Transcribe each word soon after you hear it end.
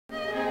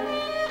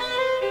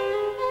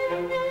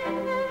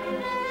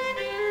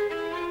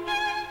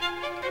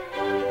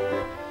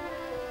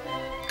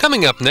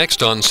Coming up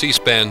next on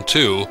C-SPAN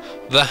 2,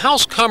 the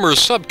House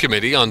Commerce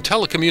Subcommittee on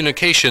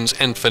Telecommunications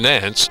and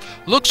Finance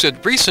looks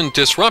at recent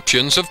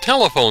disruptions of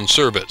telephone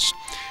service.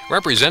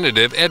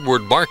 Representative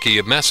Edward Markey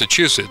of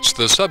Massachusetts,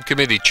 the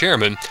subcommittee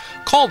chairman,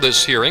 called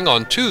this hearing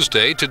on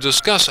Tuesday to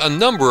discuss a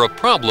number of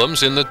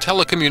problems in the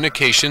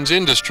telecommunications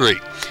industry,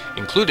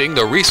 including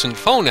the recent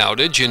phone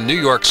outage in New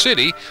York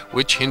City,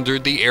 which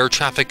hindered the air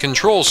traffic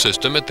control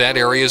system at that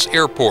area's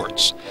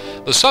airports.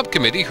 The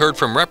subcommittee heard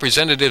from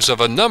representatives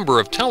of a number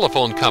of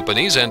telephone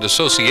companies and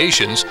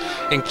associations,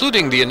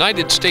 including the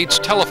United States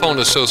Telephone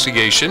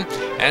Association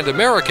and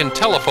American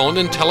Telephone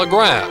and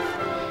Telegraph.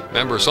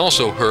 Members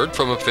also heard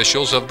from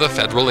officials of the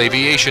Federal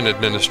Aviation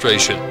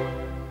Administration.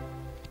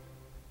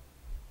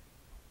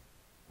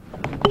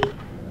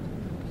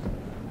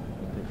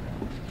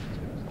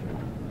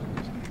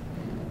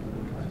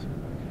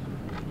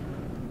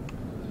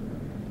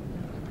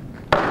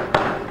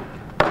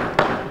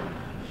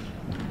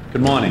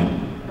 Good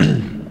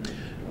morning.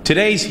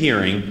 Today's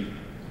hearing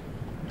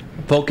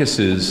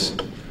focuses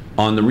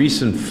on the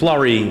recent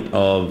flurry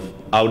of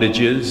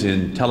outages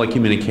in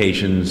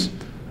telecommunications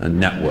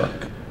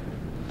network.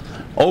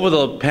 Over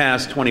the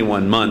past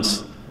 21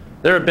 months,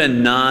 there have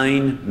been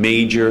 9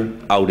 major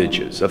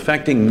outages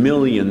affecting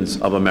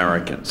millions of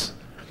Americans.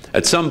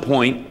 At some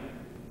point,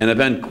 an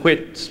event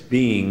quits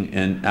being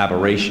an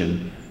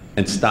aberration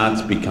and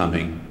starts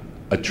becoming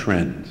a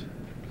trend.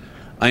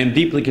 I am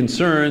deeply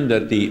concerned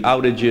that the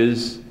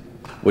outages,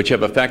 which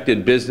have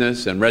affected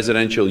business and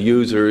residential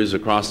users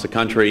across the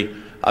country,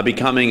 are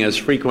becoming as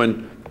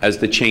frequent as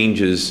the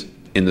changes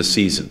in the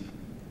season.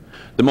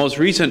 The most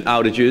recent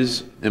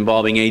outages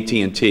involving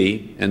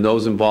AT&T and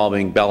those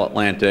involving Bell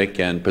Atlantic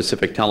and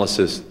Pacific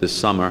Telesis this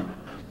summer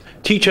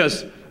teach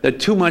us that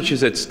too much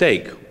is at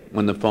stake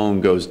when the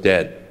phone goes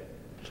dead.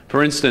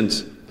 For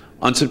instance,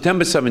 on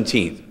September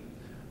 17th,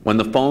 when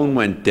the phone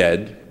went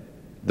dead,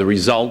 the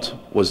result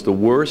was the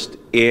worst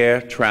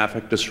air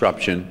traffic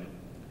disruption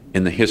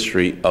in the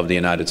history of the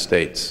United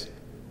States.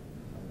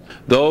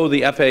 Though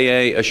the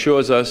FAA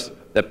assures us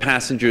that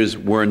passengers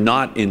were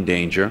not in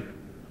danger,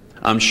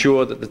 I'm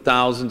sure that the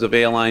thousands of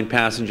airline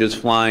passengers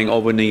flying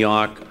over New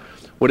York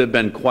would have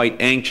been quite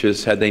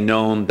anxious had they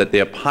known that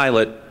their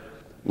pilot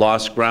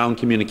lost ground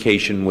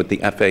communication with the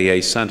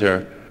FAA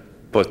Center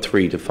for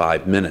 3 to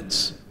 5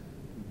 minutes.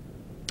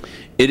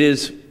 It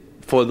is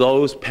for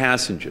those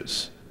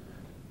passengers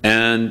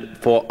and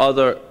for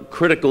other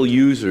critical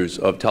users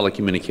of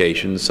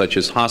telecommunications, such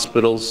as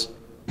hospitals,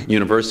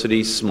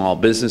 universities, small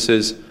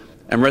businesses,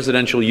 and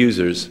residential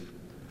users,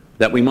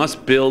 that we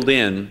must build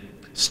in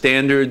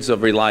standards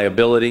of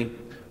reliability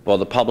for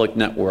the public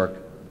network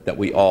that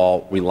we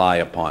all rely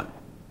upon.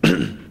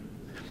 In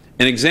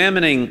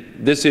examining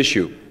this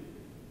issue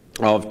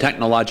of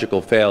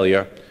technological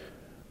failure,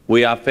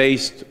 we are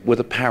faced with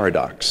a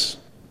paradox.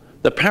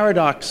 The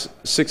paradox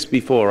sits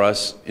before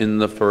us in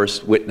the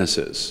first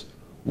witnesses,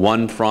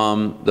 one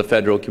from the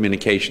Federal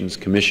Communications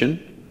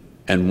Commission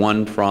and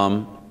one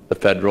from the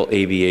Federal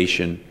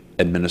Aviation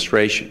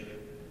Administration.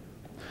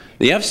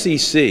 The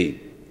FCC,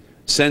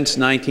 since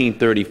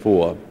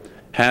 1934,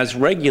 has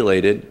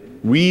regulated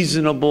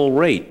reasonable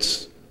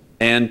rates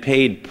and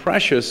paid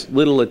precious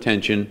little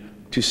attention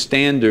to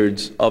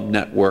standards of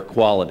network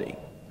quality.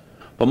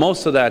 For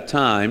most of that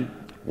time,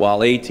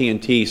 while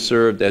AT&T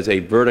served as a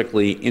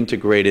vertically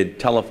integrated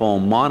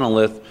telephone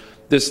monolith,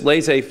 this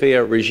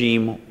laissez-faire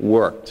regime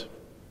worked.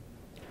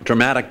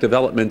 Dramatic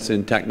developments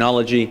in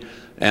technology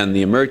and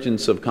the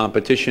emergence of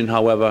competition,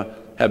 however,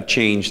 have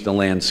changed the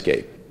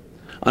landscape.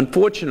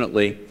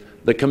 Unfortunately,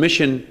 the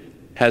Commission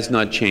has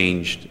not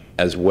changed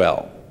as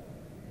well.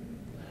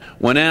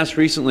 When asked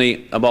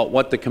recently about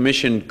what the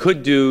Commission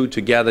could do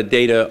to gather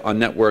data on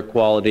network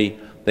quality,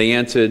 they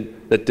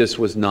answered that this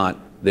was not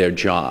their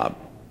job.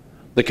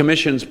 The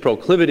Commission's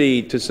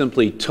proclivity to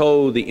simply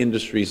toe the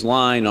industry's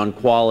line on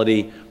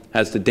quality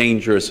has the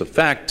dangerous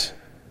effect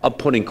of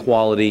putting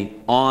quality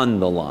on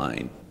the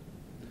line.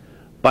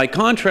 By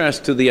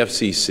contrast to the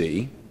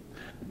FCC,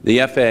 the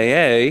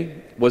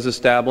FAA was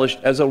established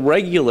as a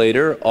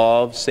regulator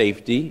of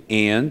safety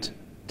and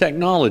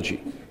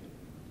technology.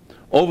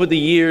 Over the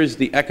years,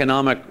 the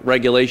economic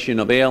regulation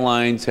of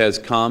airlines has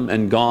come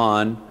and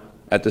gone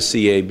at the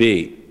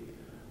CAB.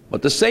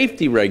 But the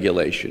safety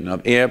regulation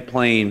of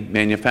airplane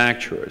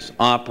manufacturers,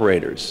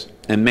 operators,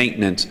 and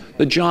maintenance,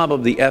 the job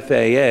of the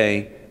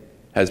FAA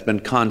has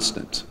been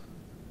constant.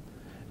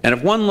 And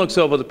if one looks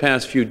over the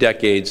past few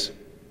decades,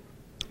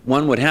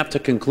 one would have to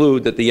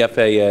conclude that the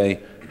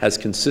FAA has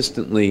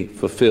consistently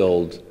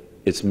fulfilled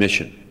its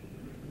mission.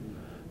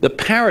 The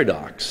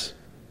paradox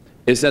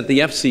is that the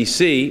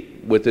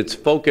FCC, with its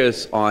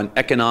focus on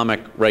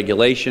economic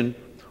regulation,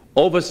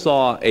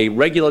 oversaw a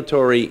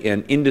regulatory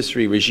and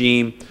industry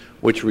regime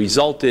which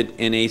resulted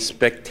in a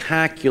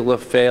spectacular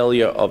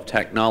failure of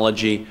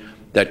technology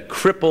that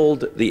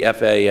crippled the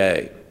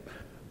FAA,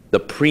 the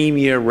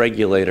premier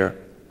regulator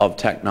of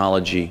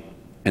technology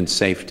and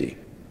safety.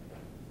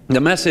 The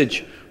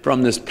message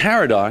from this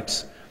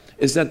paradox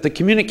is that the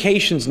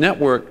communications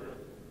network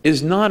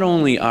is not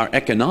only our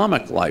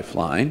economic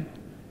lifeline,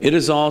 It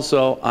is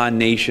also our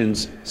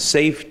nation's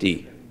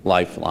safety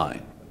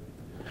lifeline.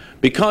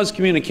 Because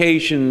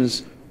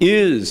communications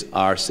is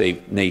our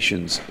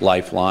nation's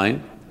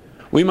lifeline,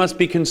 we must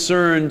be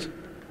concerned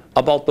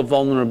about the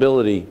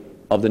vulnerability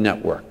of the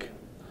network.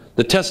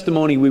 The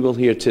testimony we will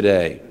hear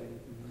today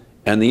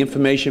and the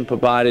information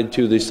provided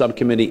to the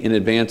subcommittee in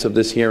advance of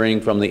this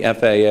hearing from the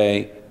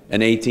FAA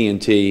and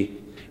AT&T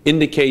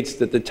indicates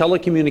that the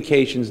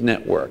telecommunications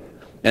network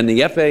and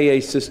the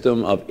FAA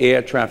system of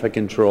air traffic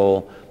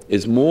control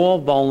is more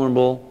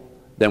vulnerable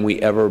than we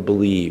ever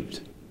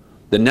believed.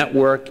 The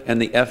network and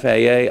the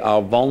FAA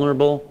are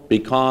vulnerable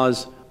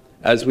because,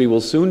 as we will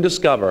soon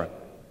discover,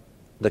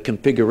 the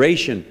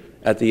configuration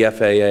at the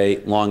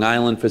FAA Long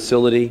Island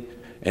facility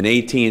and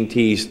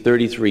AT&T's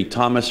 33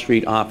 Thomas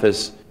Street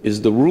office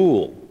is the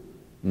rule,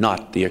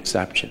 not the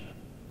exception.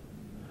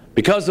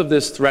 Because of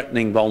this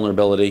threatening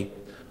vulnerability,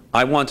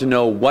 I want to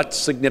know what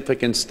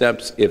significant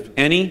steps, if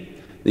any,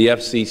 the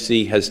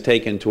FCC has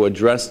taken to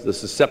address the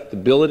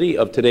susceptibility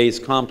of today's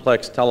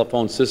complex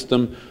telephone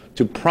system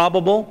to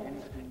probable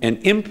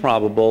and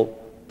improbable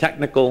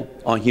technical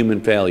or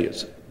human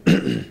failures.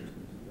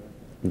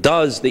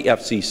 Does the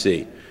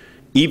FCC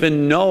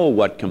even know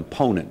what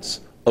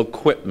components,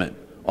 equipment,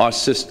 or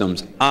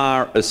systems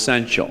are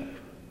essential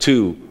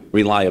to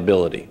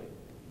reliability?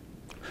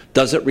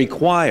 Does it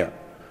require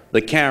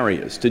the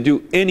carriers to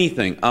do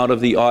anything out of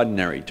the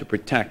ordinary to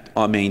protect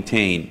or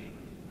maintain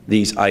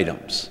these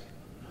items?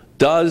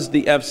 Does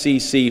the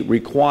FCC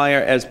require,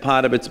 as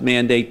part of its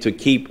mandate, to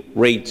keep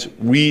rates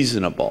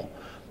reasonable,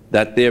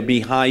 that there be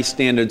high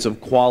standards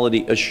of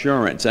quality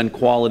assurance and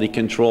quality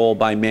control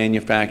by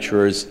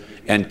manufacturers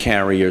and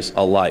carriers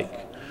alike?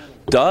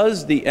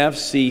 Does the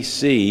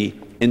FCC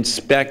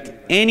inspect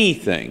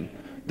anything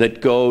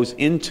that goes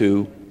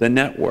into the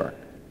network?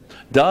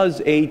 Does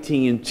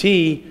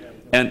AT&T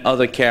and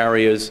other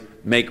carriers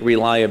make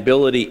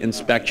reliability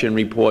inspection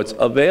reports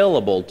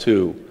available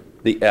to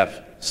the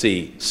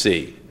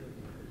FCC?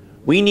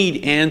 We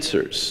need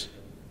answers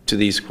to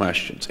these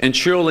questions, and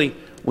surely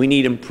we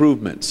need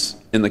improvements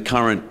in the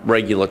current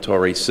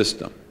regulatory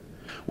system.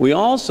 We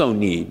also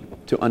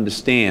need to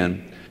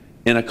understand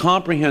in a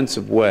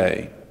comprehensive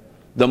way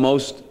the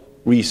most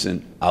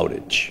recent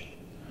outage.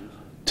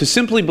 To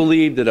simply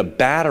believe that a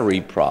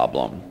battery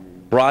problem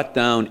brought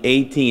down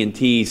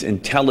AT&T's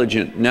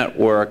intelligent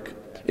network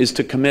is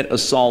to commit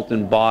assault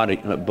and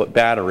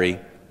battery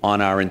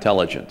on our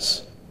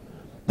intelligence.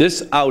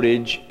 This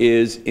outage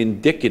is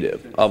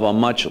indicative of a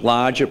much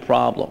larger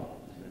problem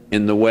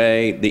in the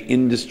way the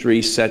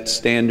industry sets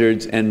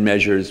standards and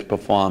measures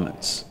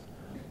performance.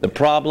 The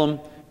problem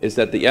is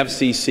that the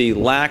FCC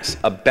lacks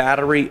a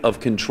battery of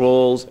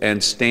controls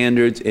and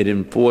standards it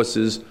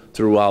enforces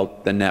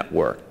throughout the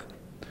network.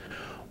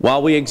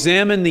 While we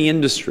examine the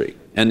industry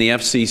and the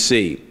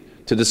FCC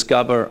to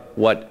discover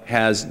what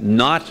has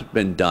not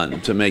been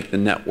done to make the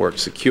network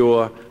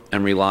secure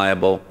and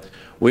reliable,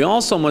 we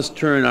also must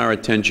turn our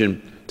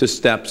attention to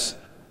steps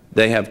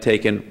they have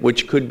taken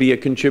which could be a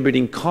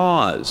contributing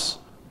cause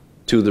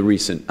to the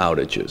recent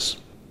outages.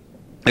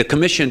 The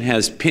Commission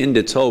has pinned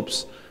its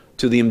hopes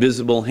to the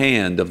invisible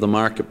hand of the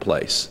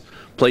marketplace,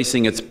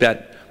 placing its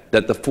bet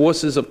that the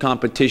forces of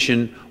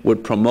competition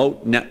would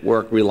promote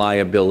network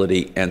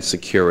reliability and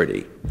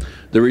security.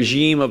 The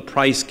regime of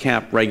price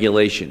cap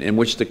regulation, in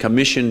which the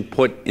Commission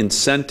put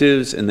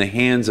incentives in the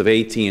hands of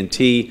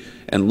AT&T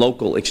and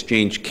local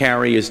exchange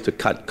carriers to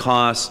cut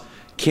costs,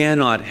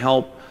 cannot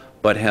help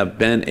but have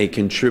been a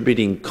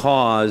contributing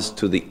cause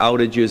to the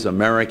outages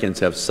Americans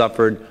have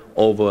suffered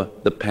over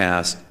the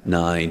past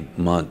 9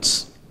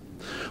 months.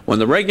 When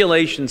the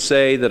regulations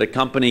say that a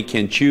company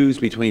can choose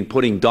between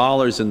putting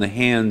dollars in the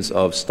hands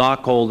of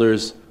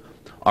stockholders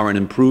or in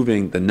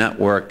improving the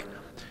network,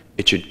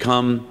 it should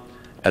come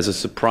as a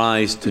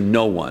surprise to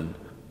no one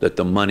that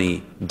the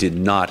money did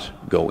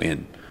not go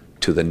in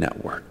to the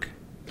network.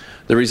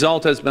 The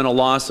result has been a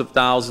loss of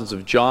thousands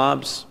of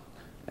jobs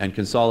and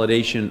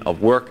consolidation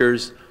of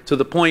workers, to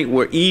the point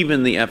where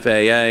even the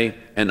FAA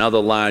and other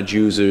large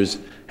users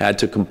had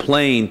to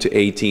complain to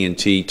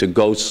AT&T to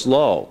go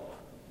slow,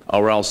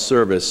 or else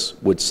service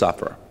would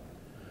suffer.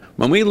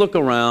 When we look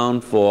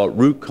around for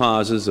root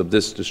causes of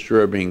this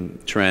disturbing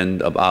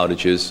trend of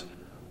outages,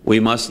 we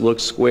must look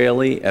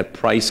squarely at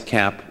price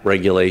cap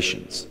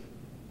regulations.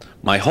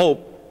 My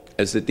hope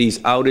is that these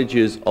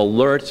outages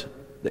alert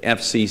the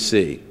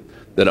FCC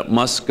that it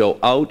must go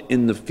out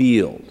in the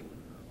field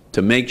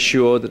to make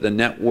sure that the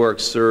network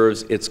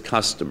serves its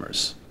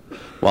customers.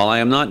 While I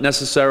am not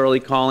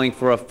necessarily calling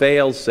for a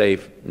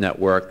fail-safe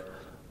network,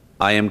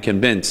 I am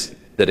convinced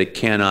that it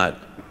cannot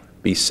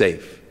be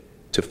safe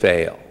to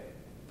fail.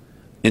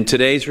 In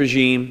today's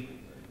regime,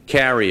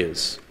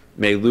 carriers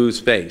may lose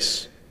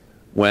face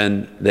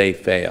when they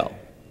fail,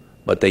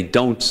 but they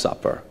don't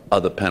suffer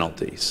other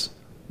penalties.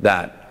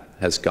 That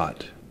has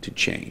got to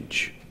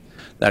change.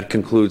 That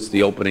concludes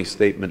the opening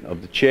statement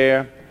of the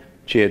Chair.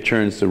 Chair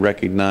turns to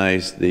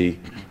recognize the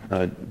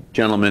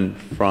gentleman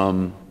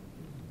from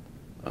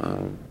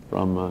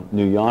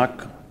New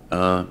York,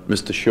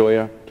 Mr.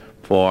 Scheuer,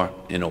 for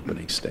an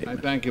opening statement.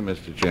 I thank you,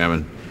 Mr.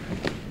 Chairman.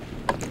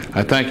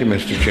 I thank you,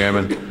 Mr.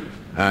 Chairman.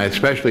 I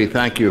especially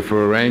thank you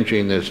for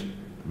arranging this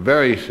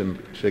very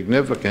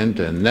significant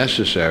and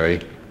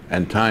necessary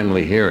and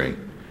timely hearing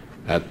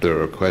at the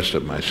request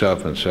of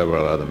myself and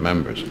several other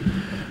members.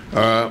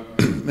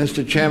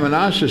 Mr. Chairman,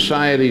 our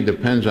society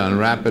depends on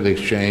rapid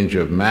exchange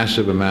of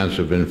massive amounts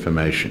of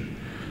information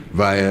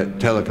via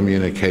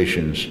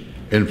telecommunications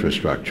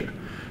infrastructure.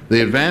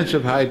 The advance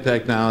of high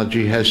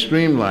technology has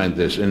streamlined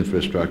this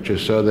infrastructure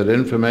so that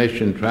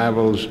information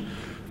travels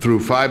through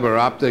fiber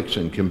optics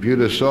and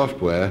computer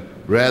software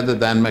rather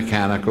than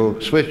mechanical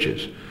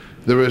switches.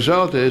 The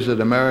result is that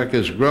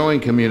America's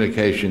growing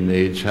communication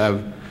needs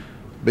have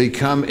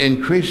become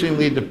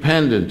increasingly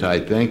dependent, I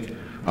think,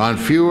 on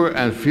fewer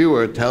and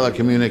fewer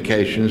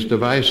telecommunications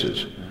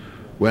devices.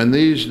 When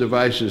these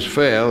devices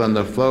fail and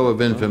the flow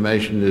of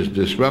information is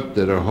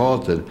disrupted or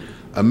halted,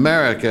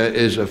 America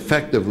is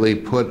effectively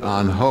put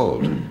on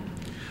hold.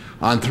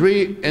 On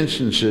 3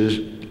 instances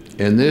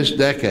in this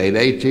decade,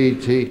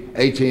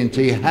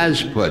 AT&T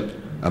has put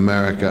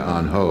America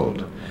on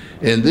hold.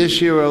 In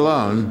this year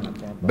alone,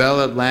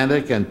 Bell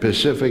Atlantic and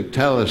Pacific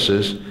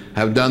Telesis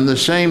have done the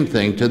same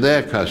thing to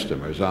their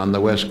customers on the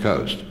West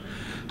Coast.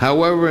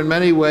 However, in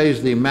many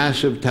ways, the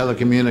massive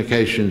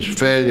telecommunications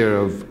failure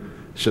of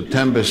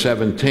September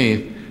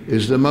 17th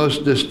is the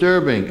most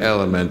disturbing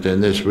element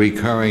in this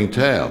recurring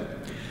tale.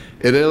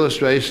 It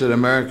illustrates that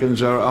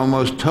Americans are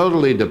almost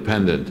totally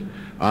dependent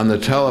on the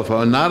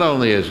telephone, not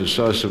only as a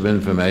source of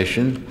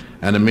information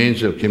and a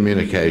means of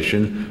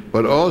communication,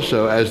 but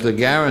also as the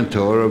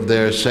guarantor of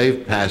their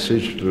safe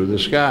passage through the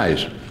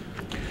skies.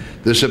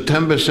 The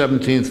September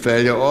 17th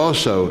failure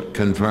also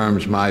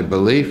confirms my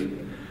belief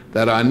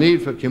that our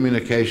need for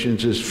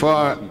communications is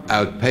far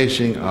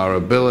outpacing our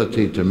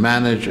ability to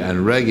manage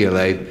and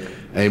regulate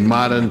a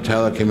modern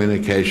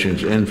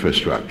telecommunications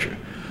infrastructure.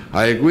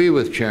 I agree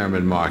with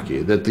Chairman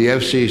Markey that the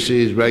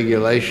FCC's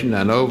regulation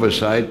and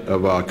oversight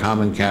of our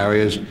common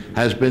carriers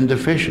has been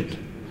deficient.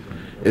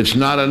 It's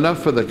not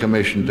enough for the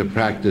Commission to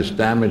practice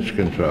damage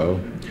control,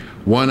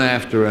 one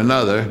after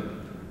another,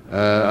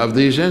 of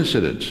these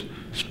incidents.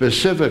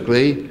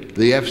 Specifically,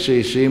 the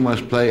FCC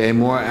must play a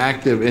more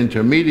active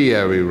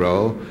intermediary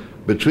role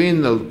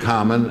between the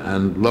common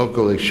and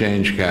local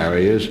exchange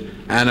carriers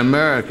and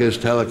America's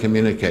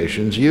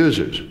telecommunications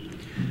users.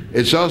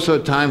 It's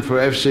also time for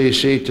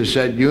FCC to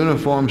set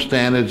uniform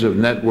standards of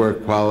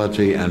network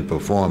quality and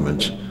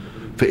performance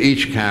for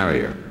each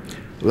carrier.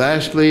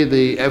 Lastly,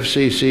 the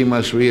FCC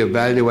must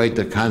reevaluate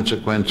the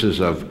consequences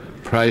of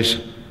price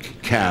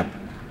cap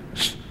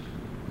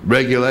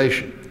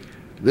regulation.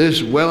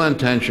 This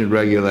well-intentioned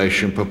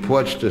regulation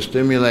purports to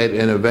stimulate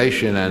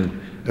innovation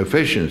and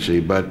efficiency,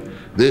 but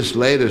this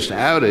latest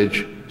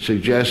outage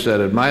suggests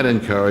that it might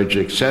encourage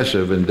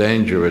excessive and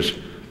dangerous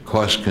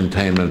cost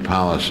containment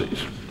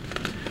policies.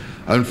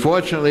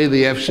 Unfortunately,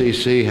 the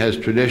FCC has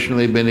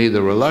traditionally been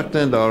either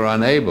reluctant or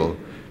unable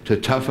to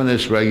toughen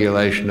its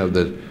regulation of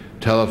the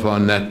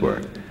telephone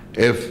network.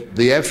 If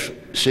the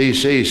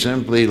FCC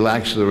simply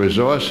lacks the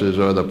resources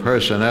or the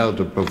personnel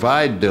to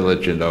provide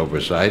diligent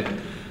oversight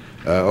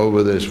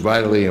over this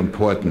vitally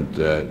important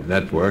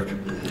network,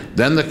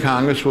 then the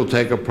Congress will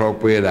take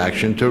appropriate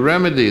action to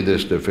remedy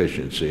this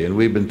deficiency. And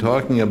we've been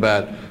talking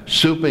about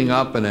souping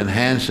up and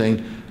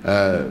enhancing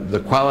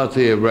the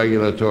quality of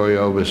regulatory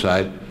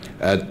oversight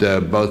at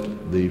both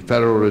the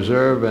Federal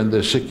Reserve and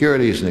the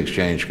Securities and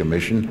Exchange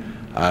Commission.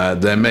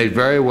 There may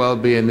very well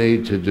be a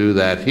need to do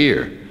that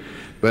here.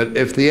 But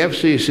if the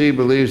FCC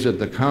believes that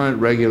the current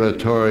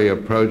regulatory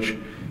approach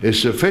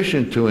is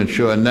sufficient to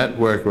ensure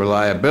network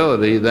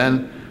reliability,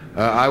 then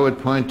I would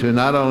point to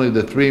not only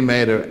the 3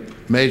 major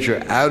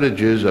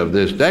outages of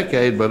this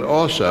decade, but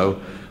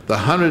also the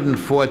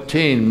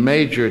 114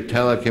 major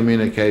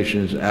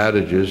telecommunications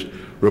outages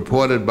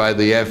reported by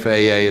the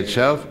FAA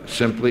itself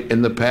simply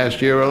in the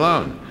past year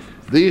alone.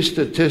 These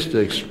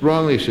statistics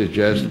strongly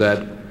suggest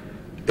that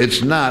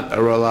it's not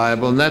a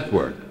reliable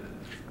network.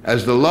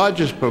 As the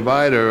largest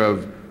provider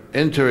of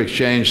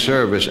inter-exchange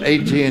service,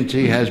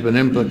 AT&T has been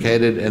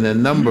implicated in a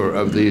number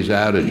of these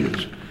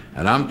outages,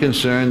 and I'm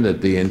concerned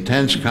that the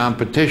intense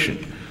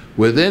competition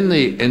within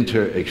the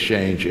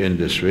inter-exchange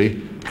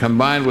industry,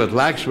 combined with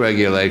lax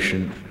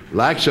regulation,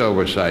 lax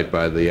oversight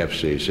by the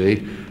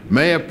FCC,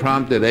 may have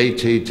prompted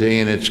AT&T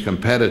and its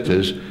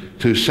competitors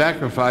to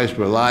sacrifice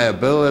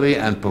reliability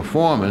and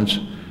performance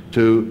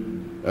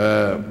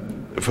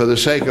for the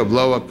sake of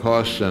lower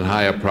costs and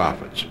higher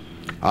profits.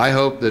 I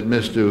hope that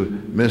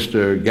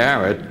Mr.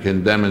 Garrett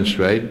can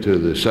demonstrate to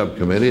the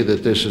subcommittee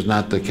that this is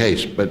not the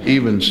case, but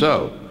even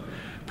so,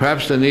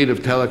 perhaps the need of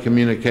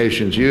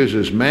telecommunications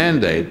users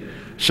mandate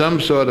some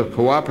sort of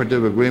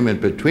cooperative agreement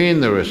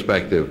between the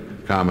respective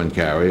common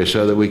carriers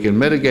so that we can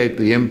mitigate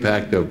the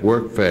impact of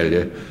work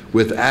failure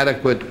with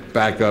adequate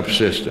backup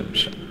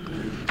systems.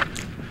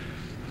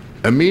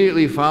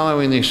 Immediately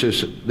following the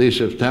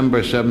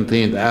September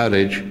 17th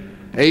outage,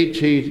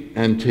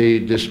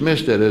 AT&T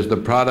dismissed it as the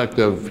product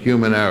of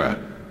human error.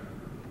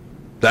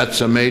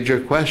 That's a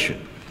major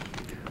question.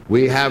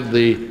 We have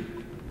the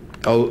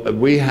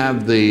We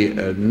have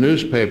the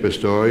newspaper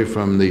story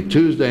from the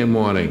Tuesday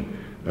morning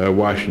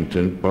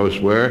Washington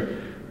Post, where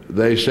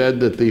they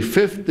said that the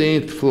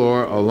 15th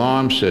floor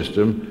alarm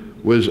system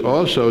was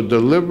also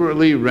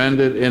deliberately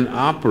rendered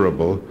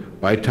inoperable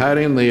by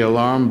tightening the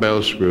alarm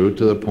bell screw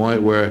to the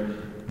point where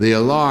the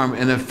alarm,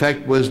 in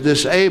effect, was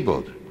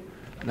disabled.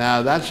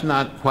 Now, that's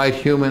not quite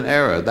human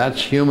error.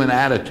 That's human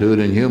attitude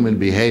and human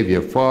behavior,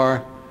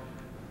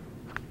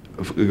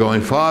 going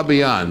far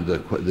beyond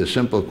the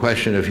simple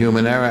question of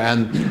human error,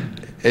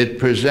 and it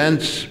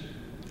presents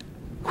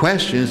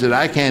questions that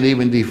I can't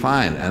even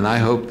define. And I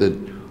hope that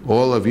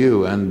all of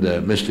you, and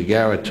Mr.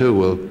 Garrett too,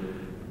 will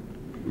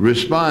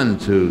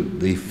respond to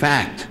the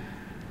fact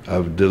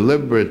of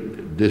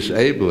deliberate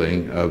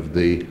disabling of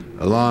the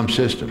alarm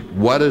system.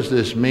 What does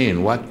this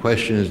mean? What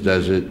questions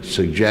does it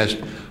suggest?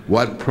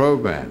 What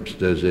programs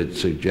does it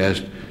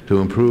suggest to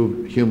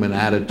improve human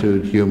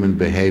attitude, human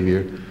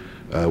behavior?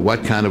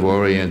 What kind of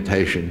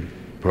orientation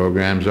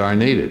programs are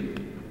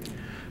needed?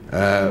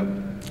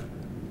 The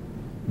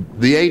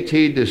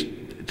AT&T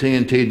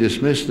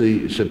dismissed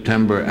the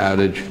September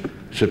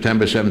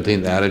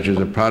 17th outage as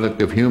a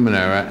product of human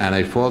error and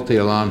a faulty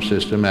alarm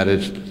system at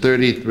its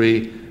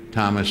 33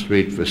 Thomas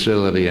Street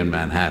facility in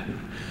Manhattan.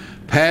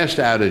 Past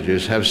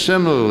outages have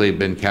similarly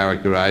been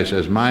characterized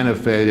as minor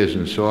failures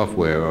in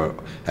software or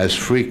as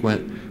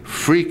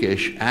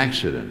freakish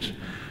accidents.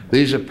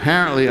 These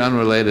apparently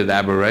unrelated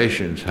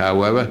aberrations,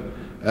 however,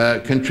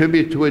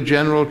 contribute to a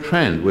general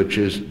trend, which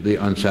is the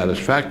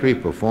unsatisfactory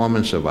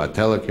performance of our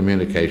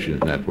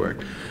telecommunications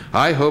network.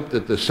 I hope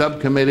that the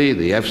subcommittee,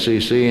 the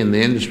FCC, and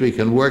the industry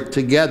can work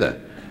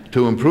together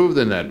to improve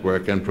the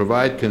network and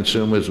provide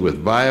consumers with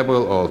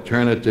viable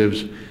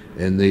alternatives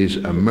in these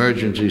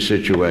emergency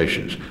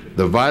situations.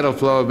 The vital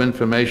flow of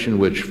information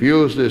which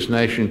fuels this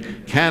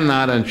nation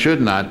cannot and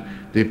should not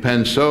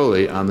depend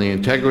solely on the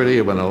integrity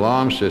of an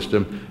alarm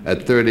system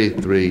at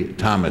 33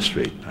 Thomas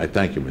Street. I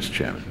thank you, Mr.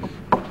 Chairman.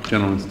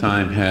 Gentleman's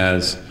time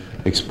has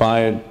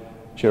expired.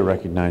 Chair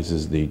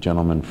recognizes the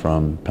gentleman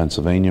from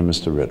Pennsylvania,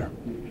 Mr. Ritter.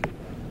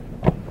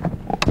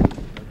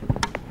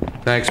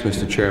 Thanks,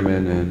 Mr.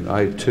 Chairman, and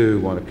I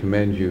too want to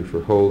commend you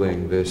for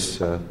holding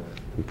this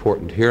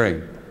important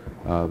hearing.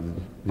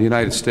 The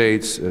United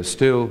States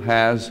still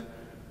has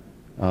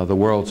the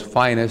world's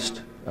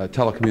finest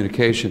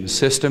telecommunications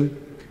system,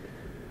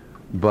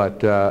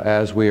 but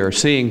as we are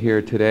seeing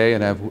here today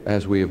and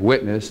as we have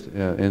witnessed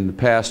in the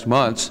past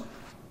months,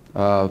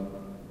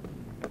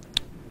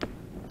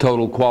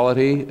 total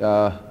quality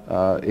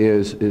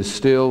is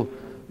still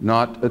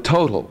not a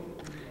total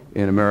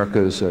in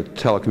America's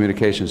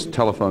telecommunications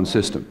telephone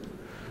system.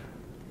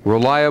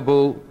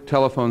 Reliable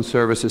telephone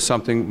service is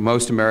something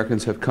most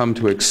Americans have come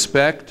to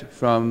expect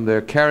from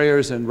their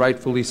carriers, and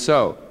rightfully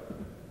so.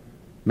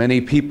 Many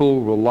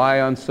people rely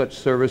on such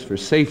service for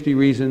safety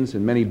reasons,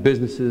 and many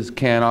businesses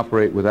can't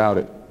operate without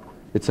it.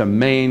 It's a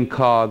main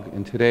cog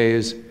in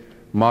today's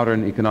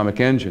modern economic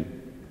engine.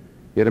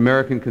 Yet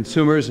American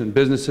consumers and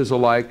businesses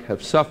alike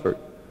have suffered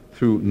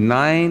through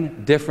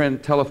 9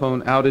 different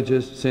telephone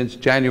outages since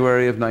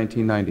January of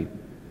 1990.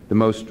 The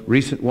most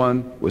recent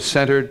one was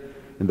centered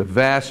in the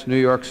vast New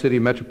York City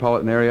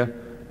metropolitan area,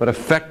 but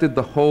affected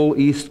the whole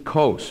East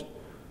Coast.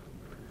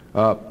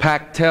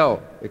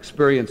 Pactel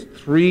experienced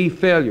 3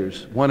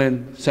 failures, one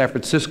in San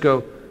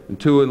Francisco and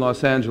 2 in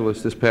Los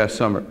Angeles this past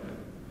summer.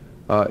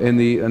 In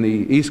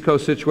the East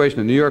Coast situation,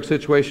 the New York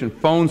situation,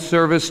 phone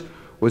service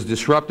was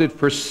disrupted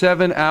for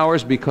 7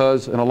 hours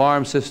because an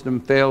alarm system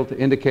failed to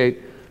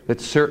indicate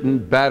that certain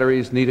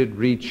batteries needed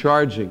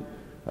recharging.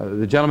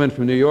 The gentleman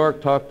from New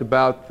York talked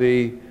about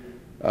the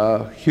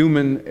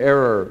human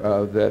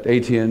error that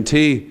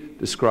AT&T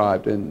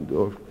described,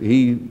 and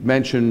he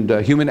mentioned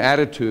human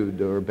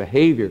attitude or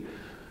behavior.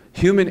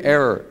 Human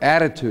error,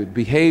 attitude,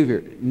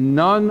 behavior,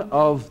 none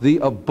of the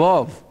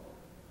above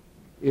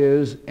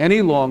is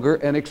any longer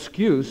an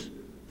excuse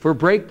for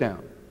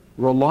breakdown.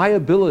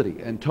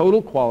 Reliability and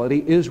total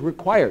quality is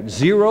required.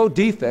 0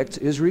 defects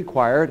is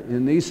required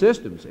in these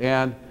systems.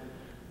 And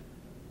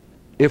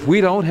if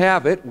we don't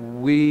have it,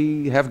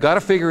 we have got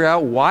to figure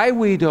out why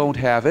we don't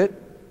have it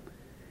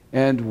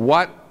and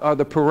what are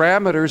the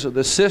parameters of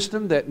the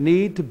system that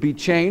need to be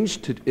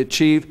changed to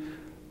achieve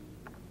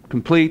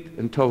complete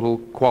and total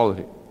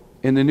quality.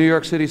 In the New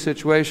York City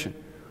situation,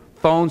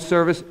 phone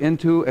service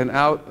into and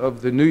out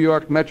of the New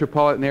York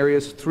metropolitan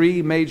area's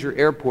 3 major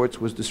airports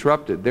was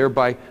disrupted,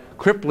 thereby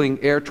crippling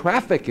air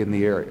traffic in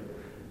the area.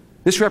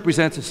 This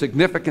represents a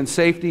significant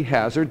safety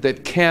hazard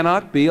that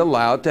cannot be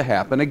allowed to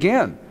happen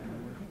again.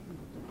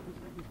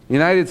 The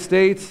United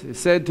States is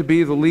said to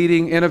be the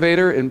leading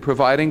innovator in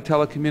providing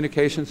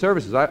telecommunication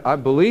services. I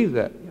believe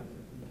that.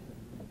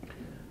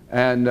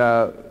 And,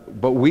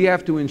 but we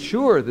have to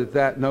ensure that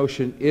that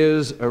notion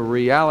is a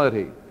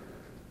reality.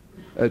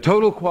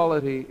 Total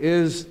quality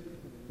is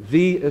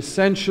the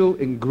essential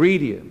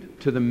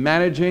ingredient to the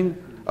managing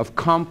of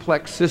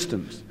complex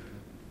systems.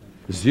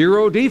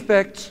 0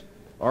 defects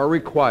are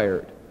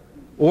required,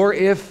 or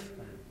if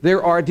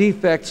there are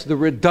defects, the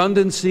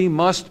redundancy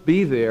must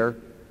be there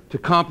to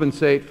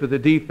compensate for the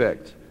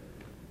defects.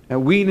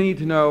 And we need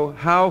to know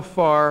how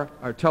far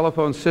our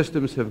telephone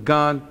systems have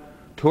gone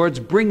towards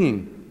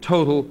bringing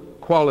total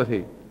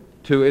quality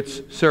to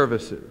its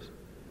services.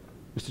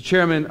 Mr.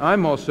 Chairman,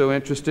 I'm also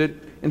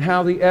interested in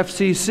how the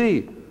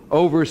FCC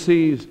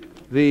oversees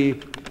the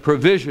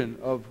provision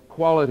of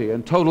quality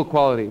and total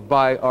quality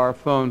by our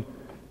phone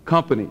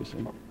companies,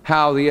 and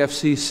how the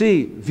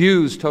FCC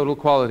views total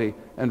quality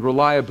and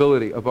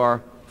reliability of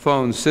our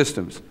phone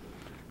systems.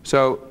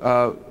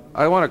 So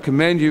I want to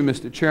commend you,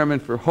 Mr. Chairman,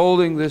 for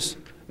holding this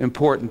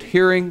important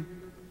hearing.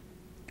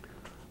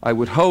 I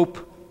would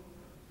hope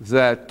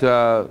that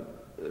the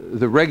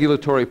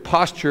regulatory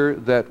posture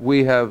that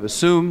we have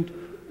assumed,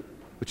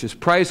 which is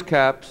price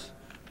caps,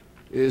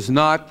 is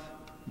not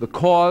the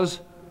cause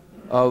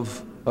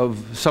of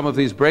some of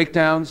these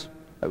breakdowns.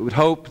 I would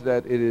hope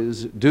that it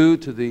is due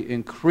to the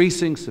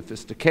increasing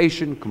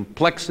sophistication,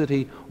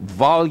 complexity,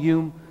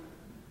 volume,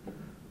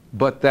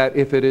 but that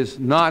if it is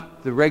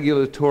not the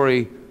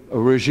regulatory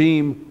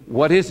regime,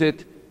 what is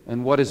it,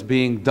 and what is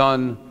being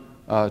done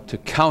to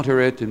counter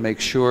it and make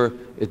sure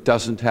it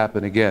doesn't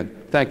happen again?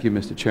 Thank you,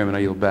 Mr. Chairman. I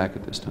yield back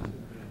at this time.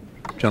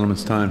 The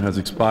gentleman's time has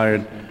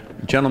expired.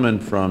 The gentleman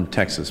from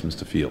Texas,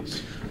 Mr.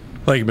 Fields.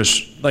 Thank you,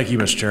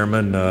 Mr.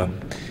 Chairman.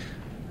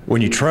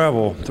 When you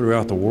travel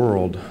throughout the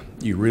world,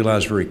 you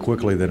realize very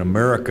quickly that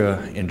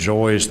America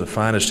enjoys the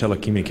finest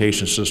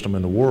telecommunications system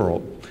in the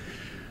world.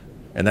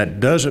 And that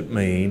doesn't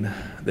mean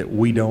that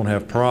we don't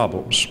have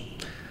problems.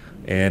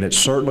 And it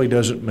certainly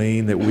doesn't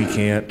mean that we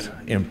can't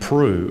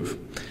improve.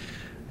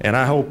 And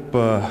I hope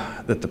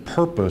that the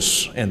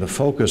purpose and the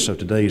focus of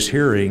today's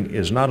hearing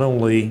is not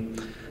only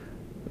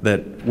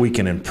that we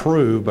can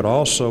improve, but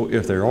also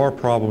if there are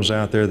problems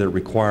out there that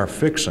require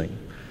fixing,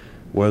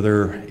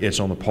 whether it's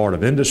on the part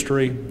of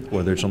industry,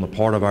 whether it's on the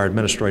part of our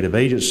administrative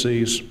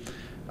agencies,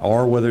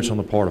 or whether it's on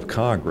the part of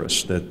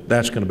Congress,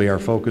 that's going to be our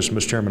focus.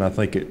 Mr. Chairman, I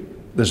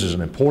think this is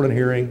an important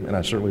hearing, and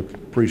I certainly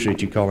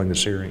appreciate you calling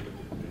this hearing.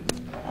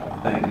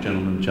 Thank you,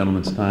 gentlemen. The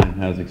gentleman's time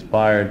has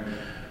expired.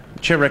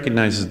 The chair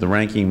recognizes the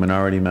ranking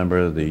minority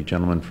member, the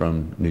gentleman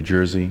from New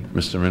Jersey,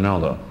 Mr.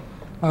 Rinaldo.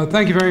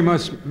 Thank you very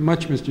much,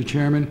 Mr.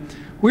 Chairman.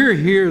 We're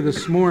here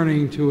this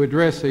morning to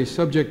address a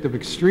subject of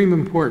extreme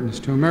importance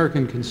to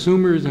American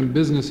consumers and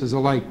businesses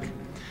alike: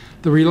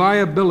 the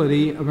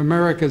reliability of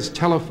America's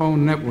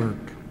telephone network.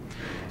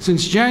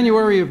 Since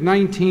January of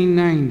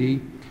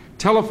 1990,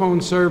 telephone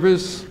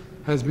service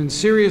has been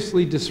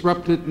seriously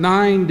disrupted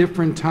 9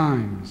 different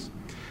times.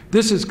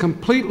 This is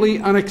completely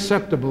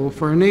unacceptable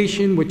for a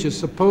nation which is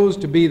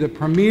supposed to be the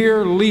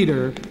premier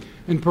leader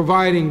in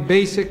providing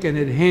basic and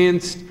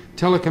enhanced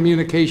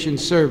telecommunications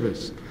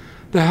service.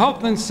 The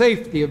health and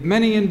safety of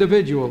many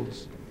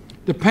individuals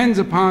depends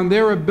upon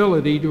their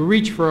ability to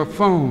reach for a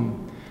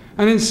phone,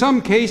 and in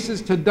some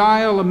cases to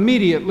dial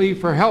immediately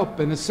for help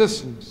and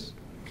assistance.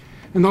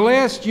 In the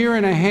last year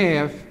and a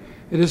half,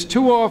 it has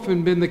too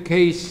often been the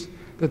case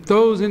that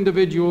those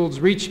individuals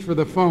reached for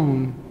the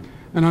phone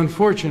and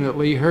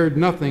unfortunately heard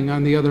nothing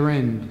on the other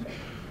end.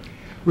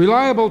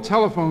 Reliable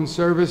telephone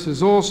service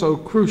is also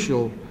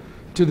crucial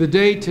to the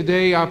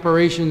day-to-day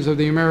operations of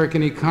the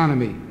American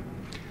economy.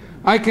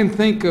 I can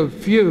think of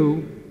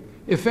few,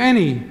 if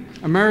any,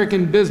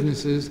 American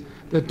businesses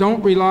that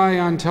don't rely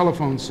on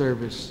telephone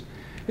service.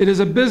 It is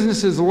a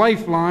business's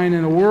lifeline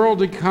in a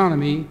world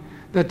economy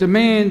that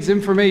demands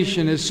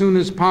information as soon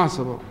as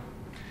possible.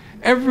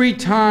 Every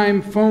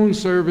time phone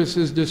service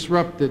is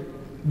disrupted,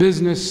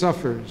 business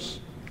suffers.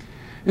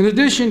 In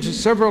addition to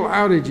several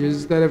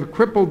outages that have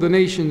crippled the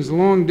nation's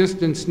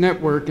long-distance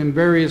network in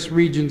various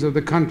regions of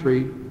the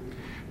country,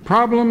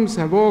 problems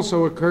have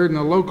also occurred in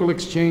the local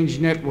exchange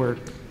network.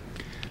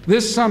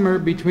 This summer,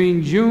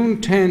 between June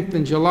 10th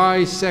and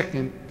July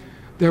 2nd,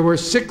 there were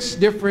 6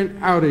 different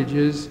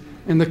outages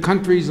in the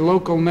country's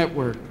local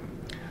network.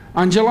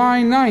 On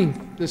July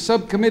 9th, the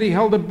subcommittee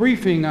held a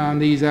briefing on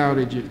these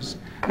outages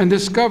and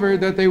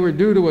discovered that they were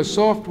due to a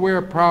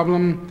software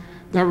problem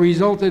that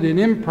resulted in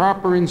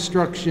improper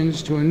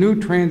instructions to a new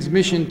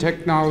transmission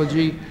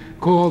technology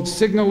called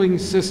Signaling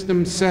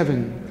System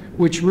 7,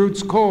 which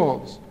routes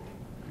calls.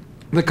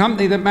 The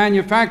company that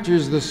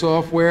manufactures the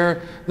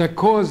software that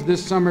caused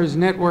this summer's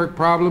network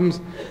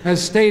problems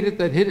has stated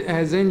that it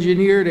has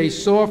engineered a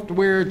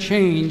software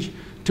change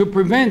to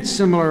prevent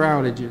similar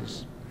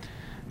outages.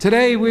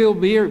 Today we'll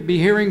be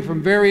hearing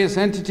from various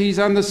entities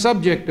on the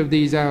subject of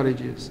these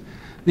outages.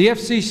 The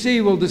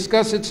FCC will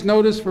discuss its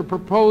notice for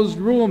proposed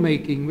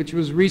rulemaking, which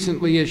was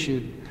recently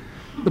issued.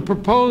 The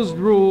proposed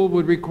rule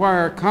would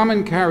require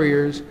common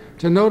carriers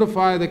to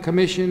notify the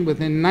Commission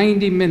within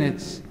 90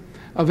 minutes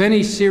of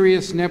any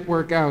serious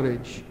network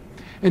outage.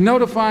 In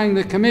notifying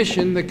the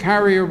Commission, the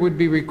carrier would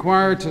be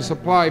required to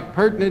supply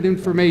pertinent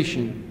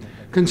information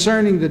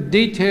concerning the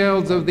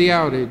details of the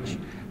outage,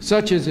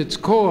 such as its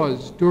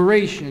cause,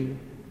 duration,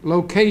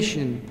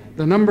 location,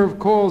 the number of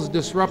calls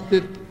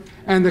disrupted,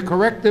 and the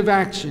corrective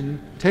action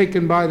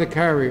taken by the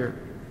carrier.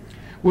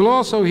 We'll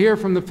also hear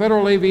from the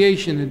Federal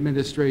Aviation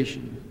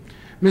Administration.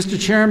 Mr.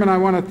 Chairman, I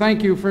want to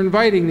thank you for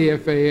inviting the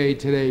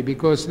FAA today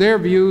because their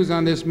views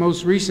on this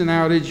most recent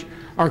outage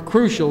are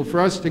crucial for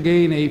us to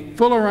gain a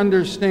fuller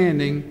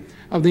understanding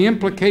of the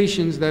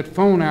implications that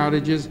phone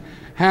outages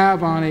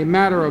have on a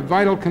matter of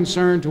vital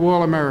concern to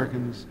all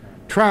Americans,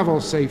 travel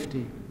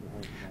safety.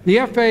 The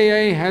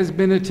FAA has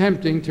been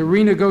attempting to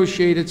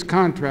renegotiate its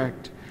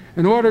contract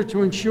in order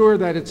to ensure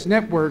that its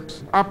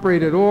networks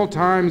operate at all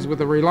times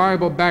with a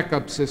reliable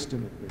backup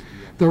system.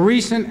 The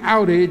recent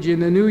outage in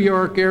the New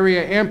York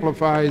area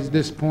amplifies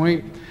this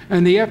point,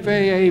 and the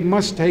FAA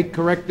must take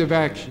corrective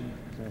action.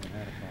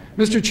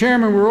 Mr.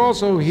 Chairman, we're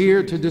also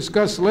here to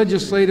discuss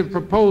legislative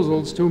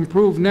proposals to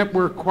improve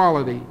network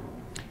quality.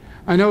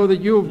 I know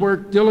that you have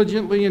worked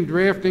diligently in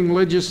drafting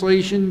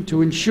legislation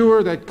to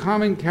ensure that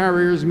common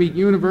carriers meet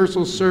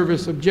universal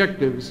service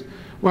objectives,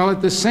 while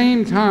at the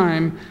same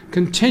time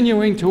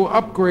continuing to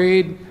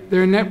upgrade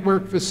their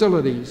network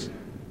facilities.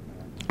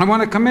 I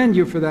want to commend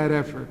you for that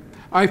effort.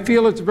 I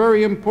feel it's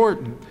very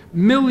important.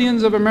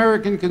 Millions of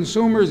American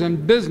consumers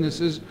and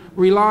businesses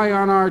rely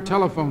on our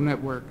telephone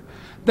network.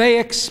 They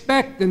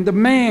expect and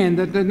demand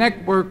that the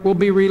network will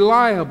be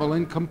reliable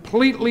and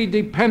completely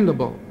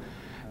dependable.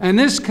 And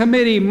this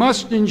committee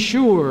must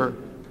ensure,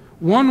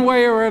 one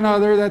way or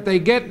another, that they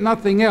get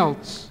nothing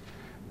else,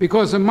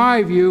 because in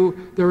my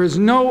view, there is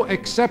no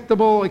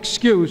acceptable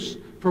excuse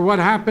for what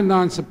happened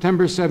on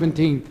September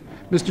 17th.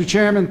 Mr.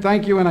 Chairman,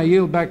 thank you, and I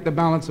yield back the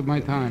balance of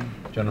my time.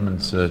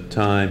 Gentleman's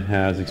time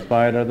has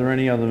expired. Are there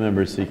any other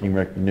members seeking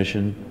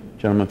recognition?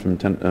 Gentleman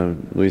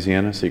from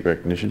Louisiana, seek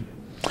recognition.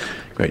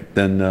 Great.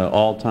 Then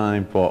all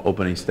time for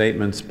opening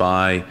statements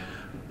by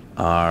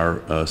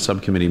our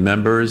subcommittee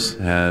members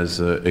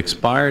has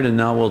expired, and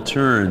now we'll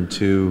turn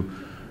to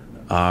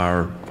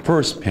our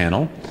first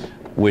panel,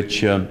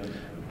 which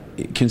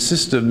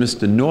consists of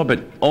Mr.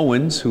 Norbert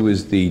Owens, who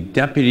is the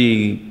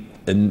Deputy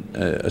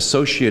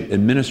Associate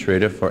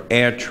Administrator for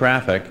Air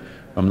Traffic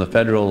from the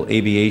Federal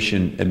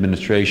Aviation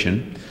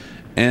Administration,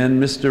 and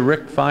Mr.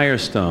 Rick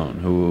Firestone,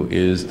 who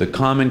is the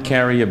Common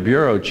Carrier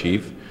Bureau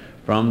Chief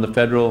from the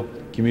Federal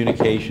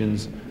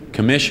Communications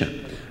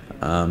Commission.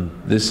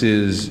 This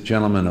is,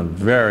 gentlemen, a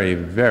very,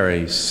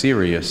 very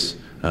serious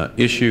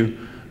issue,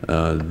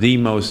 the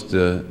most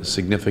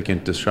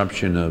significant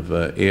disruption of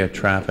air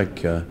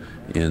traffic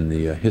in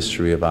the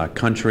history of our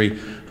country.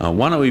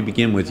 Why don't we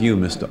begin with you,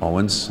 Mr.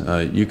 Owens?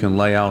 You can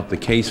lay out the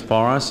case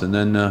for us, and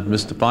then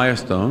Mr.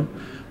 Firestone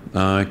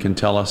can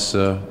tell us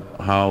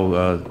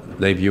how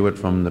they view it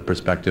from the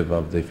perspective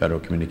of the Federal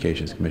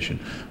Communications Commission.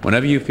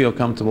 Whenever you feel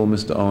comfortable,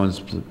 Mr.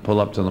 Owens, pull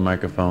up to the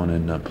microphone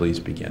and please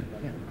begin.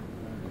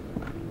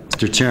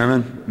 Mr.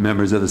 Chairman,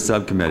 members of the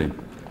subcommittee,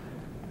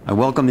 I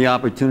welcome the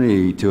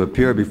opportunity to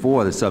appear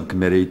before the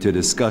subcommittee to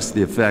discuss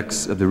the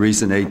effects of the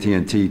recent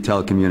AT&T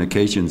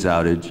telecommunications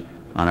outage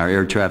on our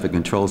air traffic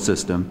control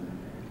system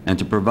and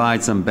to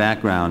provide some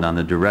background on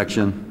the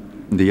direction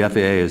the FAA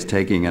is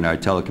taking in our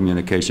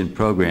telecommunication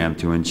program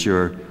to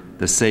ensure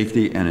the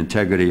safety and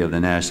integrity of the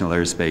national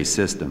airspace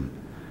system.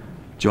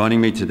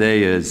 Joining me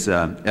today is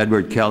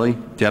Edward Kelly,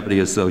 Deputy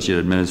Associate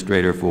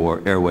Administrator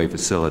for Airway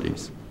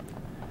Facilities.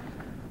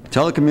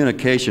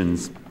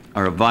 Telecommunications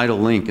are a vital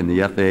link in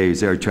the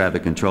FAA's air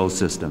traffic control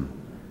system.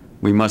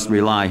 We must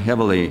rely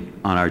heavily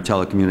on our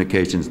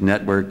telecommunications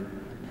network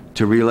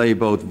to relay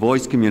both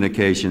voice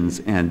communications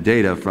and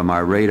data from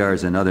our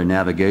radars and other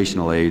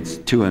navigational aids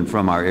to and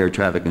from our air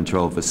traffic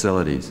control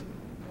facilities.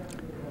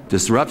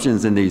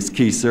 Disruptions in these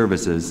key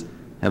services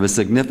have a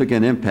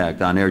significant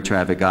impact on air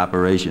traffic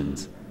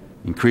operations,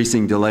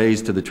 increasing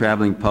delays to the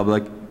traveling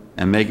public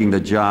and making the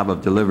job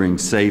of delivering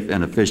safe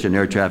and efficient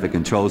air traffic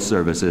control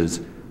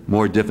services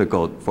more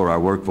difficult for our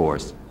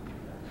workforce.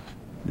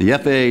 The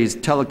FAA's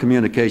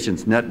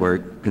telecommunications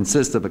network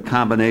consists of a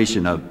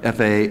combination of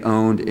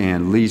FAA-owned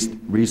and leased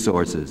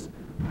resources.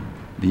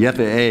 The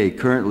FAA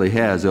currently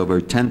has over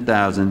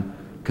 10,000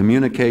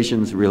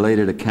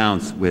 communications-related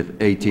accounts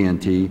with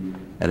AT&T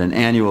at an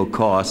annual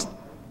cost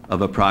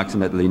of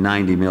approximately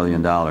 $90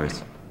 million.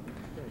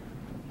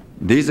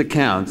 These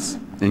accounts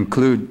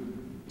include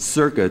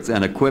circuits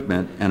and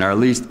equipment and are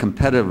leased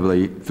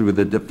competitively through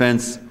the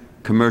Defense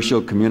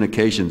Commercial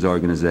Communications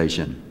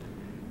Organization.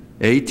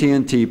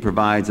 AT&T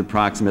provides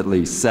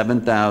approximately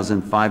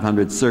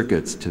 7,500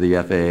 circuits to the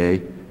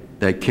FAA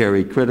that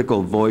carry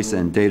critical voice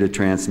and data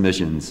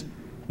transmissions,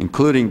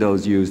 including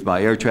those used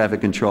by air traffic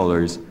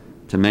controllers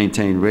to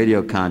maintain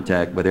radio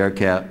contact with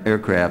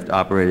aircraft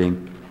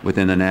operating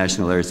within the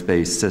national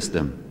airspace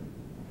system.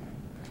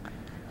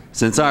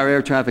 Since our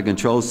air traffic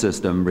control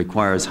system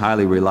requires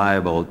highly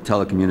reliable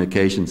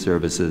telecommunication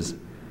services,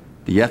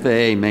 the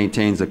FAA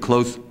maintains a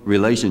close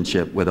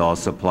relationship with all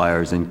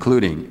suppliers,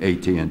 including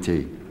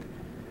AT&T.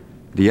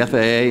 The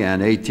FAA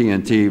and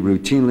AT&T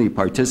routinely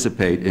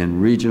participate in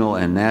regional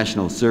and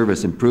national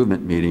service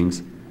improvement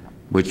meetings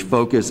which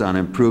focus on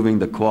improving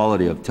the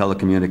quality of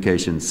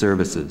telecommunications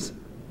services.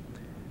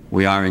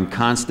 We are in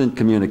constant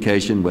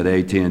communication with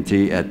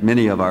AT&T at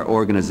many of our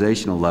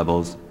organizational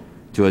levels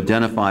to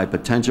identify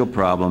potential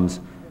problems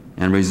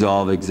and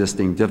resolve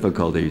existing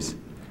difficulties.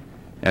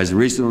 As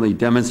recently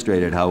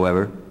demonstrated,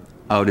 however,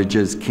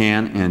 outages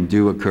can and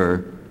do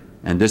occur,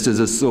 and this is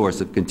a source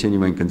of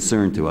continuing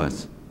concern to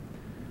us.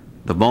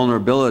 The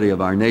vulnerability of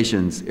our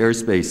nation's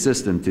airspace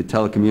system to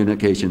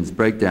telecommunications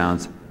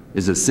breakdowns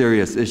is a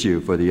serious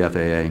issue for the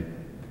FAA.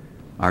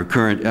 Our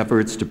current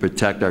efforts to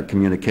protect our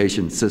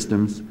communication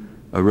systems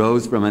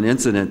arose from an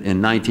incident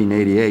in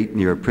 1988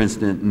 near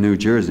Princeton, New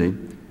Jersey.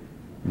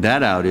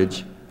 That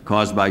outage,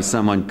 caused by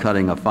someone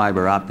cutting a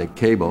fiber optic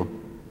cable,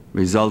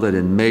 resulted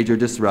in major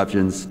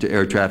disruptions to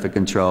air traffic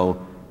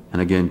control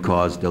and again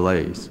caused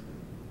delays.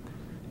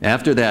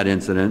 After that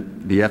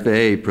incident, the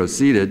FAA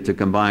proceeded to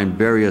combine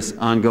various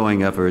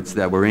ongoing efforts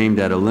that were aimed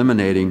at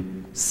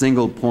eliminating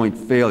single-point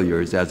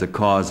failures as a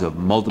cause of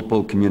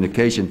multiple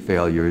communication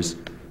failures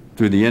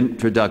through the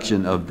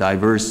introduction of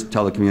diverse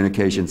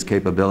telecommunications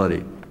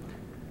capability.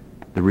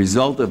 The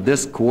result of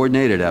this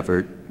coordinated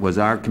effort was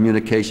our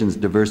Communications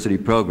Diversity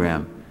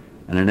Program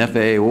and an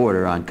FAA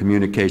order on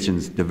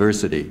communications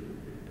diversity.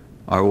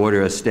 Our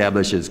order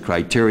establishes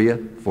criteria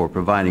for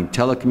providing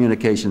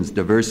telecommunications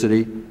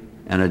diversity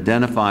and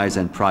identifies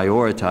and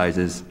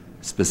prioritizes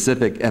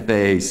specific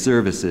FAA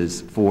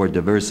services for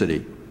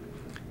diversity.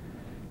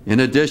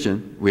 In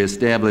addition, we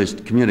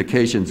established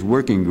communications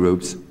working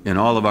groups in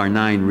all of our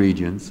 9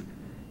 regions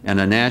and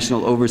a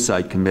national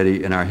oversight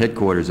committee in our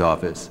headquarters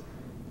office.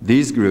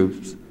 These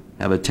groups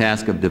have a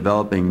task of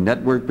developing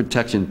network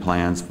protection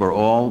plans for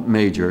all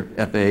major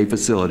FAA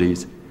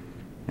facilities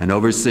and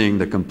overseeing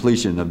the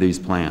completion of these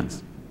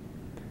plans.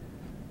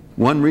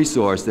 One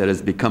resource that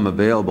has become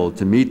available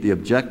to meet the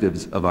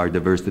objectives of our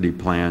diversity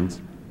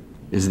plans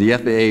is the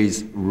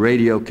FAA's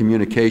Radio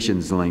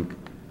Communications Link,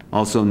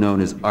 also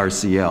known as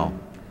RCL.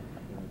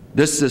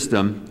 This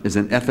system is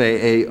an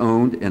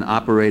FAA-owned and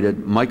operated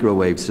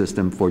microwave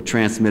system for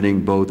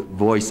transmitting both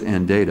voice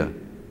and data.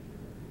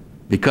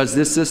 Because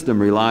this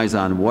system relies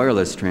on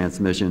wireless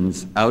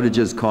transmissions,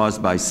 outages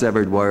caused by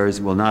severed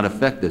wires will not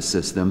affect this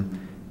system,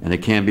 and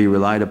it can be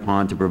relied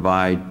upon to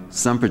provide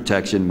some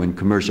protection when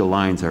commercial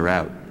lines are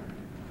out.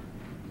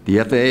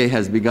 The FAA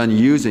has begun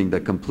using the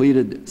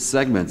completed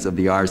segments of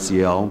the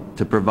RCL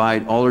to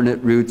provide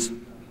alternate routes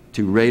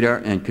to radar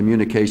and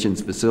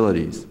communications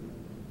facilities.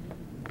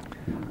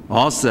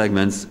 All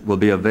segments will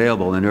be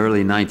available in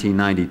early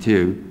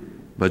 1992,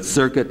 but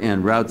circuit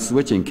and route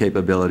switching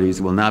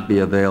capabilities will not be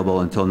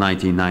available until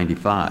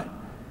 1995.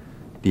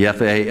 The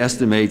FAA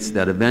estimates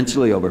that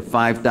eventually over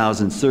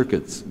 5,000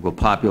 circuits will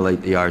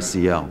populate the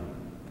RCL.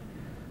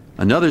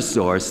 Another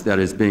source that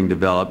is being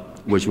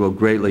developed, which will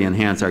greatly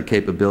enhance our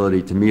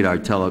capability to meet our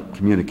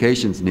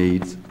telecommunications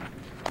needs,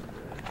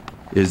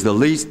 is the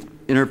leased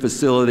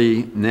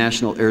interfacility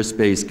national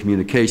airspace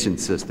communication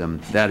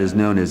system that is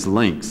known as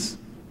LINKS.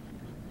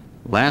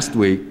 Last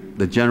week,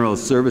 the General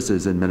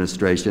Services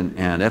Administration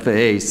and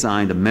FAA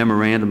signed a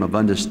memorandum of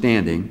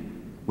understanding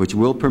which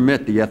will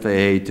permit the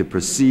FAA to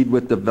proceed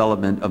with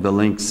development of the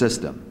LINKS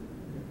system.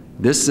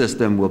 This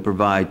system will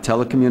provide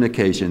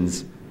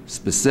telecommunications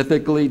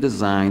specifically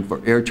designed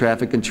for air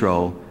traffic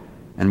control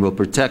and will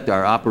protect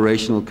our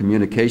operational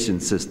communication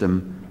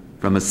system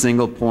from a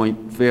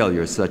single-point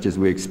failure such as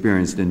we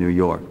experienced in New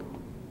York.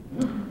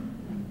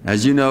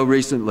 As you know,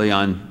 recently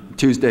on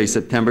Tuesday,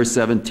 September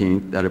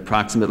 17th, at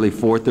approximately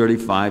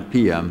 4:35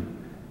 p.m.,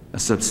 a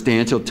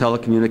substantial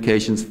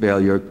telecommunications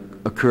failure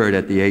occurred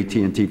at the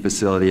AT&T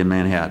facility in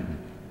Manhattan.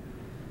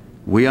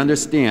 We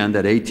understand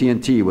that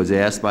AT&T was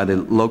asked by the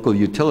local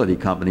utility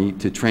company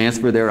to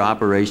transfer their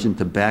operation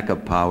to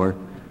backup power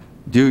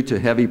due to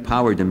heavy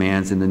power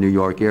demands in the New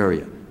York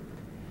area.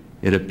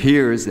 It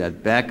appears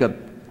that backup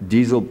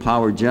diesel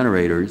power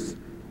generators,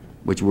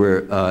 which were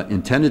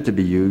intended to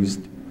be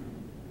used,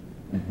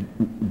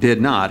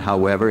 did not,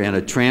 however, and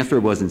a transfer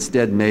was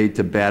instead made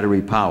to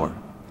battery power.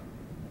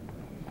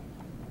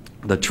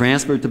 The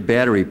transfer to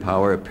battery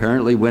power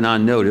apparently went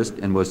unnoticed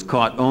and was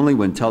caught only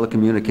when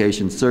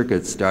telecommunications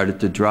circuits started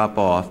to drop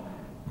off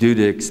due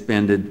to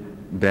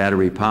expended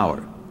battery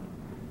power.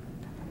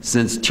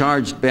 Since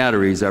charged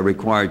batteries are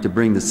required to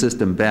bring the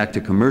system back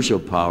to commercial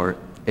power,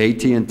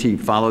 AT&T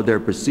followed their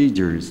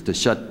procedures to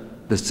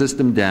shut the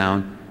system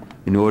down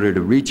in order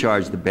to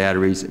recharge the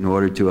batteries in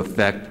order to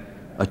effect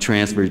a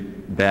transfer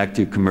back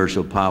to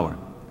commercial power.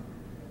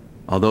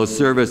 Although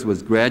service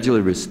was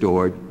gradually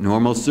restored,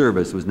 normal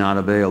service was not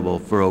available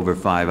for over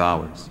 5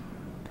 hours.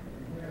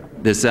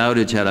 This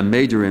outage had a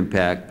major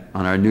impact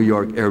on our New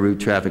York Air Route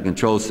Traffic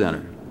Control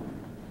Center.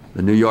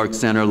 The New York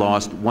Center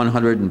lost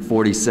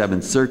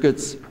 147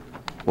 circuits,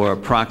 or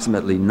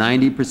approximately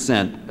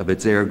 90% of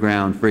its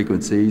air-ground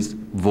frequencies,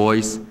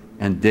 voice,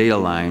 and data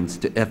lines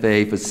to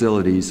FAA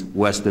facilities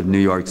west of New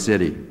York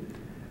City.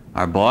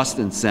 Our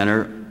Boston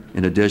Center,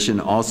 in addition,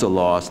 also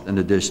lost an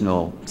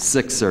additional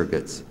 6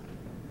 circuits.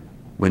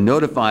 When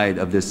notified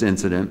of this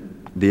incident,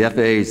 the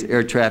FAA's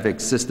Air Traffic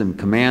System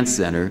Command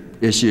Center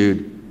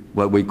issued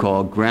what we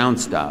call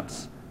ground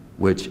stops,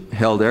 which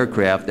held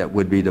aircraft that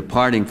would be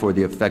departing for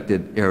the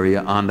affected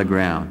area on the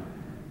ground.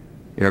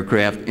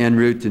 Aircraft en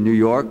route to New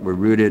York were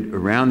routed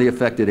around the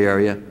affected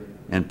area,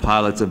 and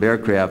pilots of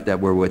aircraft that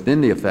were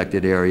within the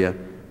affected area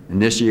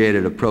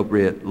initiated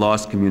appropriate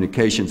lost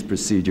communications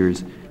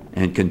procedures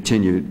and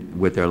continued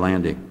with their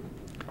landing.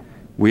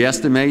 We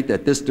estimate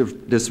that this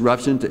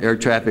disruption to air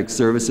traffic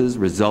services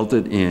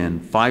resulted in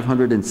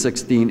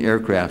 516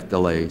 aircraft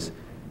delays.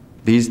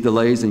 These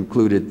delays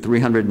included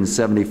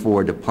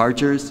 374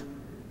 departures,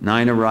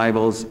 9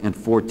 arrivals, and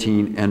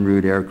 14 en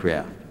route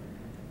aircraft.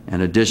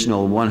 An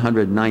additional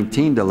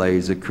 119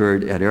 delays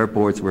occurred at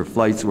airports where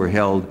flights were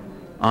held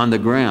on the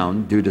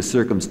ground due to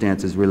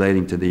circumstances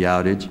relating to the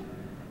outage,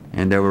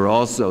 and there were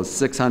also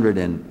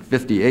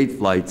 658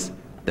 flights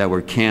that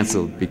were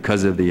canceled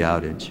because of the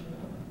outage.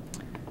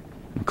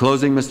 In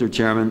closing, Mr.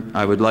 Chairman,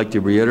 I would like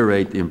to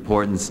reiterate the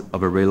importance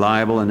of a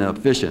reliable and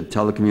efficient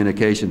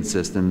telecommunications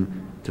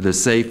system to the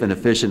safe and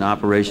efficient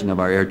operation of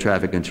our air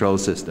traffic control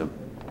system.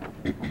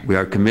 We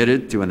are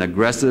committed to an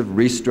aggressive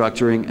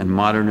restructuring and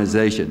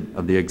modernization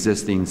of the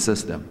existing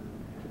system.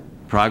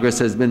 Progress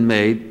has been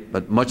made,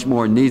 but much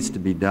more needs to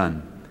be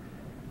done.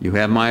 You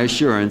have my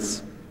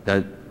assurance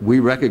that we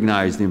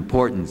recognize the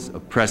importance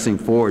of pressing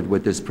forward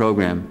with this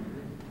program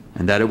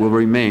and that it will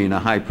remain a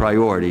high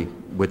priority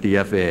with the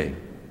FAA.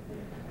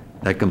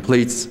 That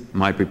completes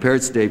my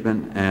prepared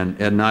statement,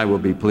 and Ed and I will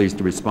be pleased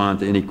to respond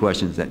to any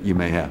questions that you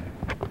may have.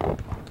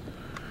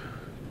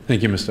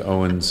 Thank you, Mr.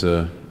 Owens,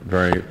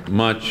 very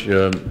much.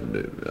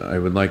 I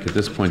would like at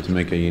this point to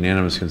make a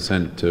unanimous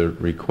consent to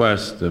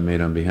request made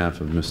on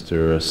behalf of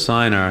Mr.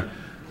 Sinar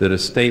that a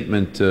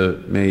statement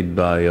made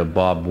by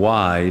Bob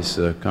Wise,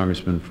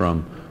 Congressman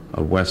from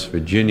West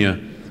Virginia,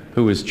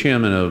 who is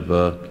chairman of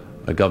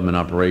a government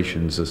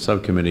operations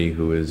subcommittee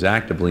who is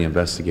actively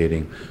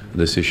investigating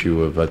this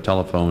issue of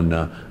telephone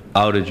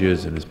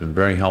outages and has been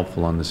very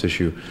helpful on this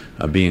issue,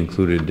 be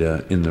included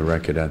in the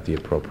record at the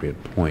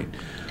appropriate point.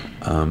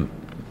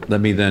 Let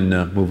me then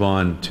move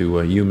on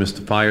to you,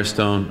 Mr.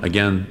 Firestone,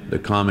 again, the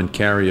Common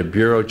Carrier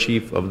Bureau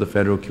Chief of the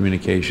Federal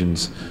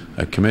Communications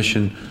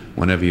Commission.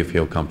 Whenever you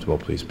feel comfortable,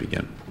 please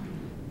begin.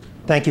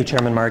 Thank you,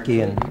 Chairman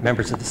Markey and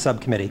members of the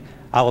subcommittee.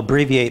 I'll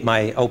abbreviate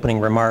my opening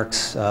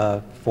remarks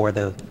for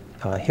the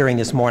hearing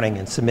this morning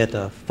and submit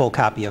a full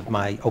copy of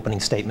my opening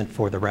statement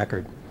for the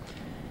record.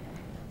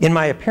 In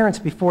my appearance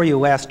before you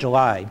last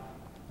July,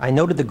 I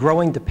noted the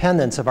growing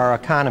dependence of our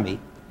economy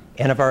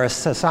and of our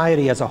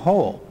society as a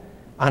whole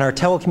on our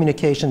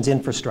telecommunications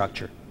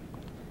infrastructure.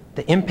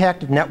 The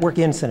impact of network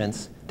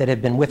incidents that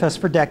have been with us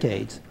for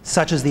decades,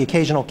 such as the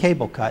occasional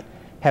cable cut,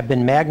 have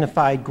been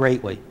magnified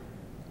greatly.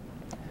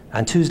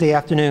 On Tuesday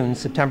afternoon,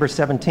 September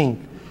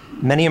 17th,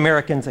 many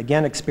Americans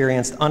again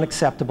experienced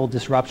unacceptable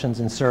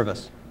disruptions in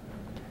service,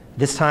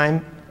 this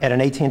time at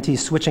an AT&T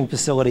switching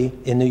facility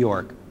in New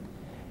York.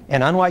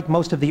 And unlike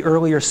most of the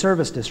earlier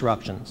service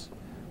disruptions,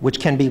 which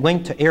can be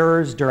linked to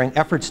errors during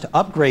efforts to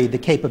upgrade the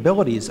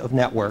capabilities of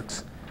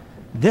networks,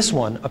 this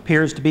one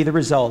appears to be the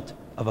result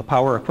of a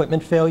power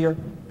equipment failure,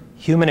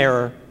 human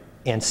error,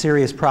 and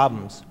serious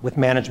problems with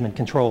management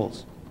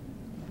controls.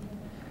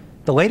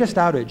 The latest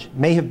outage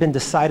may have been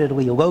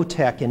decidedly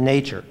low-tech in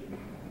nature,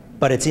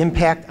 but its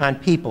impact on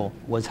people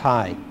was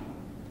high.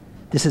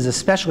 This is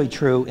especially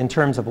true in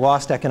terms of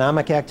lost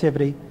economic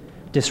activity,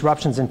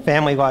 disruptions in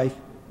family life,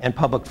 and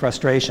public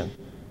frustration.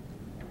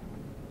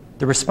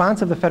 The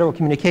response of the Federal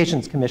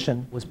Communications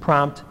Commission was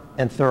prompt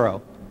and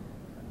thorough.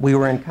 We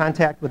were in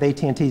contact with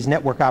AT&T's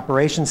Network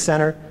Operations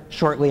Center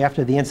shortly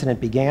after the incident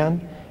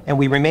began, and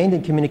we remained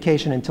in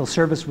communication until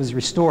service was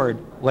restored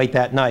late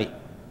that night.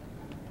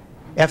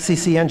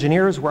 FCC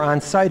engineers were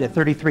on site at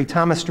 33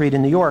 Thomas Street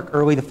in New York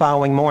early the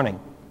following morning.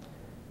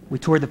 We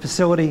toured the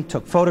facility,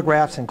 took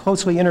photographs, and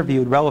closely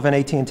interviewed relevant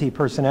AT&T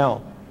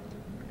personnel.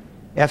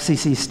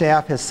 FCC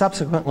staff has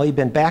subsequently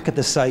been back at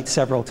the site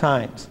several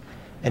times,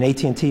 and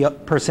AT&T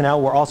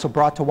personnel were also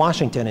brought to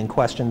Washington and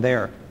questioned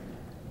there.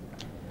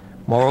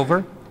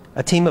 Moreover,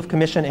 a team of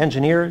Commission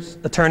engineers,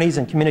 attorneys,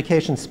 and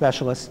communications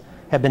specialists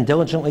have been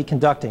diligently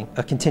conducting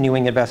a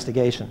continuing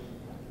investigation.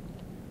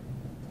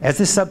 As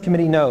this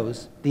subcommittee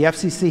knows, the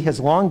FCC has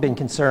long been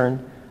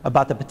concerned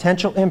about the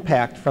potential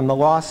impact from the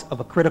loss of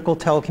a critical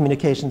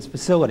telecommunications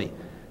facility,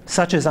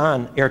 such as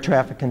on air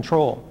traffic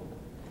control.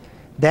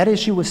 That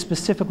issue was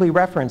specifically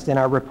referenced in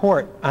our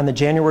report on the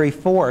January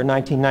 4,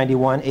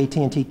 1991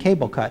 AT&T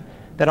cable cut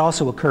that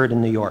also occurred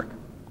in New York.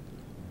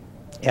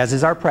 As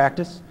is our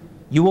practice,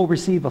 you will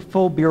receive a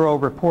full Bureau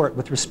report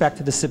with respect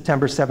to the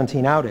September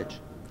 17 outage.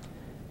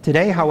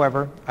 Today,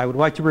 however, I would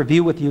like to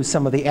review with you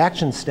some of the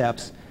action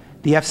steps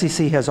the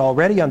FCC has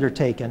already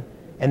undertaken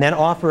and then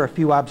offer a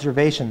few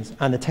observations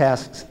on the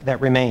tasks that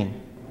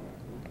remain.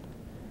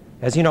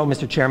 As you know,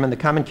 Mr. Chairman, the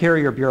Common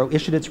Carrier Bureau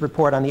issued its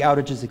report on the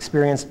outages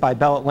experienced by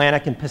Bell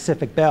Atlantic and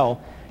Pacific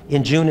Bell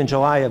in June and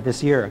July of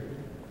this year.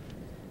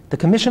 The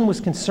Commission was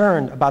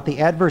concerned about the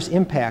adverse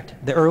impact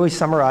the early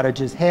summer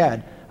outages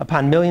had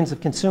upon millions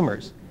of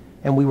consumers,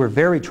 and we were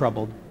very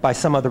troubled by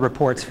some of the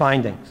report's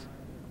findings.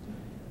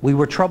 We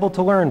were troubled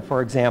to learn,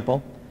 for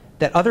example,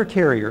 that other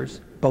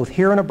carriers, both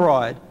here and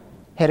abroad,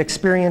 had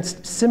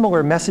experienced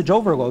similar message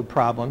overload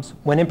problems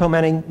when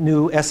implementing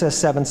new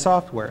SS7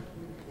 software.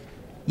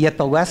 Yet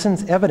the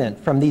lessons evident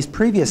from these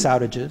previous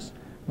outages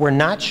were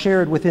not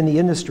shared within the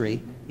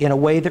industry in a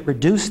way that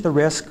reduced the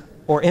risk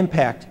or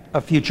impact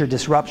of future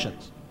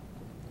disruptions.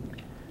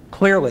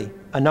 Clearly,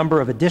 a number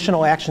of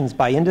additional actions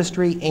by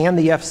industry and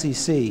the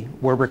FCC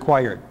were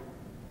required.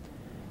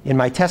 In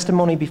my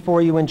testimony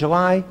before you in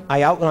July,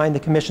 I outlined the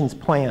Commission's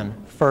plan.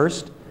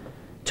 First,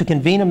 to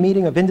convene a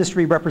meeting of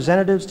industry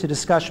representatives to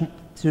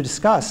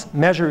discuss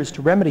measures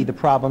to remedy the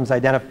problems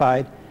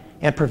identified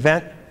and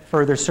prevent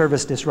further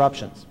service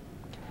disruptions.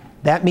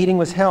 That meeting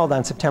was held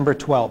on September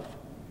 12th,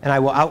 and I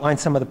will outline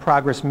some of the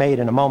progress made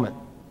in a moment.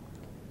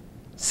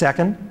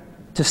 Second,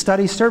 to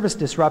study service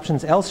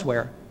disruptions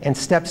elsewhere and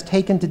steps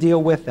taken to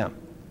deal with them.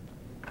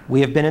 We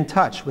have been in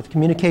touch with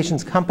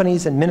communications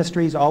companies and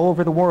ministries all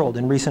over the world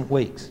in recent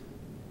weeks.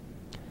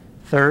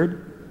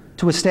 Third,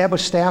 to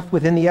establish staff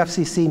within the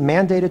FCC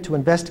mandated to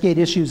investigate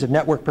issues of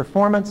network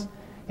performance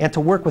and to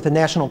work with the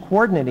National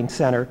Coordinating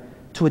Center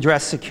to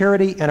address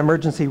security and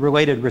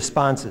emergency-related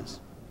responses.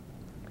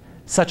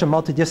 Such a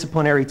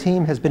multidisciplinary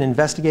team has been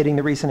investigating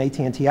the recent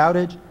AT&T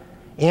outage,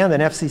 and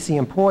an FCC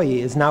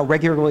employee is now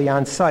regularly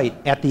on site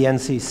at the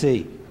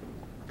NCC.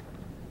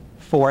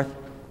 Fourth,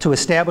 to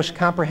establish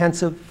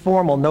comprehensive,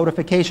 formal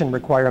notification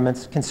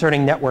requirements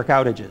concerning network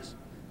outages.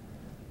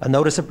 A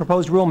notice of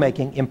proposed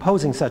rulemaking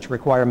imposing such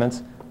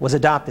requirements was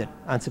adopted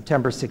on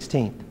September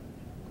 16th.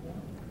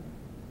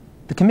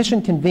 The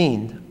Commission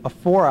convened a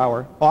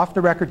 4-hour,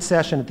 off-the-record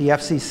session at the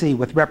FCC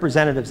with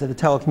representatives of the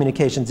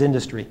telecommunications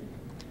industry.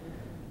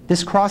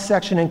 This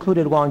cross-section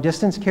included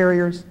long-distance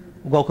carriers,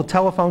 local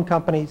telephone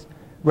companies,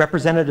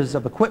 representatives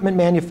of equipment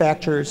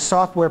manufacturers,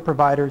 software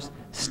providers,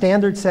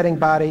 standard-setting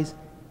bodies,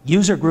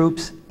 user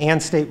groups,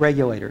 and state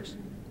regulators.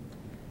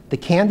 The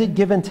candid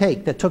give and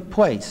take that took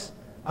place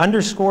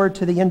underscored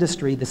to the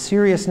industry the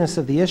seriousness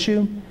of the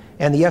issue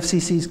and the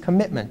FCC's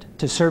commitment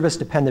to service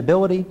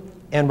dependability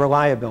and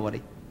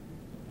reliability.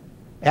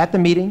 At the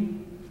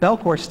meeting,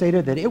 Belcor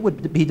stated that it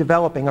would be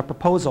developing a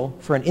proposal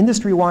for an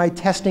industry-wide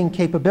testing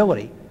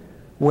capability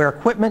where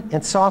equipment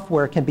and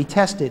software can be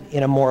tested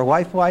in a more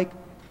lifelike,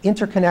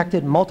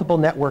 interconnected, multiple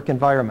network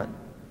environment.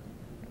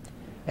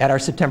 At our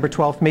September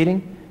 12th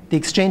meeting, the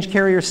Exchange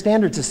Carrier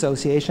Standards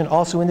Association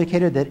also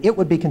indicated that it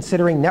would be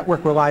considering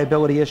network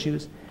reliability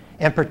issues,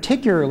 and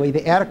particularly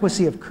the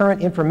adequacy of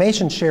current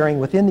information sharing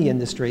within the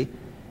industry,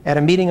 at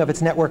a meeting of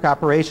its Network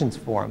Operations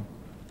Forum.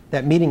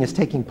 That meeting is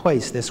taking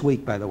place this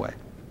week, by the way.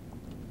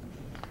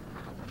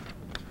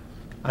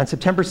 On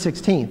September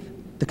 16th,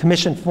 the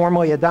Commission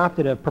formally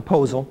adopted a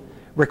proposal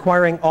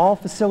requiring all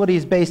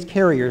facilities-based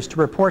carriers to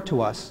report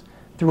to us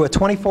through a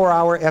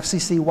 24-hour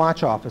FCC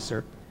watch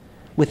officer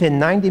within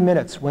 90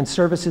 minutes when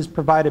services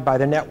provided by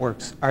the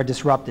networks are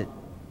disrupted.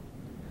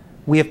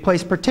 We have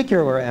placed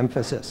particular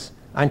emphasis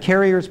on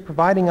carriers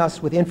providing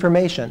us with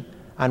information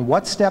on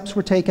what steps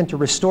were taken to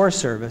restore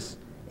service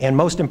and,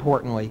 most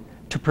importantly,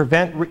 to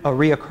prevent a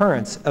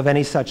reoccurrence of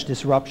any such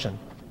disruption.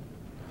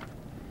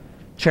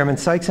 Chairman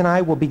Sykes and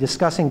I will be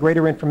discussing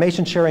greater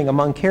information sharing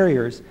among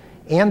carriers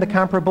and the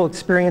comparable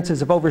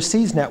experiences of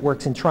overseas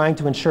networks in trying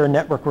to ensure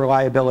network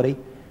reliability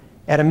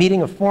at a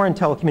meeting of foreign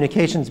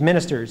telecommunications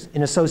ministers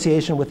in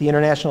association with the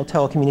International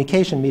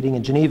Telecommunication Meeting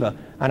in Geneva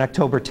on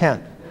October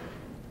 10th.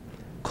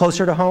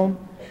 Closer to home,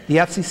 the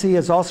FCC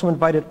has also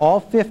invited all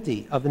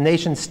 50 of the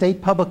nation's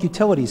state public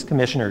utilities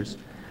commissioners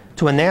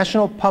to a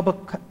national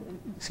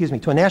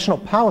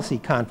policy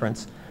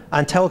conference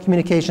on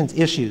telecommunications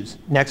issues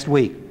next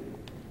week.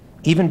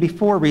 Even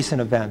before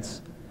recent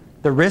events,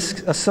 the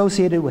risks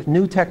associated with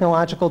new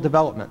technological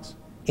developments,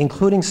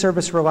 including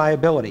service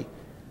reliability,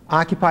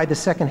 occupied the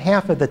second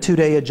half of the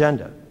two-day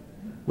agenda,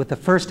 with the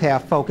first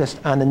half focused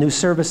on the new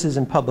services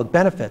and public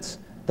benefits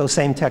those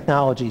same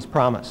technologies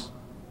promise.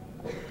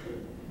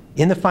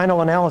 In the final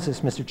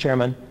analysis, Mr.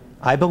 Chairman,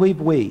 I believe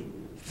we,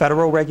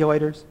 federal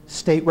regulators,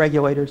 state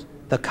regulators,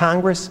 the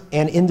Congress,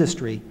 and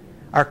industry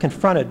are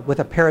confronted with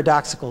a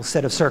paradoxical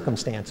set of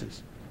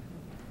circumstances.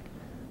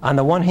 On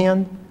the one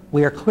hand,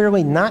 we are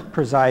clearly not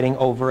presiding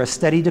over a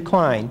steady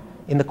decline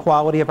in the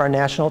quality of our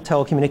national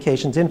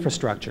telecommunications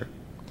infrastructure.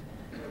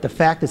 The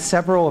fact that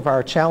several of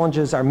our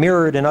challenges are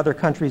mirrored in other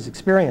countries'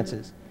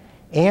 experiences,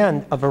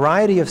 and a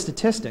variety of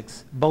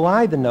statistics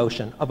belie the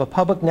notion of a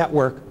public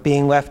network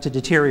being left to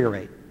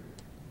deteriorate.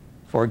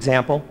 For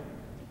example,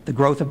 the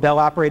growth of Bell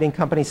Operating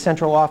Company's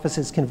central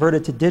offices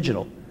converted to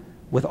digital,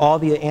 with all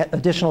the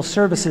additional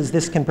services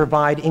this can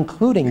provide,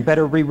 including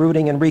better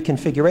rerouting and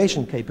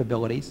reconfiguration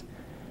capabilities,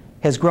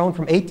 has grown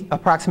from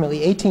approximately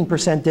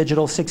 18%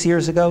 digital 6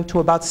 years ago to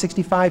about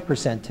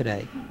 65%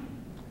 today.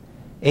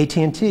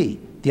 AT&T,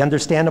 the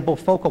understandable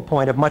focal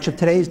point of much of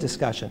today's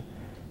discussion,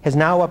 has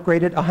now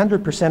upgraded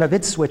 100% of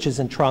its switches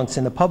and trunks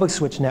in the public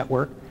switch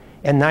network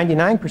and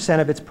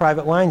 99% of its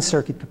private line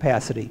circuit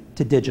capacity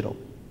to digital.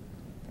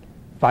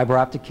 Fiber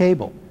optic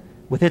cable,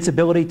 with its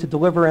ability to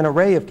deliver an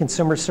array of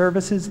consumer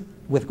services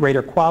with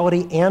greater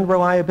quality and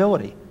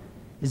reliability,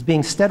 is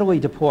being steadily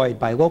deployed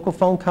by local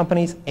phone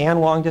companies and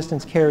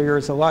long-distance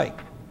carriers alike.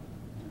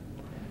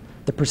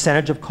 The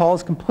percentage of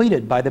calls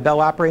completed by the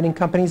Bell Operating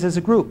Companies as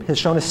a group has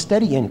shown a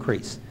steady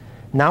increase,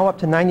 now up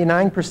to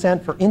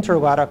 99% for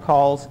inter-LATA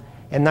calls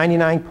and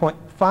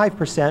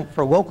 99.5%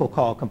 for local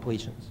call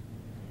completions.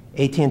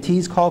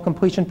 AT&T's call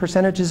completion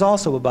percentage is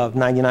also above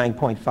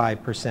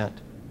 99.5%.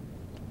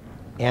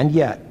 And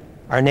yet,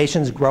 our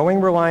nation's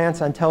growing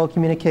reliance on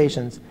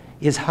telecommunications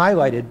is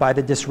highlighted by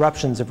the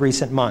disruptions of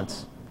recent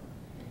months.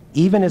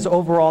 Even as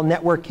overall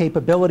network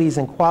capabilities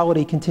and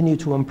quality continue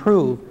to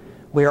improve,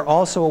 we are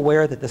also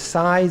aware that the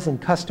size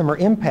and customer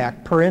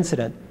impact per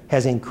incident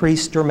has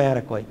increased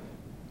dramatically.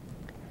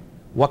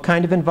 What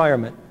kind of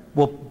environment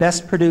will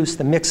best produce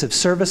the mix of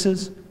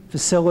services,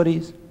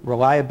 facilities,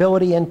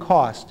 reliability, and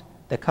cost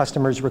that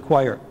customers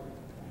require?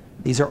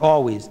 These are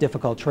always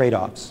difficult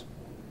trade-offs.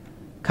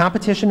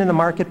 Competition in the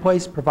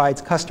marketplace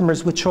provides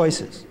customers with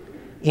choices,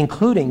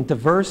 including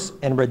diverse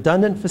and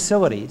redundant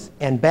facilities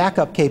and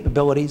backup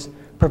capabilities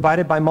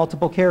provided by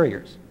multiple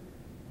carriers.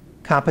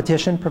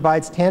 Competition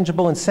provides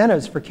tangible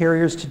incentives for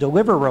carriers to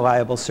deliver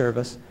reliable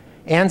service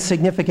and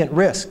significant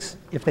risks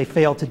if they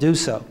fail to do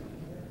so.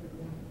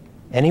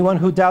 Anyone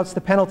who doubts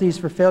the penalties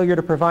for failure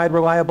to provide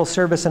reliable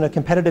service in a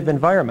competitive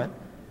environment,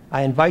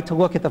 I invite to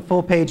look at the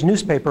full-page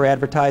newspaper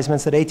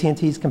advertisements that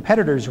AT&T's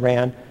competitors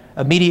ran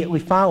immediately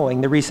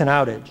following the recent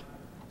outage.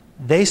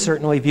 They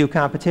certainly view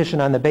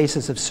competition on the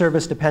basis of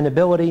service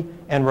dependability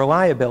and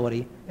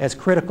reliability as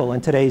critical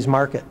in today's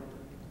market.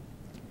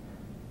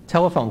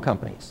 Telephone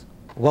companies,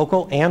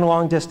 local and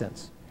long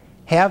distance,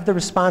 have the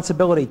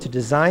responsibility to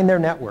design their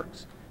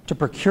networks, to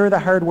procure the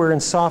hardware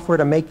and software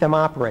to make them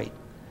operate,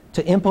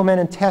 to implement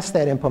and test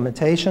that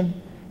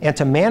implementation, and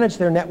to manage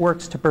their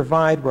networks to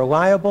provide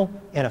reliable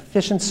and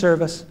efficient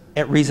service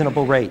at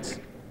reasonable rates.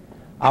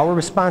 Our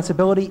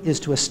responsibility is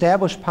to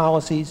establish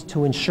policies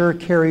to ensure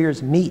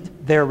carriers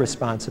meet their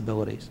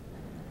responsibilities.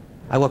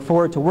 I look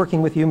forward to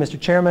working with you, Mr.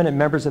 Chairman, and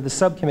members of the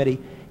subcommittee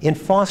in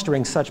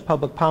fostering such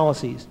public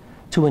policies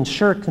to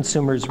ensure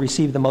consumers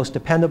receive the most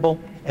dependable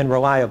and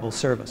reliable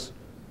service.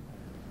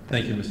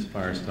 Thank you, Mr.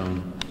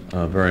 Firestone,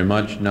 very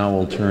much. Now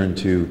we'll turn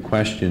to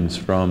questions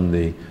from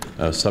the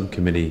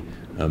subcommittee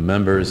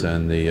members,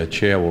 and the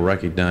chair will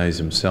recognize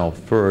himself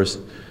first.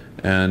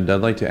 And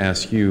I'd like to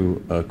ask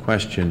you a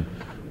question,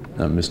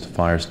 Mr.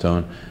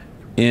 Firestone.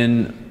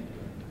 In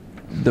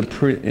the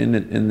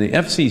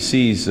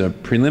FCC's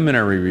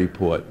preliminary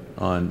report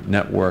on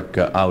network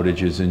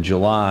outages in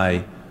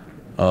July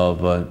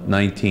of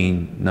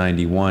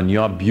 1991,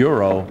 your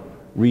Bureau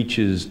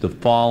reaches the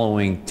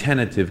following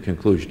tentative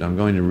conclusion. I'm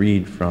going to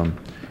read from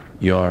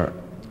your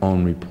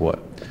own report.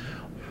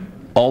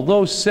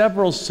 Although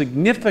several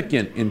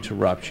significant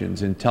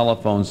interruptions in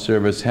telephone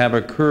service have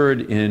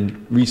occurred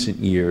in recent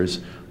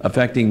years,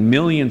 affecting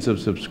millions of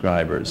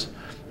subscribers,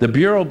 the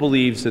Bureau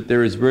believes that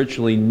there is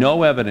virtually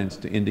no evidence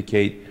to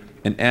indicate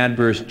an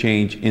adverse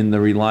change in the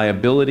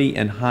reliability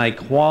and high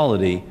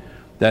quality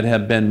that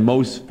have been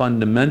most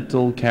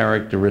fundamental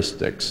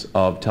characteristics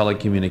of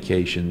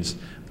telecommunications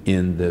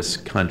in this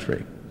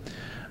country.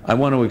 I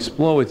want to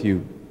explore with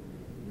you,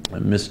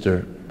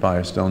 Mr.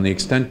 Firestone, the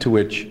extent to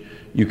which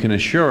you can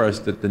assure us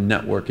that the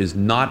network is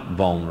not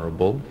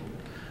vulnerable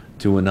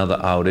to another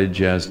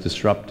outage as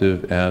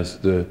disruptive as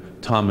the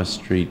Thomas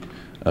Street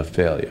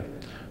failure.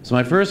 So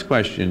my first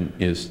question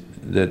is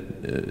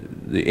that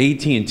the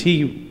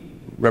AT&T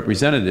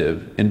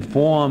representative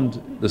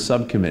informed the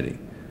subcommittee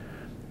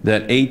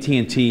that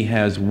AT&T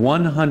has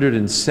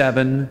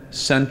 107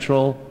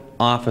 central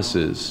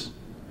offices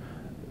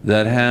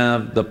that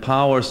have the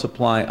power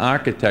supply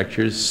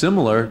architectures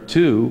similar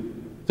to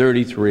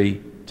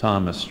 33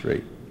 Thomas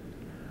Street,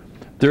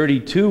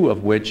 32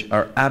 of which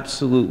are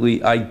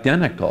absolutely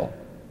identical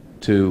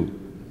to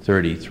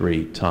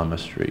 33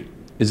 Thomas Street.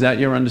 Is that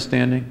your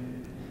understanding?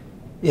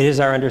 It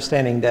is our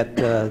understanding that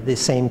the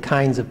same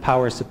kinds of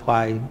power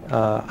supply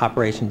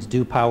operations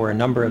do power a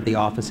number of the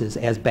offices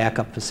as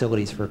backup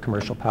facilities for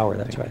commercial power.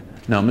 That's right.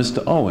 Now,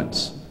 Mr.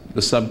 Owens,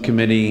 the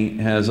subcommittee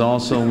has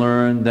also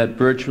learned that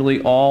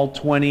virtually all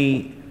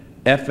 20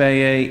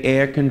 FAA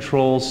air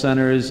control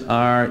centers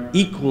are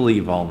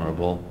equally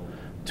vulnerable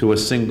to a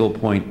single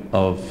point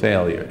of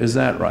failure. Is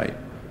that right?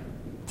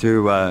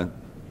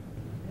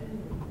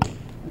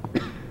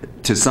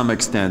 To some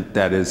extent,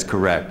 that is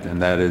correct,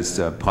 and that is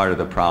part of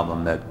the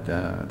problem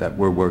that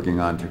we're working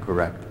on to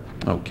correct.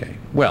 Okay.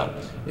 Well,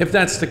 if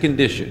that's the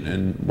condition,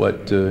 and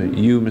what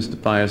you, Mr.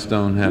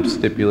 Firestone, have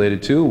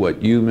stipulated to,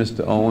 what you,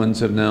 Mr. Owens,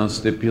 have now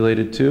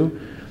stipulated to,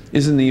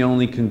 isn't the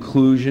only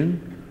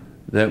conclusion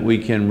that we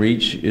can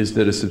reach is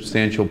that a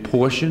substantial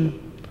portion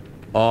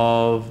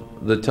of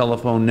the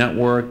telephone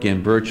network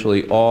and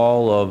virtually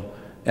all of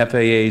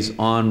FAA's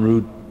en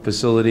route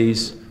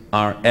facilities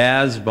are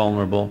as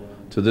vulnerable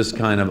to this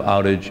kind of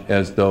outage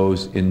as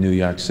those in New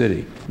York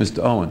City?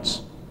 Mr.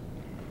 Owens.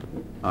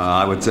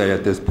 I would say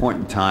at this point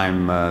in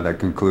time, that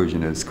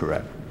conclusion is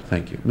correct.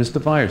 Thank you. Mr.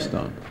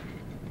 Firestone.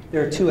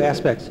 There are two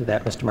aspects to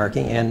that, Mr.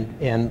 Markey,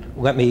 and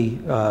let me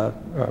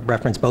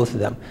reference both of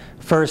them.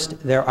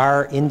 First, there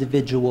are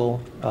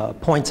individual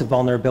points of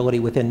vulnerability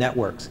within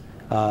networks.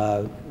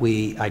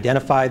 We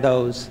identify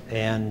those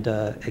and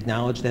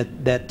acknowledge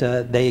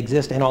that they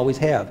exist and always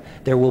have.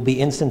 There will be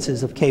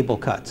instances of cable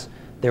cuts.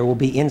 There will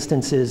be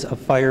instances of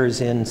fires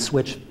in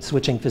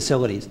switching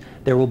facilities.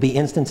 There will be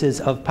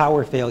instances of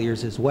power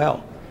failures as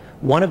well.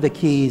 One of the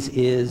keys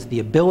is the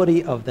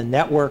ability of the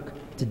network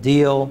to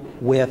deal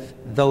with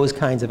those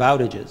kinds of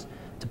outages,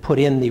 to put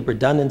in the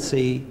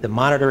redundancy, the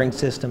monitoring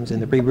systems, and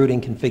the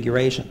rerouting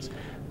configurations.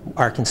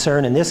 Our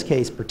concern in this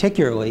case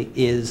particularly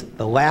is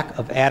the lack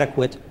of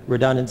adequate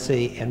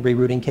redundancy and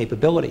rerouting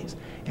capabilities.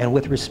 And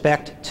with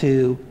respect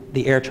to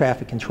the air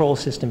traffic control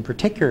system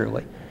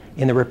particularly,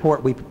 in the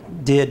report we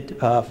did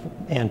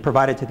and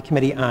provided to the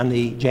committee on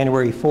the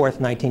January 4th,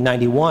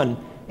 1991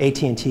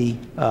 AT&T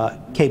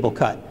cable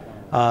cut,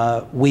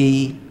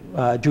 we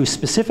drew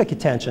specific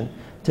attention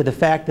to the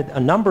fact that a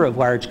number of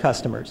large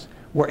customers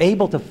were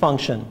able to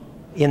function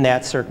in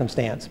that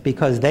circumstance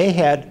because they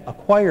had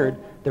acquired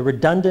the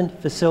redundant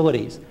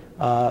facilities,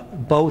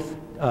 both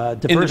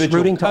diverse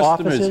routing to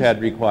offices. Customers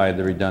had required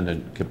the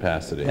redundant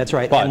capacity. That's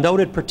right. But and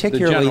noted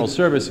particularly, the general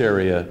service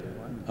area,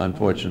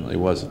 unfortunately,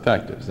 was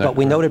affected. Is that but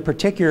we correct? noted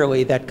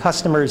particularly that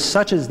customers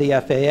such as the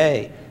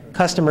FAA,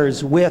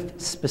 customers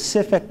with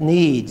specific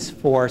needs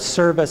for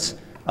service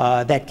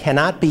that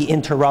cannot be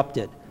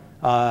interrupted,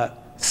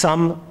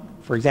 some,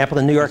 for example,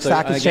 the New York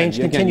Stock Exchange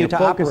continue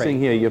to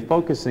operate. You're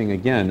focusing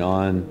again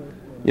on,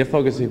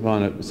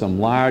 some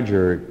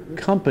larger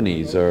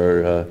companies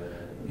or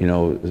you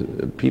know,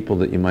 people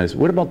that you might.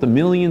 What about the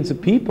millions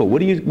of people?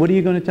 What are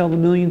you going to tell the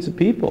millions of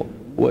people?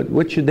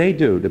 What should they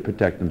do to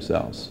protect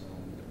themselves?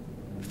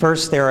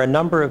 First, there are a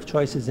number of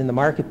choices in the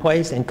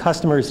marketplace, and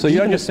customers. So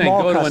you're just saying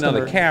go to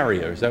another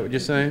carrier? Is that what you're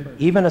saying?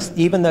 Even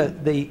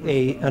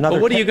another.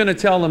 But what are you going to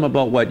tell them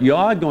about what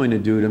you're going to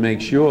do to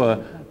make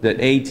sure that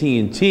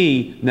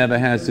AT&T never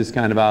has this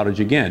kind of outage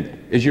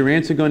again? Is your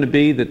answer going to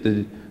be that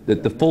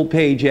the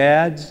full-page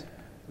ads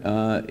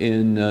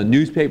in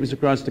newspapers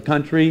across the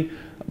country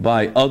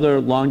by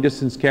other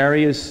long-distance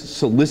carriers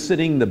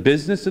soliciting the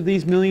business of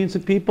these millions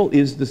of people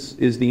is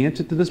the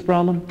answer to this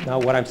problem? No,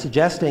 what I'm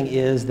suggesting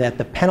is that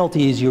the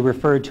penalties you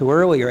referred to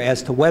earlier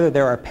as to whether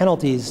there are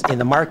penalties in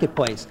the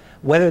marketplace,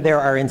 whether there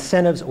are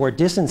incentives or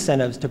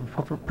disincentives to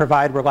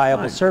provide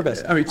reliable service,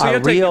 so are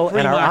real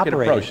and are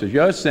operating. Approach.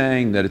 You're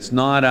saying that it's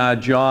not our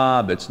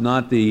job, it's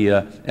not the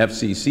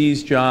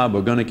FCC's job,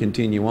 we're going to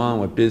continue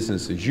on with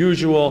business as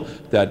usual,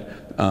 that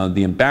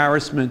the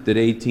embarrassment that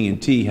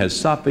AT&T has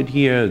suffered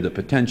here, the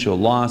potential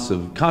loss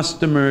of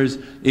customers,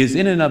 is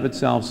in and of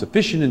itself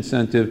sufficient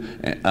incentive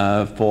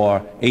for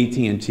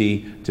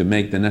AT&T to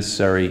make the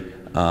necessary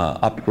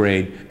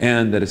upgrade,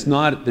 and that it's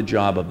not the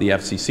job of the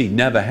FCC,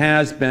 never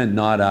has been,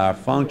 not our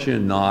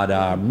function, not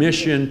our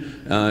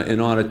mission, in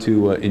order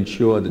to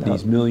ensure that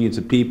these millions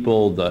of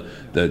people,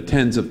 the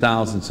tens of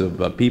thousands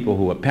of people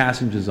who are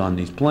passengers on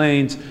these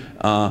planes,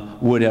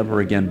 would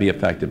ever again be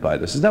affected by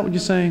this. Is that what you're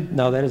saying?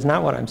 No, that is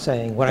not what I'm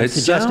saying. What I'm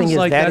suggesting is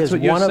that is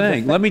what you're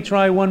saying. Let me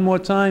try one more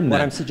time then.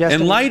 What I'm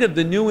suggesting, in light of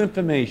the new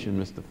information,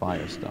 Mr.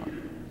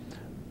 Firestone,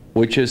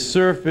 which has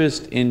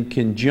surfaced in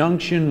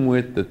conjunction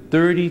with the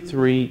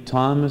 33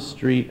 Thomas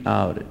Street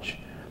outage,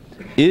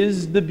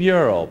 is the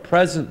Bureau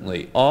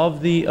presently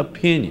of the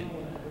opinion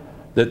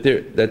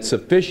that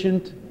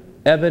sufficient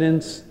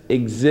evidence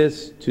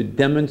exists to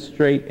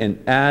demonstrate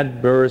an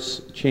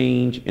adverse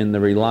change in the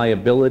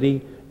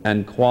reliability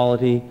and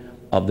quality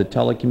of the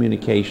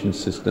telecommunications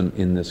system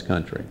in this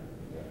country?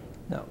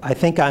 No, I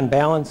think on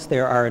balance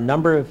there are a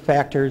number of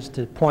factors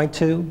to point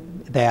to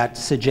that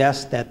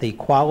suggest that the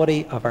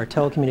quality of our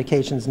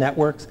telecommunications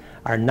networks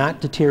are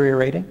not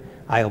deteriorating.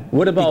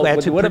 What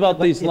about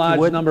these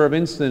large number of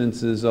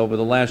incidences over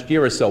the last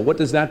year or so? What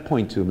does that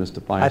point to,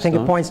 Mr. Firestone? I think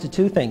it points to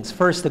two things.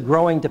 First, the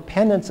growing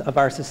dependence of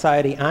our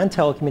society on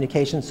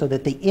telecommunications so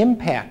that the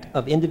impact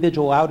of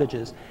individual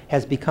outages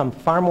has become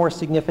far more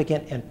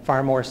significant and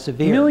far more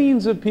severe.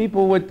 Millions of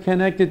people were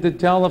connected to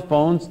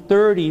telephones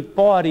 30,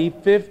 40,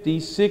 50,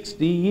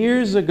 60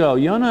 years ago.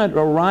 You're not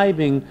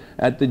arriving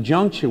at the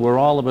juncture where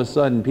all of a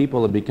sudden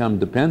people have become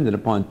dependent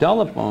upon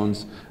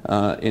telephones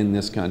in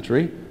this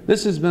country.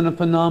 This has been a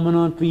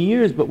phenomenon for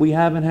years, but we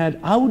haven't had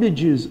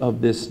outages of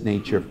this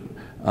nature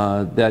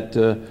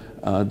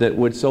that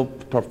would so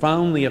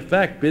profoundly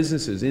affect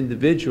businesses,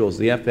 individuals,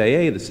 the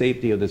FAA, the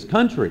safety of this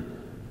country.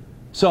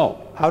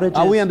 So,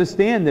 we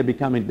understand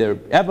they're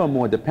ever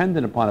more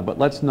dependent upon it, but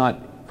let's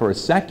not for a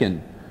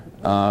second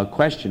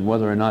question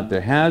whether or not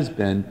there has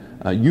been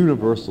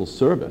universal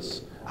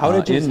service.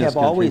 Outages have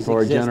always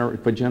existed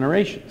for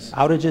generations.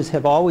 Outages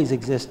have always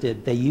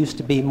existed. They used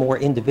to be more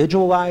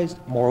individualized,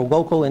 more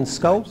local in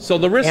scope. So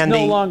the risk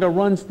no longer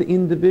runs to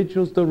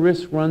individuals, the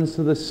risk runs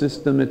to the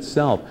system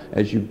itself.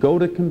 As you go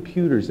to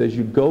computers, as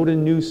you go to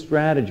new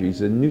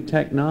strategies and new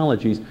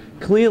technologies,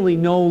 clearly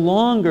no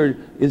longer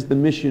is the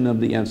mission of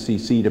the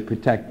FCC to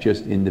protect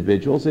just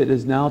individuals. It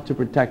is now to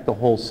protect the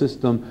whole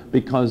system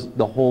because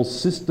the whole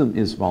system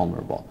is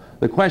vulnerable.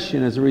 The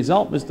question as a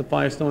result, Mr.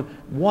 Firestone,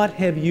 what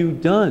have you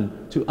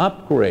done to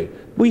upgrade?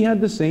 We had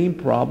the same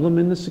problem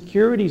in the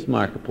securities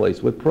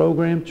marketplace with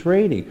program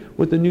trading,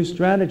 with the new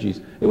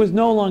strategies. It was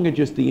no longer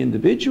just the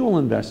individual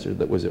investor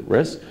that was at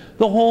risk.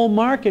 The whole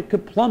market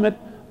could plummet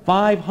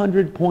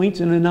 500 points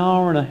in an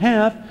hour and a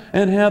half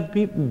and have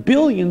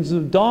billions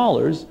of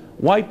dollars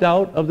wiped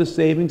out of the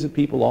savings of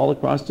people all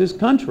across this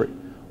country.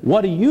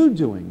 What are you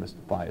doing, Mr.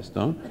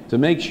 Firestone, to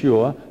make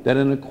sure that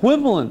an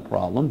equivalent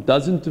problem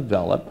doesn't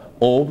develop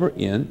over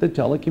in the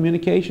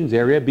telecommunications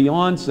area,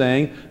 beyond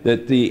saying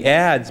that the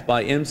ads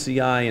by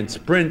MCI and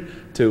Sprint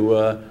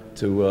to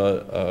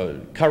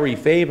curry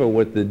favor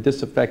with the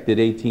disaffected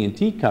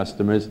AT&T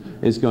customers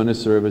is going to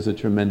serve as a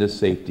tremendous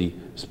safety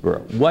spur?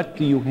 What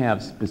do you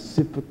have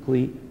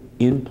specifically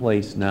in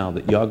place now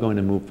that you're going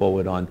to move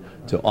forward on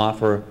to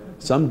offer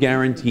some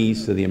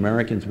guarantees to the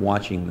Americans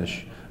watching this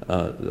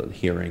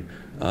hearing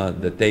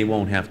that they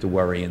won't have to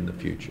worry in the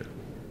future?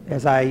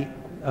 As I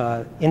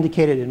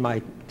indicated in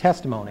my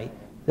testimony,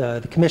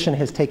 the Commission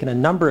has taken a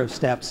number of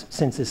steps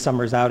since this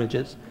summer's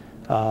outages,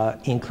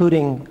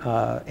 including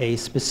a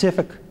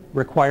specific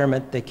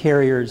requirement that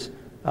carriers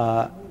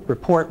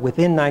report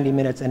within 90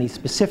 minutes any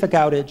specific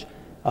outage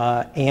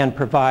and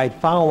provide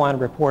follow-on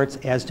reports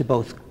as to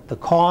both the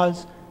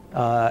cause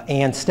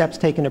and steps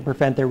taken to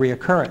prevent their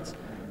reoccurrence.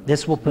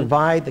 This will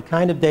provide the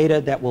kind of data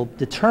that will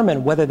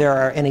determine whether there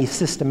are any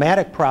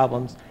systematic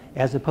problems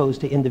as opposed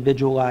to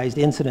individualized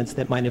incidents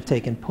that might have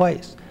taken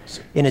place.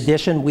 In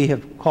addition, we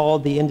have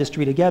called the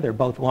industry together,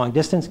 both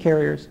long-distance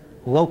carriers,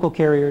 local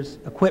carriers,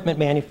 equipment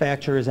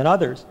manufacturers, and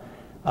others,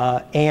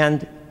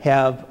 and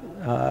have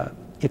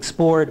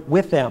explored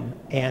with them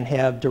and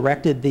have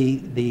directed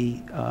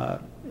the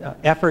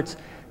efforts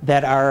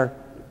that are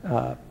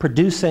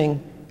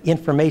producing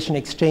information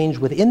exchange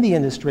within the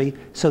industry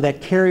so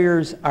that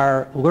carriers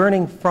are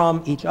learning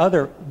from each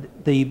other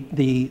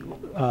the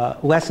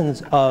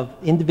lessons of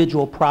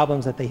individual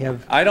problems that they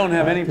have I don't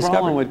have any discovered.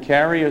 problem with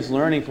carriers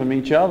learning from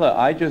each other.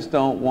 I just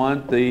don't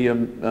want the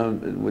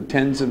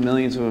tens of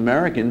millions of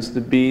Americans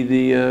to be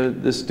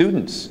the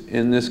students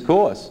in this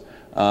course.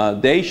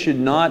 They should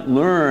not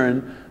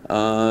learn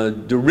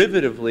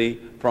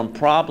derivatively from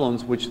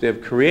problems which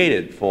they've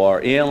created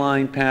for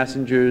airline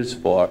passengers,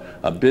 for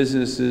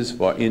businesses,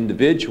 for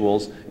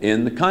individuals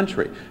in the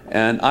country.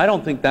 And I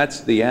don't think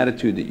that's the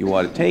attitude that you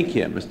ought to take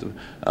here, Mr.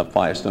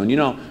 Firestone. You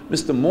know,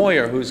 Mr.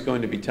 Moyer, who's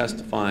going to be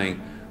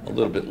testifying a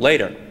little bit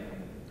later,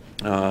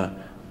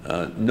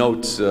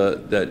 notes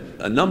that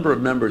a number of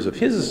members of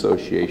his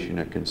association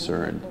are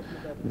concerned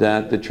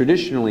that the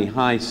traditionally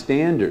high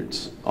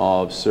standards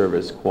of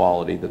service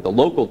quality that the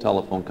local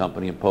telephone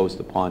company imposed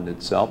upon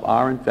itself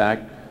are in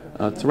fact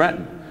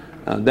threatened.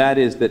 That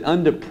is, that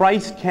under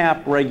price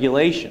cap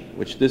regulation,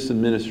 which this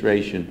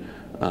administration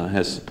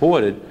has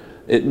supported,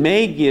 it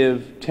may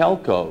give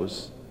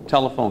telcos,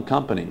 telephone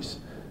companies,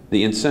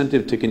 the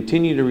incentive to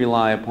continue to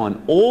rely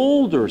upon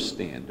older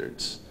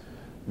standards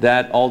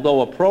that,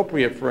 although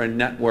appropriate for a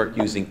network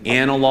using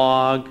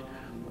analog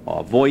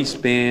or voice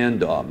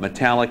band or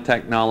metallic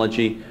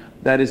technology,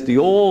 that is the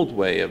old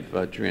way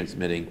of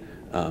transmitting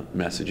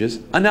messages,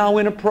 are now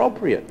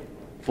inappropriate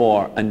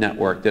for a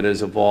network that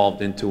has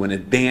evolved into an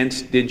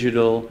advanced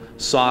digital,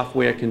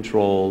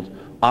 software-controlled,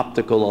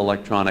 optical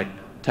electronic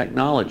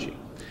technology.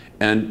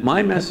 And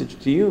my message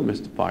to you,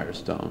 Mr.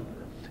 Firestone,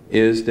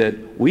 is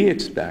that we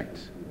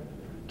expect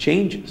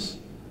changes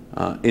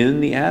in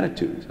the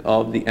attitude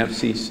of the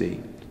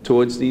FCC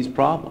towards these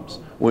problems.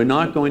 We're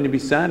not going to be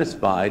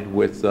satisfied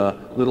with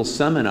little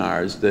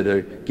seminars that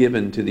are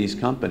given to these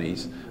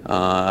companies,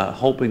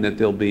 hoping that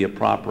there'll be a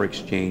proper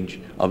exchange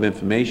of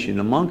information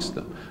amongst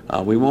them.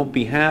 We won't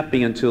be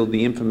happy until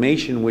the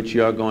information which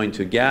you're going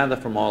to gather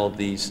from all of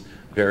these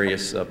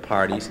various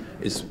parties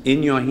is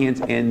in your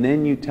hands, and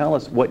then you tell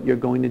us what you're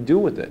going to do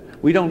with it.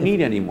 We don't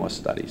need any more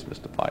studies,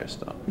 Mr.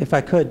 Firestone. If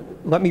I could,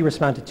 let me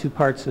respond to two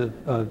parts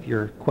of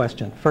your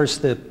question.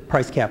 First, the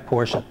price cap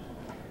portion.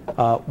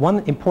 One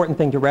important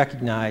thing to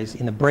recognize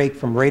in the break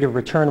from rate of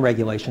return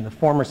regulation, the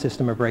former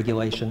system of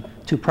regulation,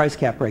 to price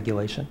cap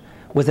regulation,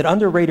 was that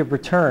under rate of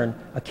return,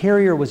 a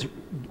carrier was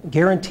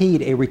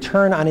guaranteed a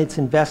return on its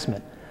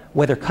investment,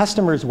 whether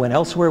customers went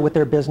elsewhere with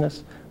their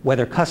business,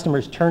 whether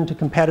customers turned to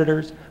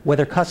competitors,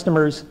 whether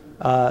customers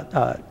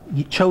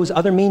chose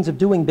other means of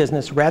doing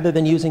business rather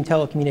than using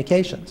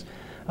telecommunications.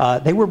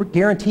 They were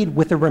guaranteed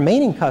with the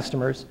remaining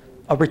customers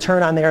a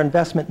return on their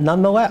investment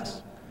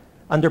nonetheless.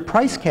 Under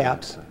price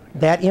caps,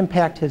 that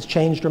impact has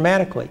changed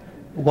dramatically.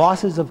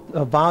 Losses of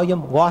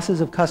volume,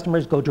 losses of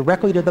customers go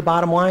directly to the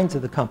bottom lines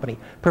of the company,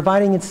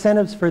 providing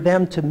incentives for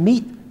them to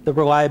meet the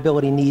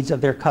reliability needs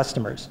of their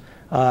customers,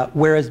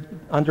 whereas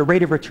under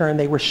rate of return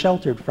they were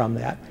sheltered from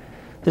that.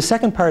 The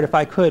second part, if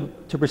I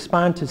could, to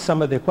respond to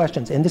some of the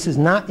questions, and this is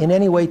not in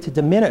any way to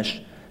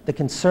diminish the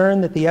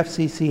concern that the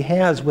FCC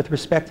has with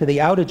respect to the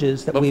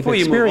outages that we've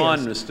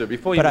experienced.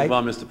 Before you move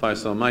on, Mr.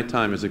 Firestone, my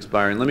time is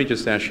expiring. Let me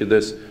just ask you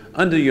this.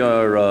 Under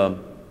your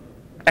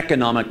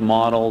economic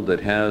model that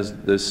has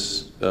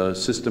this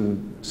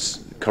system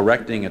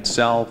correcting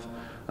itself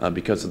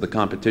because of the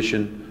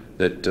competition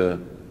that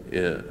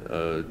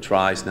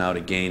tries now to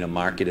gain a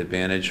market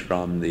advantage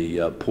from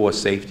the poor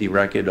safety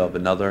record of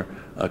another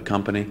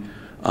company,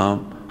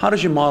 how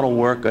does your model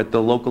work at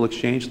the local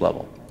exchange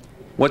level?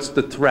 What's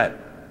the threat?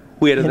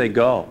 Where do they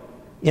go?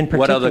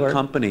 What other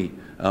company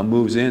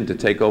moves in to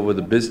take over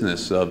the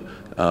business of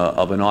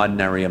an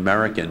ordinary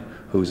American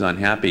who's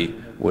unhappy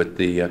with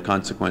the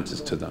consequences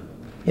to them?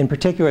 In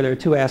particular, there are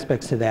two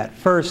aspects to that.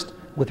 First,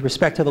 with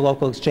respect to the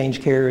local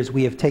exchange carriers,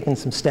 we have taken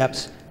some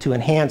steps to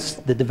enhance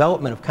the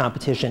development of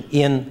competition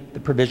in the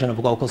provision of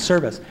local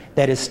service.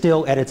 That is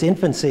still at its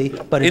infancy,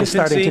 but it is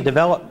starting to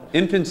develop.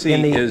 Infancy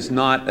is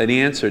not an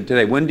answer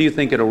today. When do you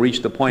think it'll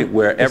reach the point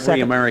where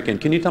every American,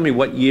 can you tell me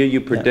what year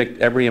you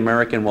predict every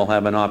American will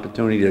have an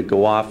opportunity to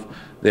go off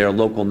their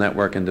local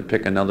network and to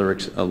pick another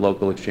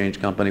local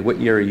exchange company? What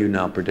year are you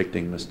now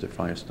predicting, Mr.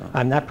 Firestone?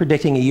 I'm not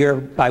predicting a year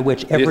by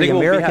which every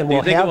American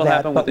will have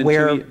that, but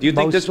where do you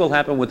think this will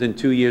happen within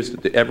 2 years,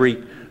 that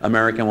every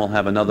American will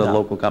have another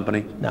local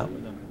company? No.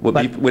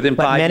 Within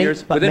 5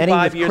 years? But many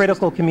with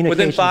critical communications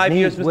within 5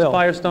 years, Mr. Mr.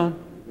 Firestone?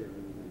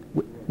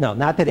 No,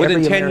 not that every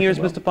American Within 10 years,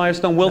 will. Mr.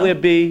 Firestone, will there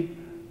be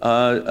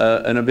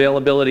an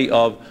availability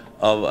of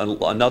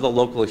another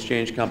local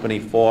exchange company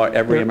for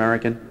every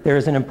American? There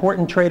is an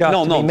important trade-off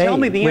to be made. Tell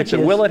me the answer.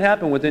 Will it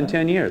happen within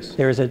 10 years?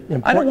 There is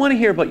an I don't want to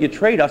hear about your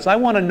trade-offs. I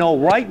want to know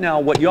right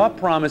now what you're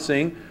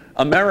promising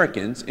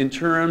Americans in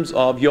terms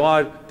of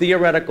your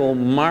theoretical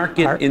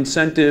market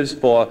incentives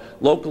for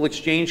local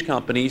exchange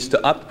companies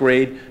to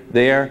upgrade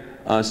their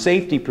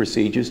safety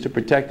procedures to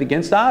protect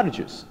against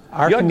outages.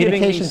 Our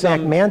Communications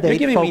Act mandate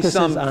You're giving me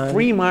some on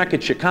free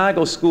market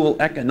Chicago school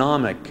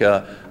economic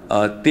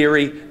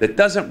theory that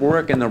doesn't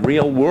work in the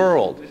real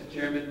world.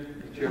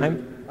 Mr.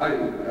 Chairman, I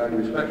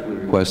respectfully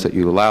request that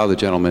you allow the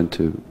gentleman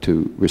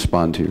to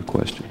respond to your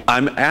question.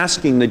 I'm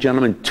asking the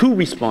gentleman to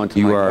respond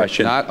to my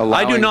question. You are not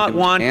allowing I do not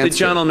want the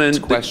gentleman.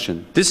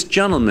 Question. This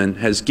gentleman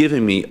has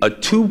given me a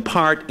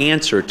two-part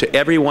answer to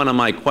every one of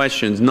my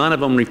questions, none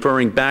of them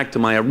referring back to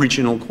my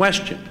original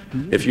question.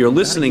 If you're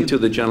listening to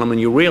the gentleman,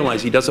 you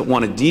realize he doesn't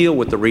want to deal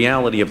with the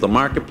reality of the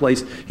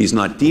marketplace. He's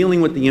not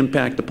dealing with the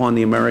impact upon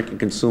the American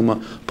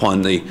consumer,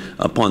 upon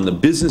the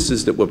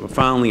businesses that were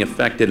profoundly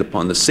affected,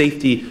 upon the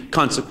safety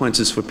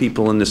consequences for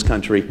people in this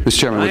country. Mr.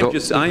 Chairman,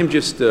 I am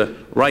just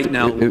right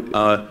now.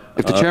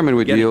 If the chairman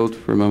would yield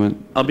for a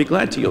moment. I'll be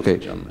glad to yield to the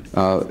gentleman.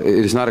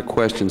 It is not a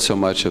question so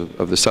much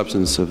of the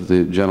substance of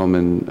the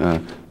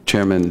gentleman,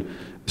 chairman's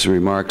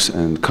remarks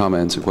and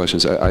comments and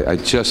questions. I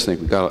just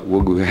think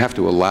we have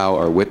to allow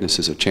our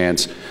witnesses a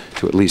chance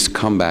to at least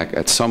come back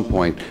at some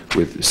point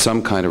with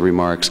some kind of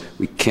remarks.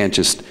 We can't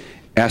just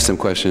ask them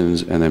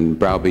questions and then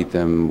browbeat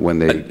them when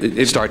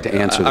they start to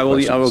answer the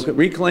questions. I will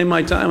reclaim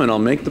my time and I'll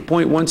make the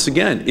point once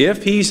again.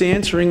 If he's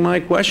answering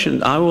my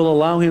question, I will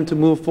allow him to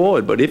move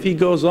forward. But if he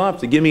goes off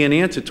to give me an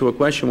answer to a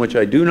question which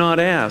I do not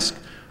ask,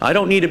 I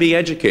don't need to be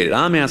educated.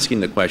 I'm asking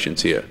the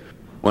questions here.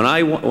 When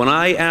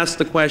I ask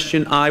the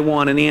question, I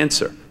want an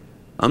answer.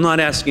 I'm not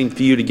asking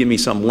for you to give me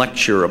some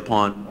lecture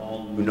upon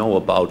all you know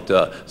about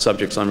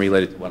subjects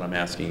unrelated to what I'm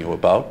asking you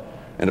about.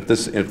 And if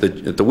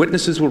the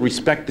witnesses will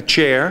respect the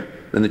chair,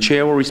 then the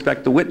chair will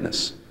respect the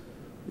witness.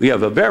 We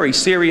have a very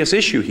serious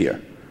issue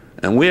here.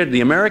 And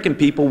the American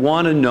people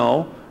want to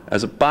know,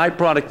 as a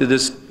byproduct of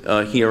this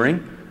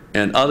hearing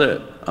and other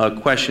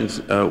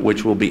questions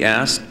which will be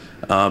asked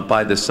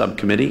by this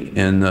subcommittee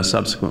in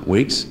subsequent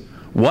weeks,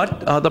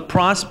 what are the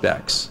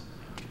prospects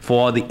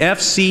for the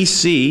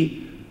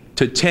FCC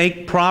to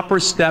take proper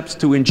steps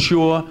to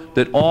ensure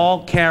that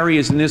all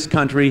carriers in this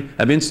country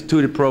have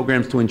instituted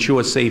programs to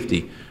ensure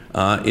safety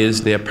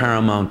is their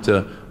paramount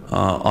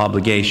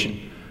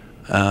obligation.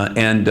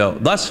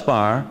 Thus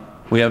far,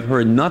 we have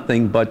heard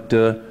nothing but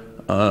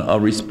a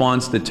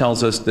response that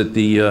tells us that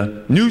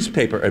the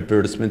newspaper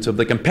advertisements of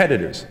the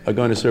competitors are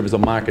going to serve as a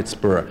market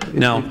spur.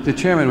 Now, if the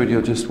chairman would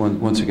yield just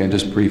once again,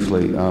 just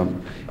briefly,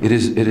 it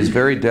is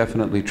very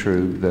definitely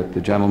true that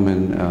the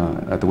gentleman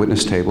at the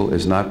witness table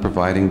is not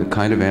providing the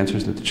kind of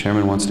answers that the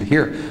chairman wants to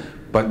hear.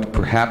 But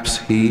perhaps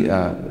he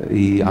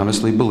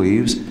honestly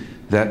believes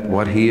that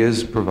what he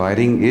is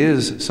providing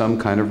is some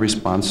kind of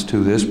response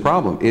to this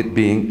problem, it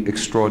being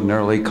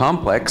extraordinarily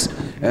complex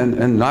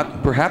and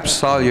not perhaps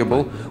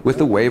soluble with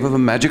the wave of a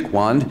magic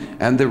wand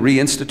and the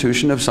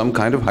reinstitution of some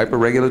kind of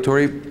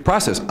hyper-regulatory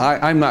process.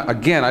 I'm not,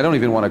 again, I don't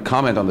even want to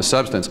comment on the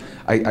substance.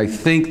 I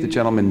think the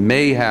gentleman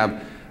may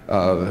have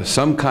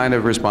some kind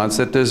of response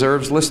that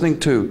deserves listening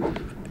to.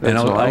 And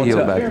I'll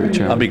yield back to the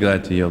chairman. I'll be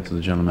glad to yield to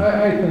the gentleman.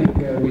 I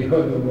think we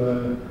ought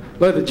to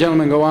let the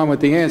gentleman go on with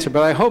the answer,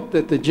 but I hope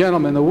that the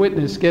gentleman, the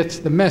witness, gets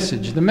the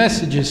message. The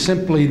message is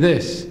simply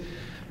this,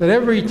 that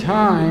every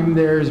time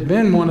there's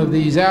been one of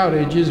these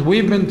outages,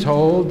 we've been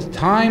told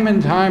time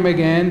and time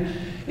again,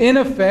 in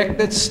effect,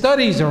 that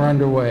studies are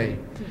underway.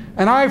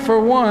 And I, for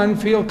one,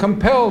 feel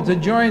compelled to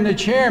join the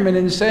chairman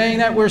in saying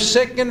that we're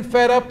sick and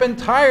fed up and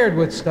tired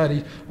with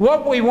studies.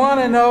 What we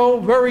want to know,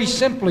 very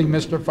simply,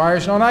 Mr.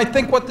 Firestone, I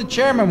think what the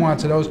chairman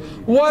wants to know is,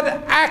 what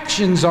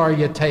actions are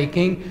you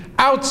taking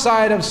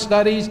outside of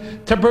studies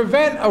to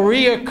prevent a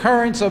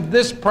reoccurrence of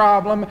this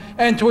problem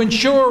and to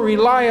ensure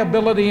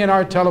reliability in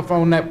our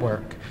telephone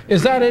network?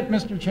 Is that it,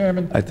 Mr.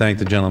 Chairman? I thank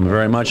the gentleman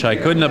very much. I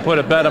couldn't have put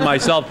it better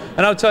myself.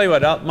 And I'll tell you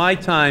what, my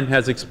time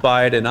has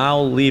expired, and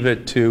I'll leave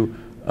it to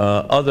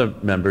other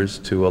members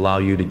to allow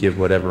you to give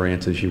whatever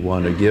answers you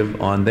want to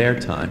give on their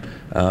time.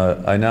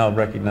 I now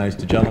recognize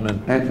the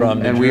gentleman from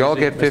New And we all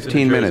Jersey, get Mr.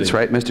 15 New minutes, Jersey.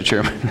 right, Mr.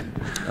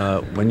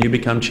 Chairman? When you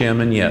become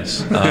chairman,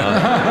 yes.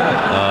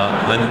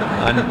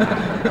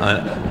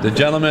 The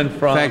gentleman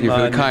from Thank you for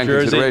the New kind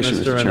Jersey, consideration,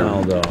 Mr. Mr.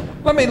 Chairman.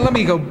 Rinaldo. Let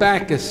me go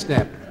back a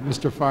step,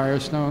 Mr.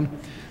 Firestone.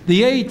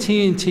 The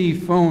AT&T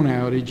phone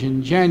outage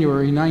in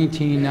January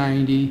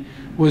 1990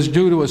 was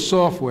due to a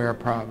software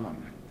problem.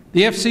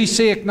 The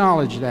FCC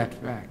acknowledged that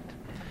fact.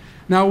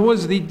 Now,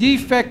 was the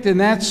defect in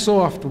that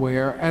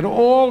software at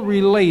all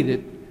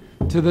related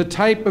to the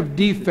type of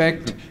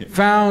defect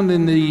found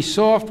in the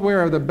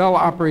software of the Bell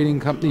operating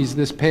companies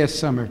this past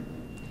summer?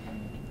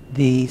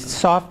 The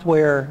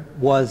software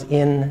was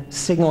in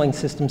Signaling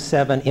System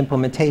 7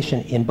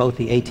 implementation in both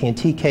the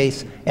AT&T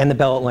case and the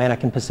Bell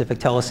Atlantic and Pacific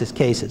Telesys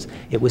cases.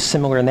 It was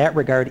similar in that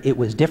regard. It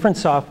was different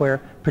software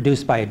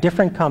produced by a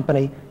different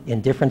company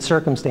in different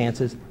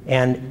circumstances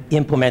and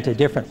implemented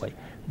differently.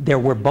 There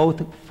were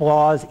both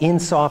flaws in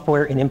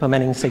software in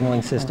implementing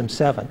Signaling System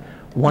 7.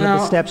 One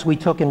of the steps we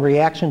took in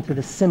reaction to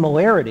the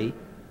similarity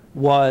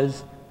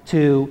was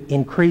to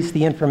increase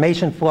the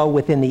information flow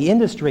within the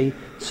industry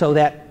so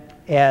that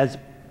as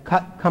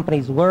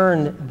companies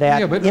learn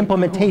that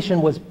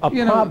implementation was a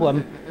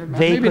problem,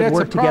 they could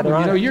work together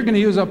on it. You're going to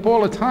use up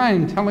all the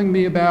time telling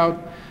me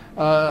about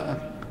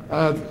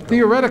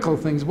theoretical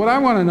things. What I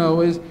want to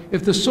know is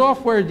if the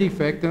software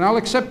defect, and I'll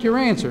accept your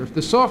answer, if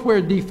the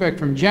software defect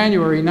from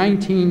January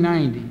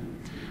 1990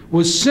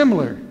 was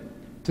similar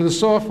to the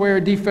software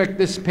defect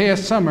this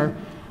past summer,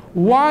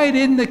 why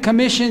didn't the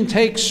Commission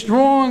take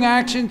strong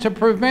action to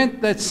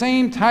prevent that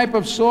same type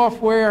of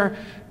software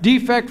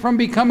defect from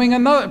becoming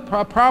another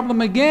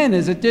problem again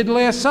as it did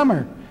last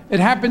summer? It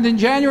happened in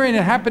January and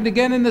it happened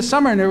again in the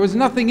summer and there was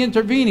nothing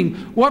intervening.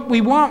 What we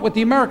want, what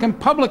the American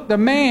public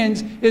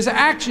demands, is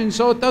action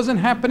so it doesn't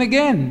happen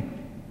again.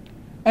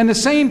 And the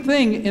same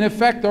thing, in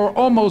effect, or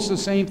almost the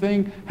same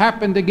thing,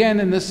 happened again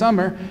in the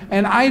summer,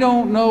 and I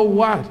don't know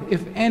what,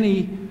 if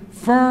any,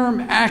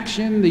 firm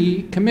action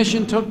the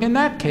Commission took in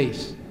that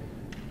case.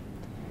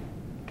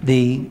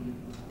 The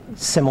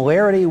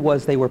similarity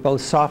was they were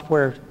both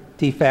software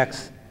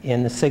defects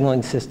in the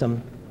signaling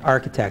system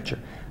architecture.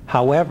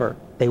 However,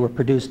 they were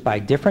produced by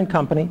different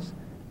companies,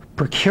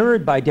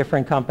 procured by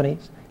different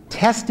companies,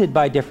 tested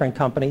by different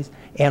companies,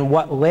 and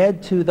what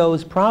led to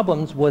those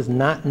problems was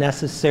not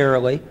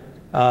necessarily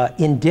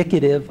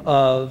indicative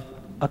of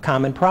a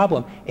common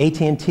problem.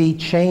 AT&T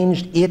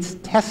changed its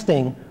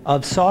testing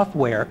of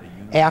software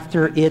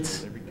after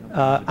its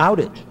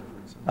outage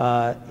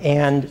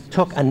and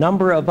took a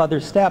number of other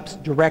steps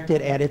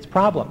directed at its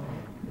problem.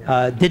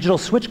 Digital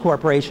Switch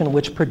Corporation,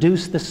 which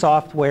produced the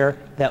software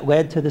that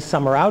led to the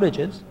summer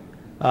outages,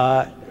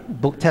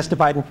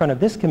 testified in front of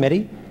this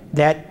committee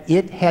that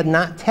it had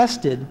not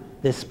tested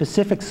the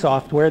specific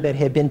software that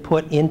had been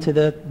put into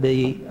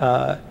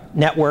the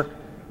network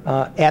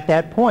at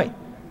that point.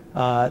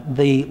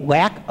 The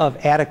lack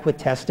of adequate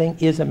testing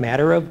is a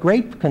matter of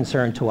great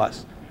concern to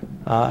us.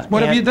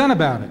 What have you done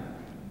about it?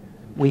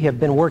 We have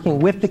been working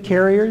with the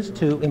carriers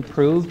to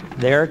improve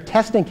their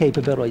testing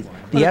capabilities.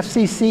 The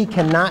FCC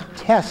cannot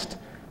test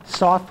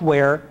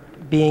software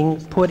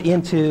being put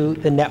into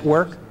the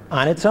network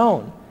on its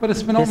own. But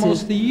it's been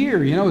almost a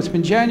year. You know, it's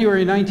been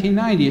January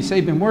 1990. You say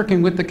you've been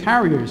working with the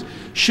carriers.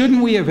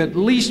 Shouldn't we have at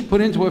least put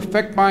into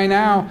effect by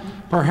now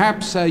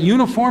perhaps a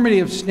uniformity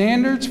of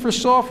standards for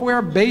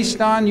software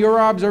based on your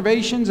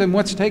observations and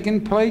what's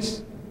taken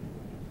place?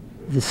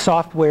 The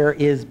software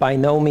is by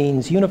no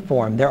means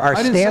uniform. There are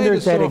standards that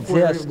exist. I didn't say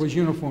the software was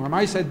uniform.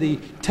 I said the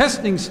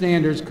testing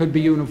standards could be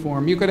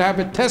uniform. You could have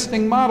a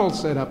testing model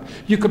set up.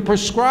 You could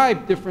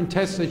prescribe different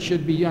tests that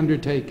should be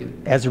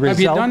undertaken. As a result, have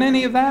you done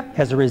any of that?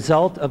 As a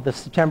result of the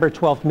September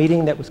 12th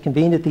meeting that was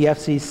convened at the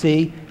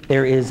FCC,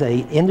 there is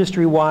an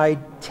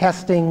industry-wide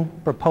testing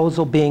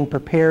proposal being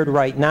prepared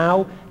right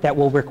now that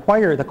will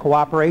require the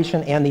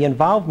cooperation and the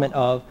involvement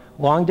of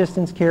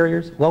long-distance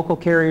carriers, local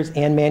carriers,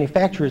 and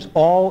manufacturers,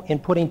 all in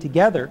putting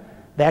together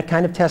that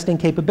kind of testing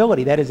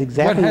capability. That is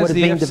exactly what is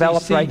being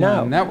developed right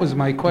now. That was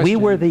my question. We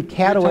were the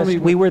catalyst,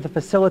 we were the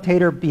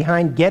facilitator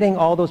behind getting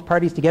all those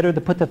parties together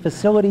to put the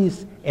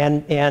facilities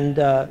and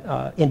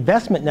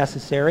investment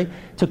necessary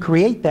to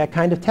create that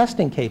kind of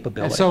testing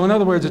capability. So in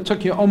other words, it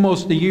took you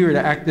almost a year to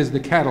act as the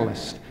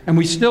catalyst, and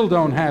we still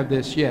don't have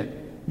this yet.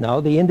 No,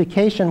 the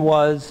indication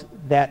was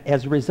that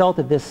as a result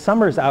of this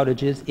summer's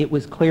outages, it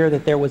was clear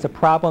that there was a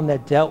problem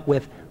that dealt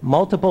with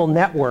multiple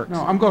networks.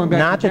 No, I'm going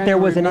back to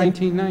January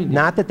 1990.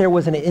 Not that there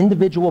was an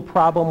individual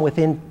problem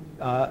within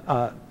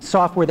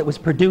software that was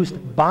produced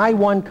by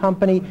one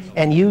company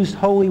and used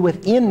wholly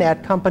within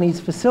that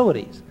company's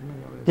facilities.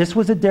 This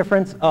was a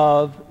difference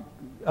of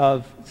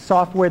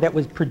software that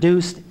was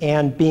produced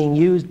and being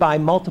used by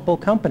multiple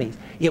companies.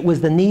 It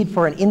was the need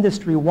for an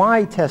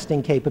industry-wide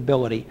testing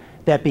capability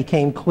that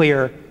became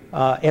clear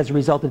as a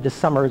result of this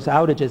summer's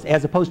outages,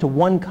 as opposed to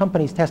one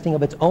company's testing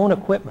of its own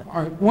equipment.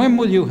 All right. When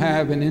will you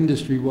have an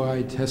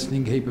industry-wide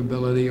testing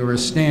capability or a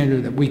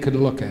standard that we could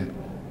look at?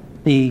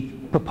 The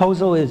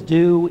proposal is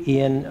due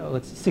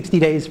in 60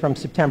 days from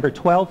September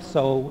 12th,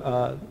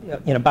 so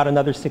in about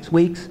another 6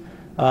 weeks.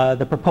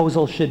 The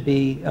proposal should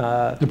be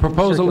The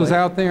proposal is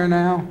out there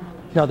now?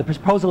 No, the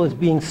proposal is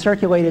being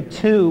circulated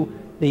to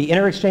the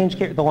inter-exchange,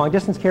 the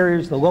long-distance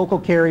carriers, the local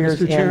carriers,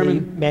 Mr. Chairman,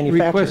 and the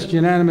manufacturers. Request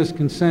unanimous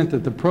consent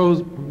that the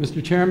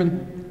Mr.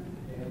 Chairman,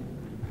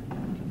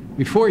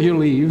 before you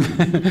leave,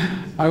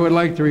 I would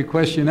like to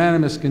request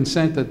unanimous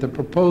consent that the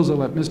proposal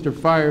that Mr.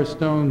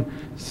 Firestone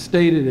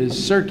stated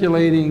is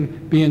circulating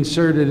be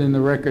inserted in the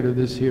record of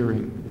this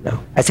hearing.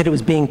 No, I said it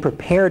was being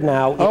prepared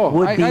now.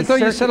 Oh, I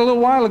thought you said a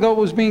little while ago it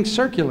was being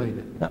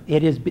circulated. No,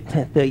 it is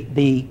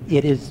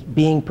it is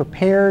being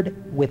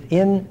prepared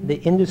within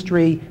the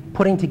industry,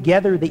 putting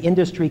together the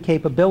industry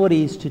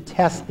capabilities to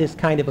test this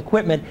kind of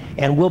equipment,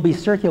 and will be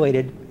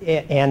circulated.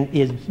 And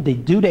the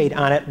due date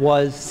on it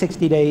was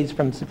 60 days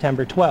from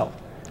September 12th. All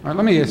right,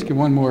 let me ask you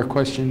one more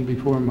question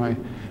before my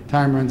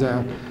time runs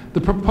out. The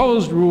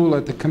proposed rule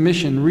that the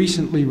Commission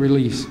recently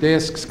released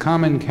asks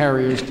common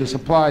carriers to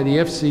supply the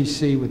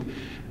FCC with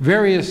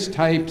various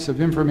types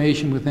of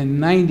information within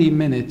 90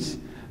 minutes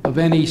of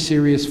any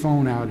serious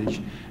phone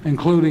outage,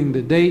 including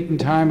the date and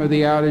time of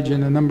the outage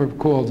and the number of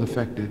calls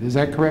affected. Is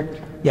that correct?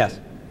 Yes.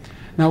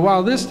 Now,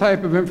 while this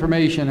type of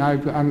information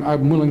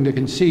I'm willing to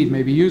concede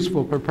may be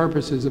useful for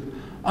purposes of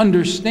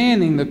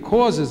understanding the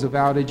causes of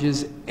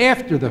outages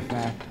after the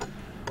fact,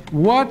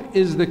 what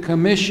is the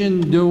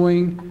Commission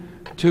doing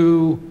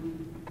to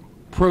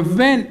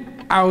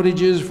prevent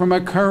outages from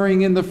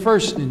occurring in the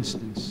first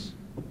instance?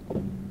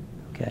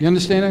 Okay. You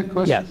understand that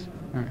question? Yes.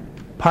 All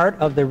right. Part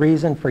of the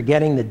reason for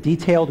getting the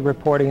detailed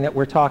reporting that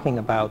we're talking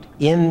about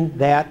in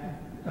that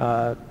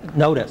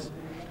notice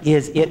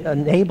is it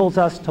enables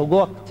us to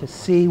look to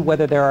see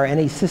whether there are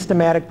any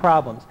systematic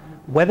problems,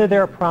 whether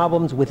there are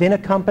problems within a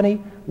company,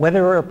 whether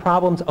there are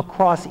problems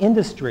across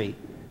industry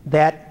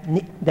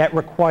that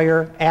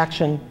require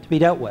action to be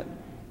dealt with.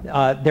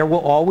 There will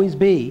always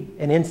be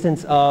an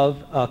instance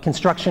of a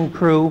construction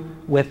crew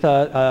with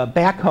a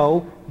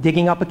backhoe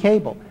digging up a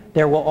cable.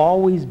 There will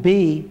always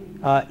be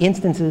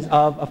instances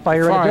of a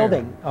fire in a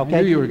building. Okay?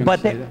 I knew you were going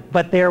to say that.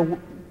 But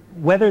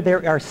whether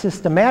there are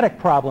systematic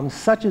problems,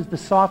 such as the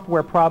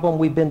software problem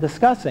we've been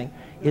discussing,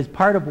 is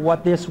part of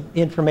what this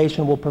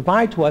information will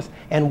provide to us,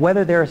 and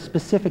whether there are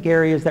specific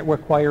areas that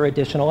require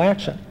additional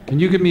action. Can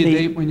you give me a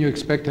date when you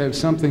expect to have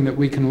something that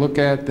we can look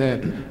at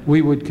that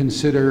we would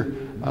consider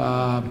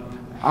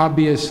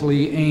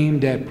obviously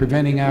aimed at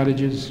preventing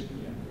outages?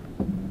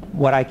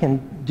 What I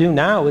can do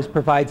now is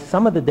provide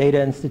some of the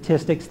data and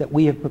statistics that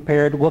we have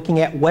prepared, looking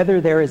at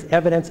whether there is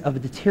evidence of a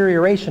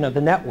deterioration of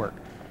the network.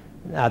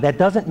 That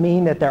doesn't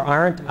mean that there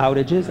aren't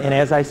outages, and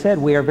as I said,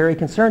 we are very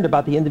concerned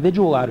about the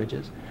individual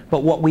outages.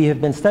 But what we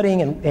have been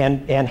studying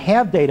and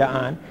have data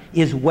on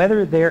is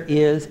whether there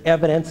is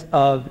evidence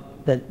of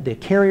the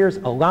carriers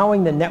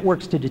allowing the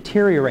networks to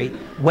deteriorate,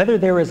 whether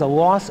there is a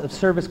loss of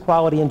service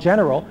quality in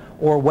general,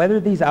 or whether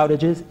these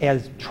outages,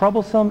 as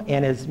troublesome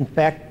and as in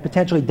fact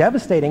potentially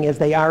devastating as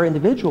they are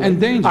individually, and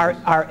dangerous.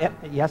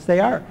 Yes, they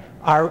are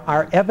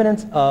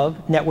evidence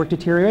of network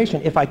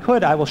deterioration. If I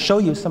could, I will show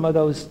you some of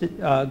those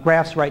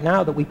graphs right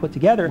now that we put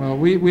together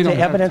we don't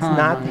to evidence have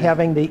time, not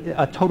having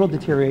a total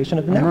deterioration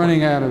of the network. I'm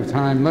running out of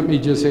time. Let me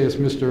just ask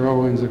Mr.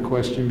 Owens a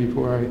question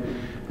before I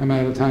am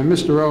out of time.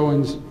 Mr.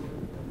 Owens,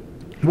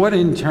 what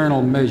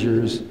internal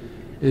measures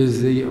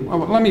is the? Oh,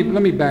 let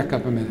me back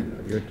up a minute.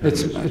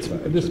 This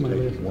is my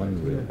last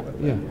one.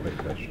 Yeah.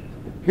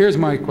 Here's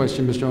my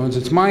question, Mr. Owens.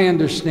 It's my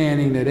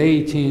understanding that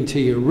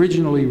AT&T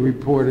originally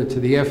reported to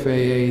the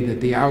FAA that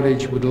the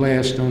outage would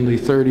last only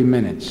 30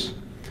 minutes.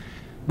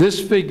 This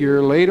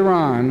figure later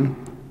on,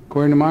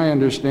 according to my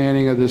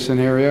understanding of the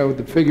scenario,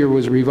 the figure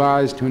was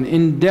revised to an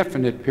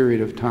indefinite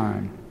period of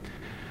time.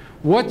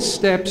 What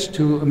steps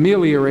to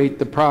ameliorate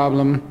the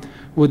problem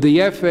would the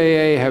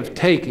FAA have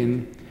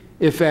taken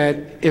if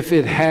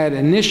it had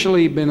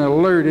initially been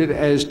alerted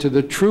as to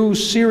the true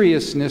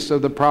seriousness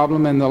of the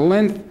problem and the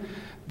length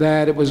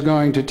that it was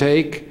going to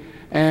take?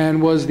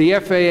 And was the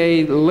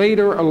FAA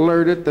later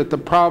alerted that the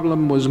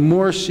problem was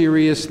more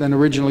serious than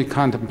originally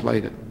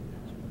contemplated?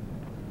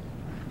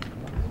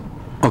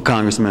 Well,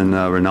 Congressman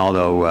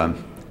Rinaldo,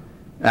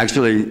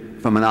 actually,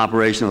 from an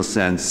operational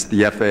sense,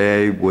 the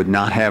FAA would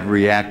not have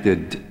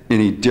reacted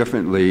any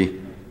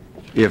differently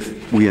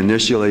if we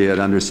initially had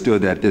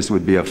understood that this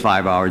would be a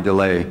 5-hour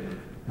delay.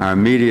 Our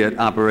immediate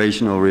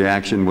operational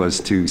reaction was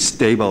to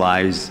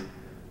stabilize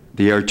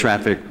the air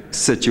traffic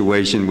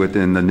situation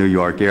within the New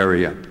York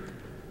area.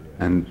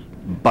 And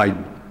by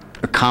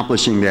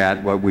accomplishing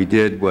that, what we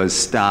did was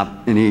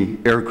stop any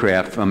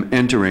aircraft from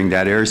entering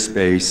that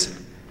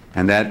airspace,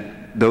 and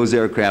those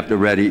aircraft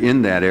already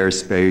in that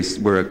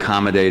airspace were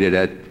accommodated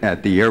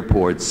at the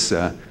airports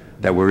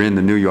that were in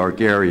the New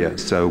York area.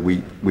 So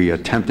we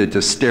attempted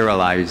to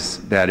sterilize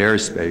that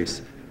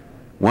airspace.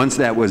 Once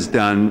that was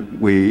done,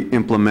 we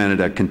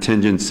implemented a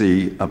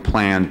contingency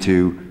plan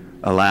to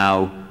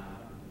allow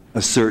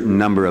a certain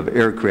number of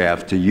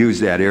aircraft to use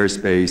that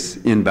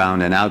airspace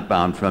inbound and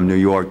outbound from New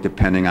York,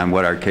 depending on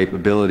what our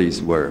capabilities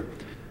were.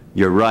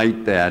 You're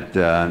right that,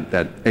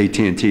 that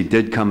AT&T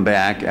did come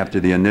back after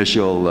the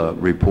initial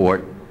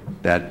report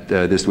that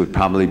this would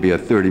probably be a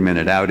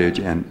 30-minute outage,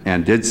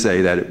 and did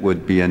say that it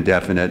would be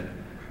indefinite.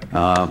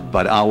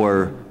 But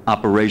our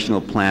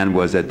operational plan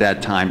was at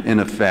that time in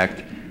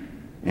effect,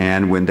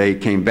 and when they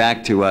came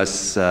back to us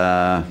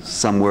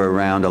somewhere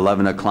around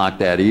 11 o'clock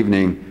that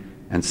evening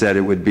and said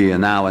it would be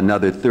now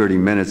another 30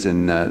 minutes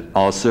and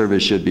all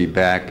service should be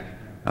back,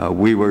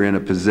 we were in a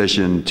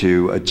position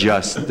to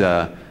adjust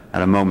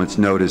at a moment's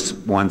notice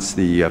once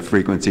the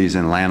frequencies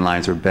and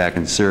landlines were back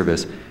in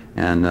service.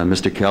 And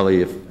Mr.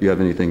 Kelly, if you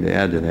have anything to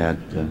add to that.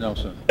 No,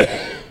 sir.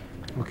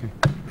 Okay.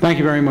 Thank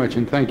you very much,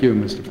 and thank you,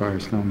 Mr.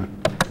 Firestone.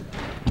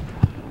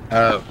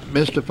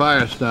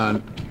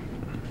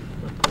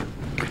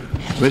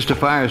 Mr.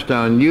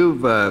 Firestone,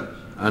 you've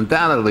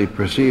undoubtedly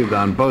perceived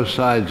on both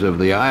sides of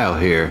the aisle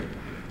here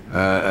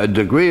a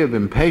degree of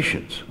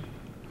impatience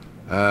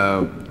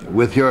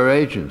with your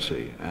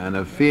agency and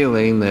a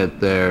feeling that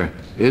there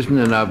isn't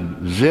enough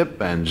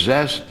zip and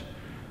zest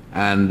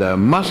and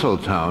muscle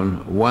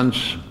tone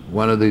once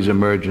one of these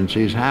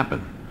emergencies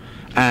happen.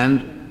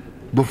 And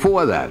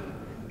before that,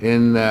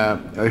 in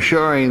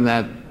assuring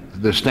that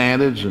the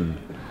standards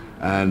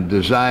and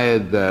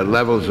desired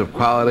levels of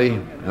quality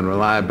and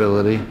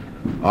reliability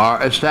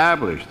are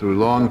established through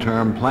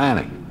long-term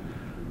planning.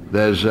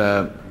 There's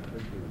a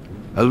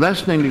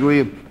lessening degree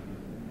of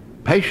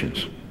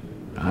patience.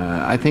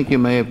 I think you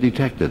may have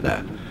detected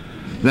that.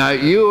 Now,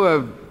 you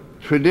have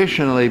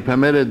traditionally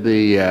permitted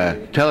the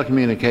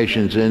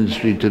telecommunications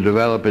industry to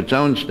develop its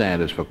own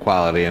standards for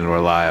quality and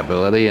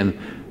reliability, and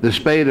the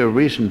spate of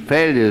recent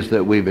failures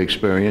that we've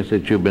experienced,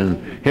 that you've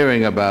been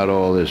hearing about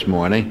all this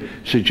morning,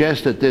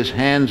 suggests that this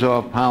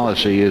hands-off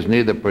policy is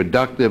neither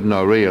productive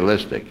nor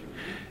realistic.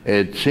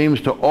 It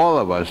seems to all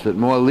of us that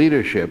more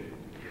leadership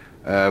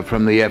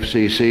from the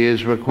FCC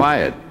is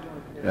required.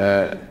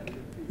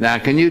 Now,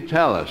 can you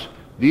tell us,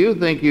 do you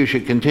think you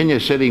should continue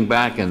sitting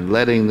back and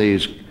letting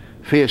these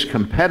fierce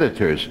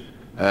competitors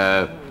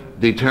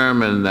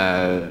determine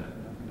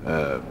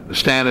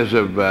standards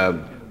of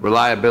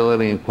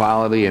reliability and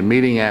quality and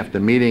meeting after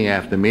meeting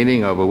after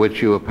meeting over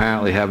which you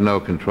apparently have no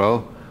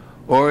control?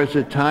 Or is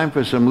it time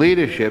for some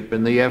leadership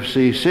in the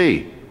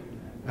FCC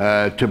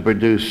to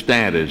produce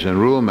standards and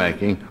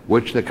rulemaking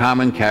which the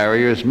common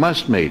carriers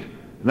must meet?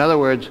 In other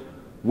words,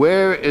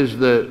 where is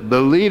the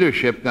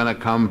leadership going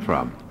to come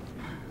from?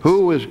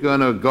 Who is going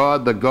to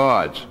guard the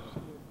guards?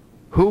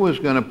 Who is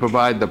going to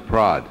provide the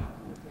prod?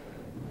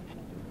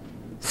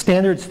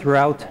 Standards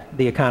throughout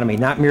the economy,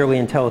 not merely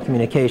in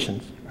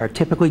telecommunications, are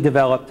typically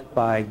developed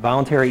by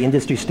voluntary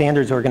industry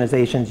standards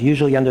organizations,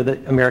 usually under the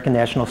American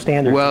National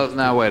Standards. Well,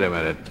 now wait a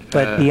minute.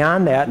 But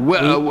beyond that,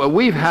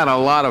 we've had a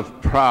lot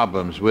of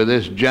problems with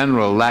this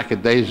general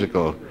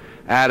lackadaisical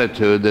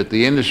attitude that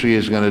the industry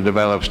is going to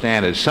develop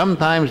standards.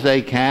 Sometimes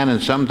they can, and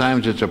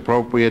sometimes it's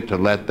appropriate to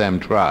let them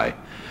try.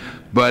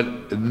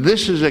 But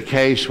this is a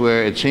case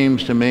where it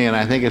seems to me, and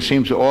I think it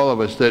seems to all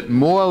of us, that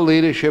more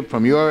leadership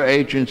from your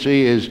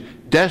agency is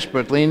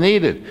desperately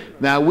needed.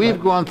 Now, we've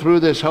gone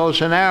through this whole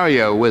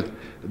scenario with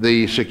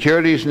the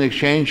Securities and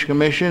Exchange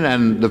Commission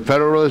and the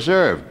Federal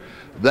Reserve.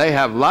 They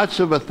have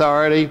lots of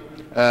authority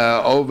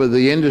over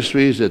the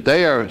industries that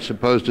they are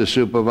supposed to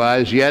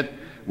supervise, yet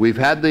we've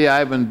had the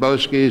Ivan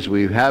Boskis,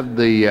 we've had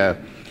the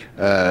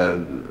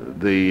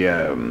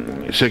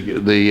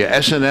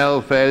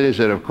S&L failures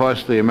that have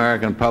cost the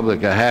American public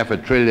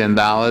 $500 billion,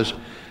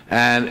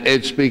 and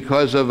it's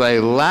because of a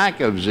lack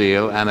of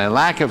zeal and a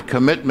lack of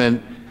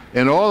commitment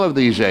in all of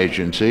these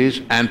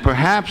agencies, and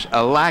perhaps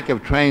a lack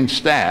of trained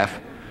staff,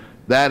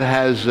 that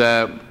has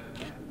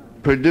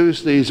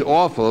produced these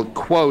awful,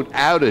 quote,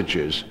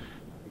 outages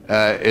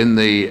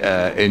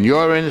in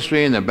your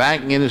industry, in the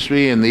banking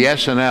industry, in the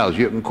S&Ls.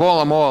 You can call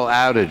them all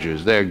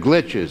outages. They're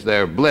glitches,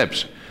 they're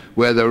blips,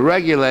 where the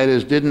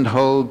regulators didn't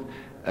hold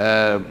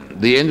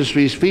the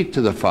industry's feet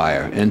to the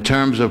fire in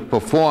terms of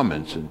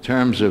performance, in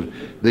terms of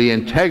the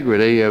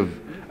integrity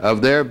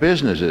of their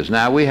businesses.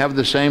 Now, we have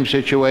the same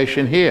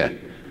situation here.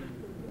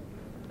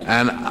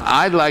 And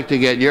I'd like to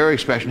get your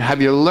expression.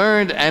 Have you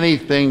learned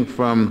anything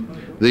from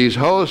these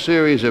whole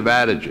series of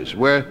outages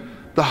where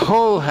the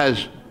whole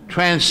has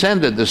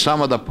transcended the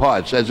sum of the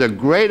parts? There's a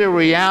greater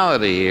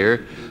reality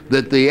here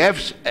that the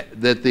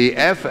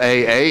FAA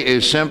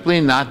is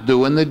simply not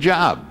doing the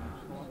job.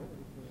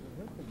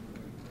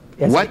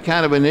 Yes. What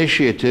kind of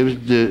initiatives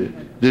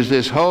does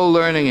this whole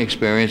learning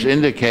experience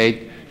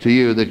indicate to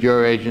you that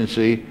your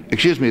agency,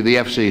 excuse me, the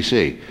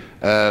FCC,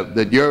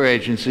 that your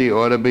agency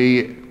ought to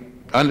be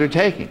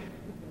undertaking?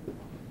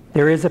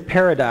 There is a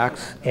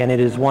paradox, and it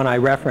is one I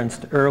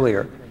referenced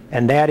earlier,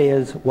 and that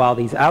is, while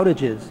these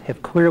outages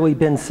have clearly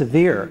been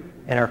severe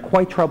and are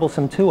quite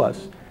troublesome to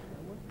us,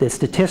 the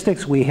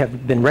statistics we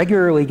have been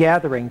regularly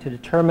gathering to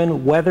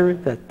determine whether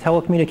the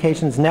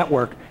telecommunications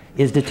network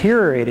is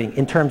deteriorating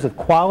in terms of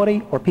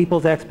quality or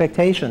people's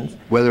expectations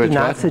do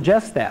not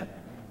suggest that.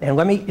 And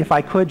let me, if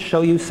I could,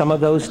 show you some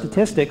of those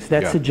statistics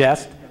that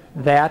suggest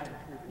that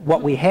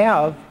what we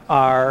have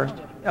are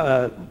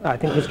I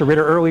think Mr.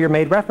 Ritter earlier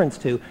made reference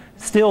to,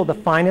 still the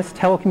finest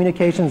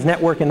telecommunications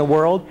network in the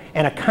world,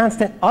 and a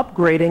constant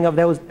upgrading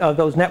of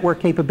those network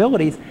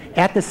capabilities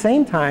at the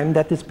same time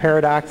that this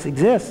paradox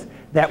exists,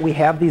 that we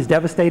have these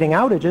devastating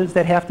outages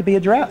that have to be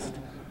addressed.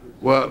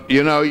 Well,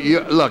 you know,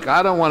 look,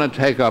 I don't want to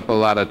take up a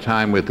lot of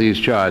time with these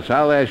charts.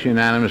 I'll ask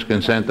unanimous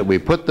consent that we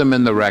put them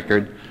in the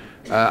record.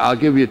 I'll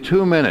give you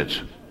 2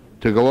 minutes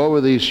to go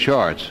over these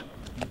charts.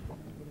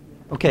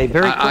 Okay,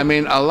 very quick. I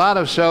mean, a lot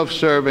of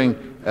self-serving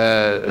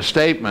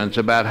statements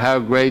about how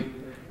great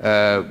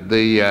our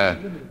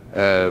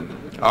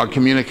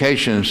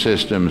communication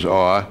systems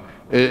are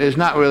is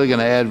not really going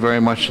to add very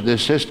much to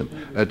this system,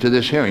 to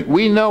this hearing.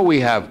 We know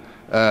we have,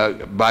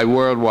 by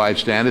worldwide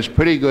standards,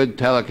 pretty good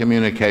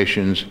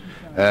telecommunications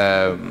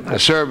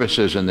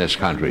services in this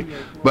country.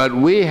 But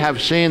we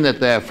have seen that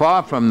they're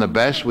far from the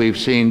best. We've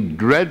seen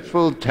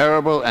dreadful,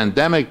 terrible,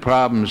 endemic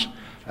problems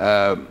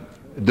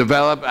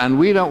develop, and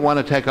we don't want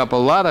to take up a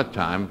lot of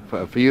time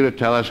for you to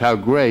tell us how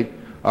great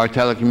our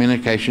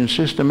telecommunications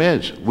system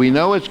is. We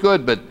know it's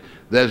good, but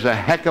there's a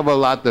heck of a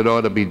lot that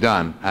ought to be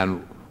done,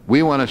 and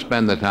we want to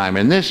spend the time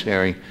in this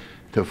hearing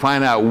to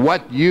find out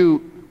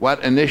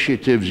what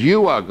initiatives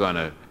you are going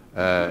to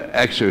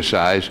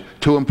exercise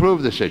to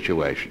improve the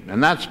situation,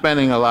 and not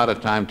spending a lot of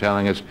time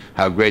telling us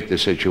how great the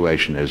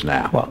situation is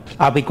now. Well,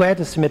 I'll be glad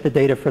to submit the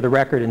data for the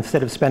record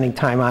instead of spending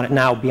time on it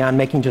now, beyond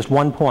making just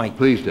one point.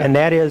 Please do. And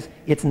that is,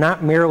 it's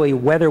not merely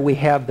whether we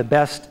have the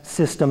best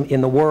system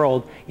in the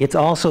world, it's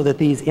also that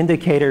these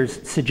indicators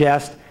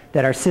suggest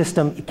that our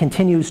system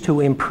continues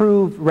to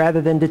improve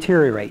rather than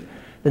deteriorate.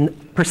 The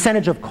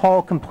percentage of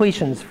call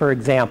completions, for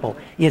example,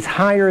 is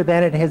higher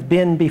than it has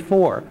been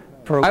before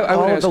for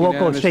all of the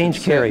local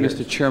exchange carriers.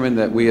 Mr. Chairman,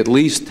 that we at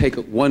least take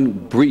one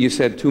brief. You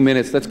said 2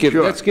 minutes. Let's give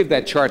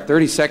that chart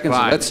 30 seconds.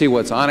 And let's see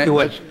what's on it.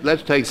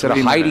 Let's take instead of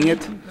hiding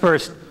it.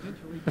 First,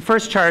 the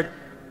first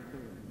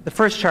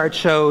chart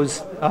shows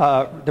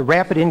the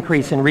rapid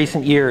increase in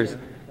recent years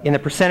in the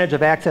percentage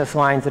of access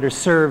lines that are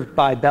served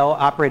by Bell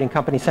Operating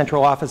Company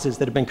central offices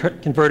that have been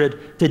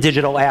converted to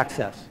digital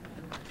access.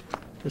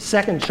 The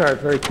second chart,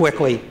 very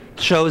quickly,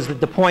 shows the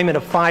deployment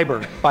of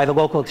fiber by the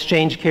local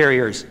exchange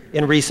carriers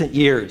in recent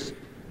years.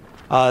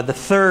 The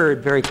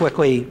third, very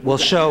quickly, will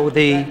show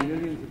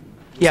the...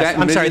 Yes,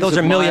 I'm sorry, those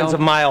are millions of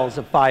miles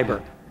of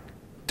fiber.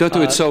 Don't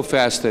do it so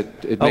fast that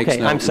it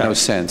makes no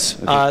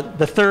sense. Okay.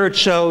 The third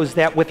shows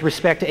that with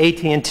respect to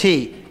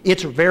AT&T,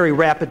 its very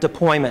rapid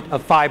deployment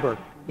of fiber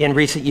in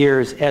recent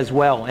years as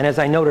well. And as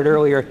I noted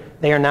earlier,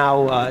 they are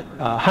now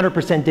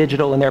 100%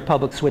 digital in their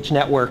public switch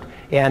network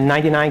and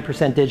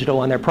 99% digital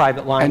on their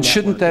private line. And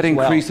shouldn't that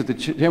increase,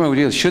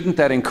 shouldn't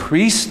that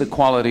increase the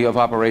quality of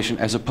operation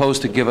as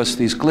opposed to give us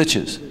these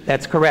glitches?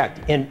 That's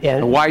correct. And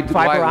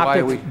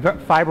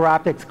fiber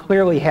optics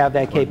clearly have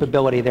that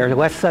capability. They're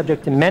less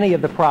subject to many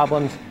of the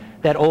problems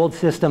that old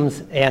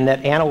systems and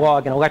that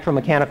analog and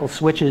electromechanical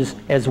switches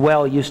as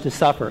well used to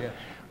suffer.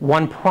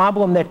 One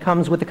problem that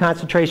comes with the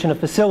concentration of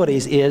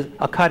facilities is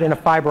a cut in a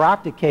fiber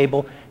optic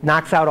cable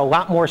knocks out a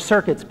lot more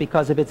circuits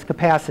because of its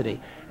capacity.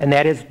 And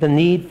that is the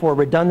need for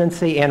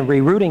redundancy and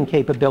rerouting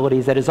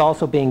capabilities that is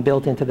also being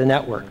built into the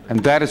network. And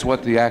that is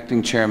what the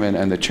acting chairman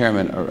and the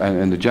chairman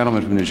and the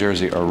gentleman from New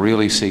Jersey are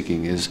really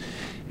seeking is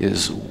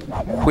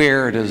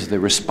where does the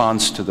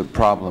response to the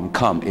problem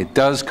come? It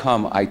does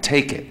come, I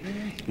take it,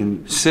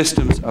 in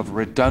systems of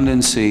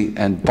redundancy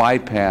and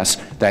bypass,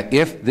 that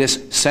if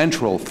this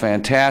central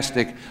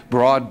fantastic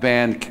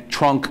broadband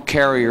trunk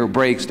carrier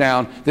breaks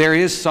down, there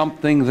is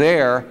something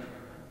there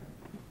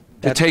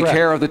to take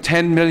care of the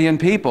 10 million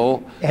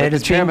people that the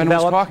chairman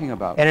was talking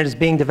about. And it is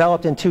being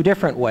developed in two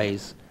different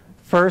ways.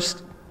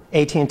 First,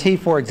 AT&T,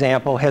 for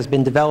example, has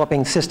been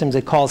developing systems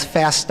it calls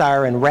Fast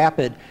Star and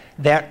Rapid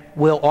that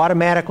will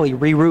automatically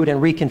reroute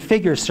and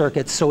reconfigure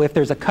circuits, so if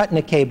there's a cut in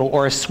a cable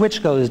or a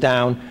switch goes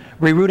down,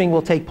 rerouting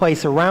will take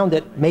place around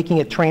it, making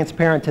it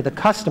transparent to the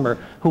customer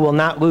who will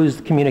not lose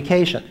the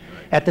communication.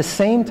 At the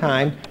same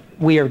time,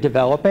 we are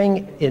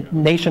developing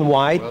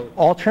nationwide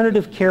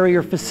alternative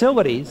carrier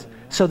facilities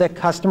so that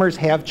customers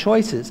have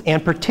choices,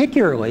 and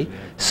particularly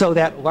so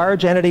that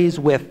large entities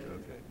with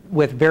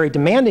very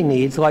demanding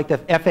needs like the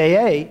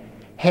FAA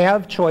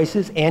have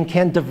choices and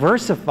can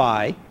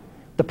diversify.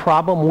 The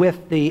problem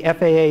with the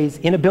FAA's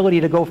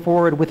inability to go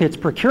forward with its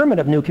procurement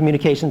of new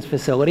communications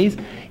facilities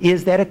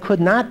is that it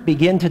could not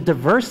begin to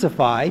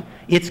diversify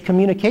its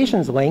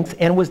communications links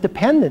and was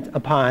dependent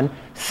upon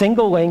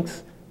single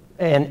links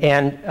and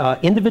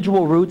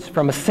individual routes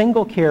from a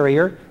single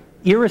carrier,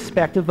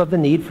 irrespective of the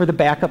need for the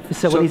backup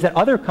facilities that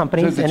other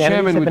companies and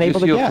entities have been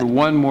able to get. For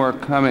one more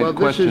comment, well,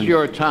 this is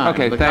your time.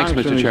 Okay, thanks,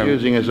 Mr. Chairman.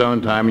 He's using his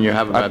own time, and you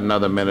have about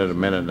another minute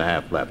and a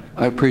half left.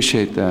 I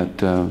appreciate that,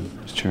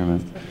 Mr.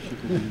 Chairman.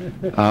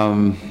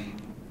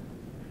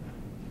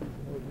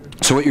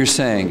 So what you're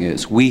saying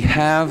is we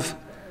have,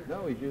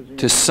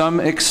 to some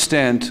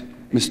extent,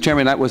 Mr.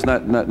 Chairman, that was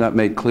not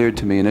made clear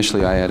to me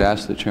initially. I had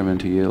asked the Chairman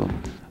to yield.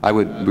 I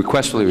would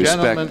requestfully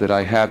respect that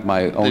I had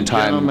my own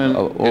time. The gentleman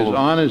is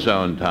on his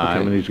own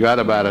time, and he's got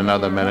about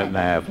another minute and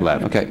a half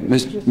left. Okay,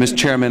 Mr.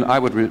 Chairman, I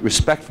would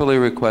respectfully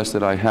request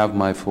that I have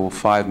my full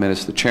 5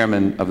 minutes. The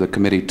chairman of the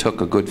committee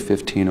took a good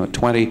 15 or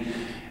 20,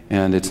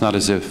 and it's not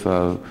as if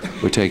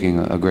we're taking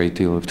a great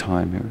deal of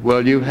time here.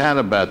 Well, you've had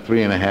about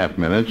 3.5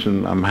 minutes,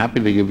 and I'm happy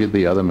to give you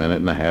the other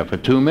minute and a half or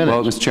 2 minutes.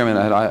 Well, Mr. Chairman,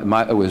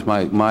 it was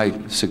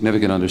my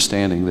significant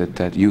understanding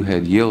that you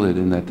had yielded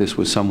and that this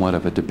was somewhat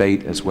of a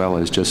debate as well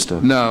as just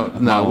a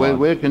No,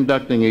 we're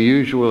conducting a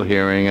usual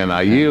hearing, and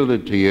I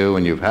yielded to you,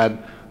 and you've had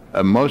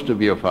most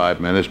of your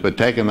 5 minutes, but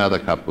take another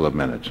couple of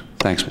minutes.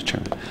 Thanks, Mr.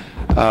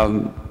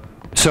 Chairman.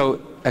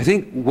 So I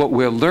think what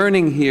we're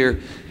learning here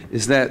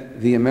is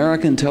that the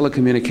American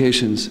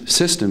telecommunications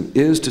system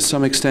is, to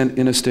some extent,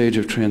 in a stage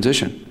of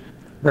transition.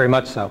 Very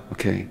much so.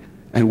 Okay.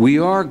 And we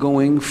are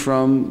going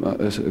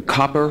from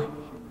copper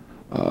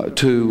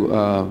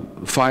to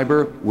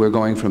fiber. We're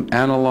going from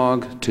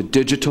analog to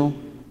digital.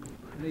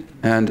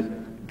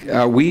 And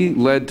are we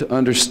led to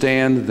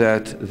understand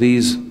that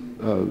these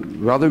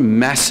rather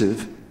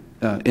massive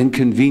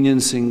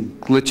inconveniencing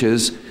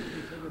glitches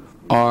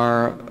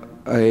are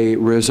a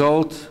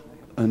result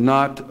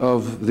not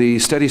of the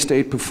steady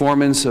state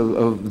performance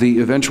of the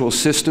eventual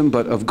system,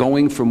 but of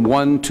going from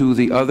one to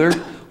the other,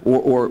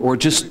 or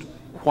just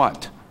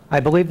what? I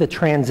believe the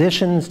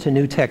transitions to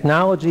new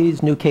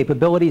technologies, new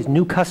capabilities,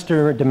 new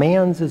customer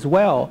demands as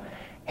well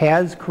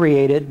has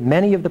created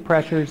many of the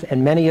pressures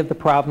and many of the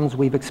problems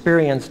we've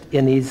experienced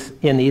in these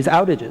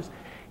outages.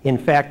 In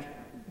fact,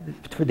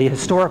 for the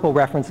historical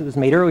reference that was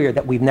made earlier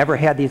that we've never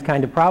had these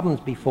kind of problems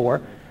before,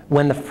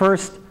 when the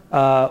first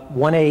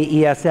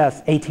 1A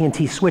ESS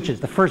AT&T switches,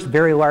 the first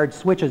very large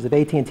switches of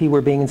AT&T were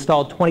being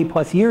installed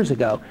 20+ years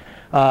ago.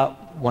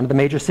 One of the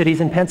major cities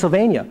in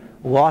Pennsylvania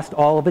lost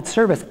all of its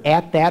service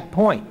at that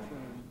point.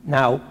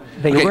 Now,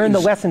 they learned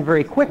the lesson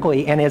very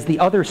quickly, and as the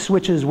other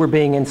switches were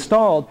being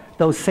installed,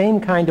 those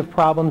same kind of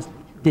problems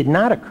did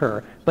not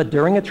occur. But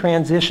during a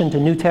transition to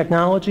new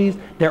technologies,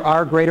 there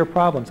are greater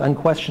problems,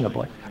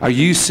 unquestionably. Are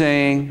you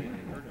saying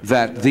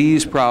that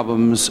these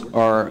problems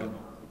are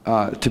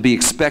to be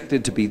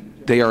expected to be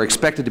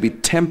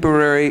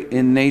temporary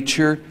in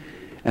nature,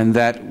 and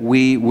that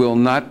we will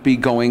not be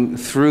going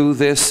through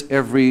this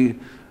every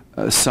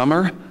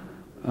summer?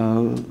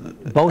 And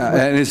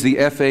is the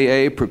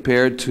FAA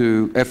prepared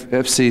to,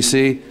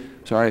 FCC,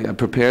 sorry,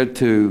 prepared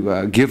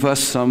to give us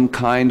some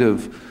kind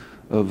of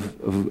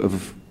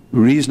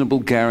reasonable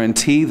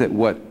guarantee that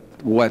what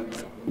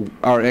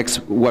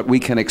we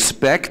can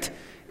expect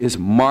is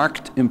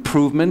marked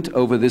improvement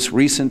over this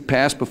recent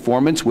past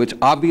performance, which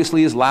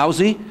obviously is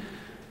lousy?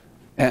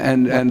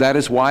 And that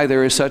is why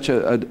there is such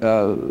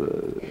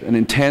an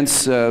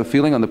intense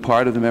feeling on the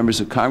part of the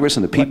members of Congress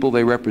and the people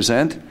they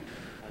represent?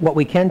 What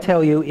we can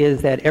tell you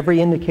is that every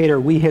indicator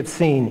we have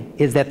seen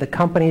is that the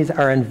companies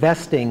are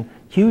investing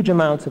huge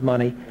amounts of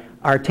money,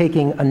 are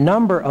taking a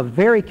number of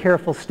very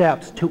careful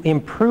steps to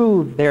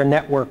improve their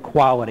network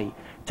quality,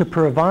 to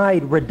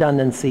provide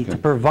redundancy, to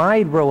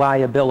provide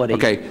reliability.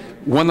 Okay,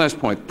 one last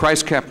point.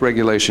 Price cap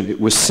regulation. It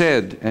was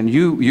said, and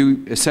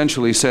you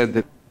essentially said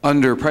that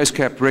under price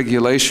cap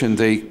regulation,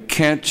 they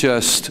can't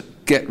just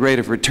get rate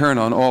of return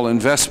on all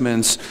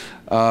investments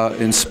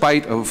in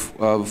spite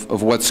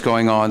of what's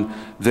going on.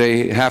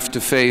 They have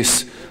to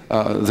face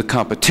the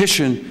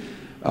competition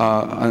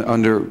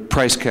under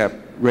price cap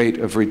rate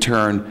of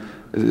return,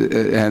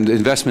 and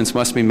investments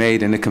must be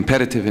made in a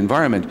competitive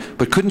environment.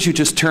 But couldn't you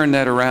just turn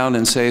that around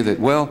and say that,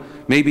 well,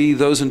 maybe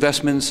those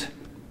investments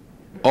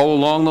all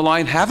along the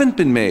line haven't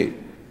been made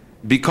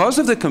because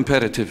of the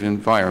competitive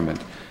environment,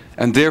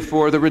 and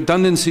therefore the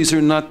redundancies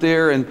are not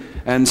there,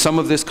 and some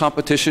of this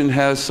competition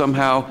has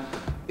somehow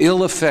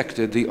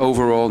ill-affected the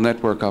overall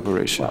network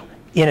operation? Well,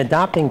 in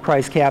adopting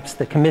price caps,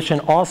 the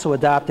Commission also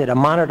adopted a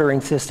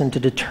monitoring system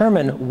to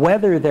determine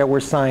whether there were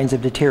signs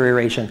of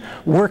deterioration.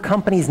 Were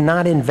companies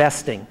not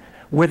investing?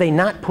 Were they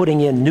not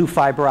putting in new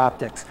fiber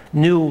optics,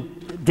 new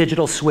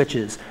digital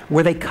switches?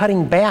 Were they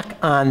cutting back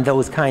on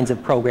those kinds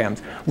of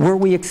programs? Were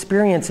we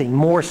experiencing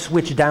more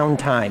switch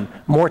downtime,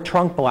 more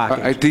trunk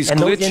blockage? And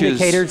those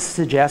indicators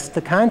suggest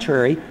the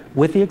contrary,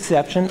 with the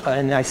exception,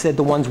 and I said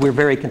the ones we're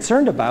very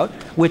concerned about,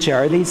 which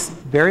are these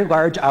very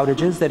large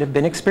outages that have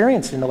been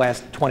experienced in the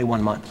last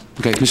 21 months.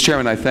 Okay, Mr.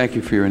 Chairman, I thank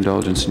you for your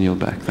indulgence and yield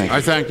back. Thank you.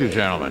 I thank you,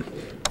 gentlemen.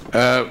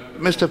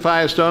 Mr.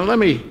 Firestone, let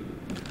me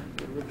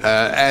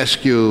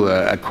ask you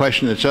a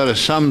question that sort of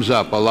sums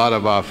up a lot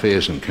of our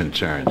fears and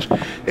concerns.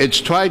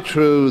 It's quite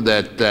true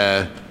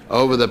that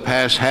over the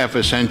past half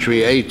a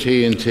century,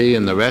 AT&T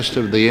and the rest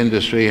of the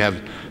industry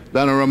have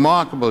done a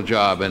remarkable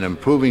job in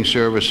improving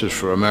services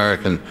for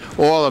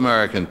all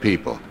American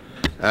people.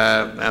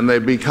 And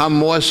they've become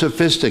more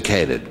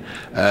sophisticated.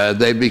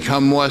 They've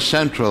become more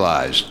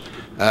centralized.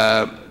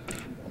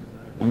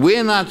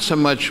 We're not so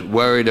much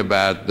worried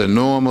about the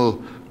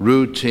normal,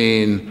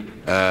 routine,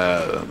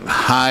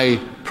 high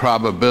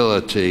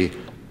probability,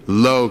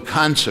 low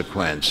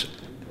consequence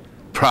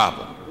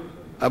problem.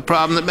 A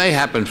problem that may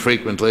happen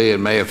frequently. It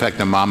may affect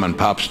a mom and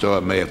pop store,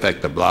 it may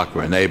affect a block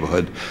or a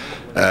neighborhood.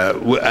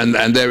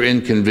 and they're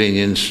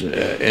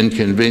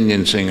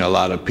inconveniencing a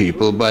lot of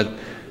people, but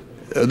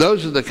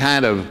those are the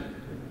kind of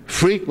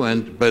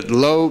frequent but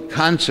low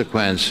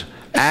consequence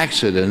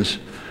accidents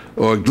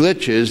or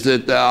glitches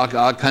that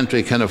our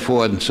country can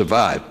afford and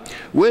survive.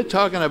 We're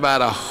talking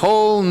about a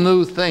whole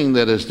new thing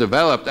that has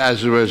developed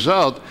as a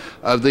result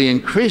of the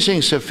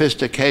increasing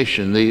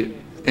sophistication, the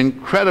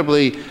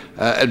incredibly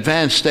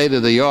advanced state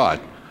of the art,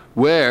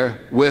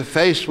 where we're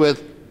faced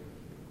with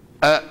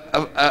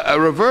a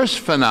reverse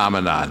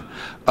phenomenon,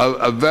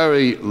 a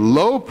very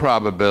low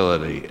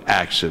probability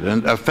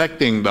accident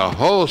affecting the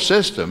whole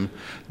system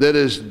that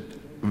is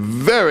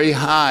very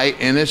high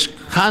in its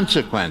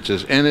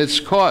consequences, in its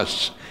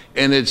costs,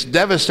 in its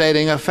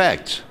devastating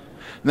effects.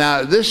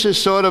 Now, this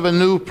is sort of a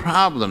new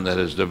problem that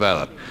has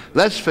developed.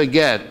 Let's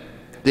forget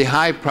the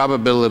high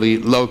probability,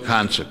 low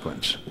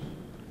consequence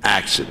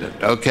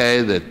accident,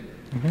 okay, that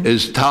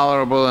is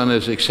tolerable and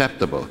is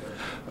acceptable.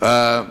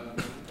 We're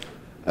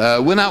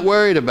not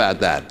worried about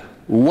that.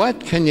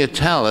 What can you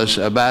tell us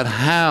about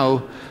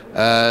how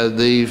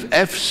the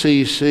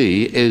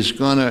FCC is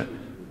going to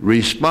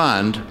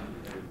respond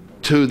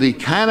to the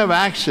kind of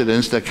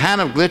accidents, the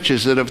kind of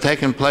glitches that have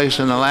taken place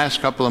in the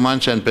last couple of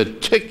months, and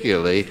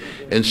particularly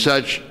in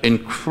such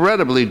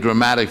incredibly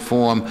dramatic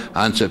form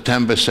on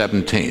September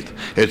 17th?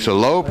 It's a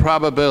low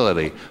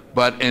probability,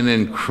 but an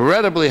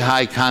incredibly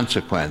high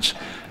consequence,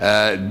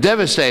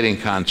 devastating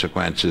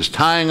consequences,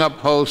 tying up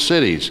whole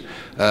cities,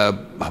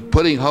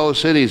 putting whole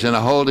cities in a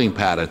holding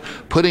pattern,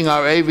 putting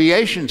our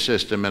aviation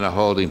system in a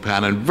holding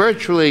pattern,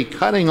 virtually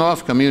cutting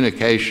off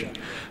communication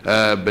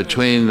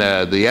between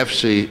the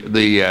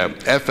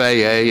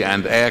FAA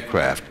and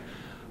aircraft.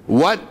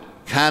 What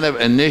kind of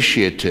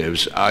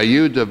initiatives are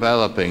you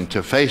developing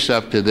to face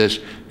up to this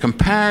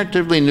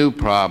comparatively new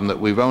problem that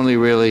we've only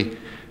really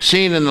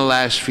seen in the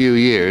last few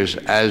years,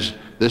 as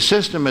the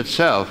system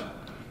itself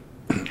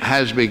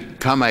has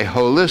become a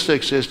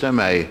holistic system,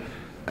 a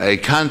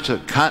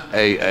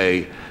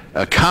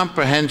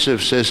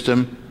comprehensive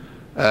system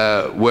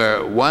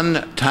where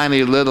one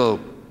tiny little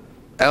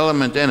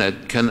element in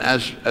it can,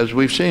 as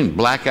we've seen,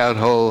 black out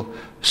whole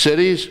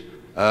cities,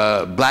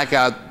 black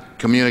out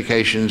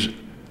communications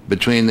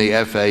between the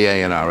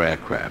FAA and our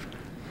aircraft?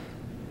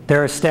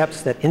 There are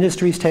steps that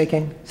industry is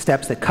taking,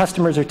 steps that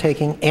customers are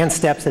taking, and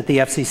steps that the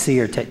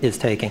FCC is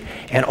taking,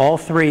 and all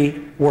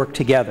three work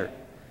together.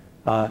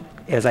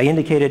 As I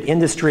indicated,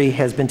 industry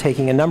has been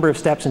taking a number of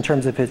steps in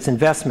terms of its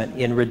investment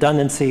in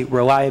redundancy,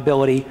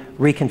 reliability,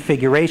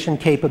 reconfiguration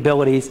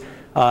capabilities,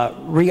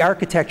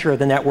 re-architecture of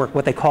the network,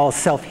 what they call a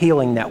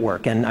self-healing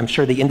network, and I'm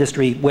sure the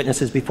industry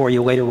witnesses before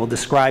you later will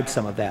describe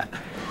some of that.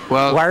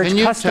 Well, large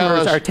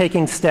customers are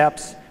taking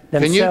steps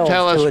themselves. Can you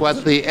tell us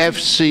what the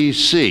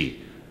FCC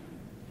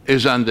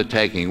is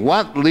undertaking?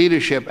 What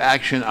leadership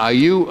action are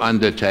you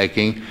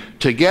undertaking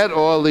to get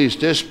all these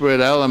disparate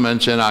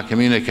elements in our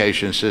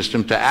communication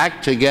system to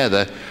act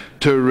together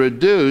to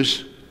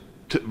reduce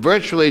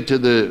virtually to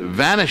the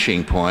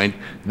vanishing point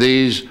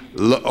these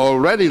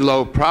already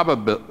low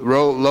probability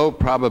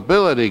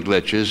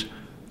glitches,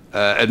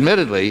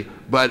 admittedly,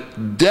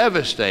 but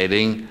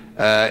devastating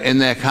in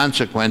their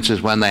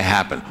consequences when they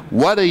happen?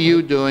 What are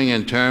you doing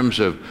in terms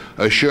of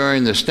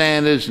assuring the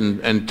standards and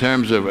in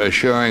terms of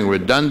assuring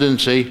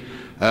redundancy?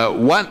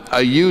 What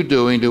are you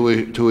doing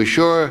to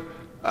assure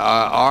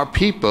our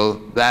people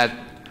that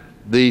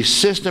the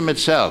system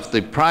itself,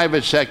 the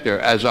private sector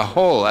as a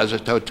whole, as a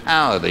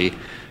totality,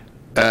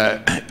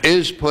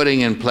 is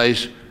putting in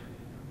place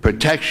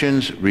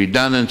protections,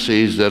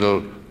 redundancies that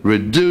will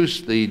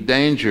reduce the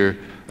danger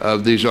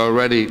of these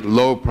already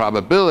low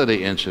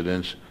probability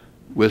incidents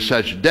with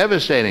such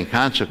devastating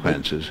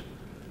consequences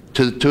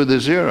to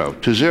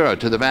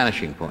the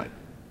vanishing point?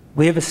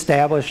 We have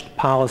established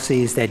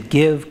policies that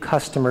give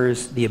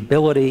customers the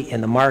ability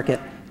in the market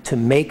to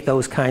make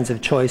those kinds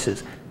of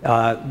choices.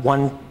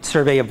 One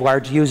survey of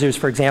large users,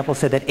 for example,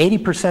 said that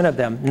 80% of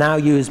them now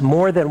use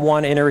more than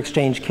one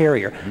inter-exchange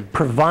carrier,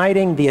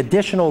 providing the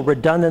additional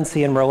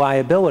redundancy and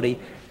reliability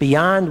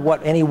beyond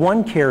what any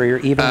one carrier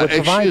even would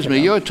provide. Excuse me,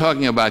 you're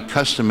talking about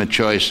customer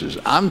choices.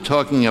 I'm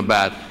talking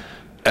about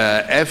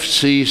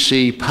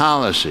FCC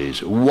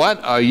policies.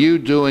 What are you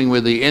doing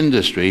with the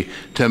industry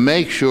to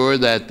make sure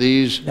that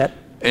these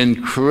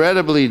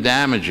incredibly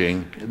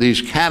damaging,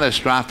 these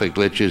catastrophic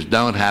glitches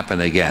don't happen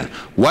again?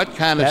 What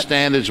kind of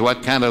standards,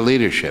 what kind of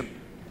leadership?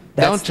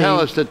 Don't tell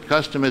us that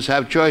customers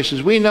have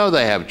choices. We know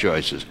they have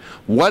choices.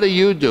 What are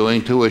you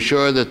doing to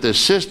assure that the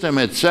system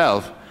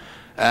itself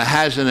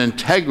has an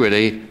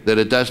integrity that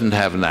it doesn't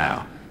have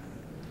now?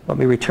 Let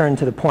me return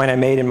to the point I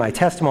made in my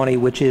testimony,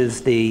 which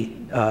is the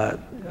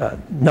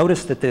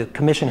notice that the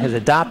Commission has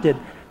adopted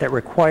that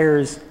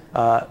requires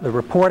the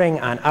reporting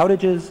on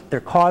outages, their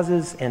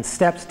causes, and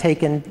steps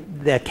taken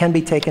that can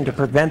be taken to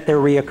prevent their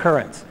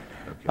reoccurrence.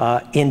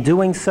 In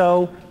doing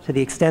so, to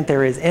the extent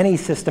there is any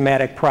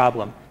systematic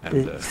problem,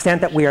 the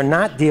extent that we are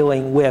not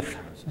dealing with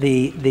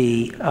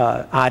the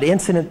odd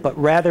incident, but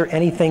rather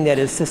anything that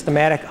is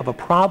systematic of a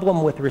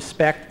problem with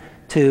respect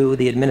to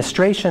the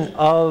administration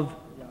of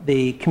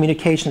the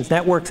communications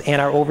networks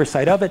and our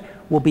oversight of it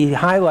will be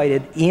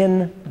highlighted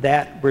in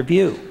that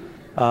review.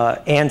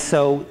 And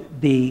so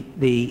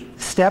the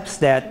steps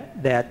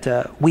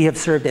that we have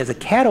served as a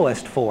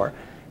catalyst for,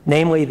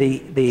 namely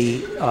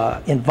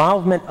the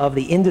involvement of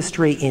the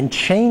industry in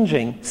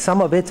changing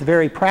some of its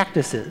very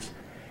practices,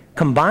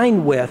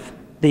 combined with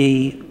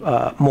the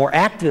more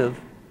active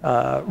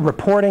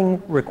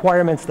reporting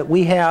requirements that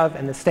we have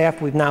and the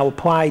staff we've now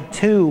applied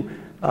to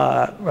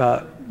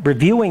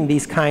reviewing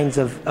these kinds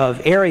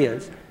of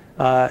areas,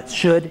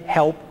 should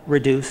help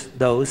reduce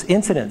those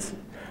incidents.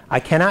 I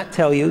cannot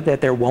tell you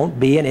that there won't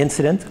be an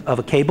incident of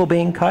a cable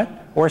being cut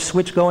or a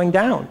switch going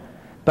down,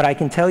 but I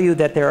can tell you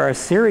that there are a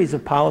series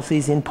of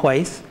policies in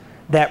place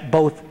that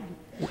both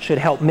should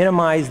help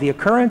minimize the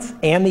occurrence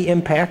and the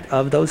impact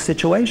of those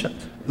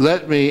situations.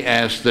 Let me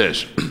ask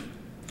this.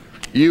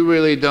 You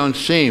really don't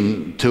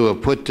seem to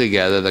have put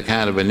together the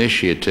kind of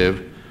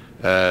initiative,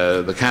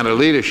 the kind of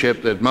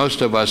leadership that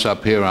most of us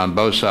up here on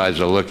both sides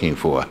are looking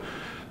for.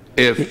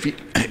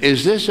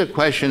 Is this a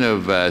question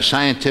of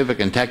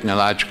scientific and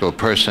technological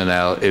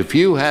personnel? If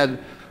you had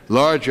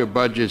larger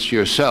budgets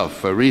yourself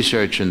for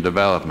research and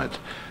development,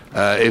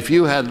 if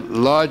you had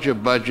larger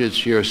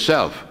budgets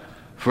yourself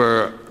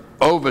for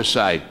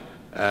oversight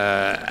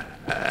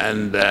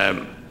and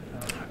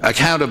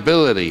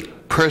accountability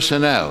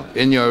personnel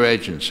in your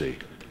agency,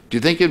 do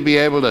you think you'd be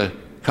able to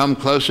come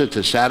closer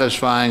to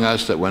satisfying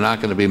us that we're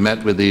not going to be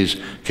met with these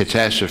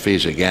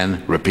catastrophes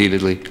again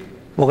repeatedly?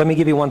 Well, let me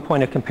give you one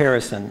point of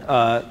comparison.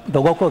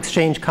 The local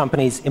exchange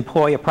companies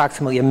employ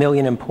approximately 1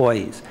 million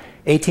employees.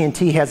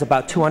 AT&T has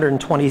about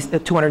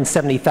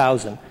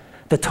 270,000.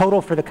 The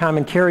total for the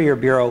Common Carrier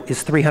Bureau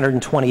is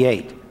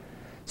 328.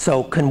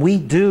 So can we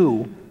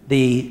do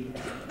the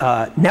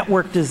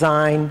network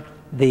design,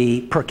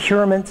 the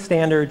procurement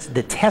standards,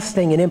 the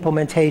testing and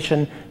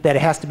implementation that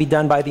has to be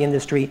done by the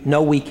industry?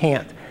 No, we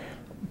can't.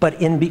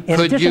 But in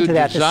addition to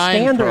that,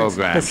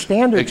 the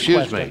standards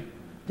Excuse question. me.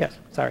 Yes,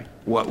 sorry.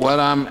 What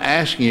I'm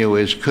asking you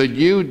is, could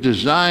you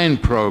design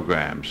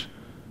programs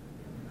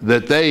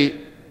that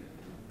they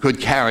could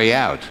carry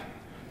out?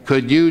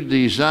 Could you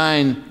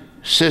design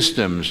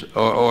systems,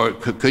 or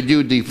could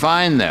you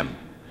define them?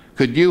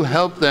 Could you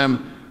help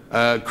them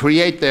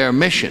create their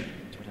mission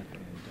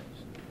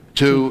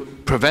to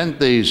prevent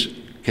these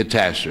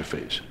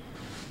catastrophes?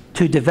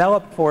 To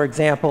develop, for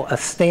example, a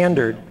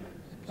standard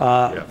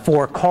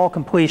for call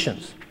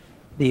completions,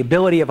 the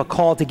ability of a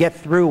call to get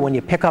through when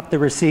you pick up the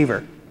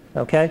receiver,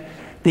 okay?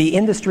 The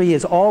industry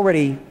is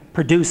already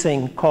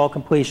producing call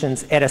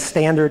completions at a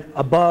standard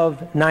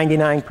above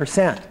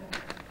 99%,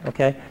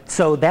 okay?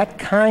 So that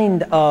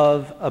kind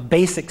of a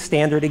basic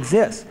standard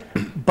exists.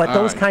 But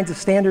those kinds of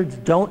standards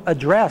don't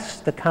address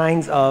the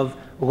kinds of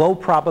low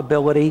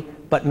probability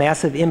but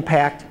massive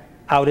impact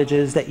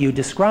outages that you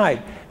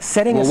described.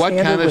 Setting a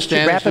standard with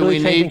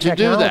rapidly changing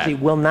technology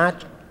will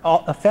not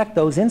affect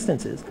those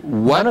instances.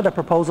 None of the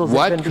proposals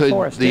have been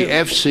before us. What could the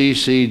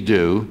FCC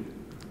do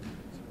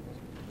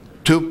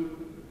to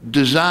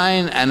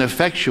design and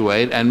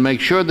effectuate and make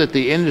sure that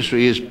the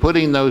industry is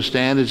putting those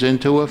standards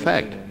into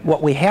effect?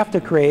 What we have to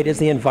create is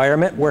the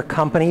environment where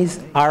companies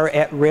are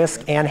at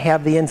risk and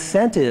have the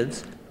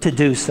incentives to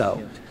do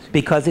so,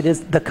 because it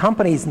is the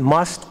companies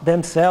must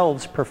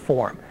themselves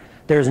perform.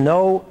 There's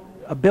no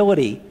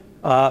ability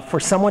for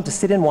someone to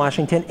sit in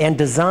Washington and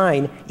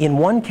design, in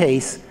one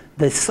case,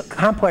 the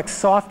complex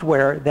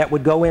software that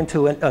would go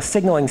into a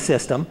signaling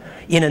system.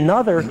 In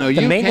another,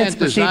 the maintenance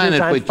procedures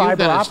on fiber optics. You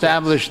can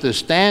establish the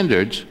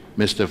standards,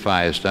 Mr.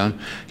 Firestone.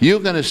 You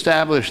can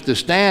establish the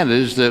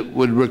standards that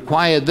would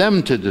require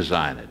them to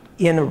design it.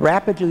 In a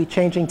rapidly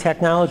changing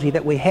technology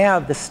that we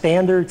have, the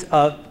standards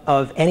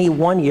of any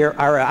 1 year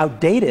are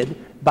outdated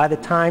by the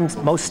time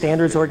most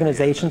standards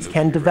organizations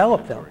can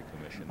develop them.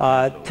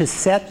 To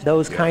set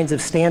those kinds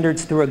of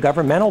standards through a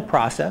governmental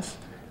process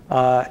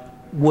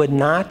would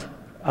not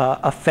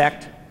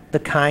affect the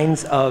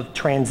kinds of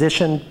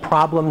transition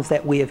problems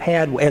that we have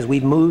had as we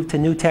move to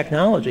new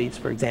technologies,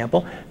 for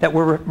example, that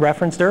were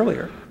referenced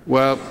earlier.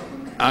 Well,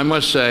 I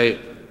must say,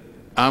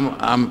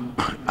 I'm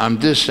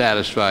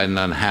dissatisfied and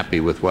unhappy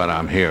with what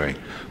I'm hearing.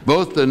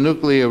 Both the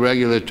Nuclear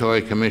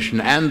Regulatory Commission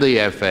and the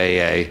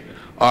FAA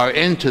are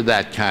into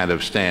that kind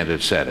of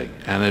standard setting,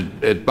 and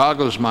it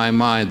boggles my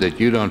mind that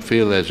you don't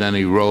feel there's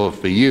any role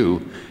for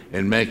you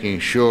in making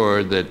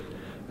sure that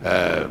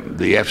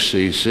the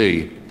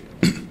FCC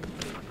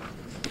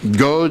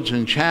goads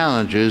and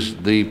challenges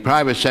the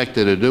private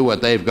sector to do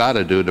what they've got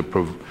to do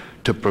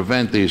to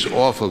prevent these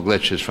awful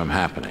glitches from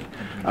happening.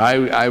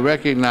 I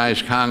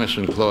recognize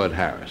Congressman Claude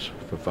Harris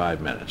for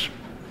 5 minutes.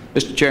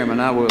 Mr. Chairman,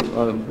 I will,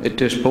 at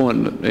this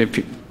point,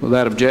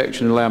 without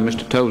objection, allow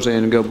Mr.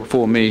 Tozan to go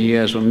before me. He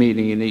has a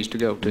meeting he needs to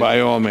go to.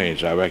 By all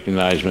means, I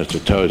recognize Mr.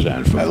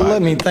 Tozan for 5 minutes.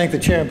 Let me thank the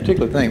Chair in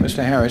particular, thank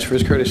Mr. Harris for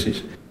his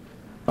courtesies.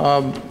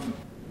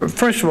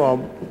 First of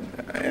all,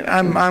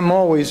 I'm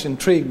always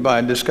intrigued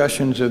by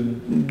discussions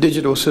of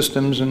digital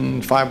systems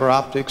and fiber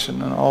optics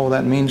and all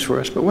that means for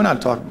us, but we're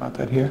not talking about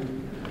that here.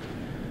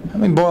 Let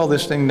me boil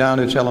this thing down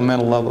to its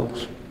elemental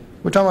levels.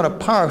 We're talking about a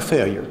power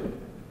failure.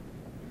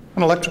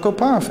 an electrical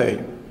power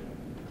failure.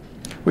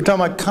 We're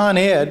talking about Con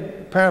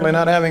Ed apparently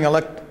not having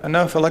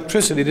enough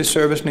electricity to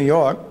service New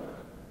York,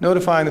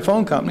 notifying the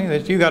phone company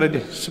that you got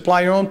to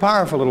supply your own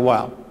power for a little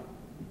while.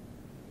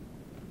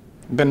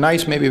 It'd been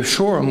nice maybe if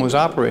Shoreham was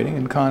operating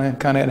and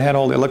Con Ed had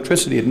all the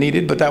electricity it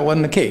needed, but that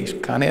wasn't the case.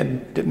 Con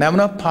Ed didn't have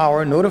enough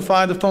power,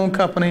 notified the phone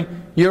company,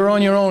 you're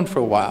on your own for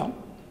a while.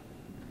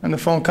 And the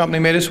phone company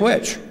made a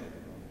switch.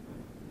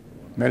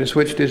 Made a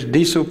switch to its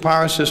diesel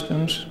power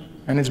systems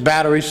and its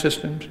battery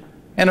systems,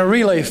 and a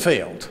relay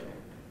failed.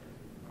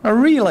 A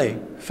relay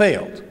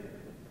failed.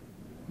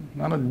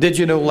 Not a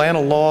digital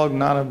analog,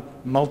 not a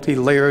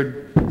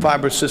multi-layered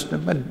fiber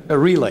system, a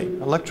relay,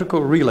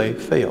 electrical relay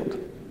failed.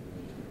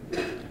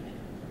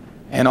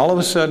 And all of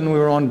a sudden we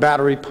were on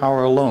battery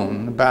power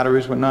alone. The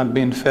batteries were not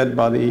being fed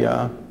by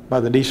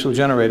the diesel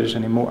generators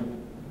anymore.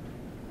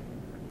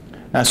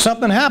 Now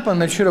something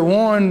happened that should have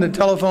warned the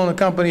telephone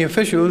company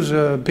officials,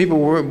 people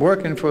were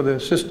working for the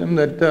system,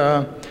 that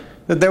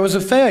there was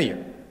a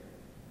failure.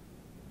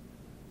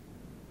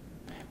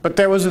 But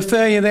there was a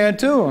failure there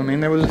too. I mean,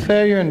 there was a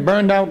failure in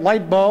burned out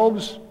light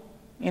bulbs,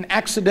 in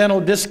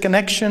accidental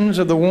disconnections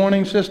of the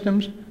warning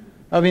systems,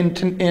 of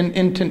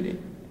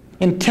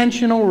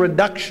intentional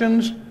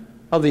reductions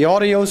of the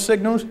audio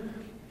signals.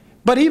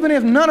 But even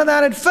if none of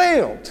that had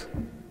failed,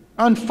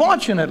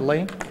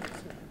 unfortunately,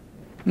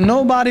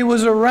 nobody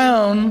was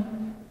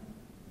around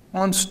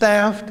on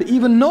staff to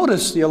even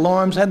notice the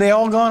alarms had they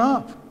all gone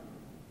off.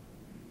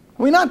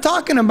 We're not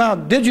talking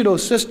about digital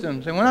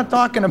systems, and we're not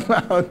talking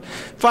about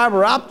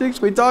fiber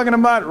optics. We're talking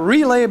about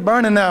relay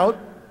burning out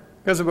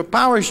because of a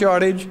power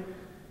shortage,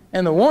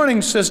 and the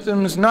warning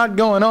systems not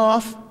going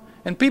off,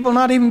 and people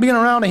not even being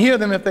around to hear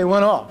them if they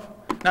went off.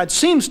 Now, it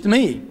seems to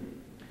me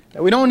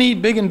that we don't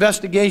need big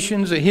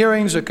investigations or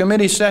hearings or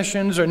committee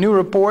sessions or new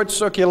reports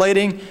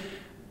circulating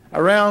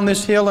around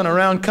this hill and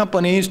around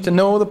companies to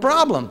know the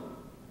problem.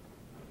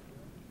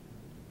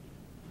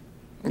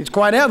 It's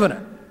quite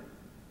evident.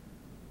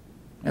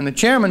 And the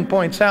chairman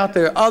points out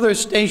there are other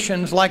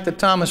stations like the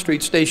Thomas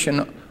Street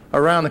station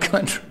around the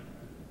country,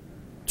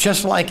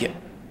 just like it.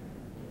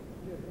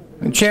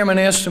 The chairman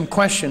asked some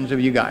questions of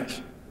you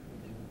guys.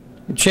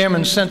 The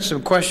chairman sent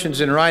some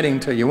questions in writing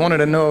to you. Wanted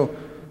to know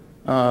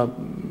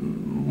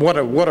what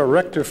a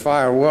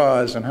rectifier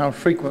was and how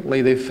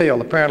frequently they failed.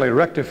 Apparently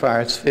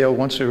rectifiers failed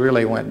once the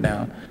relay went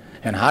down.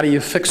 And how do you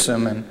fix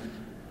them?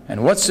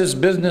 And what's this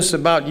business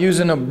about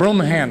using a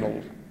broom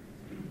handle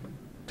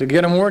to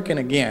get them working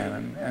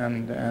again?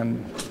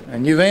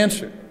 And you've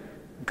answered.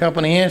 The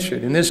company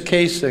answered. In this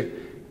case, the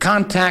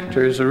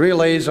contactors, the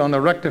relays on the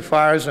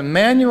rectifiers are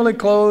manually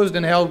closed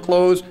and held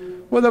closed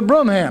with a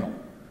broom handle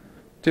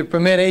to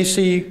permit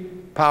AC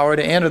power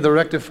to enter the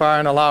rectifier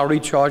and allow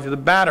recharge of the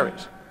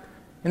batteries.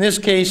 In this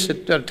case,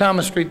 at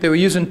Thomas Street, they were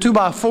using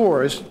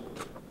 2x4s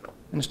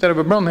instead of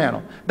a broom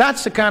handle.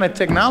 That's the kind of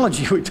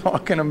technology we're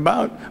talking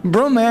about,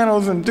 broom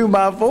handles and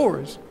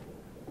 2x4s.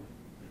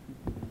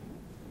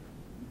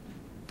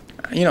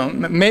 You know,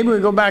 maybe we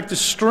go back to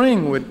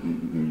string with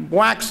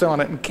wax on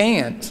it and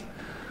cans.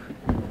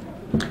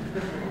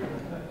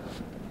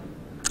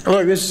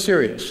 Look, this is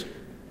serious.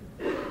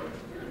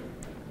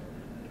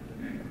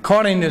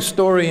 According to a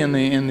story in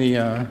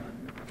the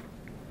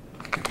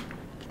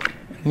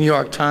New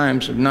York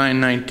Times of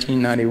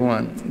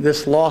 9/1991,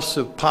 this loss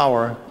of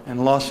power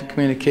and loss of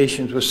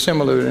communications was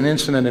similar to an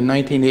incident in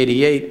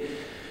 1988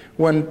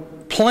 when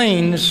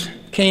planes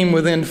came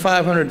within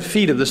 500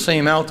 feet of the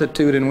same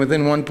altitude and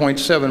within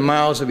 1.7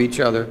 miles of each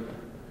other,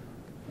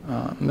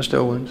 Mr.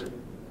 Owens,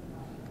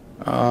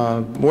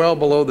 well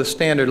below the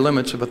standard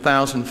limits of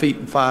 1,000 feet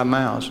and 5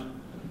 miles.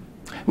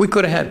 We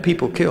could have had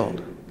people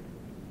killed.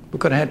 We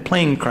could have had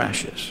plane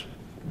crashes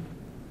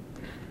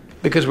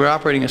because we're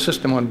operating a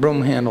system on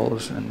broom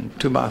handles and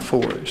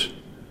 2x4s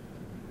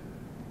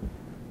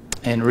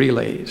and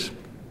relays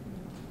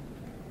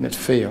that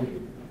fail.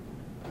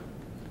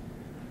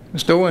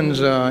 Mr. Owens,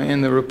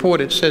 in the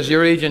report it says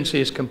your agency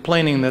is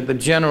complaining that the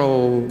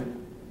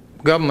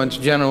government's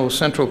general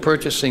central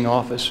purchasing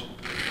office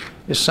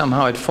is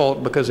somehow at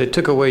fault because they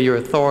took away your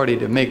authority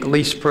to make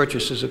lease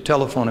purchases of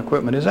telephone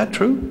equipment. Is that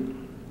true?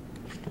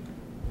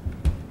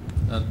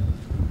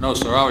 No,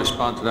 sir. I'll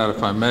respond to that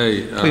if I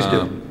may. Please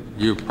do.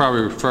 You're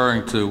probably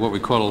referring to what we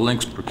call a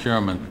links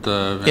procurement.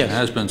 Yes. There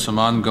has been some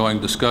ongoing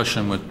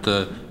discussion with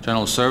the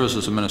General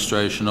Services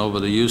Administration over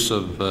the use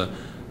of the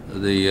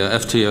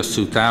FTS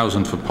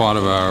 2000 for part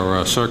of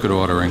our circuit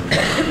ordering.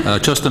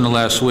 Just in the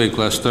last week,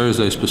 last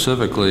Thursday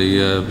specifically,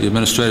 the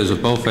administrators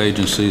of both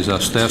agencies, our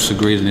staffs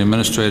agreed, and the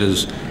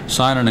administrators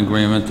signed an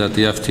agreement that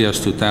the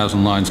FTS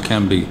 2000 lines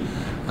can be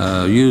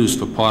used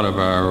for part of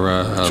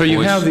our So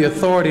you have the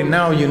authority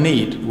now you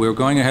need. We're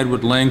going ahead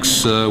with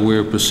links.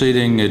 We're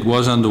proceeding. It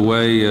was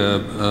underway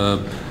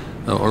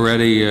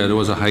already. There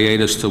was a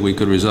hiatus till we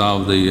could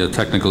resolve the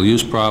technical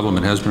use problem.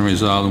 It has been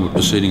resolved, and we're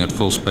proceeding at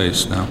full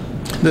space now.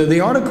 The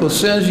article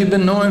says you've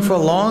been knowing for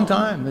a long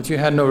time that you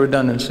had no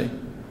redundancy,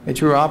 that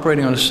you were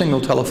operating on a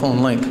single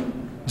telephone link.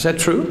 Is that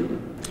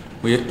true?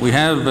 We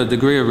have a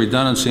degree of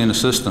redundancy in the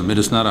system. It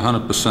is not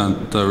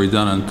 100%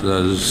 redundant,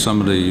 as some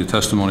of the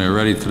testimony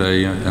already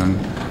today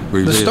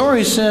revealed. The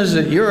story says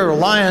that your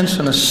reliance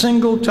on a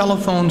single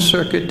telephone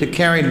circuit to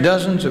carry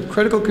dozens of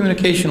critical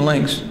communication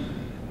links in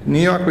the New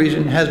York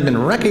region has been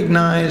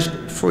recognized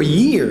for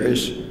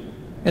years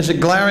as a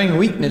glaring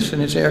weakness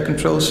in its air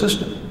control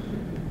system.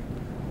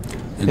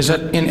 Is that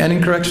an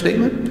incorrect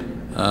statement?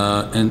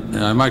 And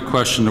I might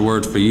question the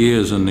word "for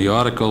years" in the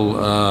article.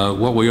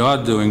 What we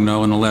are doing,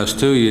 though, in the last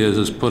 2 years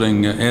is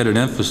putting added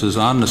emphasis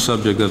on the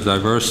subject of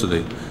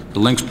diversity. The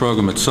Links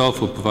program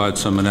itself will provide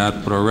some of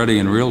that, but already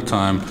in real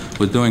time,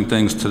 we're doing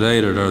things today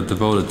that are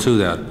devoted to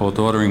that, both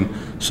ordering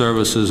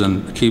services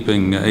and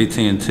keeping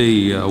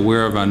AT&T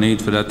aware of our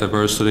need for that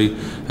diversity,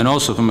 and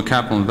also from a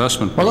capital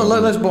investment program.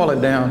 Well, let's boil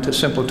it down to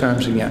simple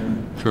terms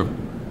again. Sure.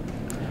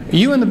 Are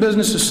you in the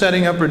business of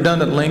setting up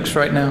redundant links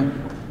right now?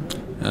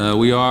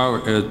 We are,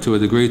 to a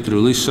degree,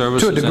 through lease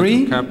services to a degree?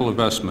 and through capital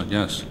investment,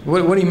 yes.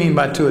 What do you mean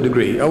by to a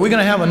degree? Are we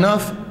going to have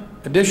enough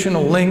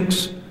additional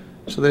links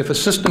so that if a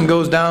system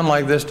goes down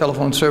like this,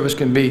 telephone service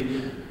can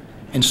be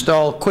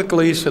installed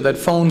quickly so that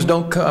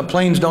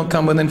planes don't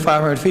come within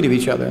 500 feet of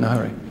each other in a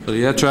hurry? For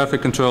the air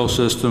traffic control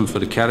system, for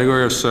the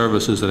category of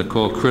services that are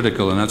called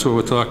critical, and that's what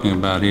we're talking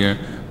about here,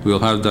 we'll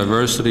have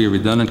diversity,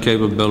 redundant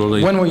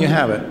capability. When will you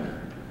have it?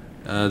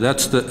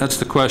 That's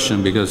the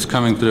question, because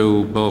coming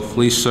through both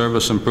lease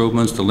service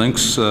improvements, the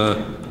Links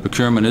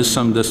procurement is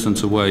some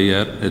distance away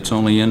yet. It's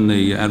only in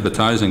the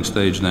advertising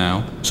stage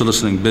now,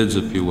 soliciting bids,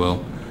 if you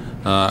will.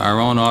 Our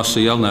own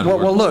RCL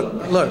network. Well,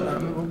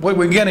 look, what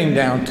we're getting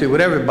down to,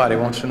 what everybody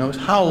wants to know is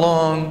how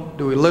long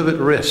do we live at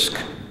risk?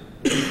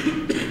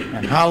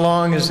 And how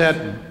long is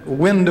that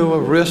window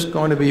of risk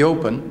going to be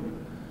open?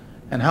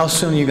 And how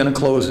soon are you going to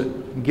close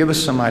it? Give us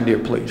some idea,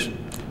 please.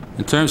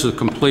 In terms of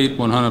complete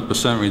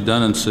 100%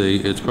 redundancy,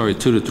 it's probably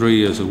 2 to 3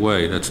 years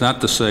away. That's not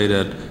to say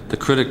that the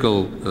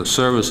critical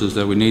services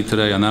that we need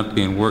today are not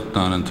being worked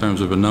on in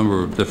terms of a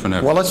number of different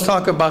efforts. Well, let's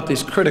talk about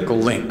these critical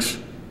links.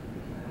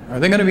 Are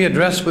they going to be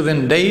addressed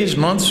within days,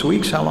 months,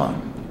 weeks? How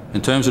long?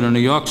 In terms of the New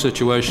York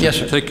situation yes,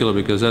 in particular,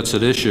 because that's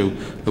at issue,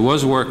 there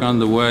was work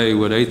underway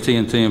with AT&T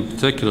in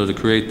particular to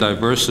create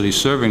diversity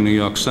serving New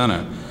York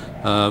Center.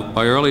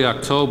 By early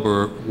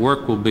October,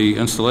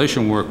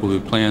 installation work will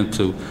be planned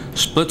to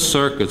split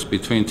circuits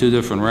between 2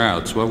 different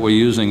routes. What we're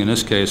using in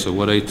this case, or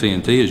what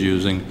AT&T is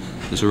using,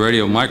 is a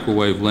radio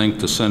microwave link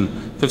to send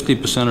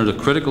 50% of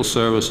the critical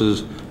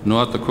services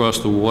north across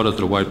the water to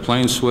the White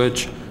Plains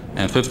switch,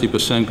 and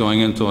 50%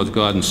 going in towards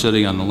Garden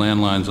City on the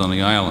landlines on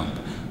the island.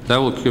 That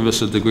will give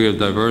us a degree of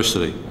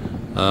diversity.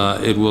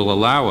 It will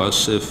allow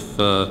us, if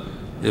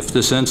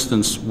this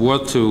instance were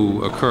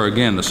to occur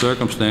again, the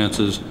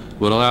circumstances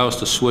would allow us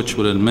to switch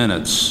within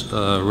minutes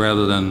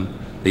rather than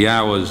the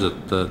hours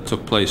that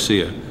took place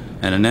here.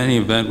 And in any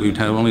event, we'd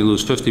only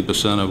lose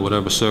 50% of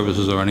whatever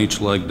services are on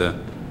each leg there.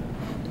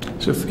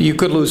 So you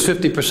could lose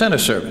 50%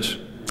 of service?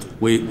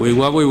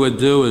 What we would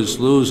do is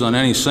lose on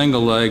any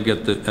single leg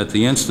at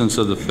the instance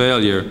of the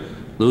failure,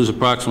 lose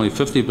approximately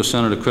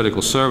 50% of the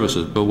critical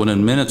services, but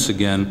within minutes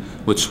again,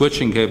 with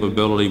switching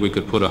capability, we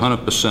could put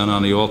 100%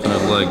 on the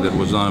alternate leg that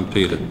was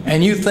unimpeded.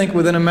 And you think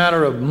within a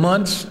matter of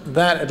months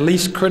that at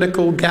least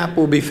critical gap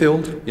will be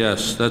filled?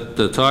 Yes,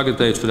 the target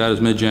date for that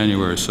is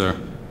mid-January, sir.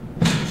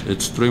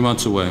 It's 3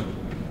 months away.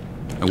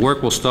 And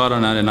work will start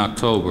on that in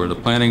October. The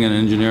planning and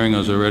engineering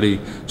has already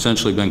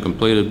essentially been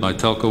completed by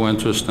telco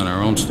interest and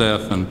our own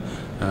staff, and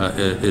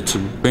it's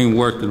being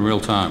worked in real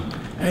time.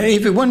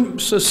 If it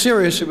wasn't so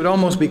serious, it would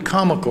almost be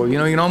comical. You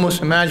know, you can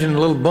almost imagine a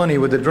little bunny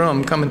with a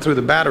drum coming through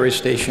the battery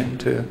station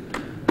to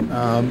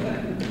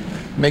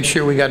make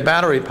sure we got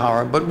battery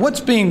power. But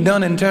what's being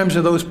done in terms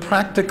of those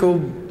practical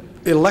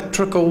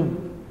electrical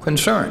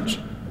concerns?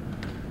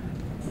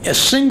 A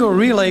single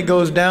relay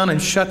goes down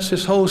and shuts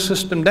this whole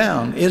system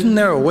down. Isn't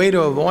there a way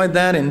to avoid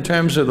that in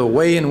terms of the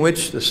way in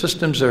which the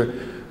systems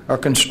are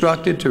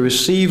constructed to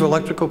receive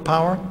electrical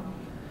power?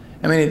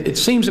 I mean, it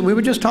seems that we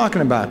were just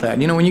talking about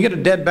that. You know, when you get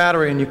a dead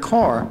battery in your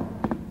car,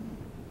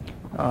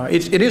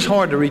 it is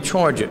hard to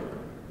recharge it.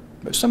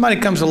 But if somebody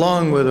comes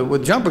along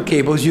with jumper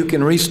cables, you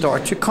can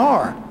restart your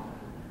car.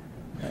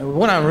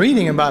 What I'm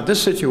reading about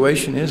this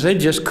situation is they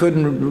just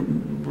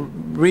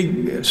couldn't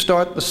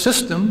restart the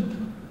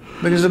system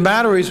because the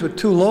batteries were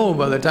too low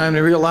by the time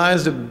they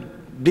realized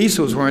that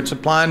diesels weren't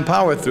supplying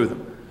power through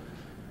them.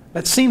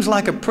 That seems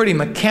like a pretty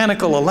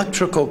mechanical,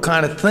 electrical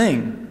kind of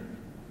thing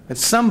that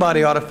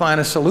somebody ought to find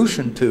a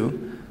solution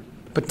to,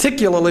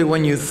 particularly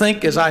when you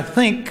think, as I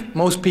think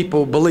most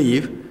people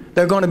believe,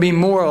 there are going to be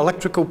more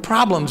electrical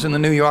problems in the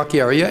New York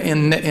area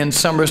in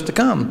summers to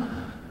come.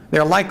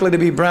 There are likely to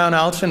be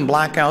brownouts and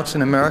blackouts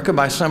in America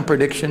by some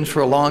predictions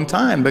for a long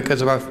time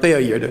because of our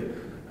failure to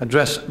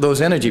address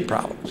those energy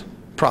problems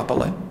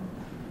properly.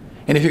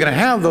 And if you're going to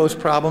have those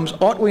problems,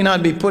 ought we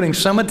not be putting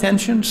some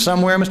attention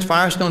somewhere, Mr.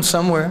 Firestone,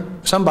 somewhere,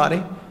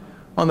 somebody,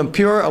 on the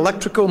pure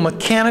electrical,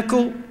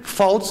 mechanical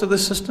faults of the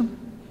system?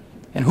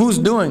 And who's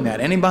doing that?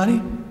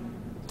 Anybody?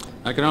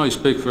 I can only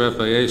speak for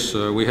FAA,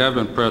 sir. We have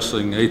been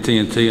pressing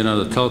AT&T and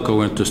other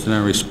telco interests in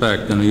that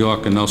respect in New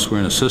York and elsewhere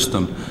in the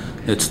system.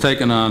 It's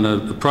taken on,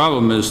 the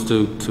problem is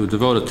to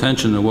devote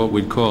attention to what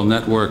we'd call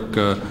network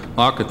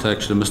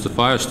architecture that Mr.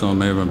 Firestone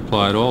may have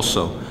implied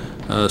also.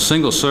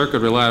 Single circuit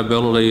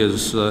reliability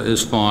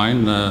is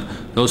fine.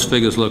 Those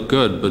figures look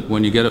good, but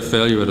when you get a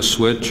failure at a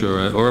switch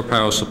or a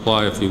power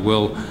supply, if you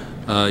will,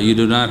 you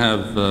do not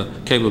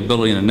have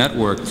capability in a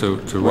network to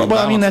rebalance. Well,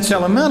 I mean, that's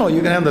elemental.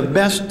 You can have the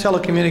best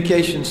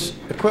telecommunications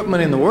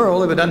equipment in the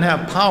world. If it doesn't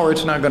have power,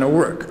 it's not going to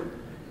work.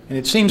 And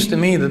it seems to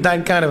me that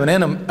that kind of an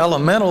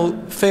elemental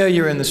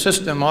failure in the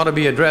system ought to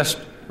be addressed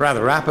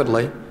rather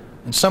rapidly,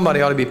 and somebody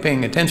ought to be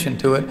paying attention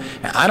to it.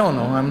 I don't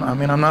know. I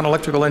mean, I'm not an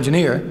electrical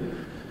engineer,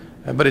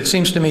 but it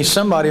seems to me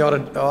somebody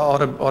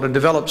ought to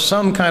develop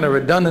some kind of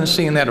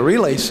redundancy in that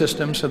relay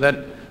system so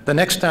that the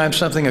next time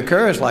something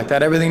occurs like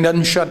that, everything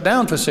doesn't shut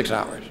down for 6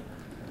 hours.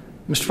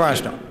 Mr.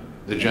 Firestone.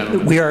 The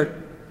gentleman.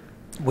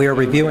 We are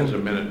reviewing. There's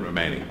a minute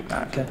remaining.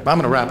 Okay. I'm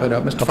going to wrap it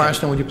up. Mr.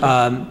 Firestone, would you please?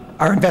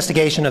 Our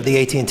investigation of the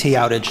AT&T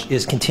outage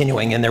is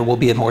continuing, and there will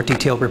be a more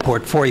detailed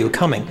report for you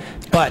coming.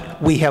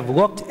 But we have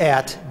looked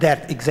at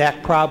that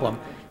exact problem.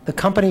 The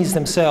companies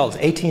themselves,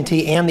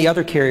 AT&T and the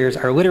other carriers,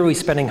 are literally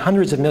spending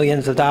hundreds of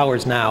millions of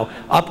dollars now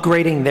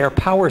upgrading their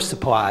power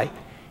supply.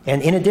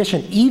 And in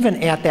addition,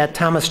 even at that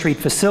Thomas Street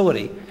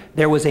facility,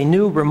 there was a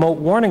new remote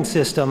warning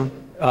system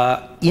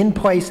in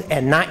place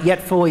and not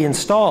yet fully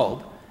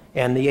installed.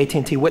 And the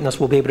AT&T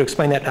witness will be able to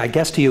explain that, I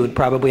guess, to you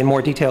probably in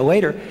more detail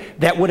later,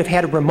 that would have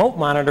had remote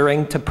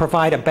monitoring to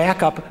provide a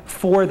backup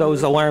for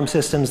those alarm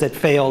systems that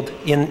failed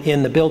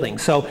in the building.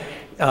 So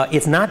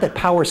it's not that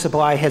power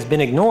supply has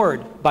been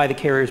ignored by the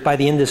carriers, by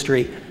the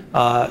industry.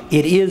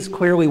 It is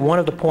clearly one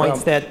of the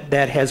points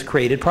that has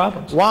created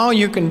problems. While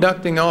you're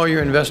conducting all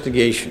your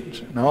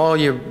investigations and all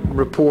your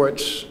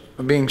reports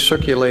are being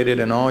circulated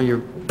and all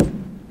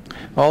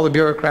the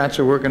bureaucrats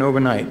are working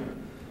overnight,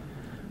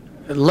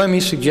 let me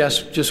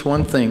suggest just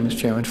one thing, Mr.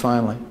 Chairman,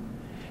 finally,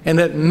 and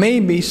that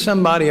maybe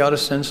somebody ought to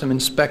send some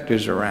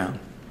inspectors around.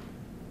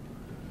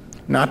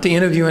 Not to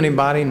interview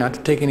anybody, not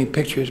to take any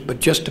pictures, but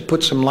just to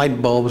put some light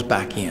bulbs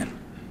back in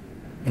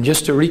and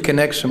just to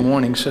reconnect some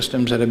warning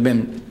systems that have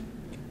been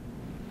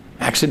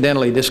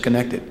accidentally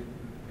disconnected.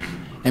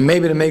 And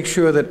maybe to make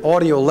sure that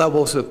audio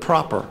levels are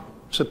proper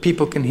so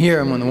people can hear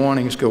them when the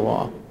warnings go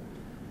off.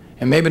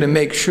 And maybe to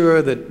make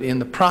sure that in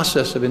the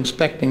process of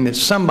inspecting that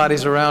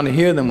somebody's around to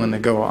hear them when they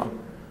go off.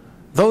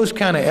 Those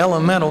kind of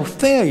elemental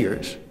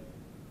failures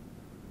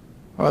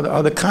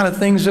are the kind of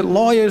things that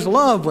lawyers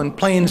love when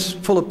planes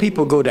full of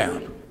people go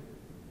down.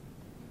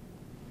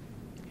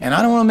 And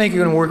I don't want to make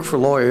it work for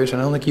lawyers, and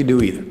I don't think you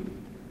do either.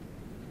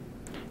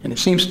 And it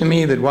seems to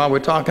me that while we're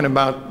talking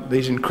about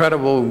these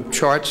incredible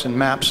charts and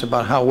maps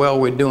about how well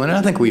we're doing, and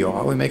I think we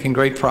are, we're making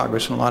great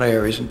progress in a lot of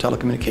areas in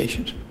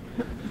telecommunications.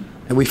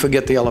 And we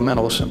forget the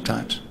elementals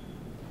sometimes.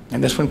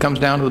 And this one comes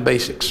down to the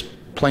basics.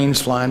 Planes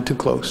flying too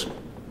close.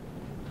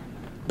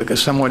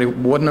 Because somebody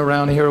wasn't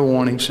around to hear a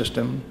warning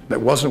system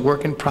that wasn't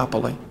working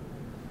properly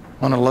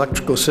on an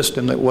electrical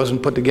system that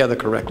wasn't put together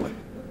correctly,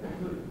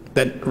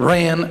 that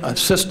ran a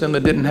system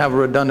that didn't have a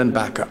redundant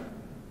backup.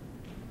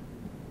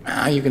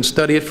 Now, you can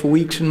study it for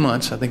weeks and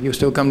months. I think you'll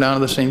still come down to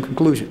the same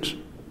conclusions.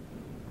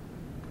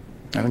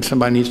 I think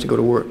somebody needs to go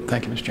to work.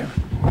 Thank you, Mr.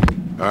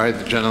 Chairman. All right,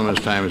 the gentleman's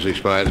time has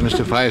expired.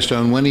 Mr.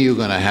 Firestone, when are you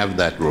going to have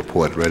that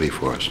report ready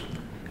for us?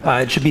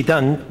 It should be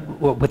done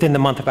within the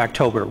month of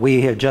October.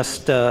 We have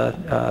just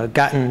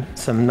gotten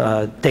some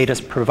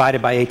data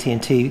provided by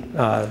AT&T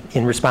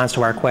in response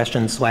to our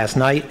questions last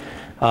night,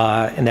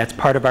 and that's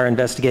part of our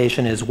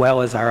investigation, as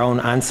well as our own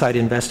on-site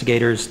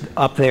investigators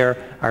up there,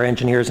 our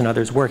engineers and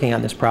others working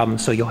on this problem,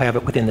 so you'll have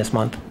it within this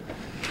month.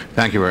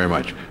 Thank you very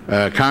much.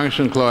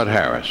 Congressman Claude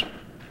Harris.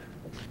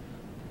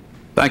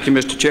 Thank you,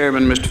 Mr.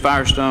 Chairman. Mr.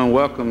 Firestone,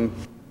 welcome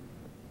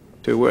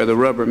to where the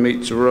rubber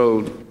meets the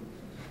road.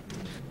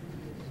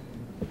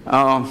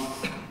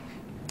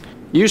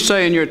 You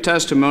say in your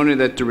testimony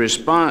that the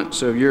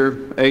response of your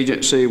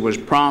agency was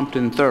prompt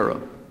and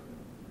thorough.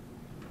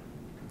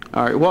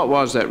 All right, what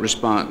was that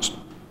response?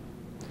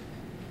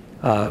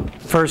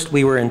 First,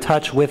 we were in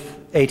touch with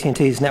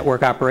AT&T's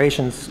Network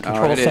Operations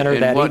Control Center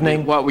that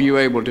evening. What were you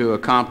able to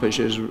accomplish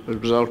as a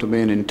result of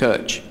being in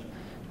touch?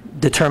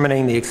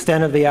 Determining the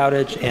extent of the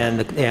outage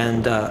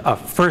and a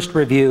first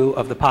review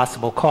of the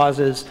possible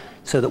causes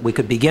so that we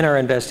could begin our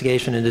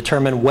investigation and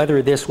determine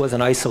whether this was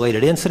an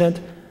isolated incident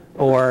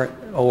or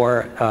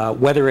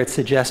whether it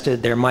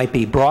suggested there might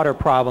be broader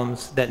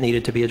problems that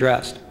needed to be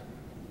addressed.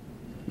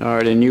 All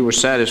right, and you were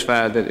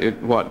satisfied that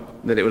it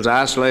was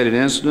isolated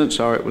incidents,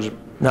 or it was...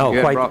 No,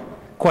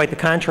 quite the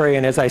contrary,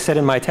 and as I said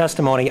in my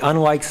testimony,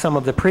 unlike some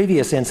of the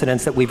previous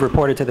incidents that we've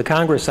reported to the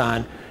Congress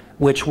on,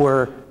 which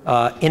were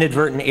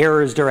inadvertent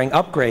errors during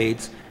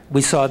upgrades,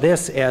 we saw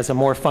this as a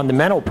more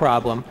fundamental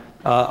problem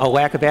a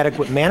lack of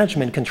adequate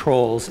management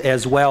controls,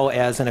 as well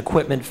as an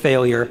equipment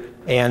failure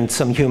and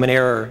some human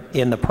error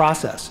in the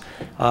process.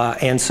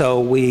 And so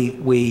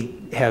we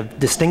have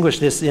distinguished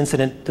this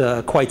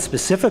incident quite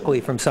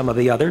specifically from some of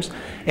the others,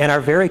 and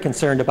are very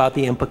concerned about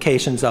the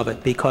implications of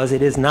it, because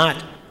it is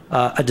not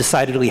a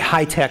decidedly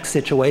high-tech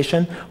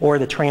situation or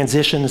the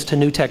transitions to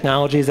new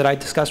technologies that I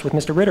discussed with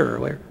Mr. Ritter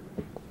earlier.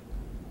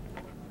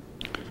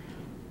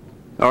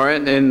 All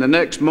right, and the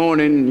next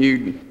morning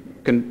you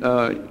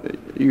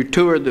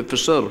toured the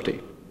facility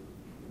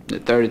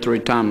at 33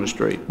 Thomas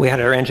Street. We had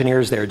our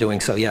engineers there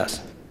doing so,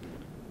 yes.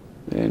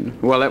 And,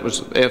 well, that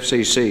was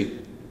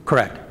FCC.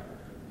 Correct.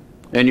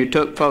 And you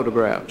took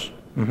photographs.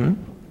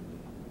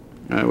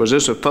 Mm-hmm. Was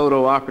this a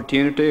photo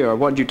opportunity, or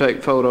what did you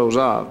take photos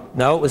of?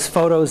 No, it was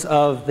photos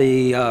of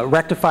the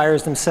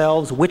rectifiers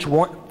themselves,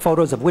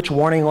 photos of which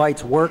warning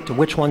lights worked,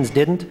 which ones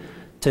didn't,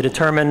 to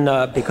determine,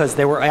 because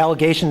there were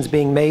allegations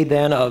being made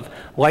then of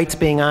lights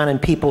being on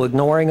and people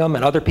ignoring them,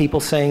 and other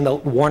people saying the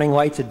warning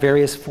lights at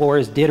various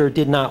floors did or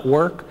did not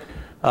work.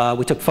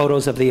 We took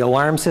photos of the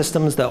alarm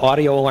systems, the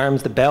audio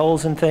alarms, the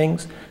bells and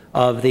things,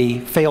 of the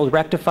failed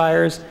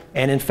rectifiers,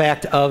 and in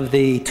fact of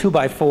the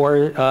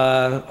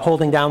 2x4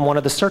 holding down one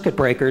of the circuit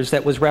breakers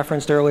that was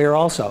referenced earlier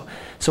also.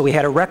 So we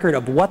had a record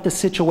of what the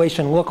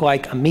situation looked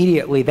like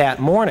immediately that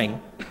morning,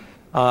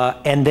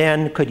 and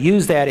then could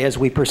use that as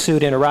we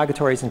pursued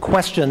interrogatories and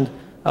questioned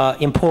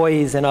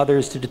employees and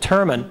others to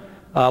determine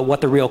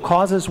what the real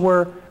causes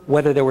were,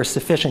 whether there were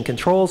sufficient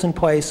controls in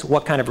place,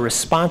 what kind of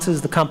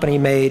responses the company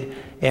made,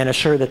 and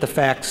assure that the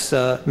facts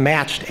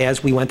matched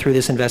as we went through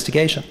this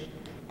investigation.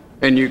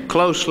 And you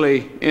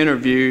closely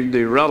interviewed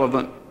the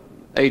relevant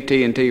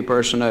AT&T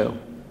personnel?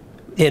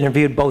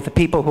 Interviewed both the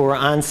people who were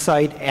on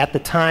site at the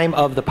time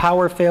of the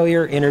power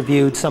failure,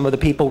 interviewed some of the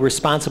people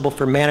responsible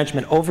for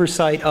management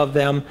oversight of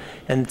them,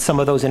 and some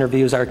of those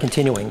interviews are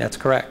continuing. That's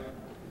correct.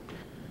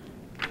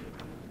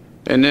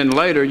 And then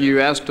later you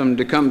asked them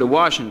to come to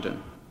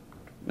Washington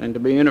and to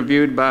be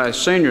interviewed by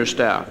senior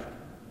staff.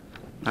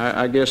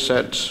 I guess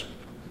that's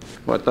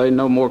what they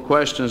know, more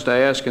questions to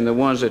ask than the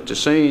ones at the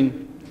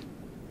scene.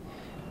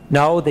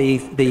 No,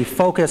 the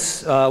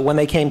focus when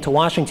they came to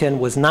Washington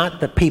was not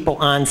the people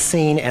on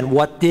scene and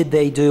what did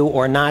they do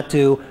or not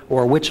do,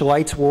 or which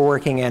lights were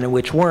working and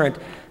which weren't.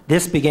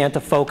 This began to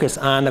focus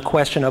on the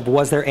question of,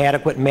 was there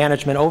adequate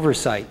management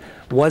oversight?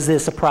 Was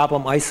this a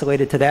problem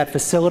isolated to that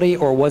facility,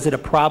 or was it a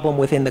problem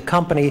within the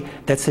company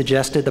that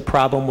suggested the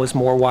problem was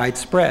more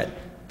widespread?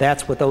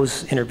 That's what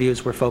those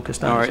interviews were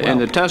focused on. All right, as well.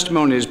 and the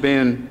testimony has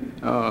been,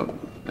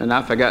 and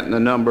I've forgotten the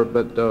number,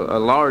 but a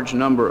large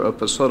number of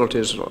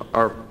facilities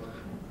are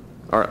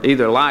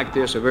either like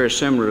this or very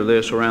similar to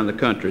this around the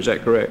country. Is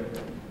that correct?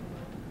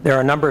 There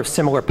are a number of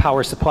similar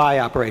power supply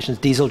operations,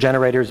 diesel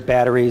generators,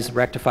 batteries,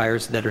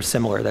 rectifiers that are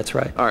similar. That's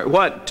right. All right.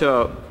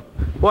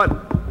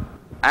 What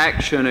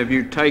action have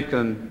you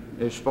taken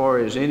as far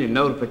as any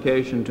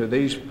notification to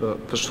these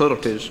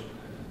facilities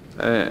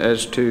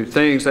as to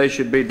things they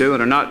should be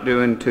doing or not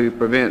doing to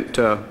prevent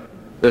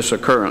this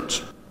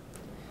occurrence?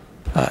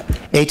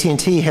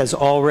 AT&T has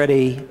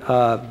already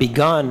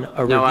begun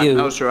a review.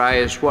 No, sir. I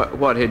asked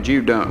what had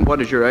you done? What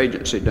has your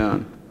agency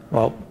done?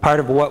 Well, part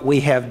of what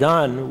we have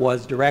done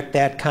was direct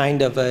that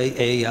kind of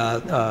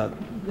a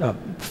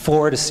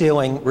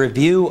floor-to-ceiling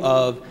review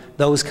of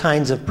those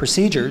kinds of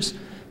procedures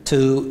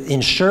to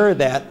ensure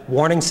that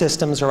warning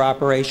systems are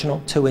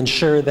operational, to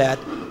ensure that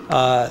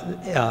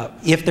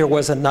if there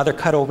was another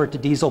cutover to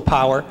diesel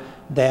power,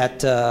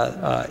 that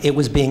it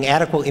was being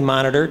adequately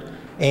monitored,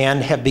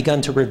 and have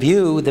begun to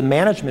review the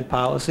management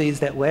policies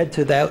that led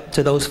to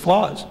those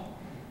flaws.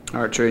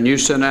 All right, sir. And you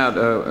sent out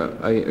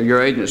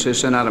your agency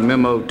sent out a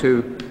memo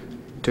to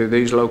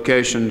these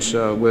locations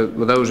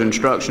with those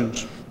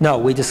instructions? No,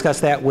 we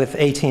discussed that with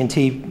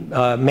AT&T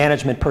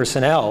management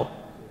personnel,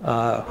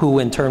 who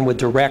in turn would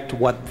direct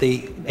what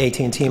the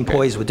AT&T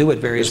employees would do at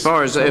various. As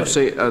far as the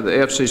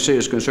FCC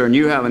is concerned,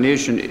 you haven't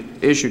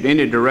issued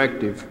any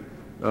directive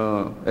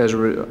as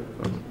a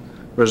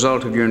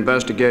result of your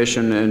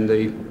investigation and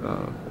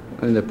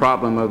the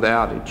problem of the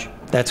outage?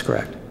 That's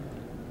correct.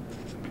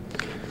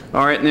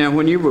 All right. Now,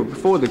 when you were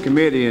before the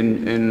committee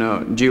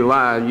in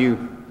July,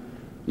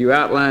 you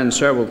outlined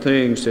several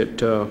things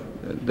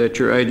that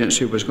your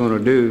agency was going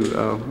to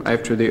do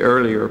after the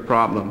earlier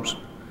problems,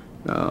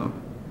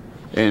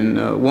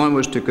 and one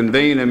was to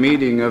convene a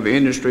meeting of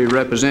industry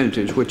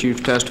representatives, which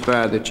you've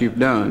testified that you've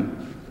done.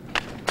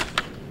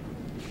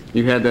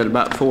 You had that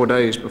about 4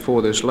 days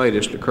before this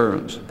latest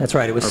occurrence. That's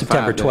right. It was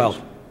September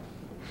 12th.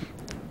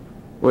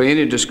 Were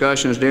any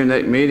discussions during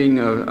that meeting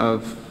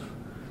of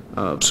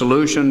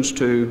solutions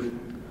to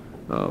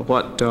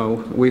what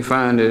we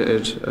find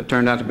has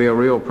turned out to be a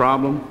real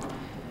problem?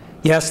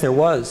 Yes, there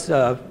was.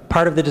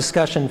 Part of the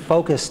discussion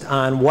focused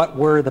on what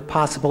were the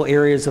possible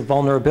areas of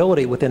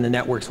vulnerability within the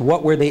networks.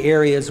 What were the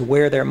areas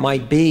where there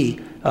might be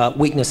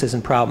weaknesses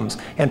and problems?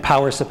 And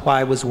power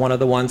supply was one of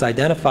the ones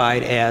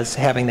identified as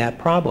having that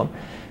problem.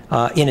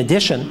 In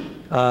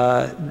addition,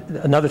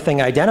 another thing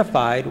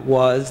identified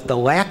was the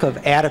lack of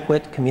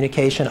adequate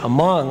communication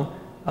among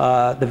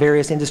the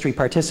various industry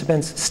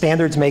participants,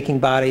 standards-making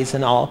bodies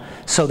and all,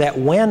 so that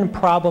when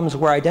problems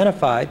were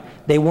identified,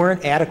 they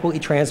weren't adequately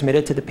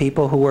transmitted to the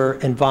people who were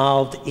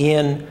involved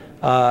in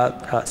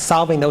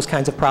solving those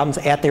kinds of problems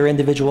at their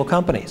individual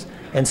companies.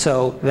 And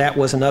so that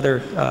was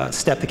another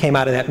step that came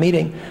out of that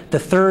meeting. The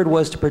third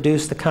was to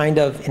produce the kind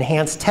of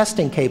enhanced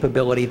testing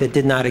capability that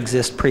did not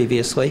exist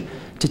previously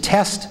to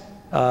test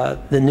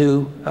the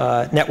new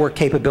network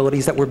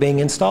capabilities that were being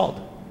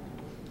installed.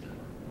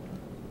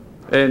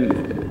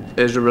 And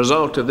as a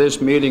result of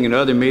this meeting and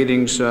other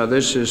meetings,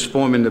 this is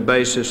forming the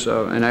basis,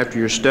 and after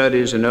your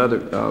studies and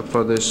other,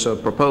 for this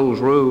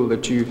proposed rule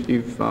that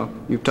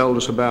you've told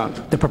us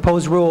about. The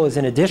proposed rule is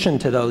in addition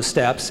to those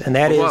steps, and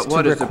that is to require.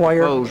 What is the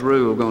proposed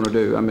rule going to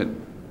do? I mean,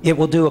 it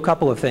will do a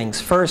couple of things.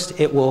 First,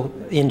 it will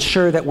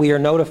ensure that we are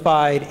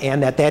notified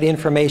and that that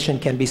information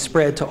can be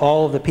spread to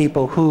all of the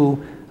people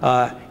who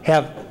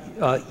have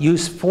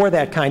use for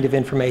that kind of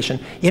information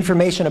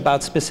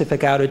about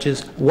specific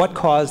outages, what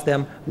caused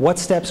them, what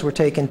steps were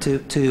taken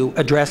to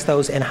address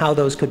those, and how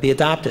those could be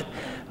adopted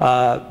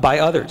by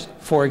others.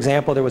 For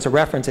example, there was a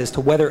reference as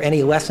to whether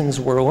any lessons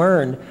were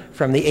learned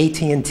from the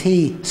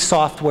AT&T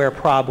software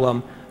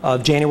problem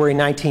of January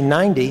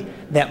 1990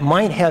 that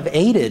might have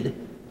aided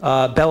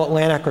Bell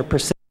Atlantic or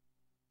Pacific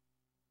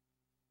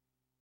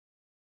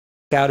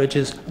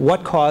outages,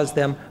 what caused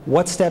them,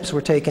 what steps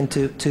were taken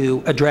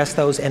to address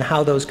those, and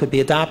how those could be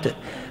adopted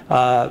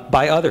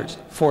by others.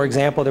 For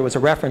example, there was a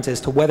reference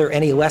as to whether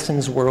any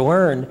lessons were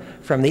learned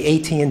from the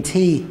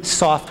AT&T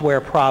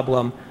software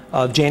problem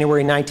of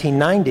January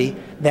 1990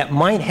 that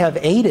might have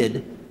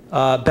aided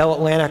Bell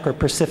Atlantic or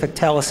Pacific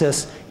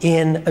Telesis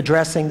in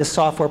addressing the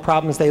software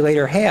problems they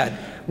later had.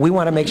 We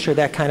want to make sure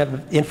that kind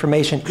of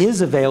information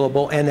is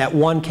available and that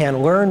one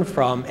can learn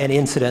from an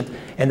incident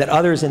and that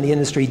others in the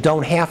industry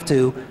don't have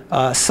to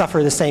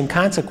suffer the same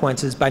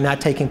consequences by not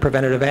taking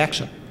preventative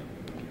action.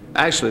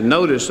 Actually,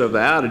 notice of the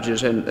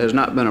outages has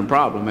not been a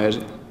problem, has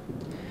it?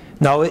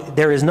 No,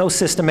 there is no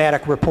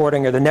systematic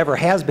reporting, or there never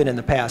has been in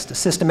the past, a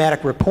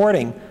systematic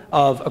reporting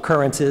of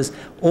occurrences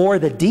or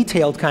the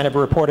detailed kind of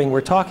reporting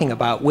we're talking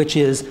about, which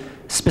is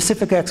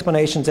specific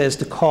explanations as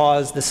to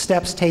cause, the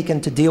steps taken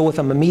to deal with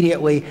them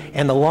immediately,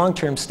 and the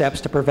long-term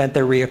steps to prevent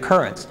their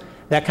reoccurrence.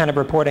 That kind of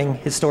reporting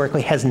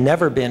historically has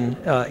never been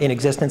in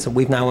existence, and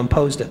we've now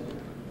imposed it.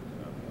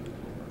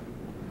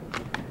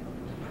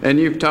 And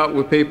you've talked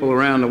with people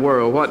around the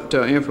world. What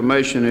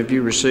information have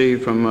you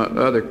received from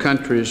other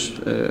countries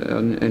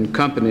and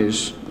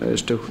companies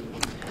as to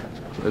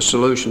the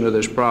solution to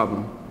this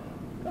problem?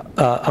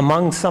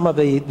 Among some of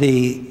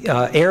the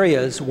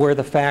areas were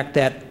the fact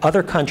that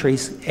other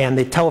countries and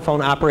the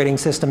telephone operating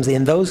systems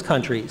in those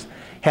countries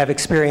have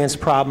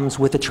experienced problems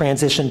with the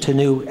transition to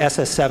new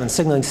SS7,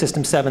 Signaling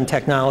System 7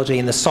 technology,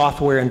 and the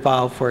software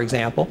involved, for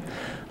example.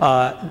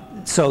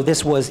 So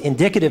this was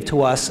indicative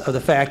to us of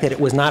the fact that it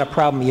was not a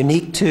problem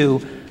unique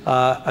to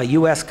a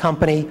U.S.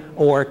 company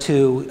or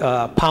to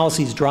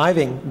policies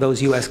driving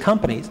those U.S.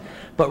 companies,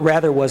 but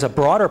rather was a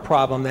broader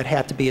problem that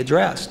had to be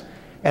addressed.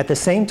 At the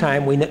same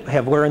time, we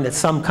have learned that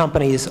some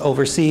companies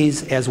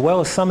overseas, as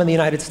well as some in the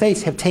United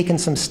States, have taken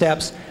some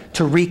steps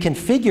to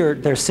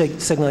reconfigure their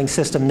signaling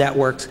system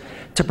networks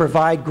to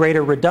provide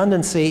greater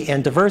redundancy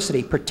and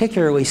diversity,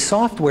 particularly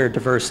software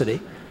diversity.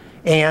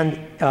 And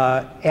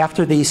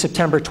after the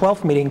September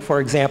 12th meeting, for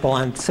example,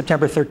 on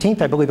September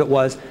 13th, I believe it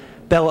was,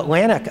 Bell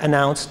Atlantic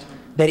announced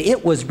that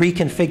it was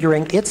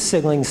reconfiguring its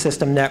signaling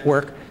system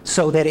network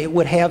so that it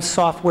would have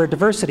software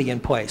diversity in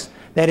place.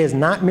 That is,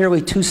 not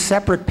merely two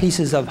separate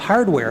pieces of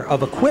hardware,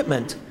 of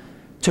equipment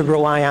to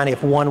rely on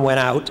if one went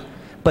out,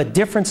 but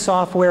different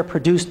software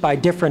produced by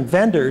different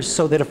vendors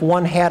so that if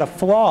one had a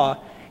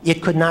flaw,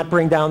 it could not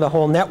bring down the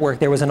whole network.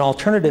 There was an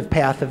alternative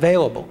path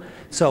available.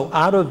 So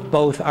out of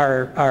both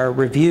our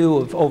review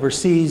of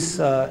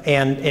overseas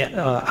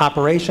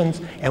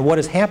operations and what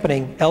is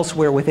happening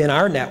elsewhere within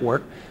our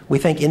network, we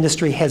think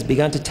industry has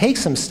begun to take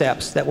some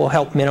steps that will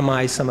help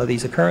minimize some of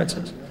these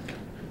occurrences.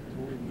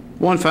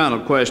 One final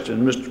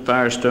question, Mr.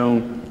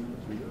 Firestone.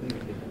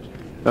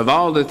 Of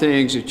all the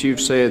things that you've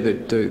said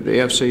that the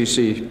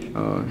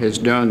FCC has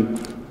done,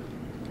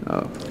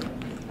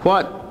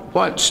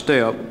 what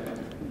step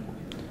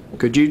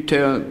could you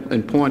tell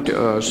and point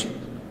to us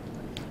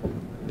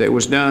that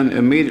was done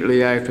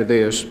immediately after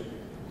this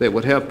that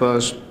would help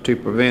us to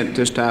prevent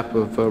this type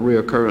of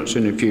reoccurrence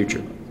in the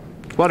future?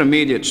 What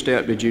immediate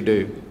step did you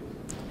do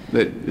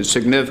that is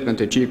significant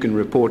that you can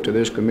report to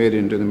this committee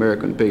and to the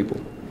American people?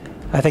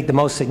 I think the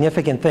most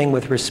significant thing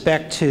with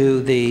respect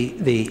to the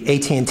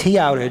AT&T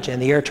outage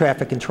and the air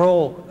traffic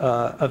control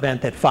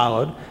event that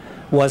followed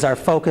was our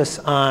focus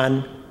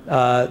on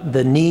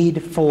the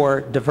need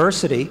for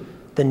diversity,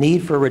 the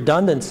need for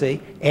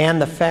redundancy,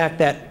 and the fact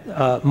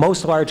that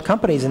most large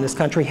companies in this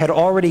country had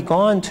already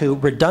gone to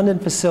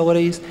redundant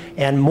facilities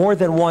and more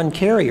than one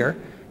carrier,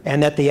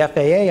 and that the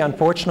FAA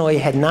unfortunately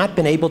had not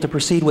been able to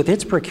proceed with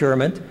its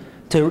procurement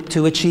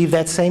to achieve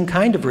that same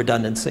kind of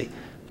redundancy.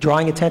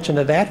 drawing attention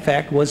to that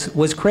fact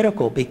was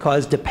critical,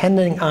 because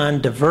depending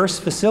on diverse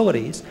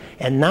facilities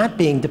and not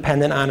being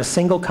dependent on a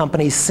single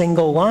company's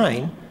single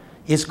line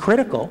is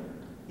critical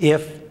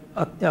if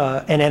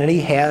an entity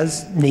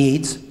has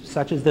needs,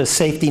 such as the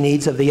safety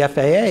needs of the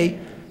FAA,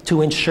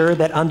 to ensure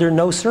that under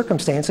no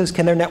circumstances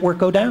can their network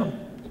go down.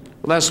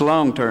 Well, that's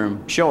long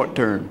term, short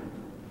term.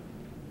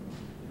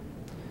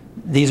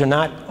 These are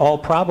not all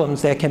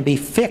problems that can be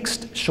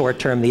fixed short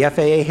term. The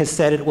FAA has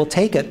said it will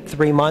take it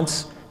 3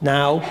 months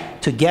now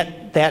to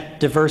get that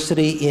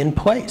diversity in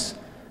place.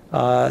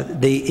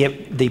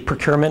 The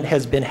procurement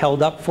has been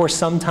held up for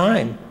some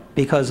time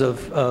because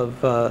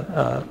of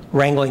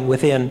wrangling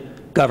within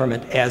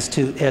government as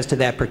to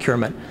that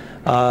procurement.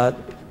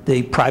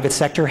 The private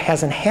sector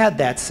hasn't had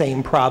that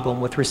same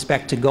problem with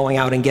respect to going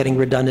out and getting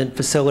redundant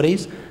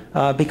facilities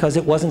because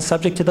it wasn't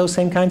subject to those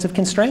same kinds of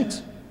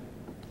constraints.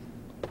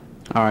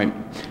 All right.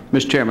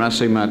 Mr. Chairman, I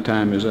see my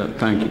time is up.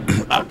 Thank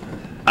you.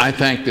 I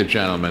thank the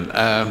gentleman.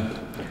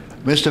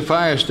 Mr.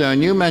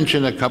 Firestone, you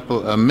mentioned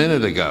a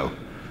minute ago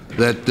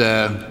that,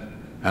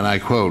 and I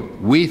quote,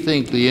 "We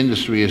think the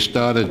industry has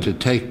started to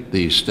take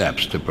these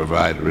steps to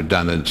provide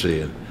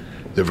redundancy and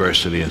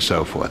diversity and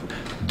so forth."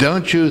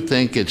 Don't you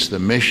think it's the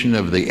mission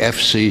of the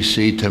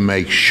FCC to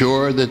make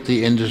sure that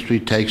the industry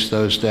takes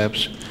those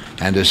steps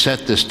and to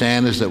set the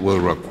standards that will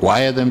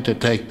require them to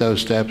take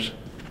those steps?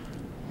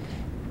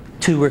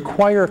 To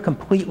require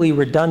completely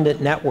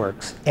redundant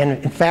networks,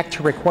 and in fact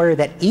to require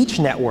that each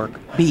network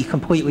be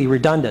completely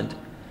redundant,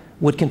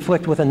 would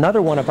conflict with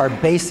another one of our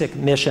basic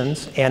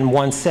missions, and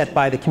one set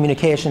by the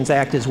Communications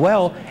Act as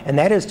well, and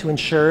that is to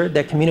ensure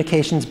that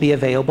communications be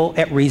available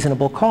at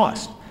reasonable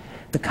cost.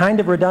 The kind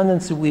of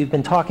redundancy we've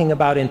been talking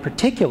about in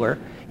particular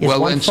is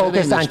one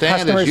focused on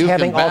customers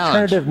having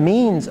alternative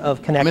means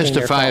of connecting their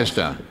phones. Mr.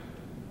 Firestone,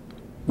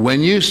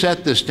 when you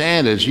set the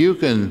standards, you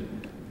can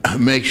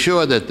make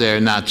sure that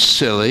they're not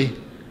silly,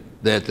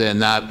 that they're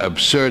not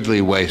absurdly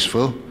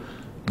wasteful,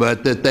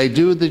 but that they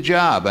do the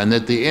job, and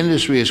that the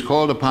industry is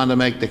called upon to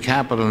make the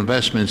capital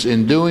investments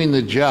in doing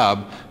the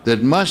job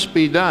that must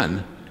be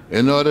done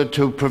in order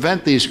to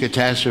prevent these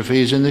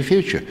catastrophes in the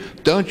future.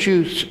 Don't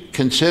you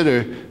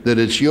consider that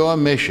it's your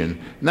mission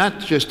not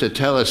just to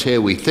tell us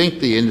here we think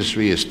the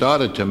industry has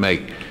started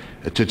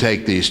to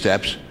take these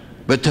steps,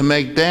 but to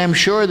make damn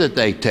sure that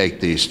they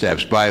take these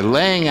steps by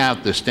laying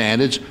out the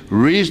standards,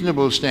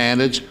 reasonable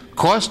standards,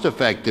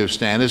 cost-effective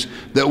standards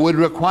that would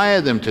require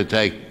them to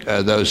take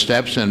those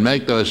steps and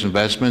make those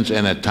investments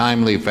in a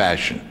timely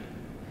fashion?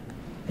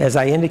 As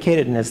I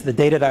indicated, and as the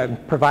data that I'm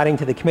providing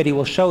to the committee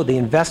will show, the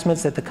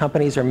investments that the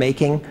companies are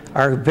making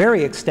are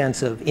very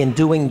extensive in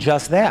doing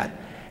just that.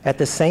 At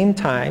the same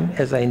time,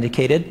 as I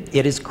indicated,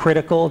 it is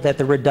critical that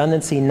the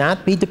redundancy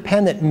not be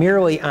dependent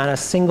merely on a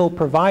single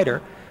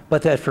provider,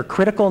 but that for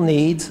critical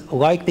needs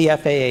like the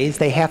FAA's,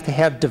 they have to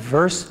have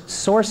diverse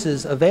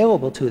sources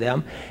available to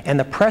them, and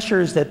the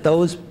pressures that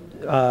those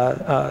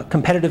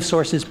competitive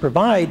sources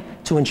provide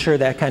to ensure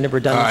that kind of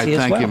redundancy as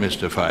well. All right,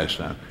 thank you, Mr.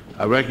 Firestone.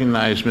 I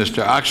recognize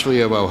Mr.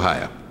 Oxley of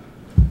Ohio.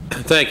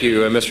 Thank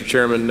you, Mr.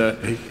 Chairman.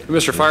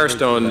 Mr.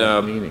 Firestone,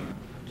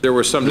 there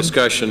was some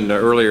discussion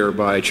earlier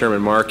by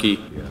Chairman Markey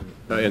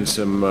and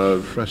some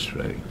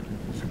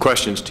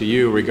questions to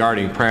you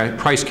regarding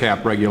price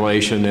cap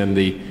regulation and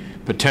the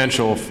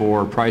potential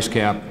for price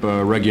cap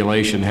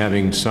regulation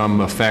having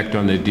some effect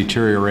on the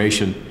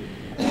deterioration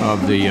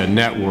of the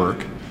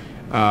network.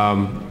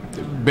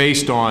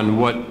 Based on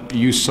what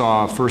you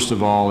saw, first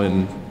of all,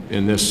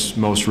 in this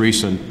most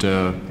recent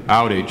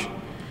outage,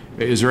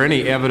 is there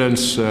any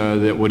evidence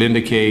that would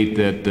indicate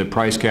that the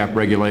price cap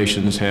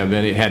regulations have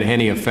had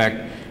any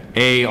effect,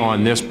 A,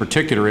 on this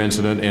particular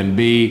incident, and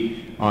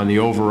B, on the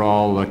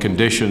overall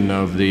condition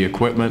of the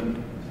equipment?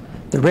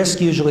 The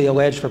risk usually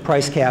alleged for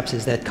price caps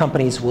is that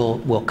companies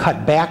will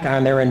cut back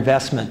on their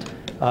investment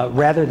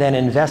rather than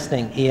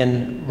investing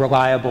in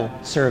reliable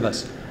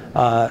service.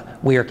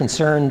 We are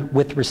concerned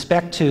with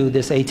respect to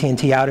this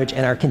AT&T outage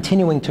and are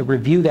continuing to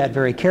review that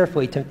very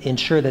carefully to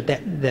ensure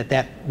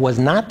that was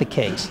not the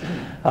case.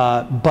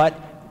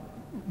 But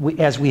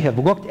as we have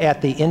looked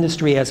at the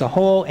industry as a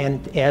whole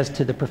and as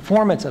to the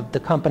performance of the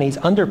companies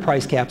under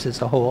price caps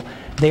as a whole,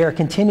 they are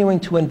continuing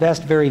to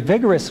invest very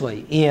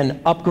vigorously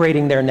in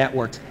upgrading their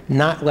networks,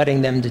 not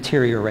letting them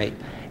deteriorate.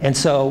 And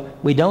so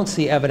we don't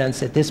see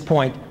evidence at this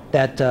point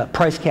that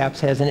price caps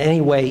has in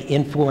any way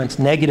influenced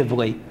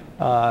negatively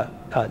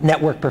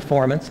network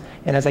performance,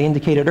 and as I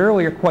indicated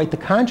earlier, quite the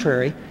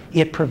contrary.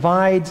 It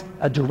provides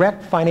a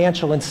direct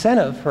financial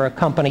incentive for a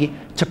company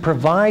to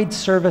provide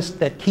service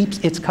that keeps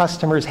its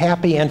customers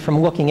happy and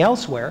from looking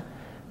elsewhere,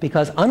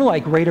 because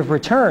unlike rate of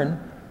return,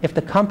 if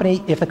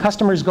the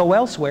customers go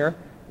elsewhere,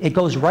 it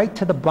goes right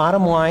to the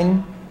bottom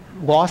line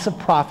loss of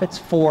profits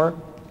for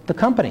the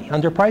company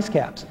under price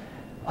caps.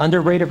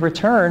 Under rate of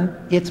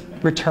return, its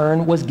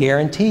return was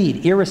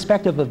guaranteed,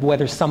 irrespective of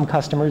whether some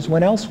customers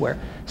went elsewhere.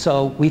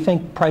 So we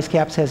think price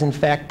caps has in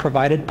fact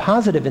provided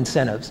positive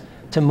incentives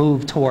to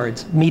move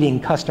towards meeting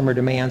customer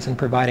demands and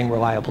providing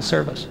reliable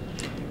service.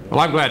 Well,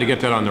 I'm glad to get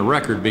that on the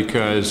record,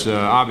 because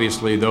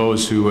obviously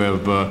those who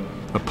have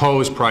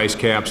opposed price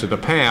caps in the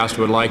past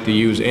would like to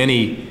use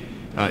any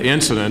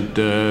incident,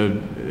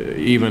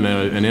 even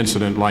an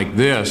incident like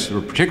this,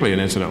 or particularly an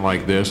incident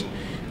like this,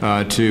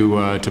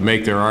 to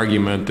make their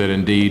argument that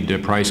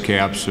indeed price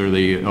caps are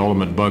the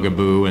ultimate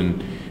bugaboo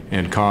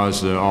and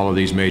cause all of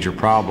these major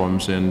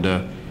problems. And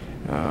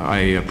I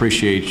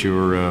appreciate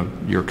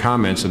your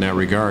comments in that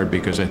regard,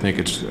 because I think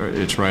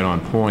it's right on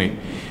point.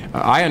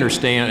 I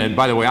understand, and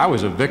by the way, I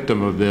was a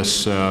victim of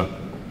this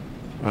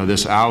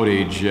this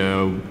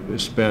outage.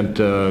 Spent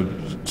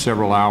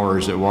several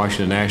hours at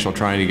Washington National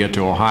trying to get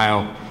to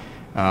Ohio,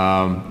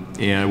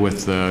 and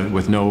with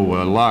no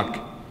luck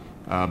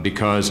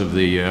because of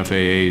the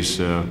FAA's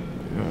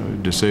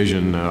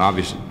decision,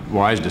 obvious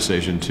wise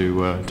decision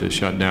to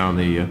shut down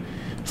the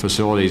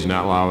facilities,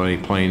 not allow any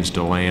planes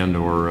to land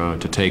or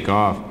to take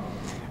off.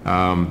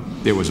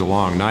 It was a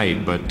long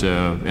night, but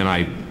and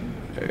I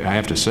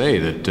have to say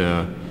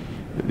that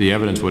the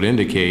evidence would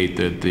indicate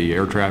that the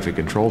air traffic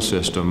control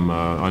system,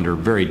 under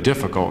very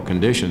difficult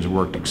conditions,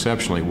 worked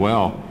exceptionally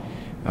well,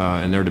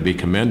 and they're to be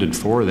commended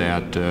for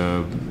that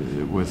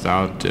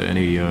without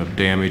any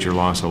damage or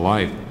loss of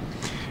life.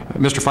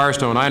 Mr.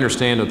 Firestone, I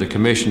understand that the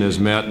Commission has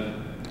met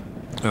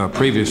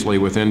previously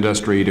with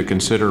industry to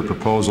consider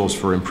proposals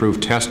for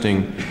improved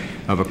testing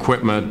of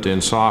equipment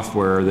and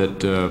software that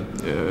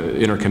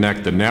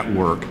interconnect the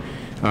network.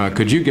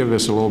 Could you give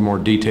us a little more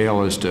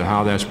detail as to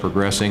how that's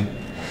progressing?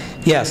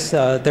 Yes,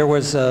 there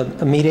was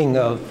a meeting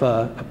of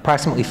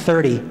approximately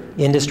 30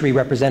 industry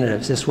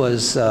representatives. This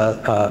was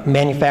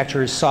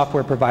manufacturers,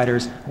 software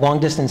providers,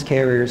 long-distance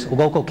carriers,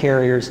 local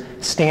carriers,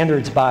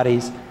 standards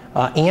bodies,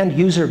 and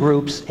user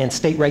groups and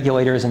state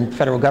regulators and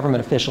federal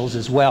government officials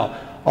as well,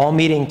 all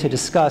meeting to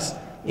discuss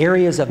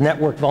areas of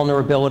network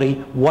vulnerability,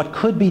 what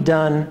could be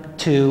done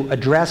to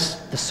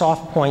address the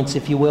soft points,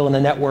 if you will, in the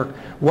network,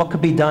 what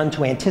could be done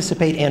to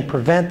anticipate and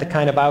prevent the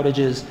kind of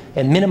outages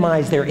and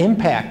minimize their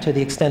impact to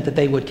the extent that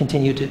they would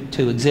continue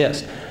to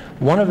exist.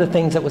 One of the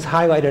things that was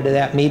highlighted at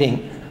that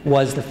meeting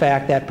was the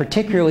fact that,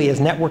 particularly as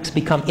networks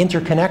become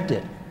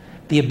interconnected,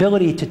 the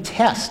ability to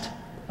test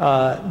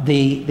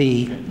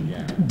the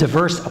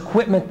diverse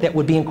equipment that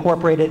would be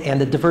incorporated and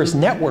the diverse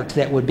networks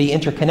that would be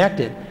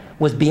interconnected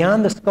was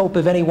beyond the scope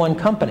of any one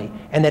company,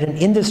 and that an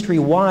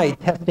industry-wide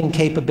testing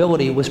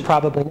capability was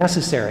probably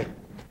necessary.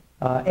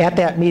 At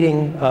that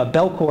meeting,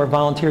 Belcor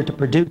volunteered to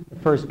produce the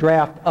first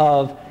draft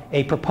of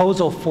a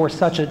proposal for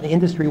such an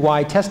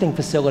industry-wide testing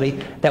facility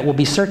that will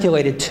be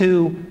circulated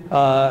to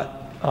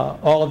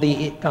all of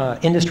the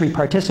industry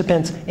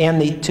participants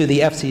and to the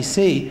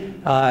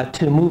FCC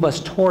to move us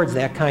towards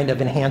that kind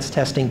of enhanced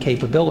testing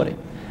capability.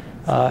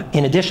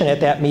 In addition, at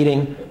that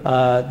meeting,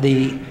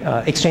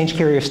 the Exchange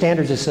Carrier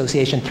Standards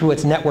Association, through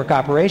its Network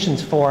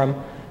Operations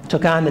Forum,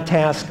 took on the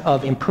task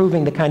of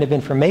improving the kind of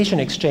information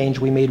exchange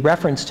we made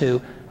reference to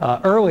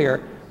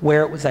earlier,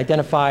 where it was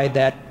identified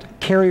that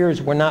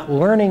carriers were not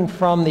learning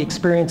from the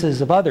experiences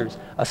of others.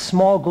 A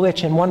small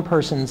glitch in one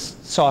person's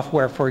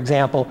software, for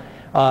example,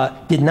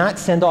 did not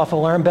send off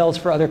alarm bells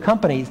for other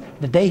companies,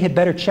 that they had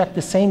better check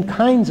the same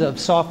kinds of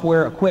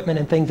software, equipment,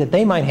 and things that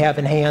they might have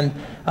in hand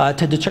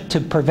to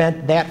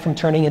prevent that from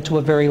turning into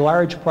a very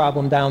large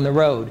problem down the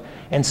road.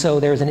 And so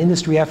there's an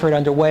industry effort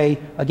underway,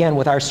 again,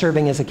 with our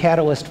serving as a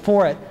catalyst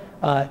for it,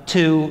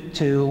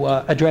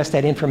 to address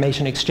that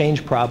information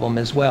exchange problem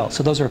as well.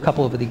 So those are a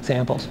couple of the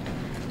examples.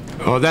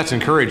 Oh, that's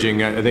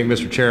encouraging, I think,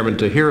 Mr. Chairman,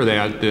 to hear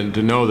that and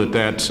to know that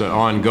that's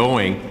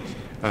ongoing.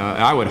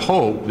 I would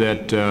hope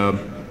that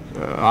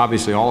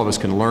obviously all of us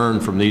can learn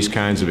from these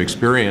kinds of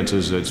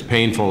experiences, as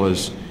painful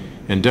as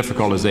and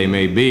difficult as they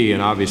may be,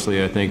 and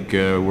obviously I think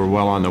we're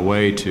well on the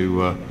way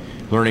to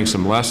learning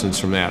some lessons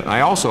from that.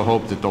 I also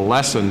hope that the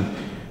lesson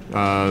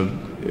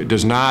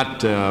does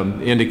not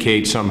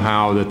indicate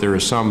somehow that there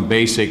is some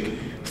basic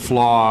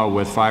flaw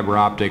with fiber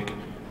optic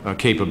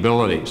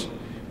capabilities.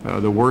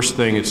 The worst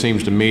thing, it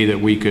seems to me, that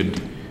we could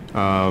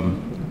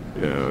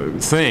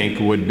think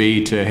would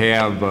be to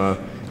have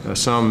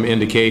some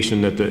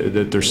indication that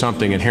there's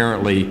something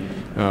inherently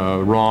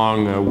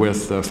wrong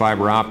with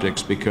fiber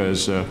optics,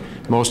 because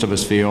most of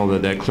us feel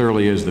that that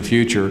clearly is the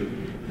future,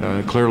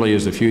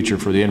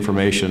 for the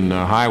information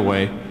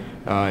highway,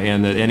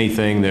 and that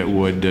anything that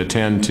would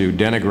tend to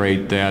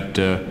denigrate that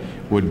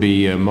would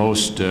be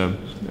most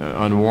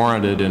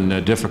unwarranted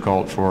and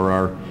difficult for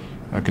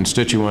our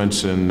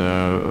constituents and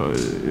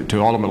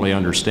to ultimately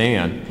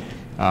understand.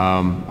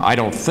 I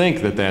don't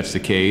think that that's the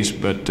case,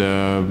 but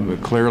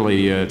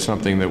clearly it's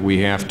something that we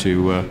have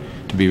to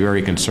be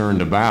very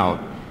concerned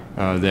about,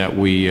 that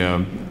we,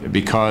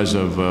 because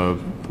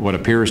of what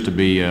appears to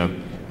be a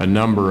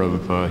number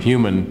of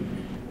human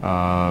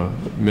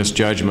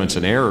misjudgments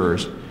and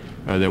errors,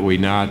 that we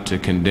not to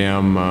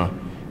condemn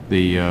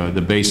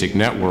the basic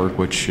network,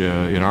 which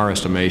in our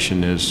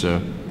estimation is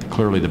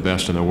clearly the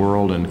best in the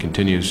world and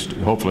continues,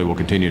 hopefully will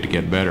continue to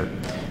get better.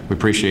 We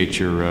appreciate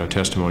your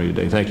testimony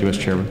today. Thank you, Mr.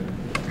 Chairman.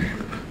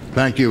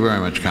 Thank you very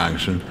much,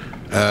 Congressman.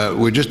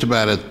 We're just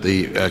about at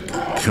the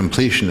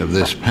completion of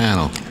this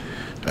panel.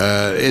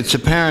 It's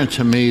apparent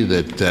to me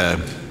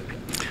that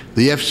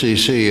The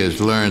FCC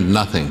has learned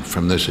nothing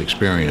from this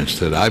experience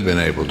that I've been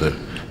able to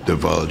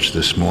divulge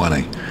this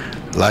morning.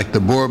 Like the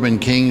Bourbon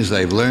Kings,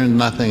 they've learned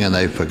nothing and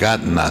they've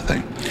forgotten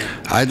nothing.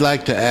 I'd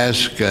like to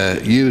ask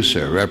you,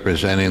 sir,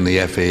 representing the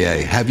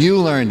FAA, have you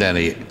learned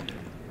any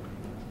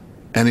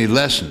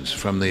lessons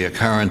from the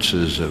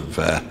occurrences of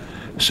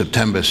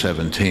September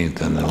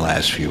 17th in the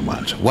last few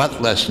months?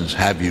 What lessons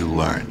have you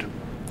learned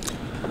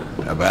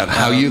about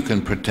how you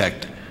can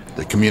protect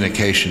the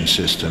communication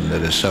system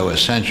that is so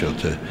essential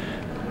to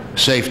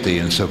safety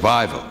and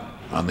survival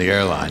on the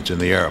airlines and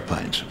the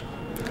airplanes?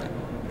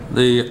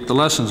 The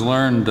lessons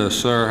learned,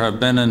 sir, have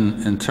been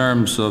in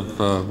terms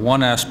of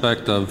one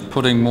aspect of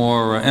putting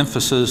more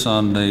emphasis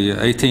on the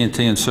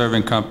AT&T and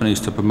serving companies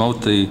to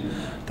promote the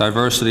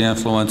diversity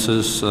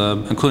influences,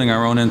 including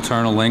our own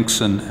internal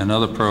links and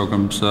other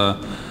programs.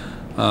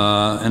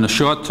 In the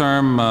short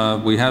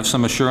term, we have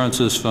some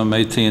assurances from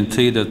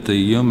AT&T that the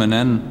human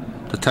and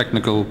the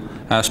technical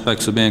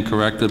aspects are being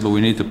corrected, but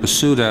we need to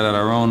pursue that at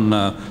our own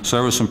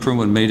service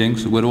improvement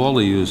meetings with all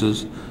the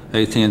users,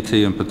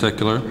 AT&T in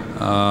particular.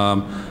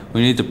 We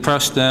need to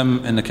press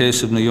them, in the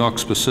case of New York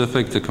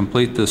specific, to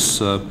complete this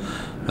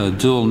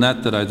dual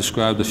net that I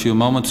described a few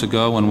moments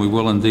ago, and we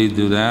will indeed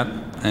do that.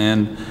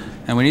 And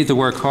we need to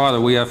work harder,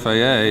 we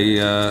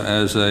FAA,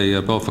 as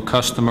both a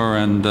customer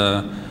and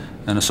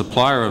a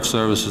supplier of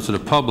services to the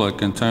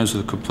public in terms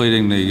of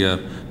completing the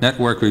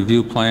network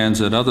review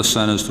plans at other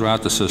centers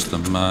throughout the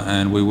system,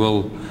 and we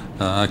will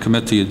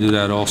commit to you to do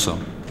that also.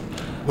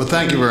 Well,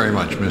 thank you very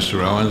much,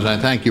 Mr. Owens. I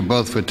thank you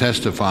both for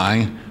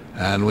testifying,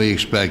 and we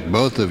expect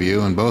both of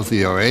you and both of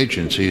your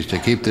agencies to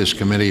keep this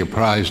committee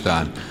apprised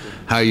on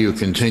how you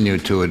continue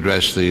to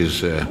address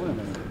these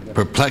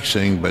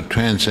perplexing but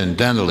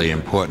transcendently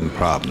important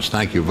problems.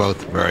 Thank you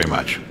both very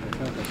much.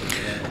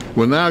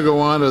 We'll now go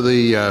on to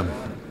the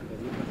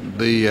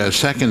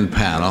second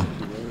panel.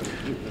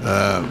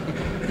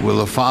 Will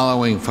the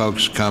following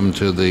folks come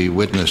to the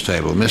witness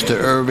table? Mr.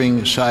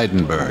 Irving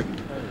Seidenberg,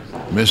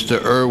 Mr.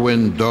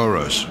 Erwin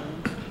Doros,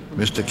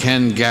 Mr.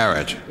 Ken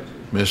Garrett,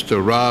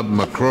 Mr. Rob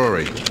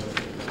McCrory,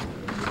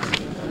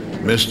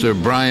 Mr.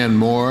 Brian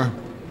Moore,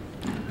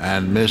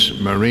 and Miss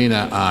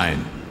Marina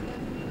Ein.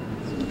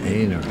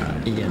 Ein or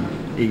Ein?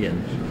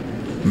 Ian.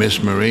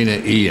 Miss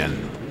Marina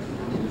Ian.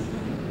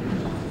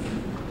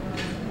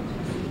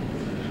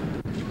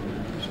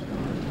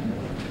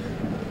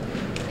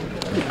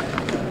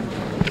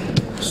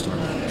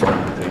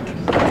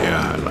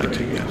 Yeah, I'd like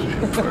to get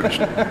him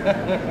first.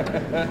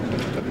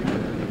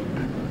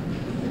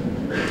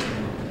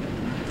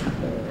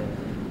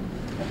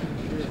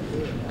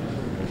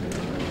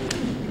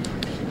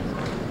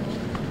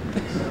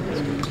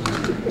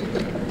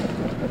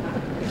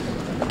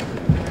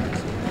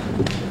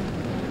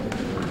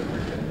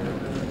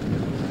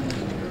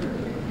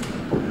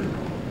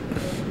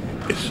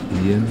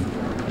 Ian?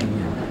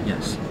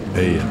 Yes.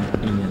 Ian.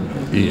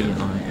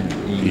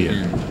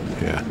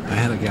 Yeah. I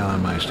had a gal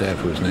on my staff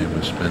whose name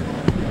was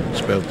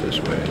spelled this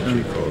way, and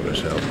she called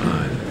herself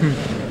Hein.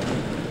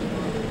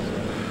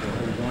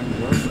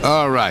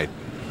 All right.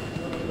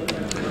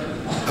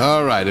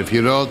 All right. If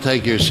you'd all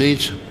take your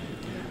seats,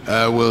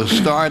 we'll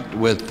start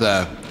with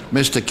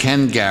Mr.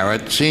 Ken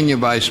Garrett, Senior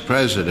Vice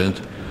President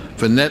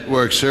for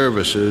Network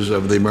Services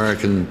of the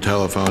American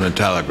Telephone and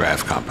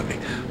Telegraph Company.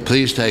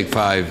 Please take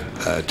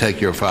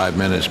your 5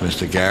 minutes,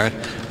 Mr. Garrett.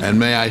 And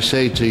may I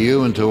say to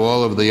you and to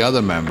all of the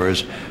other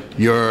members,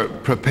 your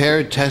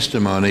prepared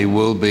testimony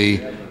will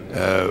be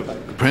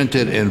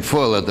printed in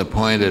full at the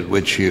point at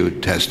which you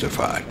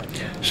testify.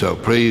 So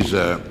please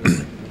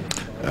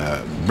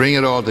bring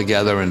it all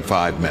together in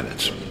 5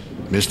 minutes.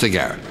 Mr.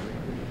 Garrett.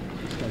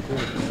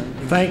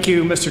 Thank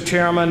you, Mr.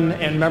 Chairman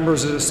and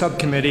members of the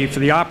subcommittee, for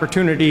the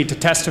opportunity to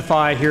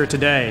testify here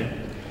today.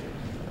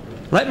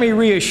 Let me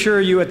reassure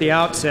you at the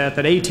outset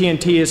that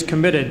AT&T is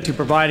committed to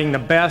providing the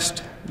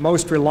best,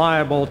 most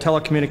reliable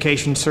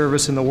telecommunications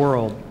service in the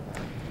world.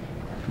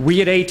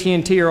 We at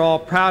AT&T are all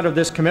proud of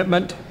this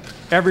commitment.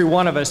 Every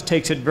one of us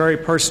takes it very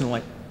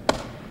personally.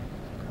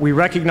 We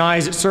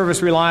recognize that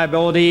service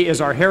reliability is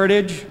our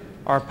heritage,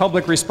 our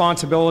public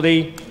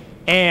responsibility,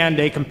 and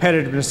a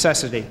competitive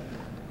necessity.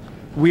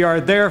 We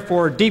are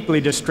therefore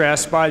deeply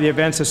distressed by the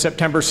events of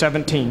September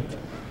 17th.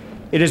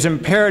 It is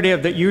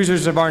imperative that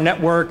users of our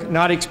network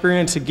not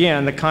experience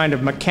again the kind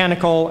of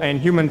mechanical and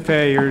human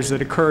failures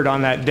that occurred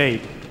on that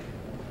date.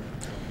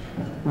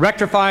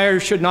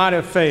 Rectifiers should not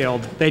have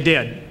failed. They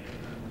did.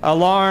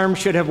 Alarms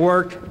should have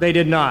worked. They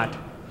did not.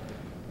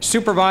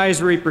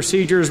 Supervisory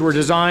procedures were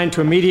designed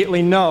to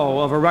immediately know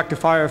of a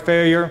rectifier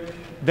failure.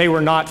 They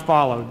were not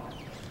followed.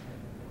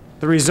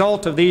 The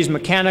result of these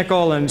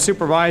mechanical and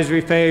supervisory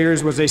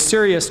failures was a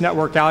serious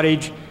network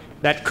outage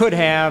that could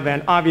have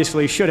and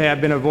obviously should have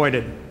been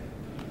avoided.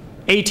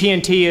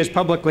 AT&T has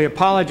publicly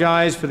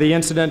apologized for the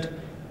incident,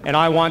 and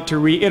I want to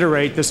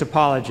reiterate this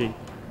apology.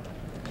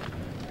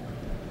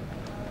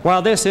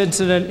 While this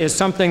incident is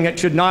something that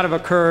should not have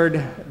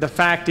occurred, the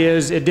fact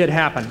is it did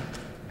happen.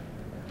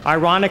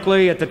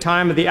 Ironically, at the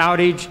time of the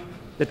outage,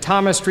 the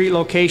Thomas Street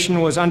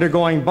location was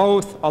undergoing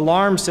both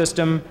alarm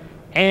system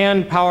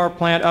and power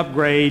plant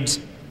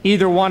upgrades,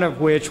 either one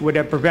of which would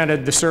have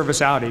prevented the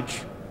service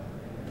outage.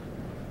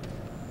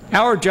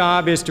 Our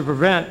job is to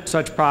prevent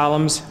such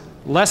problems,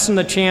 lessen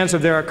the chance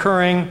of their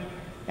occurring,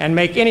 and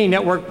make any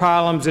network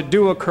problems that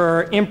do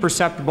occur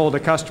imperceptible to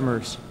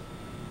customers.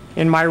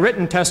 In my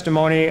written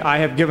testimony, I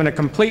have given a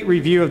complete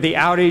review of the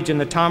outage in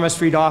the Thomas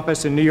Street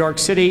office in New York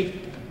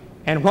City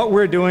and what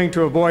we're doing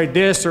to avoid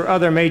this or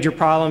other major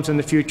problems in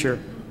the future.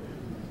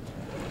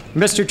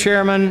 Mr.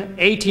 Chairman,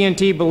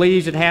 AT&T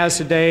believes it has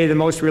today the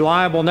most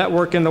reliable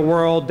network in the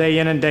world day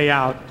in and day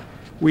out.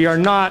 We are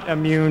not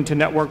immune to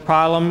network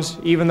problems,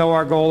 even though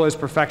our goal is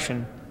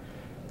perfection.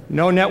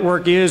 No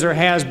network is or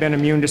has been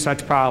immune to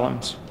such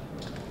problems.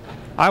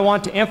 I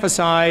want to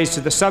emphasize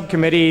to the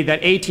subcommittee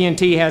that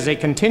AT&T has a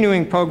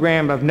continuing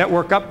program of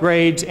network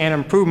upgrades and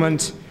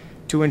improvements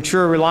to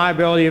ensure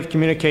reliability of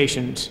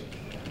communications.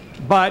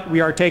 But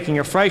we are taking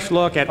a fresh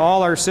look at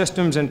all our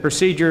systems and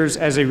procedures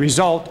as a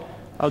result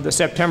of the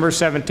September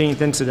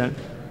 17th incident.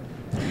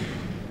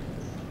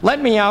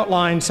 Let me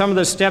outline some of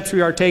the steps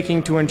we are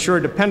taking to ensure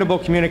dependable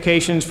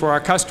communications for our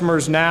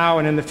customers now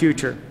and in the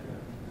future.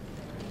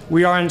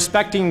 We are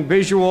inspecting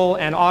visual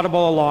and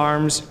audible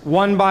alarms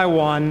one by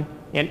one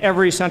in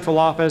every central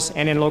office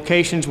and in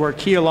locations where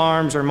key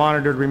alarms are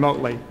monitored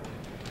remotely.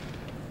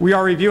 We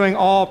are reviewing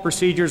all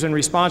procedures and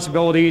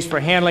responsibilities for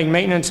handling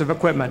maintenance of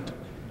equipment,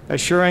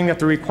 assuring that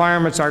the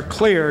requirements are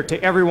clear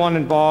to everyone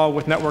involved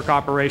with network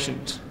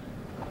operations.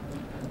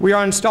 We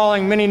are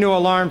installing many new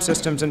alarm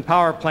systems in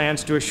power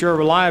plants to assure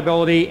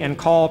reliability and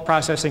call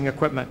processing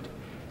equipment.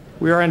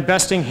 We are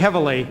investing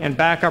heavily in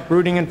backup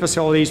routing and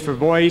facilities for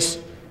voice,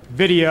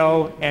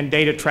 video, and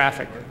data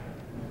traffic.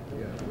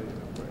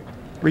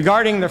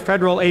 Regarding the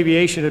Federal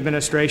Aviation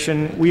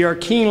Administration, we are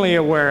keenly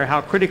aware how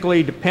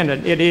critically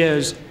dependent it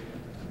is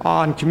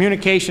on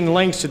communication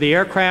links to the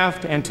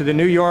aircraft and to the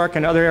New York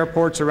and other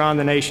airports around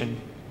the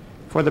nation.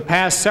 For the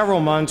past several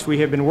months, we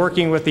have been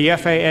working with the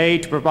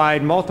FAA to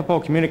provide multiple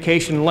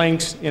communication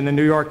links in the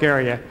New York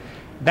area.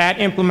 That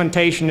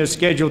implementation is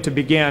scheduled to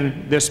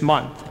begin this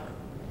month.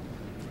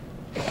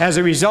 As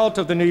a result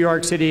of the New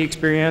York City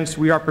experience,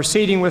 we are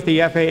proceeding with the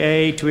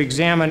FAA to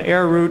examine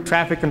air route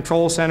traffic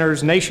control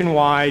centers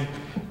nationwide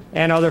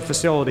and other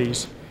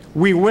facilities.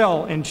 We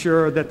will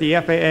ensure that the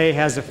FAA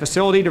has the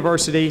facility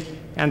diversity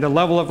and the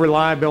level of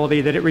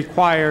reliability that it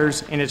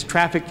requires in its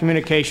traffic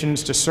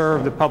communications to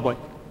serve the public.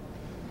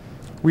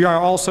 We are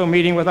also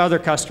meeting with other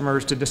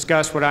customers to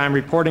discuss what I am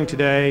reporting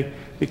today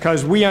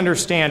because we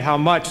understand how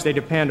much they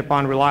depend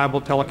upon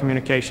reliable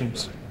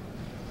telecommunications.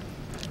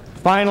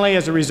 Finally,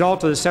 as a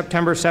result of the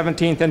September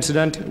 17th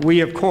incident,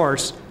 we, of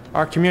course,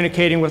 are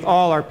communicating with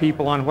all our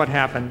people on what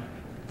happened,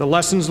 the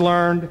lessons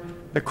learned,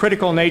 the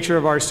critical nature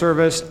of our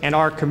service, and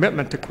our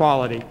commitment to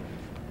quality.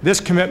 This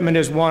commitment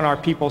is one our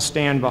people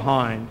stand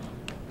behind.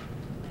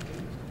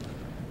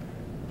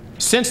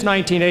 Since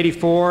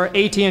 1984,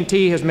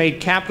 AT&T has made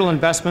capital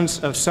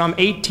investments of some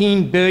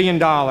 $18 billion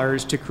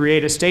to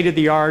create a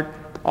state-of-the-art,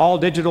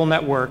 all-digital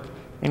network,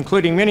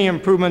 including many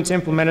improvements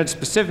implemented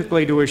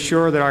specifically to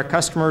assure that our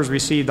customers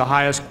receive the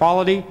highest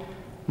quality,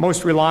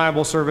 most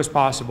reliable service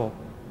possible.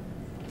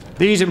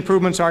 These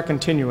improvements are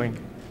continuing.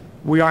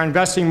 We are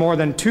investing more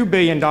than $2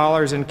 billion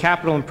in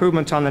capital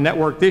improvements on the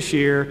network this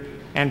year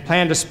and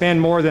plan to spend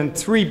more than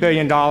 $3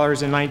 billion in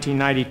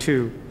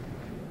 1992.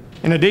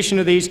 In addition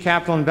to these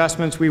capital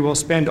investments, we will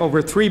spend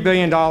over $3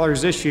 billion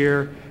this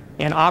year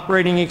in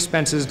operating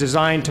expenses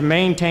designed to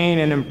maintain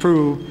and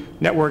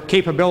improve network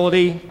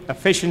capability,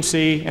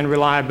 efficiency, and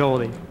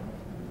reliability.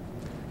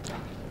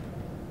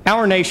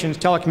 Our nation's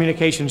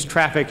telecommunications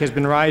traffic has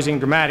been rising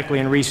dramatically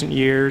in recent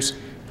years,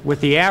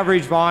 with the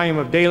average volume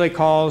of daily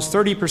calls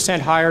 30%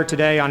 higher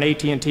today on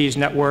AT&T's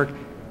network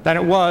than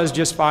it was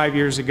just 5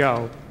 years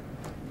ago.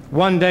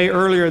 One day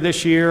earlier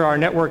this year, our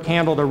network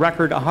handled a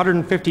record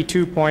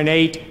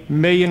 152.8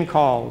 million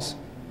calls.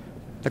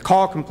 The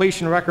call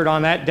completion record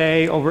on that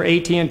day over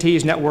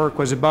AT&T's network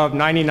was above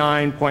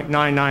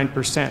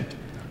 99.99%.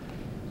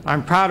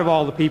 I'm proud of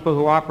all the people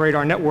who operate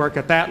our network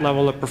at that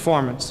level of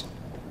performance.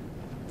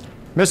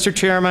 Mr.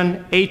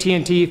 Chairman,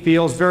 AT&T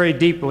feels very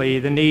deeply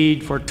the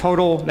need for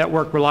total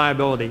network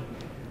reliability.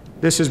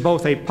 This is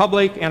both a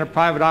public and a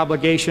private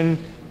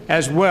obligation,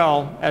 as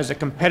well as a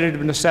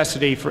competitive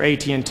necessity for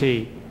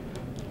AT&T.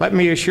 Let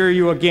me assure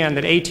you again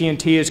that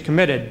AT&T is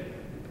committed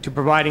to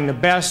providing the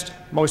best,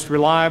 most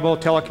reliable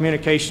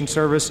telecommunication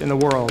service in the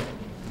world.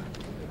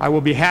 I will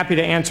be happy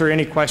to answer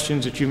any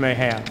questions that you may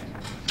have.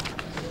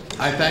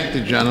 I thank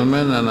the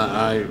gentleman, and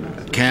I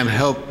can't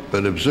help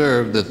but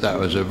observe that that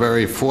was a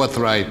very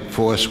forthright,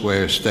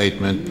 foursquare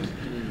statement,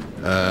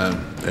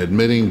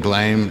 admitting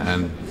blame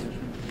and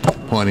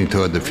pointing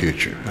toward the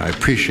future. I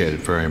appreciate it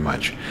very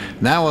much.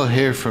 Now we'll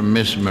hear from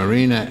Ms.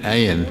 Marina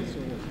Ayen,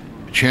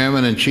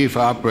 Chairman and Chief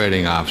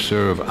Operating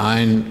Officer of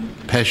Ein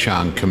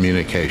Peshang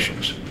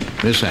Communications.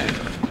 Ms. Ayen.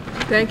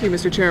 Thank you,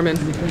 Mr. Chairman.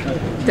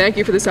 Thank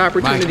you for this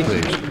opportunity.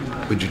 Mike,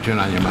 please. Would you turn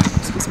on your mic?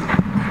 Excuse me.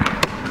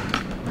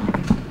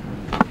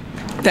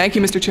 Thank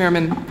you, Mr.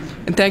 Chairman,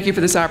 and thank you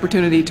for this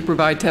opportunity to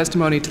provide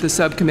testimony to the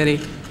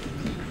subcommittee.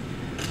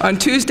 On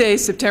Tuesday,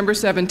 September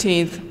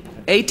 17th,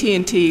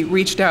 AT&T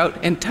reached out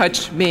and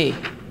touched me.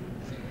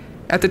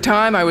 At the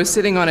time, I was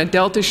sitting on a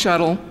Delta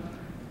shuttle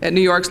at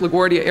New York's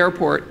LaGuardia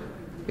Airport,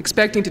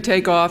 expecting to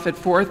take off at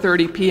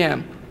 4:30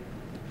 p.m.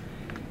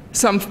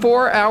 Some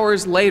 4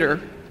 hours later,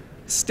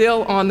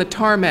 still on the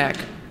tarmac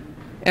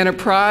and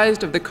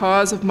apprised of the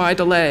cause of my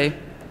delay,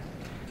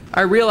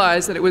 I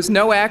realized that it was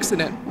no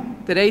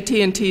accident that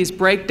AT&T's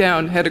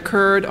breakdown had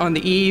occurred on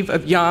the eve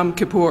of Yom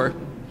Kippur.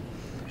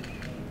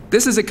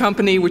 This is a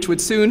company which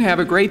would soon have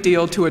a great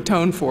deal to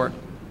atone for.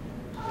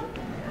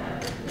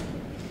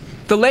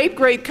 The late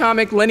great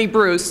comic Lenny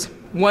Bruce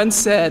once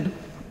said,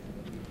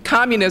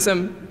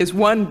 "Communism is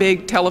one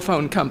big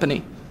telephone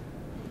company."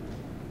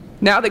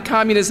 Now that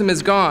communism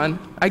is gone,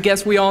 I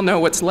guess we all know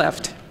what's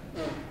left.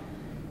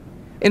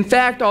 In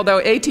fact, although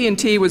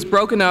AT&T was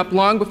broken up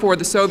long before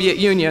the Soviet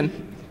Union,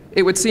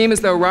 it would seem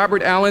as though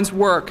Robert Allen's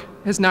work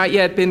has not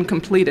yet been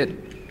completed.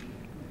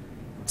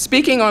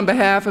 Speaking on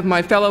behalf of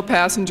my fellow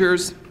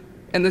passengers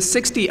and the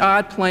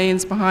 60-odd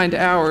planes behind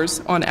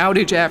ours on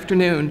outage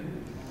afternoon,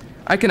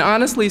 I can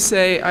honestly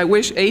say I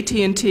wish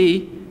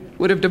AT&T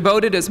would have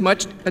devoted as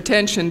much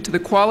attention to the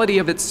quality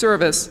of its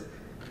service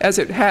as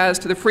it has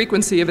to the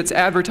frequency of its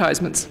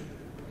advertisements.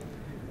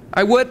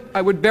 I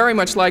would very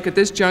much like at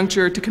this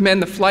juncture to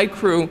commend the flight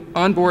crew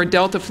on board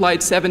Delta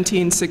Flight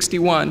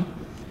 1761.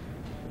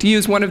 To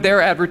use one of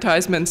their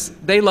advertisements,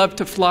 they love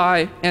to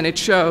fly, and it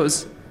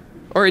shows,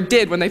 or it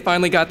did when they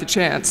finally got the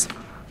chance.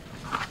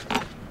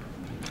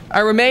 I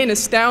remain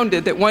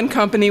astounded that one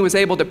company was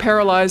able to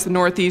paralyze the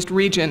Northeast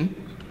region.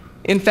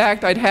 In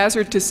fact, I'd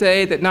hazard to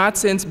say that not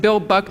since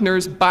Bill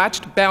Buckner's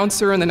botched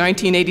bouncer in the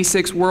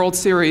 1986 World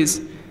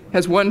Series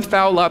has one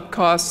foul-up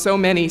cost so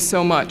many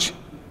so much.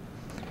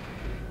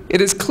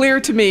 It is clear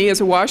to me as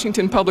a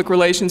Washington public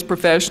relations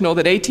professional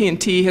that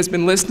AT&T has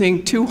been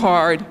listening too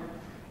hard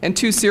and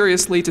too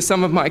seriously to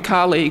some of my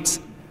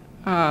colleagues.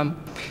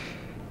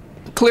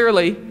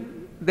 Clearly,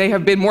 they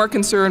have been more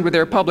concerned with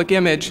their public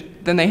image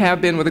than they have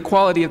been with the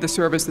quality of the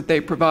service that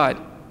they provide.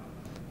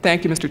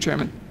 Thank you, Mr.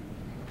 Chairman.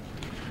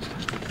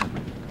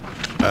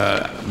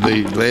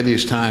 The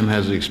lady's time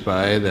has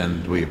expired,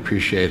 and we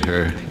appreciate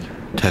her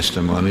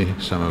testimony,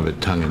 some of it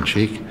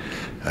tongue-in-cheek,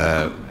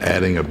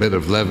 adding a bit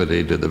of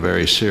levity to the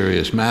very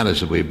serious matters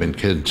that we've been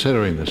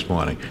considering this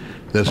morning.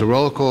 There's a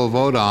roll call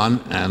vote on,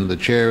 and the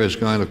chair is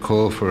going to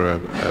call for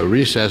a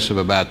recess of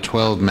about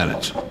 12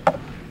 minutes.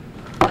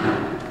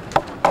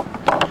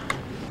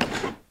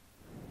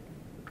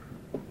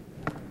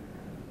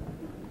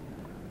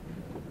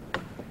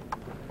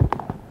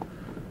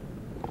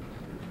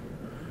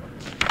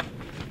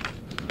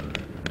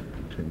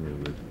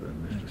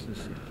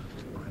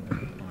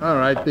 All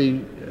right,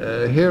 the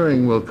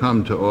hearing will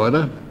come to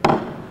order,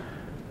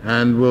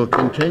 and we'll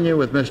continue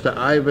with Mr.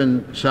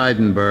 Ivan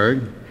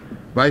Seidenberg,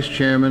 Vice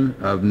Chairman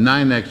of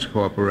NYNEX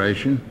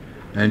Corporation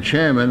and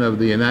Chairman of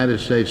the United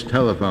States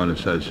Telephone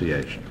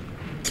Association.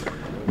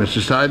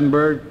 Mr.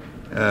 Seidenberg,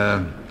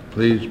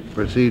 please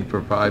proceed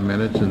for 5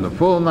 minutes in the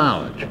full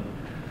knowledge,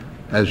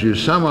 as you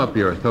sum up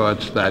your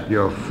thoughts, that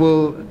your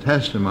full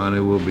testimony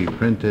will be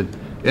printed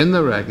in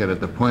the record at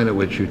the point at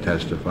which you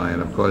testify,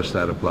 and of course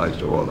that applies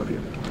to all of you.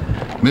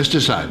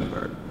 Mr.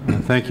 Seidenberg.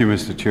 Thank you,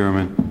 Mr.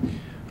 Chairman.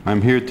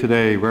 I'm here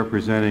today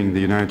representing the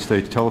United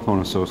States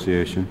Telephone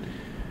Association,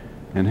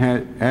 and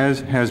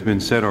as has been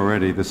said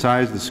already, the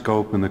size, the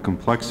scope, and the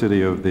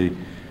complexity of the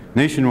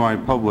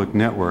nationwide public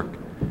network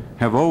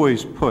have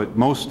always put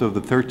most of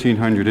the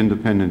 1,300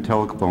 independent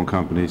telephone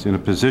companies in a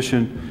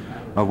position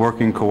of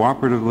working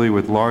cooperatively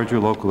with larger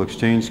local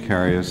exchange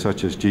carriers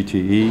such as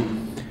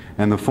GTE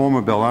and the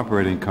former Bell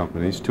operating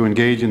companies to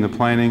engage in the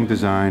planning,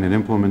 design, and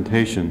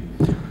implementation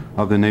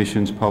of the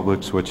nation's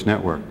public switch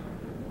network.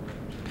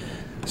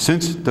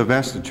 Since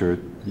divestiture,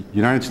 the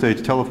United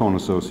States Telephone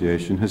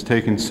Association has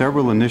taken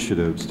several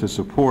initiatives to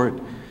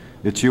support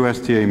its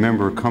USTA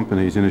member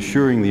companies in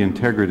assuring the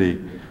integrity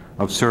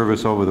of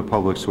service over the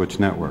public switch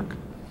network.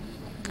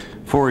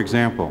 For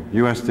example,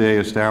 USTA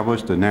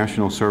established a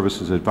National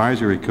Services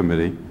Advisory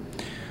Committee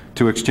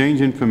to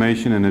exchange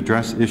information and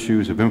address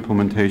issues of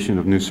implementation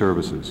of new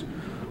services,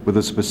 with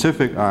a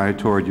specific eye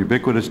toward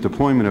ubiquitous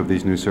deployment of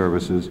these new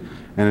services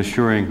and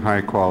assuring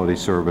high-quality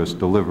service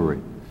delivery.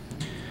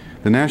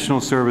 The National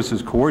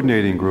Services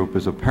Coordinating Group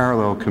is a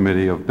parallel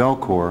committee of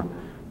Bellcore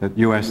that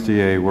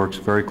USTA works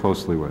very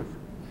closely with.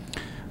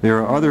 There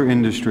are other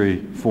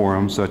industry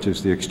forums such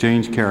as the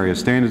Exchange Carrier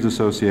Standards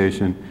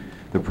Association,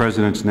 the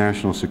President's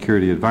National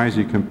Security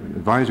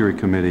Advisory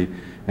Committee,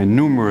 and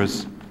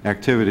numerous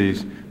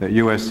activities that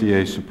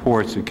USTA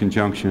supports in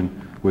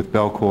conjunction with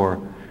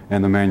Bellcore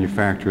and the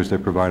manufacturers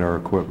that provide our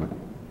equipment.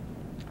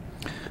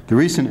 The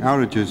recent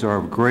outages are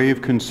of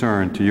grave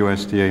concern to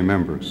USTA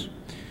members,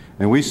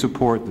 and we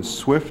support the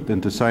swift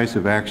and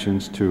decisive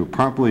actions to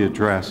promptly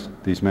address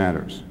these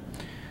matters.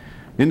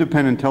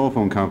 Independent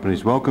telephone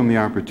companies welcome the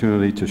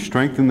opportunity to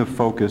strengthen the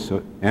focus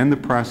and the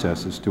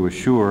processes to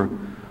assure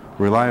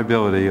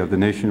reliability of the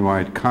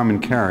nationwide common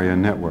carrier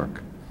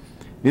network.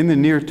 In the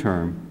near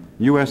term,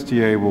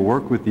 USTA will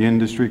work with the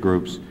industry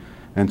groups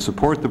and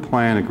support the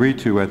plan agreed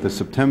to at the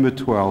September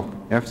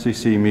 12th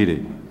FCC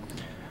meeting.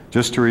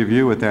 Just to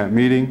review, at that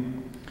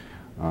meeting,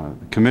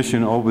 the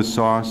Commission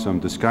oversaw some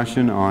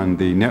discussion on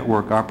the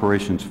Network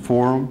Operations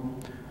Forum.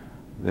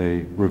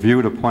 They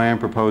reviewed a plan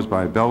proposed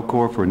by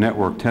Belcor for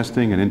network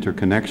testing and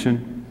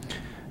interconnection,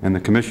 and the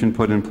Commission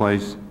put in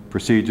place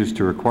procedures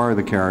to require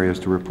the carriers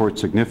to report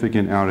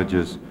significant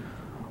outages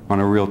on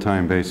a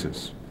real-time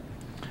basis.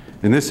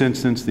 In this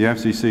instance, the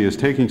FCC is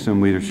taking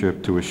some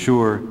leadership to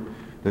assure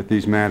that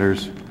these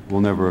matters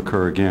will never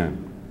occur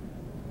again.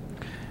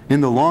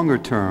 In the longer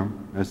term,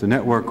 as the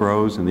network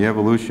grows and the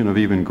evolution of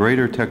even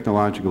greater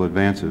technological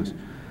advances,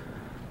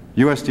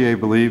 USDA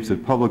believes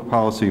that public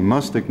policy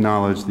must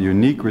acknowledge the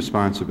unique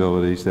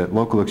responsibilities that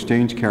local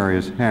exchange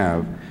carriers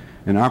have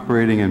in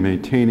operating and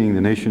maintaining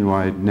the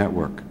nationwide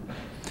network.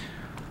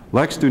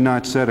 LECs do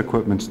not set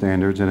equipment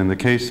standards, and in the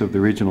case of the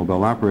regional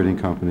Bell operating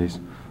companies,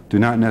 do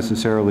not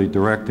necessarily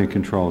direct and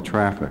control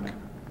traffic.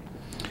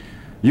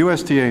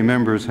 USDA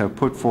members have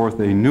put forth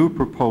a new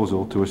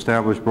proposal to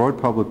establish broad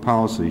public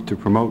policy to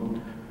promote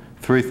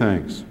three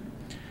things: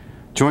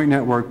 joint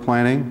network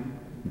planning.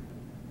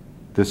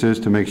 This is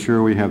to make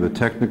sure we have the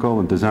technical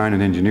and design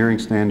and engineering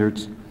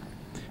standards;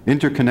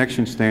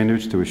 interconnection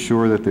standards to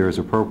assure that there is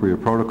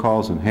appropriate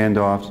protocols and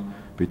handoffs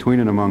between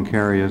and among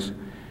carriers;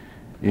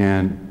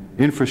 and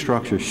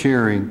infrastructure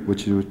sharing,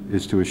 which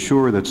is to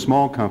assure that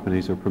small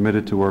companies are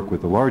permitted to work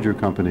with the larger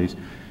companies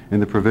in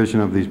the provision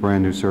of these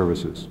brand new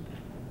services.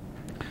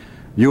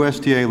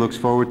 USDA looks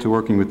forward to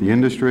working with the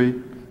industry,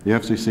 the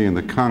FCC, and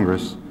the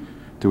Congress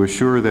to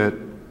assure that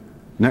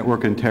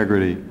network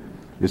integrity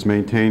is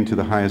maintained to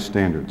the highest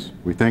standards.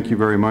 We thank you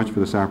very much for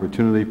this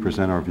opportunity to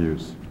present our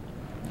views.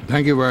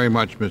 Thank you very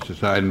much, Mr.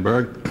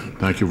 Seidenberg.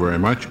 Thank you very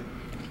much.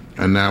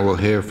 And now we'll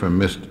hear from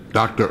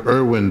Dr.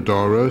 Erwin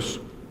Doros,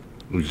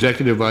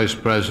 Executive Vice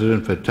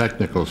President for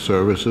Technical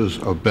Services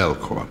of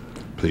Belcor.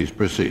 Please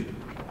proceed.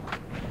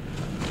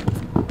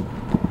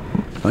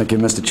 Thank you,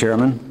 Mr.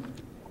 Chairman.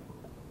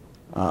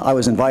 I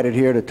was invited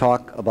here to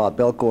talk about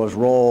Belcor's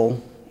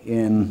role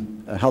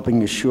in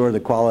helping assure the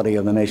quality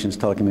of the nation's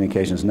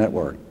telecommunications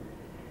network.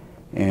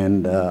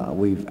 And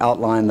we've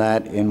outlined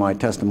that in my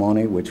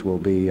testimony, which will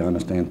be, I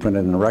understand,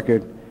 printed in the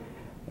record.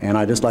 And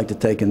I'd just like to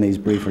take in these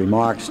brief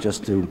remarks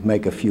just to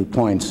make a few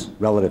points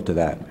relative to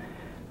that.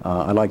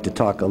 I'd like to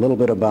talk a little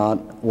bit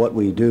about what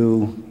we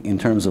do in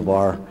terms of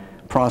our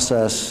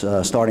process,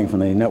 starting from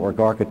the network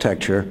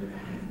architecture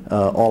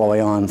all the way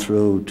on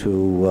through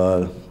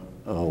to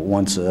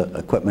once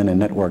equipment and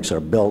networks are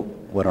built,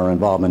 what our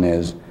involvement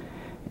is.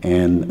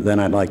 And then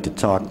I'd like to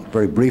talk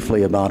very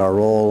briefly about our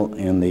role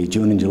in the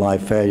June and July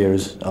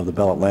failures of the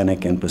Bell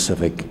Atlantic and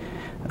Pacific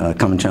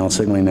Common Channel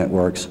Signaling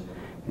Networks,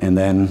 and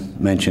then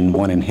mention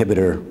one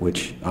inhibitor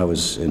which I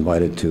was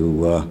invited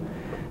to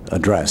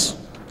address.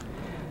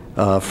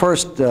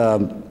 First,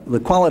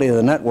 the quality of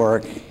the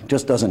network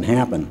just doesn't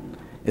happen.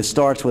 It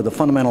starts with the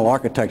fundamental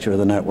architecture of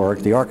the network,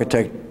 the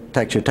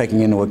architecture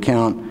taking into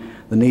account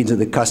the needs of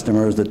the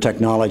customers, the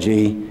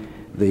technology,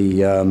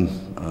 the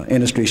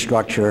industry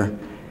structure,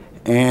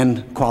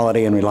 and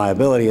quality and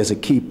reliability is a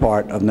key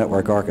part of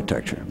network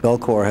architecture.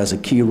 Belcor has a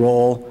key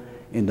role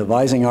in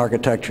devising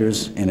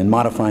architectures and in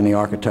modifying the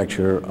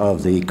architecture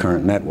of the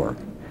current network.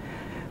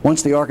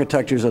 Once the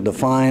architectures are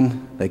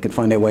defined, they can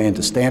find their way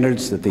into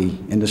standards that the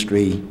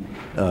industry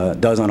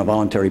does on a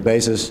voluntary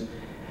basis.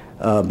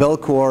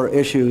 Belcor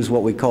issues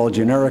what we call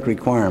generic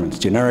requirements.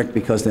 Generic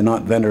because they're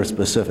not vendor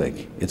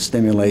specific. It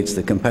stimulates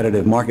the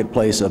competitive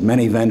marketplace of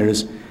many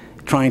vendors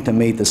trying to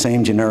meet the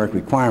same generic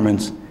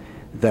requirements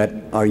that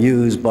are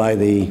used by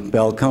the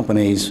Bell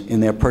companies in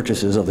their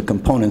purchases of the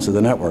components of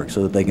the network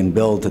so that they can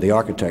build to the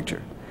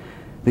architecture.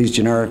 These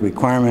generic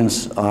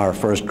requirements are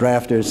first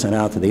drafted, sent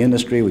out to the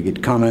industry, we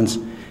get comments.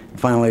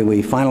 Finally,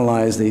 we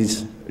finalize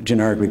these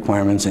generic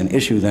requirements and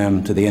issue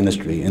them to the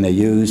industry, and they're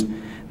used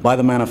by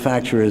the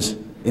manufacturers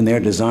in their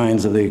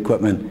designs of the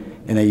equipment,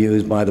 and they're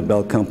used by the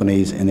Bell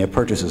companies in their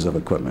purchases of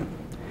equipment.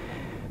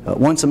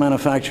 Once a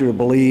manufacturer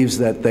believes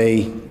that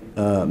they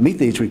meet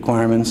these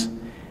requirements,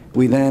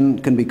 we then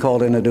can be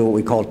called in to do what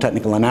we call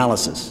technical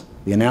analysis.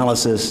 The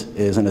analysis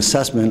is an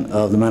assessment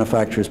of the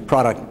manufacturer's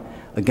product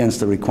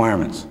against the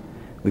requirements.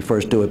 We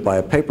first do it by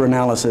a paper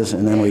analysis,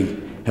 and then we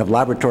have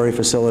laboratory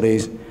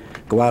facilities,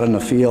 go out in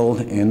the field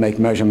and make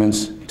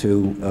measurements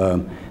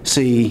to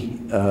see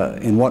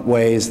in what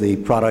ways the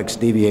products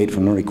deviate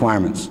from the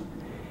requirements,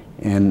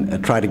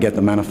 and try to get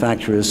the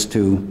manufacturers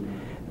to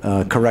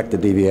correct the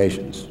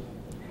deviations.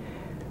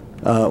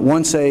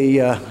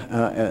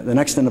 The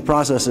next in the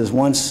process is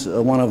once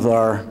one of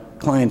our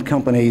client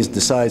companies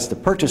decides to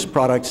purchase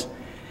products,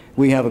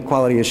 we have a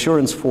quality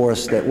assurance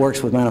force that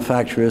works with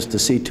manufacturers to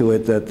see to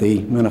it that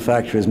the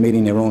manufacturer is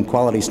meeting their own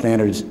quality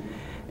standards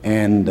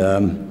and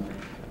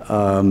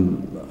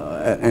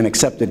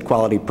accepted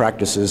quality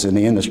practices in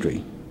the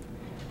industry,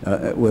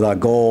 with our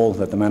goal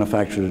that the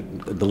manufacturer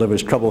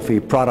delivers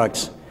trouble-free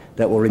products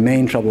that will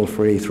remain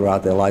trouble-free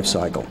throughout their life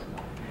cycle.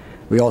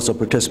 We also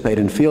participate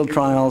in field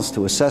trials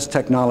to assess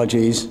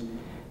technologies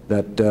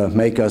that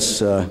make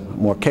us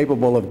more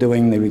capable of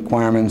doing the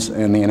requirements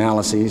and the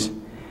analyses.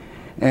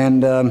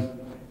 And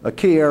a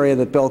key area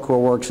that Belcor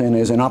works in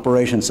is in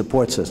operation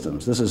support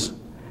systems. This is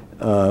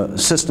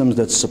systems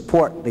that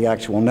support the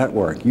actual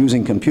network,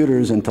 using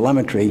computers and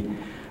telemetry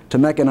to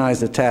mechanize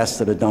the tasks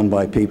that are done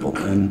by people.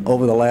 And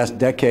over the last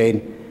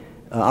decade,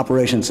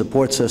 operation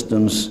support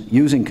systems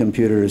using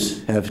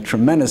computers have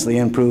tremendously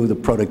improved the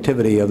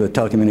productivity of the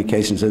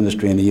telecommunications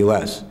industry in the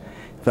U.S.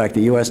 In fact,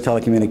 the U.S.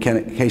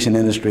 telecommunication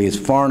industry is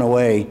far and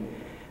away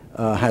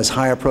has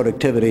higher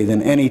productivity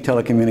than any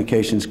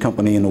telecommunications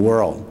company in the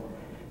world.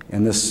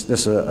 And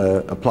this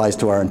applies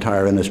to our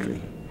entire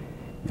industry.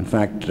 In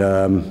fact,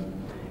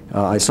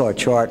 I saw a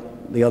chart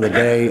the other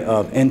day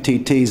of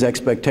NTT's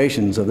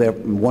expectations of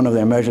one of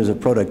their measures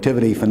of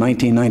productivity for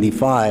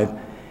 1995,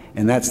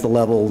 and that's the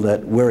level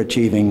that we're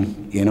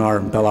achieving in our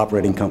Bell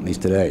operating companies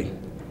today.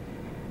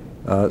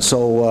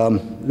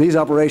 These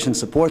operation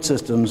support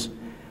systems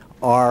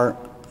are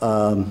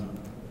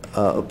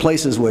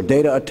places where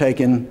data are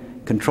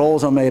taken,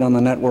 controls are made on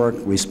the network,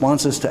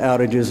 responses to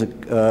outages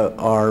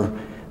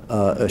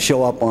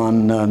show up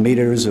on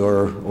meters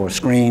or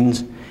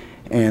screens,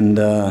 and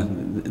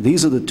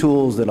these are the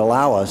tools that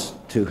allow us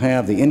to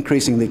have the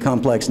increasingly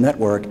complex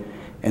network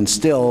and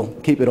still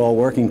keep it all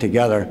working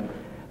together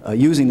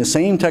using the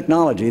same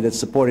technology that's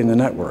supporting the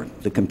network.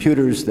 The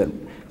computers, the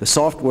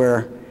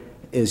software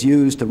is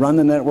used to run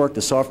the network.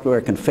 The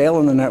software can fail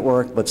in the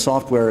network, but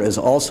software is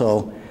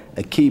also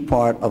a key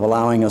part of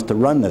allowing us to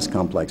run this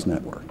complex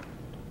network.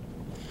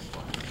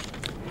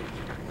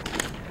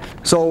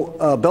 So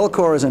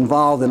Belcor is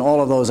involved in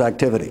all of those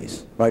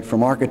activities, right,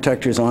 from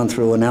architectures on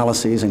through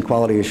analyses and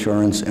quality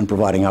assurance and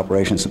providing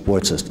operation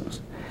support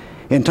systems.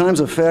 In times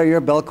of failure,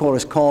 Belcor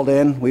is called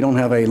in. We don't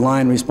have a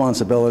line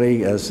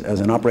responsibility as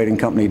an operating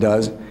company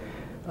does.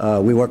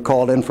 We were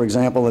called in, for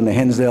example, in the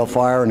Hinsdale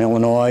fire in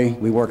Illinois.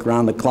 We work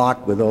around the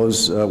clock with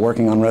those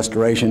working on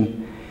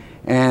restoration.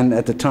 And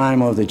at the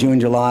time of the June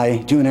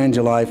and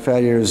July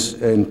failures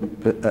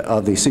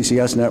of the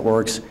CCS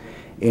networks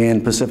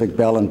in Pacific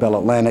Bell and Bell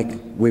Atlantic,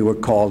 we were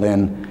called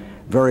in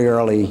very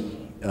early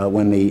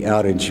when the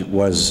outage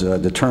was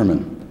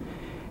determined.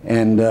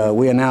 And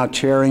we are now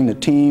chairing the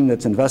team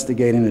that's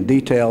investigating the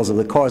details of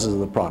the causes of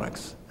the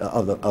products,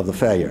 of the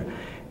failure.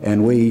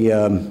 And we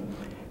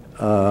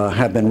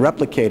have been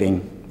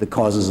replicating the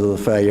causes of the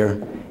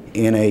failure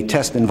in a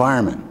test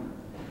environment.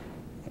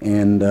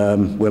 And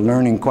we're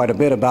learning quite a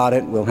bit about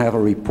it. We'll have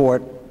a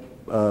report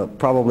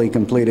probably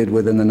completed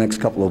within the next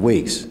couple of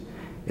weeks.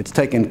 It's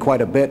taken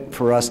quite a bit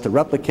for us to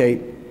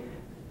replicate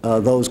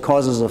those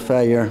causes of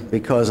failure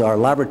because our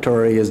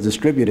laboratory is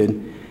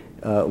distributed.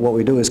 What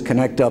we do is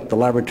connect up the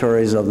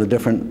laboratories of the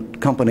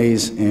different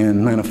companies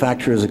and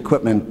manufacturers'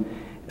 equipment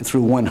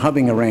through one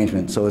hubbing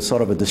arrangement, so it's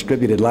sort of a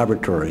distributed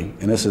laboratory,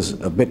 and this is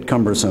a bit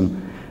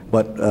cumbersome,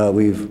 but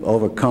we've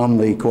overcome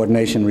the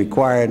coordination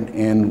required,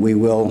 and we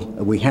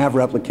have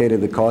replicated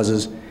the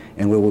causes,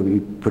 and we will be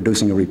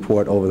producing a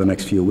report over the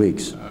next few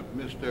weeks.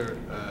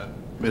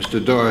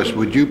 Mr. Doris,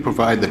 would you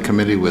provide the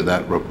committee with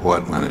that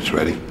report when it's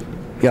ready?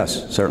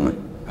 Yes, certainly.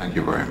 Thank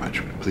you very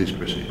much. Please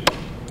proceed.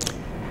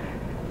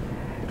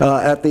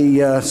 At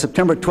the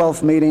September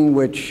 12th meeting,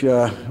 which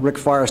Rick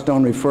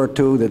Firestone referred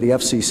to, that the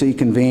FCC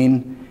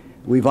convened,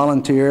 we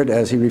volunteered,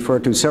 as he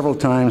referred to several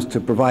times, to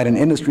provide an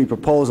industry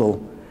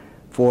proposal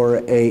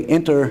for a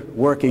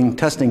inter-working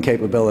testing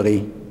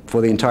capability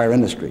for the entire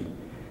industry.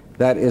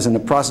 That is in the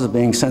process of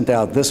being sent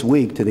out this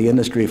week to the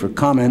industry for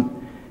comment,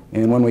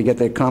 and when we get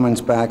their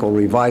comments back, we'll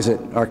revise it.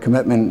 Our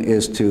commitment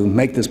is to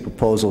make this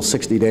proposal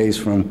 60 days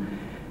from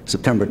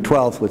September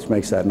 12th, which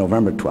makes that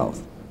November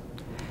 12th.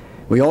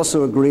 We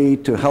also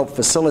agreed to help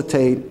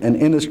facilitate an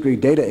industry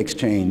data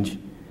exchange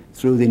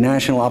through the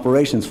National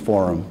Operations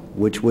Forum,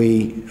 which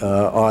we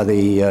are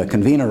the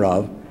convener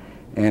of,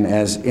 and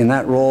as in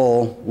that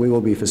role, we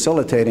will be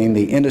facilitating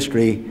the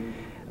industry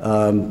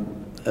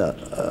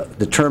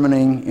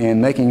determining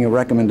and making a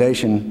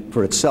recommendation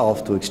for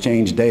itself to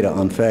exchange data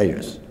on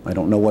failures. I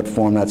don't know what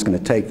form that's going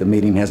to take. The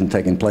meeting hasn't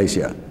taken place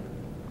yet.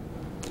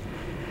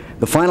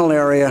 The final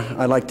area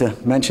I'd like to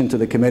mention to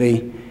the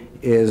committee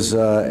is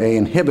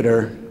an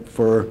inhibitor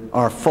for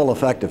our full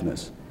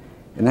effectiveness,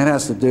 and that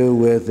has to do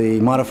with the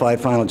modified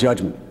final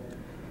judgment.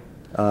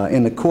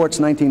 In the court's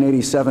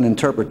 1987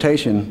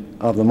 interpretation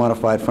of the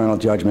modified final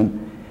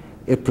judgment,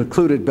 it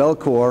precluded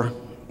Belcor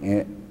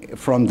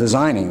from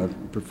designing, or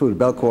precluded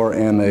Belcor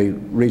and the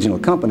regional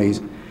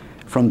companies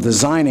from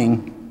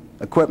designing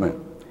equipment.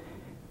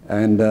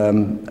 And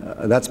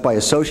that's by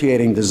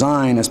associating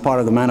design as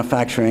part of the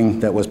manufacturing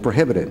that was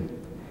prohibited.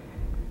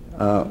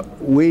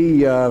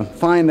 We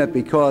find that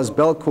because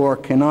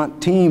Belcor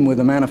cannot team with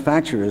the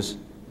manufacturers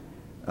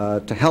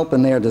to help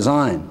in their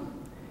design,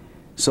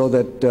 so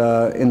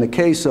that in the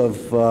case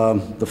of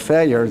the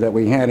failure that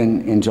we had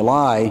in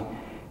July,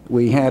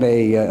 we had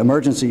an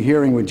emergency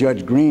hearing with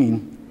Judge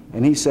Green,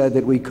 and he said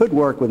that we could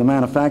work with the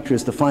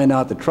manufacturers to find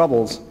out the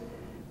troubles,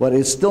 but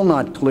it's still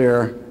not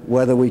clear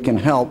whether we can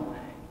help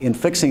in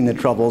fixing the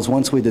troubles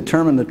once we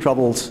determine the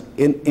troubles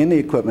in the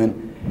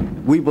equipment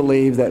we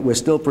believe that we're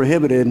still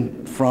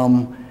prohibited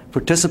from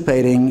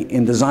participating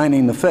in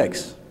designing the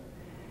fix.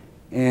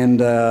 And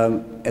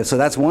so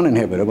that's one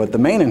inhibitor. But the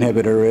main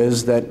inhibitor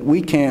is that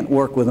we can't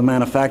work with the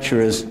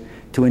manufacturers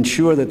to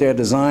ensure that their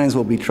designs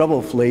will be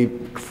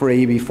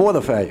trouble-free before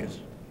the failures.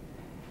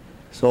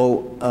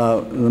 So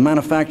the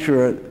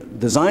manufacturer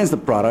designs the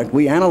product,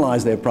 we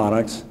analyze their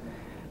products,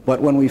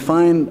 but when we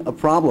find a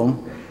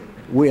problem,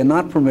 we are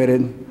not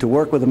permitted to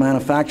work with the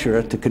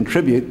manufacturer to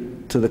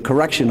contribute to the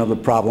correction of the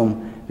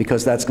problem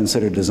because that's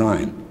considered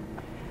design.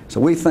 So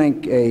we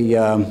think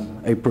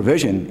a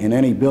provision in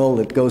any bill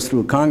that goes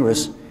through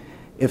Congress,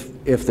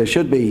 if there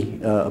should be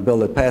a bill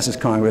that passes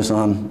Congress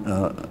on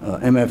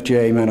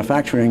MFJ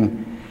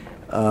manufacturing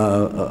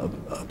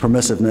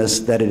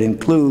permissiveness, that it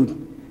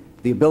include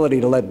the ability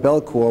to let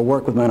Belcor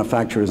work with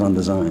manufacturers on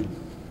design.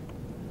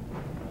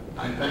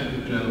 I thank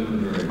the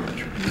gentleman very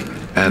much.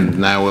 And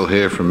now we'll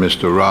hear from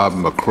Mr. Rob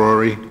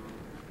McCrory,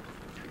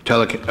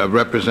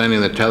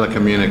 representing the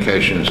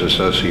Telecommunications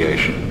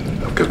Association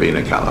of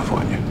Covina,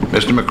 California.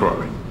 Mr.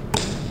 McCrory.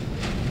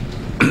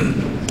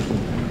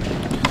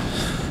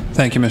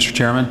 Thank you, Mr.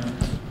 Chairman.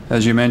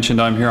 As you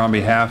mentioned, I'm here on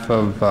behalf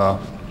of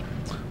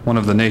one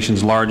of the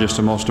nation's largest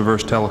and most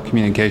diverse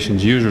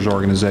telecommunications users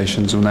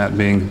organizations, and that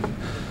being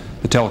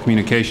the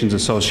Telecommunications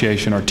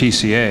Association, or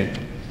TCA.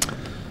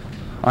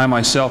 I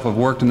myself have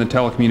worked in the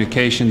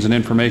telecommunications and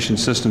information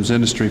systems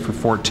industry for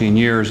 14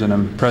 years and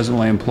am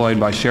presently employed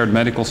by Shared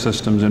Medical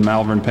Systems in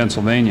Malvern,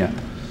 Pennsylvania.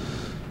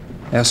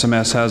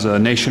 SMS has a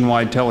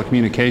nationwide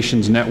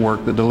telecommunications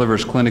network that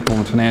delivers clinical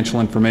and financial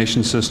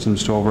information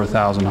systems to over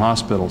 1,000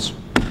 hospitals.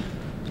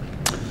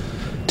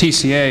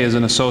 TCA is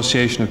an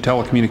association of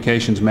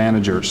telecommunications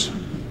managers.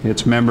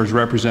 Its members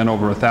represent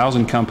over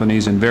 1,000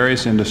 companies in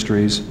various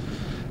industries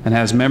and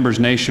has members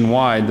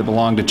nationwide that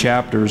belong to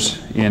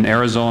chapters in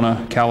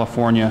Arizona,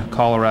 California,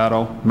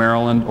 Colorado,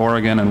 Maryland,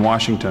 Oregon, and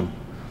Washington.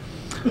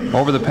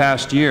 Over the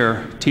past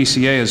year,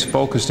 TCA has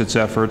focused its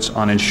efforts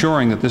on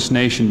ensuring that this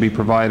nation be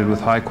provided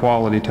with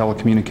high-quality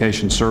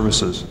telecommunications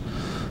services.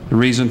 The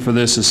reason for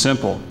this is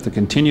simple. The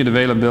continued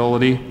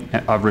availability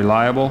of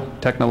reliable,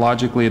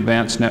 technologically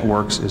advanced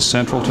networks is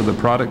central to the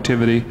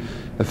productivity,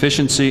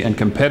 efficiency, and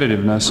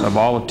competitiveness of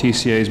all of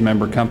TCA's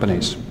member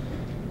companies.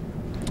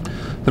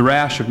 The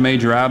rash of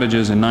major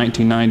outages in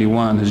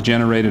 1991 has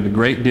generated a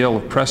great deal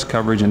of press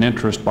coverage and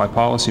interest by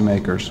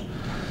policymakers.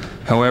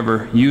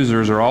 However,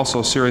 users are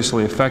also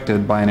seriously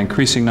affected by an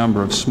increasing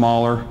number of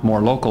smaller, more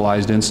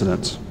localized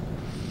incidents.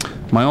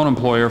 My own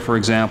employer, for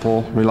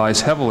example, relies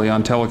heavily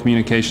on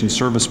telecommunications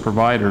service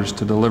providers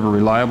to deliver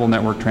reliable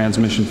network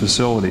transmission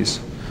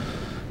facilities.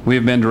 We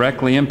have been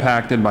directly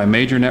impacted by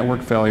major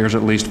network failures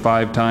at least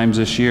 5 times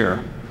this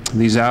year.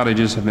 These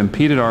outages have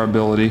impeded our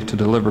ability to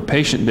deliver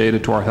patient data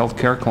to our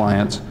healthcare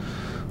clients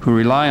who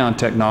rely on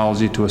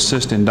technology to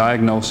assist in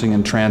diagnosing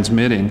and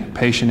transmitting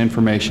patient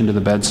information to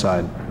the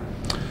bedside.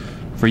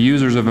 For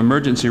users of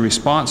emergency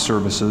response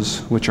services,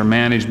 which are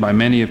managed by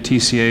many of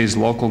TCA's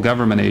local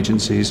government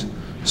agencies,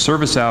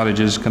 service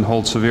outages can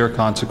hold severe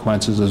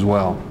consequences as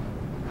well.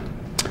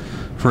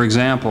 For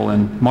example,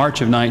 in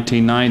March of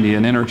 1990,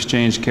 an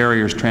inter-exchange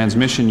carrier's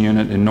transmission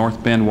unit in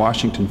North Bend,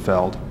 Washington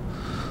failed.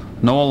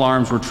 No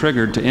alarms were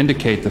triggered to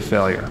indicate the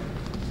failure.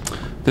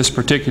 This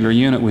particular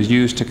unit was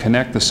used to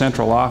connect the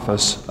central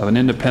office of an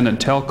independent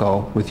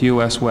telco with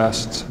US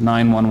West's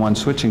 911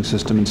 switching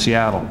system in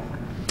Seattle.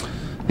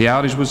 The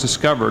outage was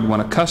discovered when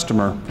a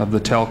customer of the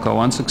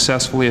telco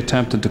unsuccessfully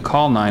attempted to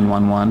call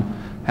 911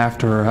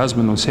 after her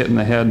husband was hit in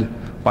the head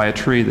by a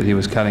tree that he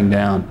was cutting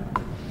down.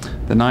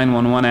 The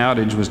 911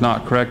 outage was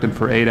not corrected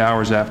for 8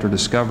 hours after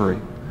discovery.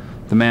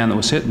 The man that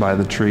was hit by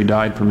the tree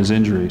died from his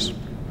injuries.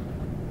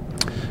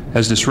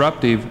 As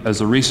disruptive as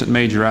the recent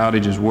major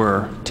outages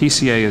were,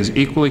 TCA is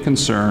equally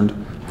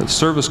concerned that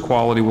service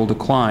quality will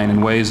decline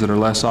in ways that are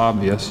less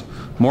obvious,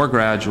 more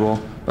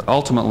gradual, but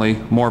ultimately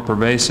more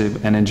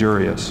pervasive and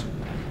injurious.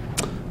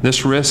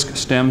 This risk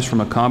stems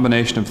from a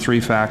combination of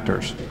 3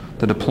 factors: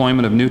 the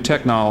deployment of new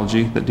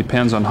technology that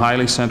depends on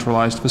highly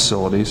centralized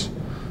facilities,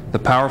 the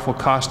powerful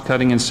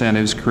cost-cutting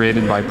incentives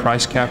created by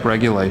price cap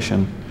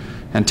regulation,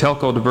 and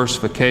telco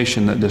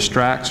diversification that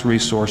distracts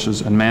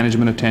resources and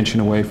management attention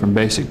away from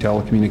basic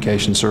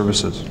telecommunication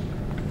services.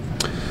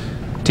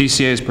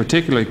 TCA is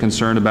particularly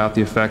concerned about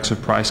the effects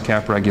of price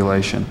cap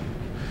regulation.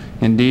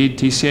 Indeed,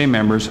 TCA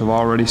members have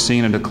already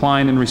seen a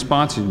decline in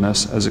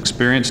responsiveness as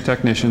experienced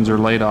technicians are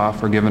laid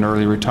off or given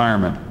early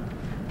retirement.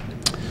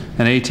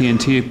 An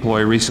AT&T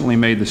employee recently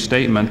made the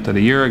statement that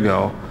a year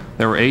ago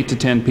there were 8 to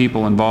 10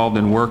 people involved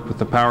in work with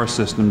the power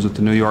systems at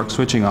the New York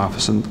switching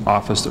office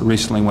that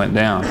recently went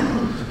down.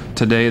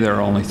 Today there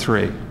are only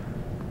 3.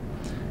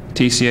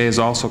 TCA is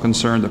also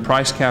concerned that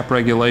price cap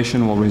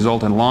regulation will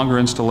result in longer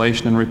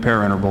installation and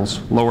repair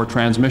intervals, lower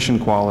transmission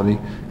quality,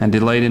 and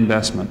delayed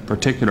investment,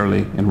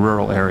 particularly in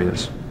rural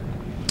areas.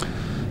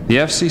 The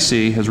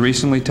FCC has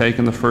recently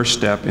taken the first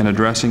step in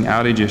addressing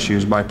outage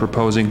issues by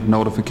proposing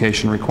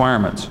notification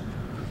requirements.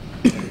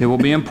 It will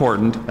be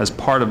important, as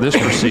part of this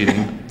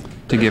proceeding,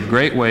 to give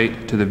great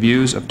weight to the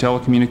views of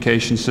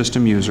telecommunications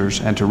system users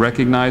and to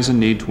recognize the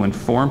need to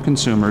inform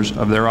consumers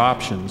of their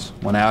options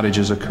when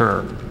outages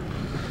occur.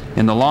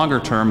 In the longer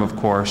term, of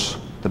course,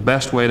 the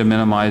best way to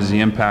minimize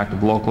the impact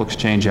of local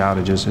exchange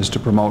outages is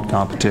to promote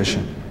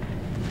competition.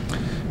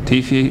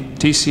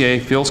 TCA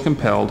feels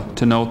compelled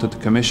to note that the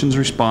Commission's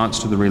response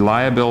to the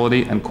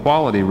reliability and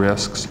quality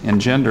risks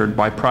engendered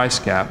by price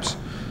caps,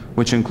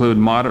 which include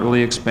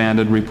moderately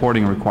expanded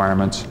reporting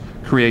requirements,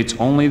 creates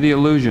only the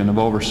illusion of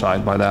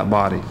oversight by that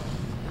body.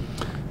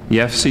 The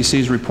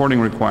FCC's reporting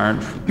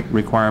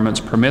requirements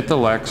permit the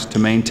LECs to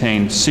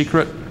maintain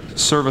secret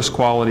service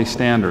quality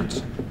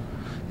standards,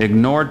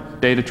 ignore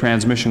data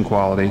transmission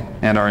quality,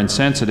 and are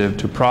insensitive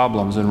to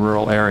problems in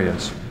rural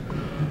areas.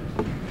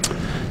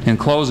 In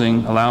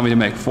closing, allow me to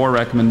make 4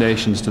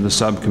 recommendations to the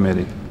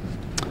subcommittee.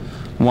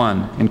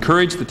 1.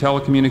 Encourage the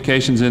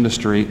telecommunications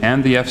industry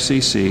and the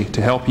FCC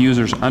to help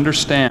users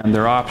understand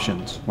their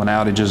options when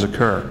outages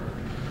occur.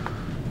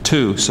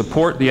 2.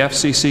 Support the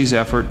FCC's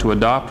effort to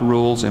adopt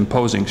rules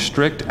imposing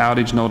strict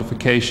outage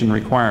notification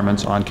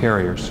requirements on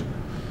carriers.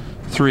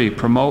 3.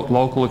 Promote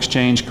local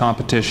exchange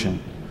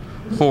competition.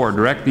 4.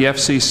 Direct the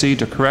FCC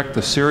to correct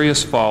the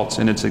serious faults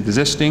in its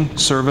existing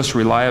service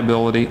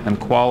reliability and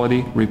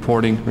quality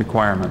reporting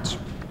requirements.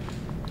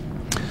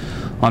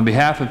 On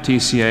behalf of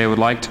TCA, I would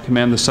like to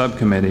commend the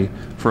subcommittee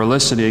for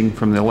eliciting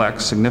from the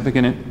LECs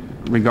significant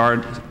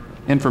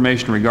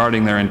information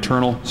regarding their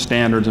internal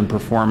standards and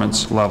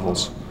performance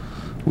levels.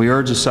 We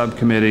urge the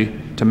subcommittee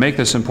to make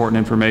this important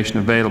information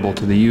available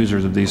to the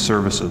users of these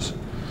services.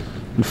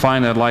 And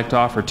finally, I'd like to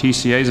offer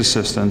TCA's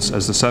assistance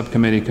as the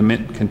subcommittee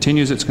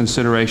continues its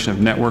consideration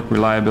of network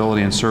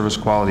reliability and service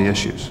quality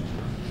issues.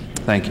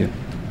 Thank you.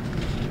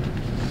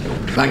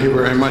 Thank you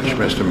very much,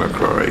 Mr.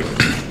 McCrory.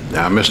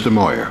 Now, Mr.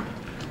 Moyer.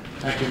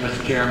 Thank you,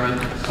 Mr. Chairman.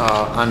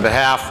 On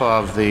behalf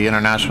of the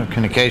International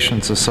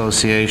Communications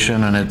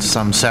Association and its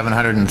some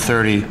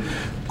 730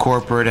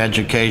 corporate,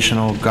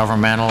 educational,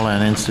 governmental,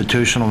 and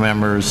institutional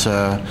members,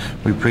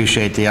 we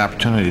appreciate the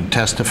opportunity to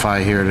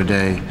testify here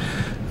today.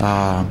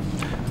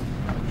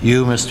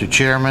 You, Mr.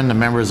 Chairman, the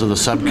members of the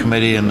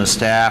subcommittee, and the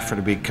staff are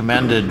to be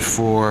commended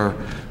for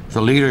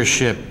the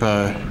leadership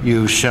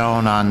you've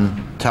shown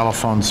on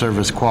telephone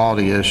service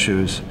quality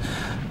issues.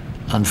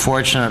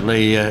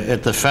 Unfortunately,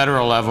 at the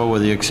federal level,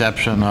 with the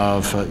exception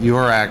of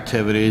your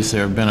activities,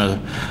 there have been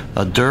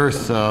a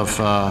dearth of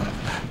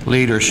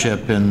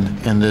leadership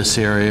in this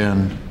area,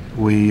 and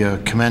we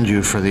commend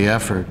you for the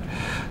effort.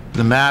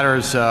 The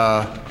matters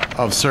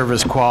of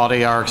service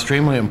quality are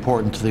extremely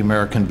important to the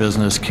American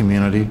business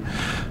community,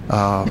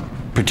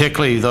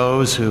 particularly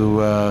those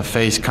who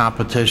face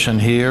competition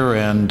here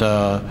and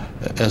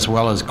as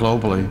well as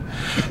globally.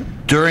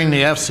 During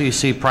the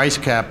FCC price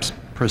caps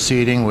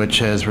proceeding, which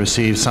has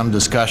received some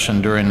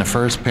discussion during the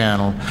first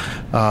panel,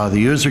 the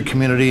user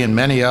community and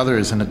many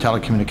others in the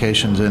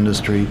telecommunications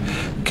industry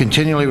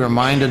continually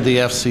reminded the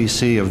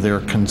FCC of their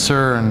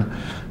concern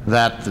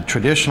that the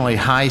traditionally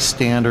high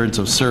standards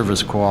of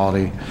service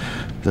quality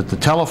that the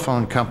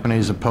telephone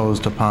companies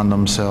imposed upon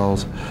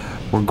themselves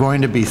were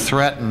going to be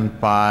threatened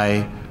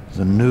by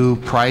the new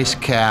price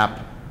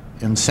cap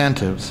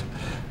incentives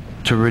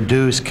to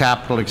reduce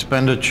capital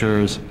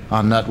expenditures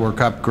on network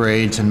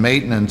upgrades and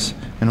maintenance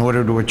in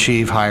order to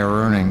achieve higher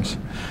earnings.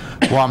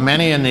 While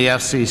many in the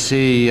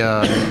FCC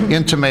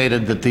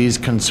intimated that these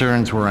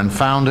concerns were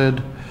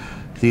unfounded,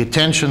 the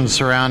attention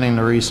surrounding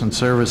the recent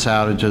service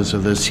outages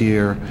of this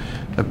year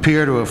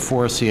appear to have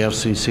forced the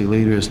FCC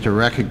leaders to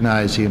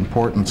recognize the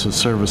importance of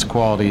service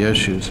quality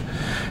issues.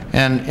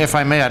 And if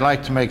I may, I'd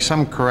like to make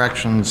some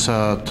corrections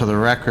to the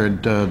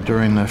record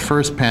during the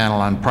first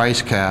panel on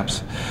price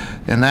caps,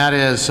 and that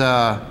is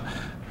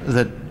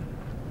that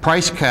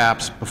price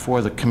caps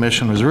before the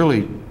Commission was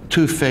really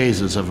 2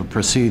 phases of a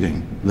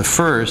proceeding. The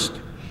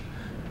first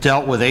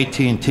dealt with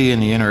AT&T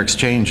and the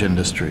inter-exchange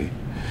industry,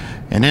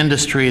 an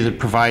industry that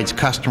provides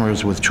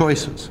customers with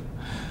choices.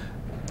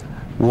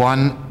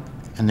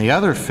 And the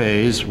other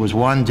phase was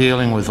one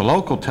dealing with the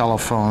local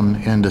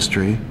telephone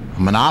industry, a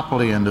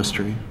monopoly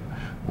industry,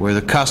 where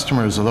the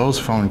customers of those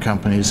phone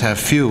companies have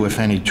few, if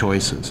any,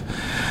 choices.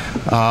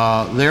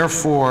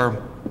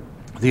 Therefore,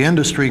 the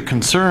industry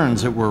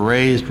concerns that were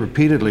raised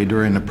repeatedly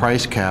during the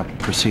price cap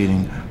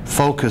proceeding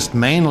focused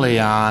mainly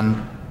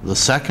on the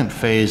second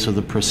phase of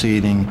the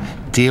proceeding,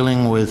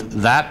 dealing with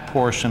that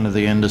portion of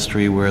the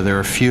industry where there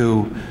are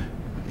few,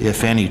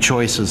 if any,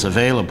 choices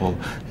available,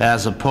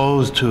 as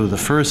opposed to the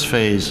first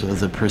phase of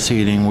the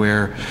proceeding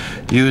where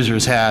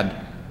users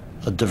had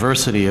a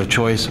diversity of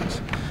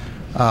choices.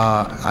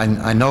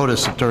 I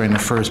noticed that during the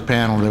first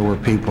panel there were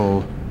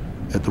people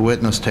at the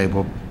witness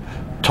table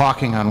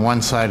talking on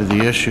one side of the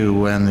issue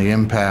when the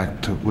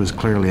impact was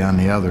clearly on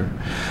the other.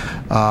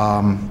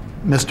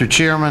 Mr.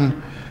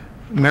 Chairman,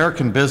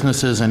 American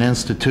businesses and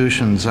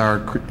institutions are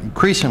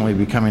increasingly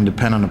becoming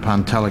dependent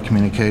upon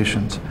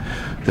telecommunications.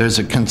 There's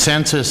a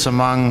consensus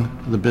among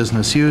the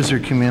business user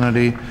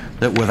community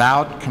that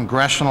without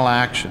congressional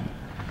action,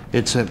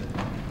 it's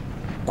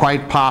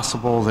quite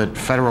possible that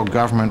federal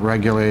government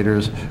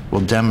regulators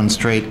will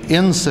demonstrate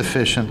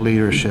insufficient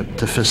leadership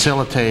to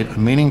facilitate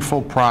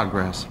meaningful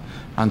progress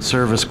on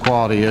service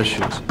quality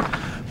issues.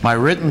 My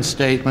written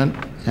statement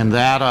and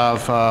that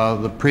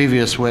of the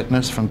previous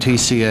witness from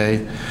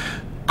TCA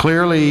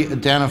clearly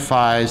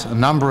identifies a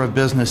number of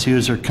business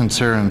user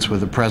concerns with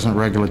the present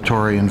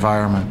regulatory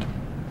environment.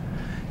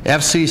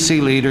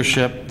 FCC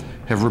leadership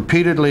have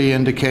repeatedly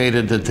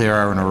indicated that there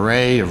are an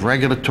array of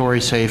regulatory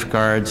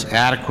safeguards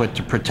adequate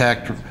to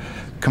protect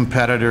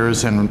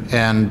competitors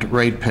and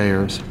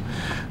ratepayers.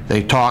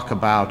 They talk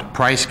about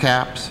price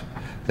caps.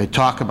 They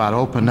talk about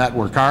open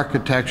network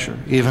architecture,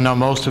 even though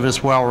most of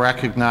us well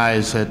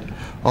recognize that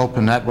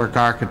open network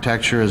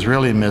architecture is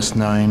really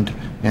misnamed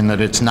in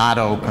that it's not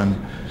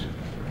open.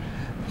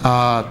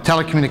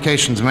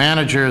 Telecommunications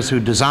managers who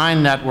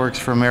design networks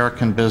for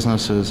American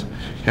businesses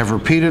have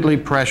repeatedly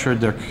pressured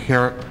their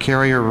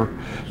carrier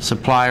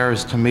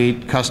suppliers to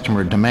meet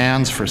customer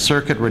demands for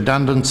circuit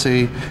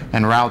redundancy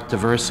and route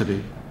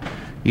diversity.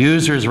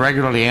 Users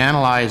regularly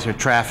analyze their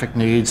traffic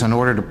needs in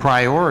order to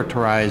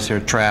prioritize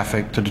their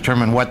traffic to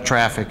determine what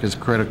traffic is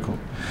critical.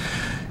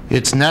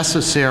 It's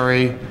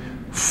necessary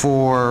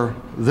for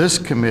this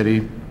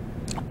committee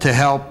to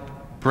help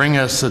bring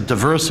us the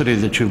diversity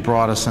that you've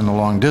brought us in the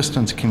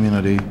long-distance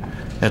community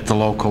at the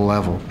local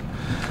level.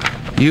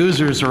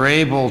 Users are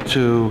able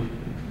to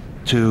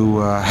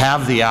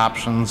have the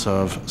options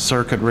of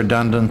circuit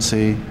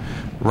redundancy,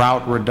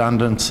 route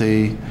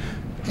redundancy,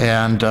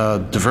 and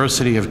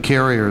diversity of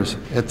carriers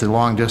at the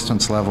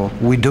long-distance level.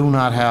 We do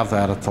not have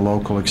that at the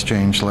local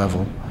exchange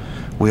level.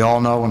 We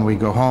all know when we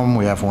go home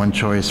we have one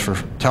choice for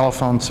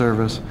telephone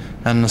service,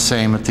 and the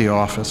same at the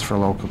office for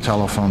local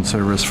telephone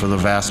service for the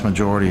vast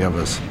majority of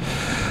us.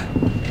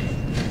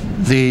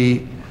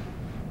 The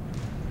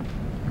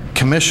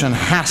Commission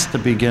has to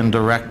begin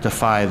to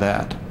rectify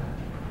that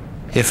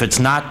if it's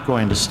not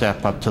going to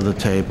step up to the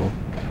table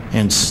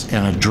and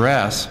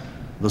address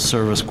the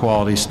service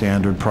quality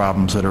standard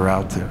problems that are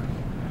out there.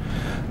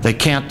 They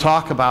can't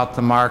talk about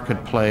the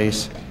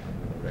marketplace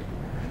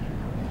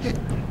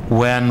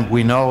when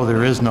we know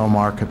there is no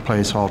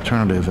marketplace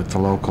alternative at the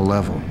local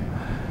level.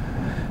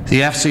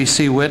 The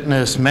FCC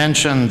witness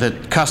mentioned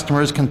that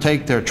customers can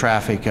take their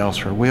traffic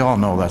elsewhere. We all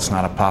know that's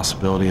not a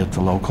possibility at the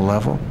local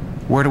level.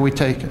 Where do we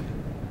take it?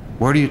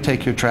 Where do you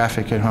take your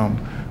traffic at home?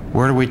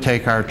 Where do we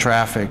take our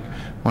traffic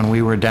when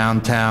we were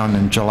downtown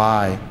in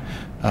July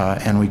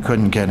and we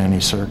couldn't get any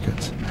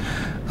circuits?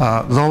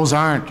 Those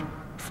aren't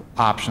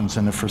options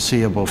in the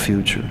foreseeable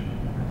future.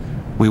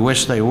 We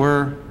wish they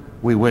were.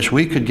 We wish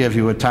we could give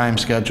you a time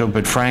schedule,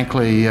 but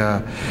frankly,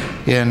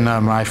 in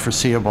my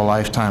foreseeable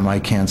lifetime, I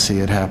can't see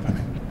it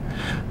happening.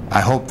 I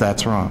hope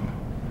that's wrong.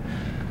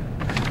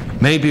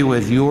 Maybe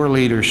with your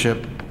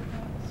leadership,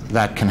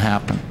 that can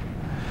happen.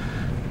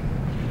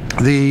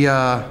 The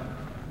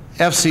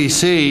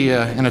FCC,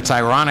 and it's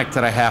ironic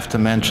that I have to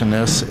mention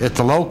this, at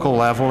the local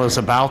level is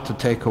about to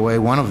take away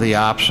one of the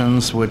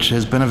options which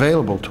has been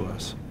available to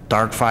us,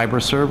 dark fiber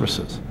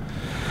services.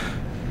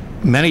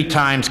 Many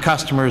times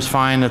customers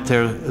find that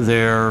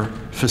their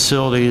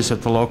facilities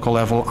at the local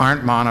level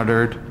aren't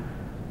monitored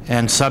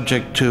and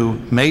subject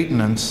to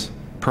maintenance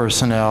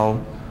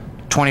personnel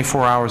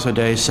 24 hours a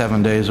day,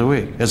 7 days a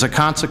week. As a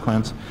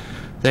consequence,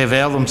 they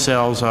avail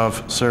themselves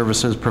of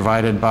services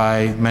provided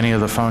by many of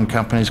the phone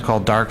companies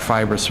called dark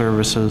fiber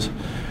services,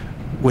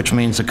 which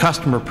means the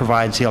customer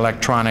provides the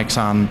electronics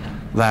on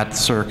that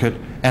circuit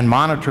and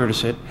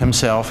monitors it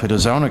himself at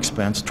his own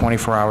expense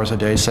 24 hours a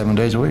day, 7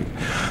 days a week.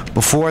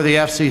 Before the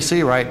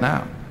FCC right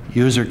now,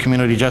 user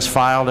community just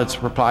filed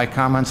its reply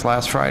comments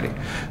last Friday.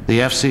 The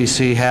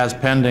FCC has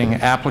pending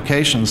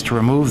applications to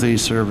remove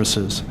these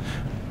services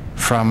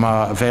from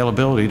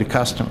availability to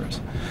customers.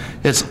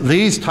 It's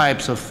these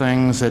types of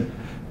things that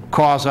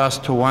cause us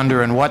to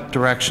wonder in what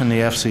direction the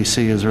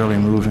FCC is really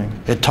moving.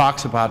 It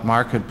talks about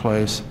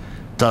marketplace,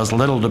 does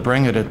little to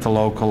bring it at the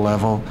local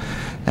level,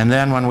 and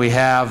then when we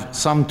have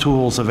some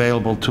tools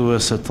available to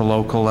us at the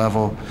local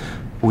level,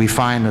 we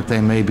find that they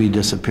may be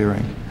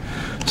disappearing.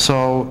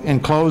 So in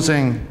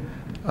closing,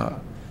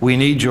 we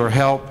need your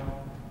help.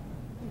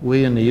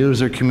 We in the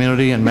user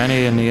community and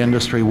many in the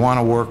industry want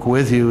to work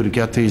with you to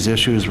get these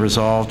issues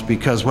resolved,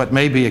 because what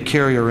may be a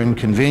carrier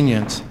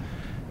inconvenience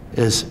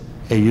is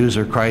a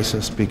user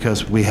crisis,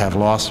 because we have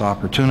lost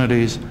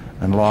opportunities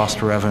and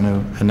lost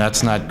revenue, and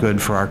that's not good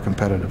for our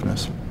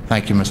competitiveness.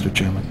 Thank you, Mr.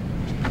 Chairman.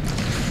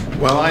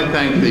 Well, I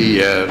thank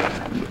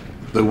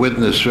the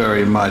witness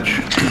very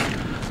much.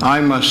 I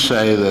must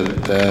say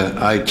that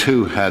I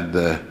too had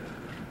the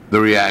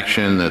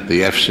reaction that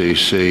the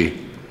FCC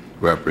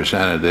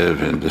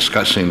representative in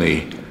discussing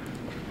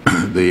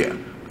the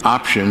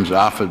options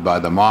offered by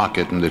the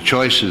market and the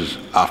choices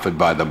offered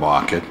by the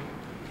market.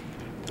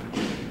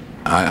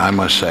 I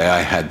must say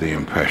I had the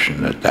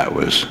impression that that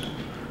was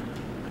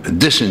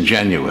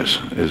disingenuous,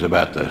 is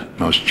about the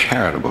most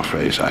charitable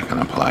phrase I can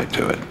apply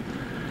to it.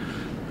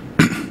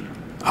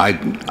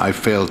 I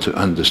fail to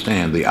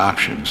understand the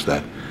options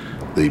that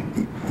the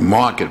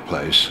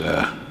marketplace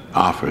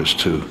offers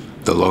to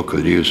the local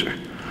user.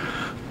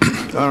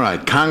 All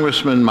right,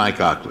 Congressman Mike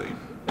Ockley.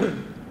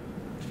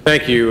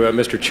 Thank you,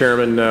 Mr.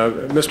 Chairman.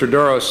 Mr.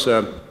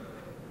 Doros,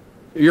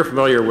 you're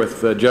familiar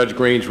with Judge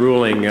Green's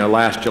ruling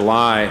last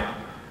July,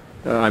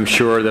 I'm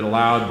sure, that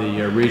allowed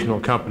the regional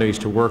companies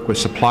to work with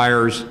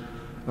suppliers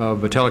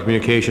of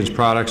telecommunications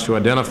products to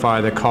identify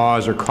the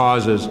cause or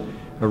causes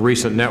of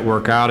recent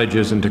network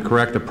outages and to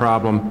correct the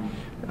problem,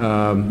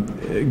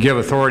 give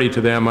authority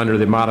to them under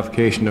the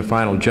modification of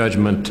final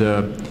judgment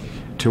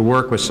to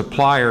work with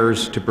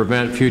suppliers to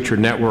prevent future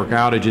network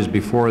outages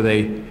before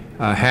they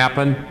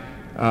happen,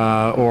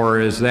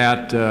 or is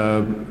that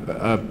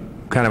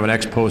kind of an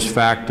ex post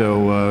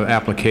facto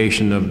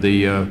application of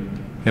the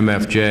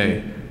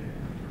MFJ?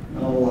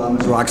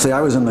 Mr. Roxley,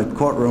 I was in the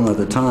courtroom at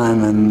the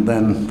time, and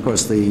then, of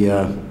course,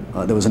 there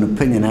was an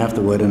opinion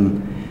afterward,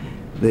 and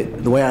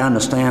the way I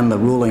understand the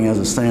ruling as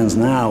it stands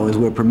now is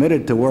we're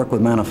permitted to work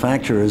with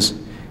manufacturers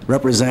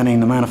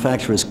representing the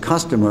manufacturer's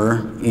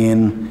customer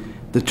in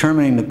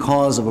determining the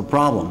cause of a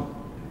problem,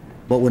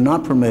 but we're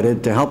not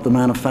permitted to help the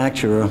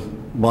manufacturer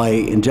by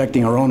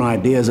injecting our own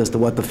ideas as to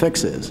what the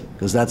fix is,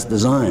 because that's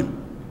design.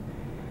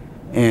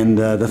 And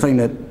the thing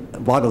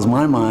that boggles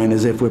my mind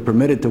is if we're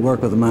permitted to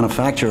work with a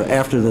manufacturer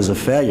after there's a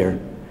failure,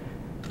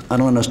 I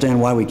don't understand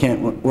why we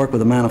can't work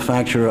with a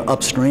manufacturer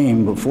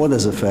upstream before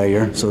there's a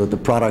failure so that the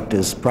product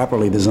is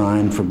properly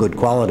designed for good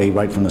quality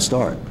right from the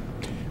start.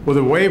 Well,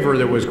 the waiver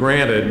that was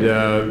granted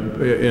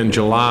in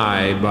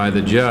July by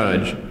the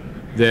judge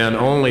then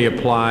only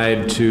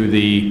applied to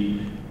the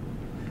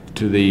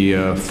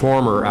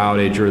former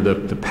outage or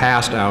the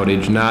past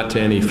outage, not to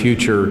any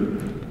future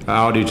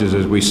outages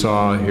as we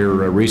saw here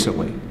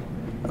recently.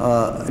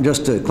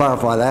 Just to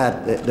clarify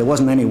that, there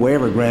wasn't any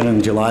waiver granted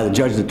in July. The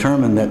judge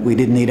determined that we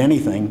didn't need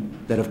anything,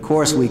 that of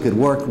course we could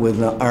work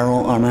with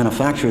our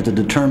manufacturer to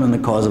determine the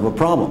cause of a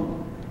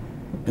problem.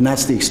 And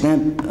that's the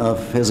extent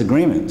of his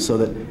agreement, so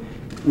that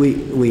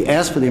we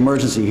asked for the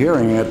emergency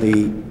hearing at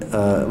the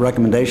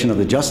recommendation of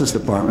the Justice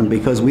Department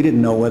because we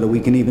didn't know whether we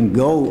can even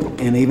go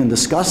and even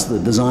discuss the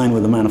design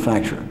with the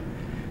manufacturer.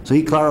 So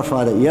he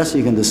clarified that yes,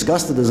 you can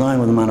discuss the design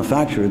with the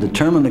manufacturer,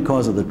 determine the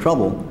cause of the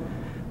trouble,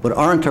 but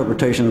our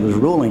interpretation of his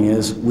ruling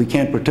is we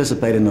can't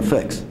participate in the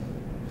fix.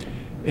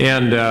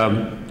 And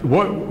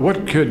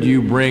what could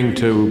you bring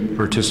to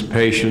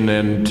participation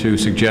and to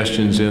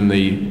suggestions in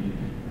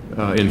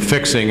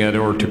fixing it,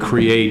 or to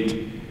create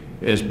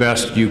as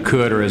best you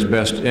could or as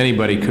best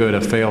anybody could a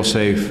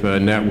fail-safe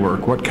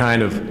network? What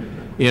kind of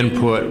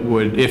input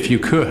would, if you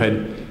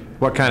could,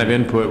 what kind of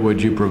input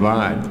would you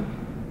provide?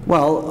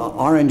 Well,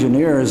 our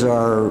engineers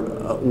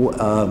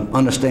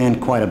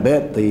understand quite a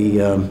bit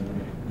the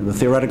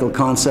theoretical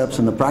concepts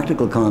and the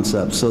practical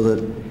concepts, so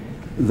that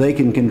they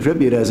can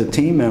contribute as a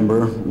team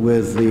member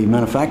with the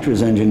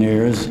manufacturer's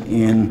engineers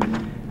in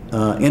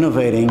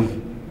innovating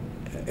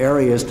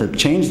areas to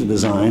change the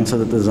design so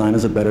that the design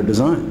is a better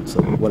design.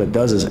 So what it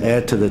does is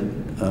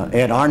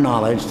add our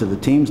knowledge to the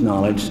team's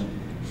knowledge,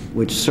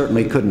 which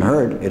certainly couldn't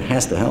hurt. It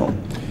has to help.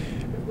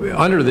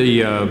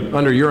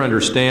 Under your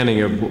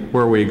understanding of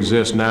where we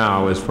exist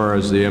now as far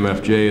as the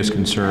MFJ is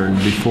concerned,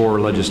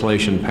 before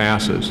legislation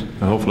passes,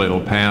 hopefully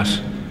it'll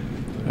pass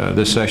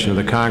this session of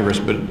the Congress,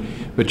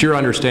 but your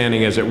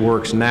understanding as it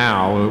works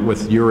now,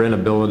 with your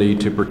inability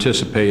to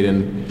participate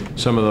in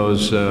some of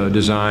those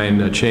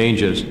design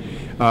changes,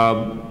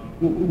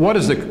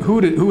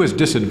 who is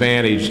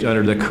disadvantaged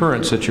under the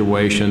current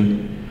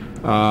situation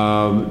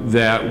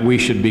that we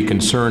should be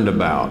concerned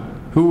about?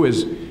 Who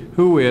is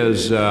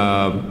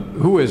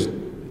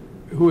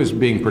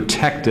being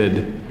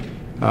protected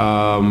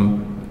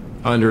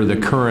under the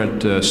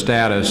current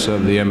status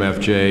of the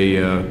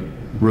MFJ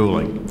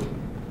ruling?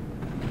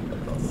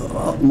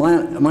 My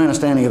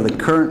understanding of the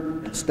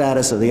current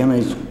status of the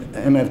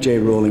MFJ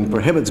ruling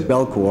prohibits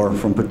Belcor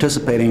from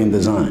participating in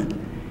design.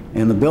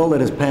 And the bill that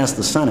has passed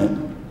the Senate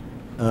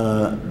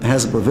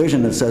has a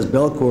provision that says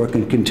Belcor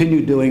can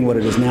continue doing what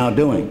it is now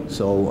doing.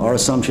 So our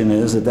assumption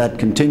is that that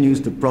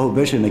continues the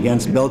prohibition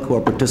against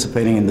Belcor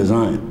participating in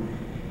design.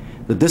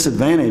 The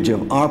disadvantage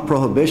of our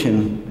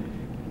prohibition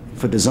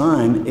for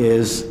design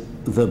is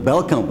the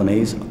Bell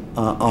companies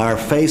are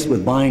faced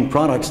with buying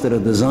products that are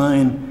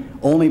designed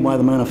only by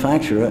the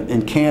manufacturer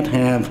and can't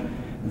have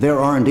their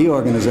R&D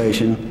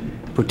organization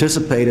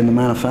participate in the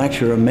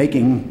manufacturer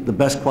making the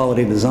best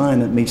quality design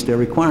that meets their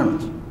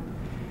requirements.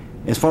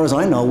 As far as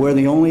I know, we're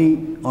the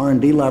only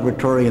R&D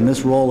laboratory in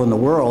this role in the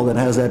world that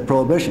has that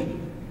prohibition.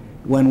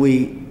 When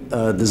we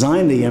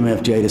designed the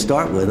MFJ to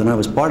start with, and I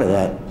was part of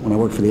that when I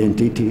worked for the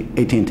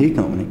AT&T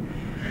company,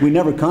 we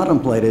never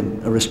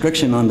contemplated a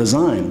restriction on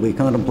design. We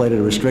contemplated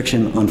a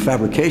restriction on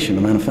fabrication,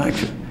 the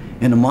manufacture.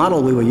 And the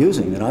model we were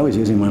using, that I was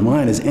using in my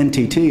mind, is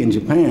NTT in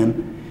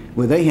Japan,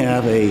 where they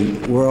have a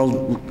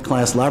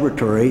world-class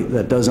laboratory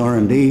that does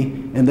R&D,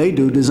 and they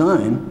do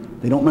design.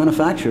 They don't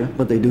manufacture,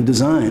 but they do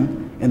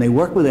design, and they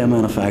work with their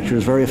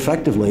manufacturers very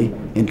effectively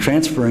in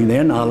transferring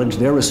their knowledge,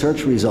 their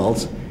research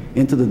results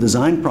into the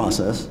design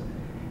process,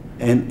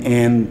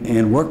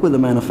 and work with the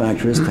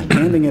manufacturers to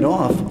handing it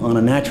off on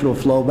a natural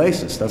flow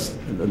basis.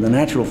 The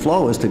natural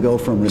flow is to go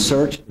from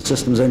research,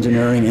 systems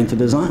engineering, into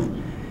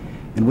design.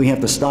 and we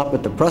have to stop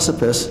at the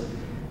precipice.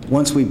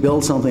 Once we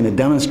build something that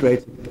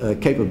demonstrates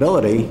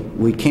capability,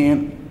 we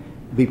can't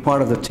be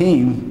part of the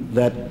team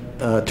that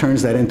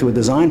turns that into a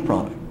design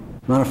product.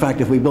 Matter of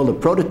fact, if we build a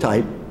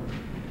prototype,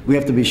 we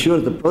have to be sure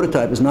that the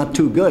prototype is not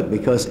too good,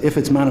 because if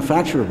it's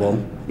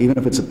manufacturable, even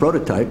if it's a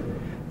prototype,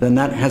 then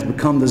that has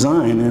become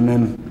design, and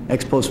then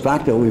ex post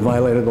facto we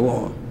violated the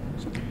law.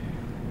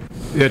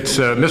 It's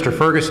Mr.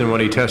 Ferguson, when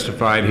he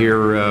testified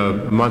here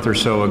a month or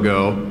so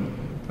ago,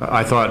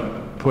 I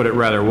thought put it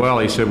rather well.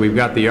 He said, we've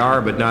got the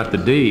R but not the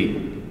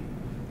D,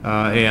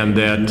 and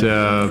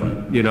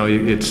that you know,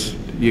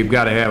 you've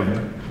got to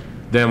have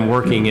them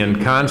working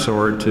in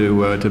consort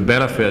to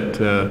benefit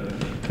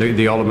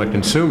the ultimate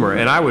consumer.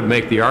 And I would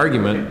make the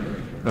argument,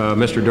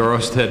 Mr.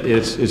 Doros, that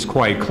it's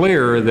quite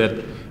clear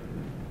that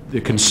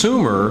the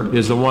consumer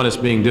is the one that's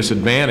being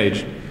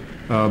disadvantaged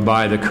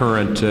by the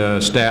current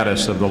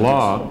status of the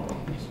law,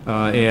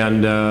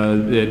 and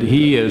that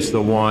he is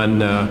the one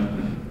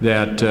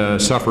that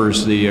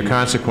suffers the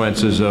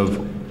consequences of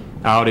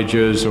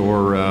outages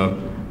or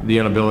the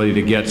inability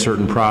to get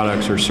certain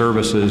products or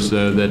services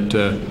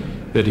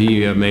that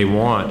he may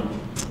want.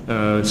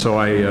 So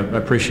I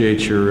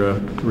appreciate your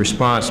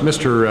response.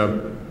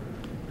 Mr.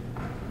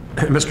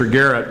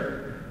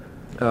 Garrett,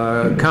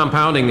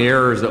 compounding the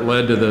errors that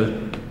led to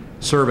the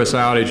service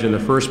outage in the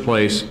first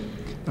place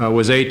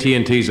was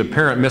AT&T's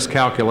apparent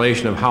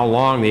miscalculation of how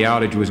long the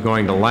outage was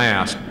going to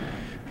last.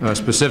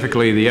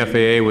 Specifically, the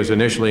FAA was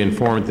initially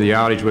informed that the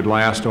outage would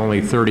last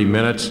only 30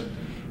 minutes,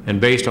 and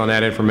based on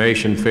that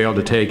information failed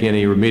to take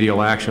any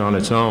remedial action on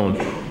its own.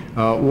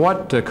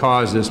 What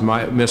caused this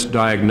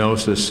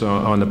misdiagnosis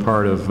on the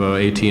part of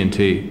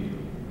AT&T?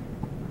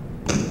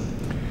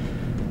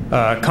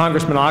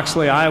 Congressman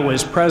Oxley, I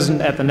was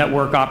present at the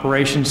Network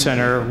Operations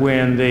Center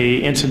when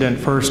the incident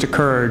first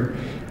occurred.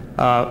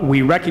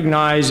 We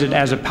recognized it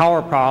as a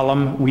power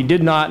problem. We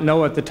did not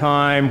know at the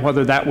time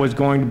whether that was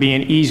going to be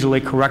an easily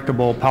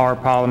correctable power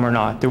problem or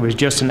not. There was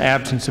just an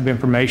absence of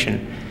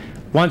information.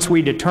 Once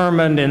we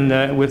determined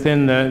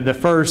within the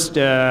first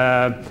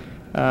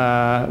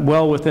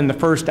within the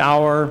first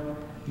hour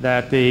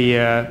that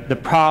the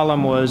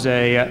problem was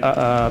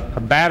a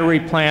battery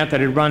plant that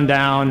had run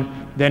down,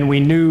 then we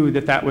knew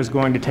that that was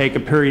going to take a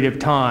period of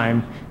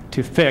time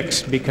to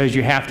fix, because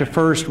you have to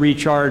first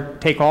recharge,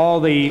 take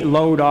all the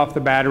load off the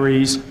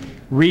batteries,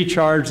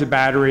 recharge the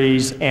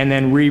batteries, and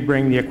then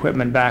re-bring the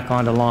equipment back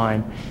onto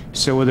line.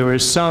 So there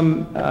was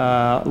some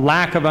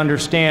lack of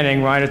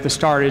understanding right at the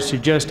start as to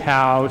just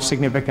how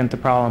significant the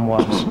problem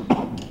was.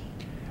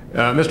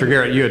 Mr.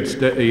 Garrett, you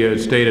had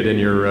stated in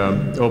your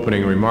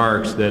opening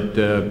remarks that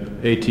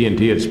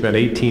AT&T had spent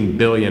 $18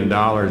 billion,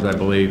 I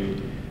believe,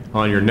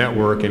 on your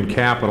network in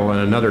capital, and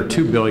another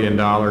 $2 billion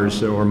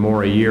or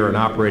more a year in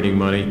operating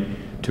money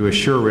to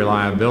assure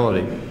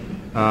reliability.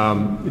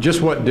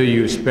 Just what do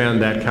you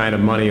spend that kind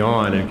of money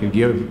on, and can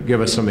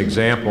give us some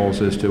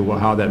examples as to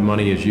how that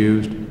money is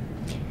used?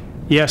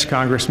 Yes,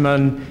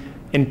 Congressman.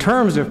 In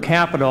terms of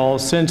capital,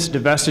 since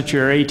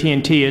divestiture,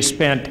 AT&T has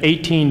spent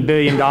 $18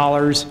 billion.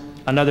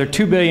 Another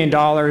 $2 billion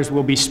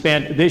will be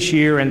spent this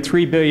year and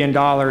 $3 billion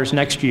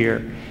next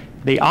year.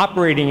 The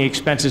operating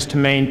expenses to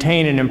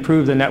maintain and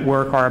improve the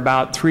network are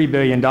about $3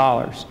 billion.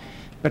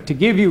 But to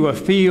give you a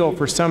feel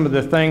for some of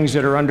the things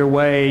that are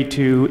underway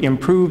to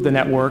improve the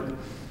network,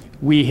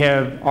 we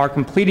are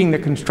completing the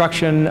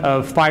construction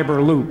of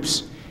fiber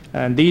loops.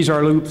 And these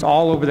are loops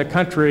all over the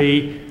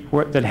country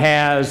that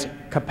has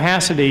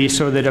capacity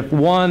so that if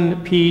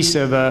one piece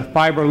of a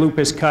fiber loop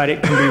is cut,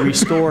 it can be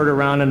restored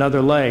around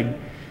another leg.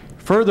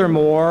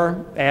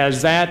 Furthermore,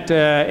 as that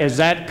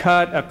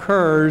cut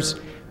occurs,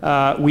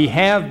 we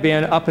have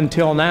been, up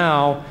until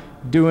now,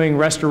 doing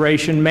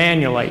restoration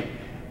manually.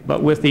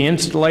 But with the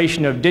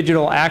installation of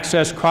digital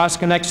access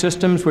cross-connect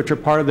systems, which are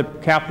part of the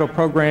capital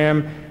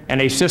program, and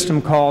a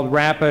system called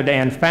Rapid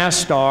and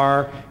Fast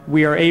Star,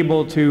 we are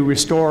able to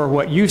restore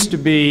what used to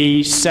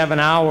be 7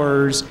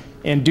 hours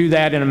and do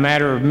that in a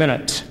matter of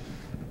minutes.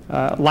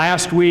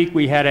 Last week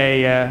we had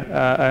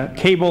a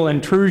cable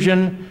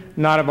intrusion,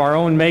 not of our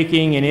own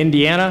making, in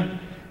Indiana.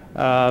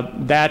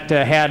 That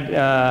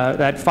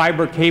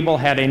fiber cable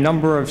had a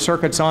number of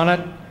circuits on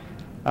it.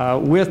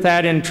 With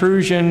that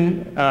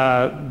intrusion,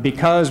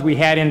 because we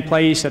had in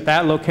place at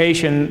that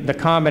location the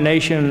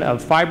combination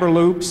of fiber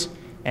loops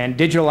and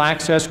digital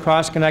access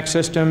cross-connect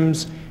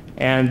systems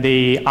and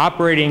the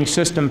operating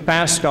system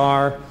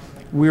FastStar,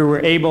 we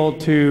were able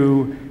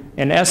to,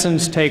 in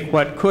essence, take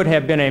what could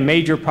have been a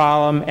major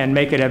problem and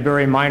make it a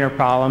very minor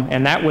problem,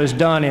 and that was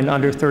done in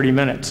under 30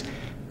 minutes.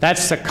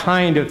 That's the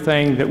kind of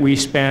thing that we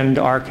spend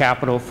our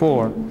capital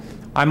for.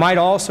 I might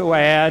also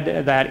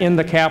add that in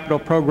the capital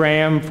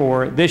program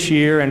for this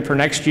year and for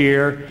next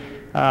year,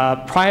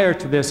 prior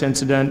to this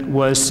incident,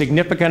 was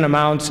significant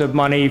amounts of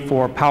money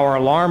for power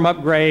alarm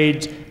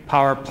upgrades,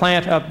 power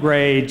plant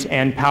upgrades,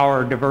 and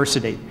power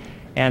diversity.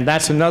 And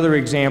that's another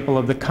example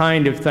of the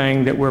kind of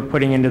thing that we're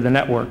putting into the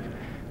network.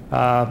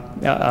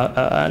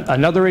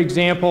 Another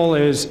example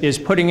is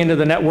putting into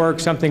the network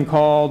something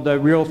called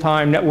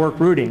real-time network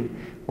routing,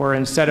 where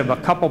instead of a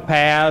couple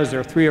paths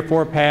or 3 or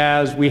 4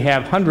 paths, we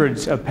have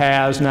hundreds of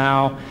paths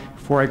now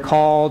for a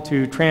call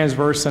to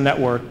transverse the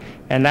network.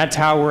 And that's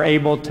how we're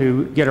able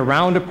to get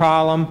around a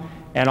problem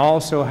and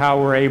also how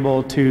we're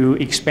able to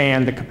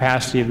expand the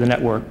capacity of the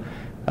network.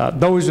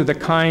 Those are the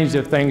kinds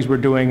of things we're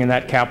doing in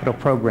that capital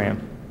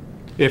program.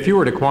 If you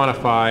were to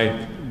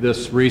quantify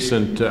this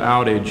recent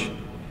outage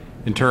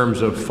in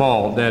terms of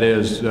fault, that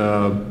is,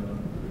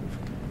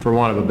 for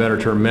want of a better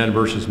term, men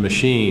versus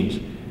machines,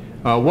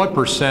 what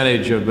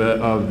percentage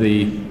of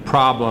the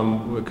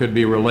problem could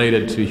be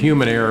related to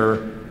human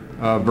error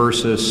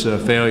versus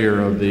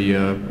failure of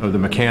the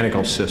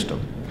mechanical system?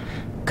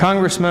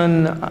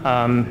 Congressman,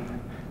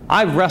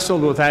 I've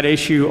wrestled with that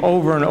issue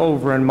over and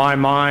over in my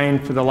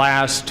mind for the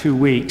last 2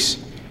 weeks.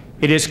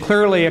 It is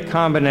clearly a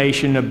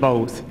combination of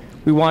both.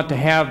 We want to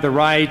have the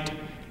right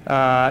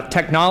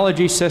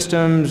technology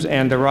systems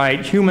and the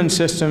right human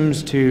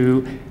systems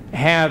to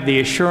have the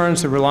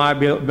assurance of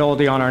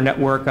reliability on our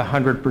network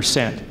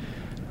 100%.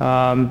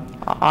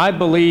 I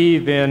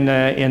believe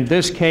in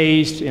this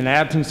case, in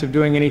absence of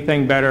doing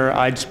anything better,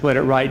 I'd split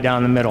it right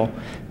down the middle.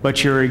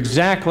 But you're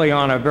exactly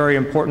on a very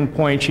important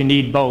point. You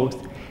need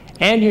both.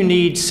 And you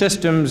need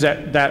systems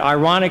that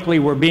ironically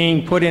were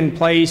being put in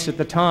place at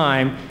the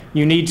time.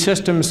 You need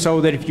systems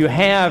so that if you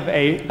have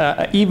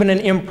even an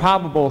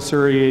improbable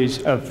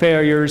series of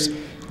failures,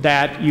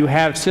 that you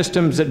have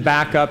systems that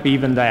back up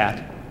even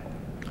that.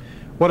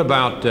 What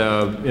about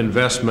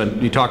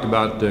investment? You talked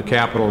about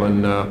capital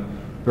in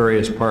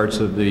various parts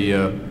of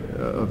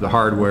the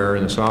hardware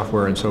and the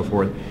software and so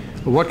forth.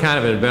 What kind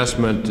of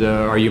investment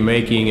are you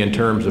making in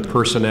terms of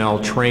personnel,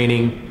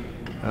 training,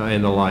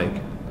 and the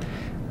like?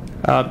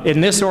 In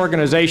this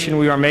organization,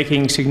 we are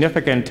making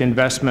significant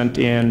investment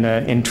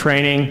in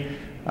training.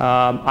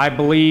 I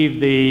believe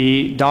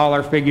the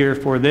dollar figure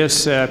for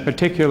this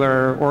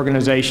particular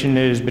organization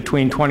is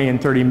between $20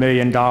 and $30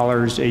 million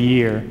a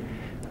year.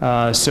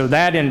 So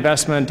that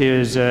investment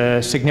is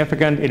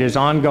significant, it is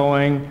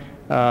ongoing,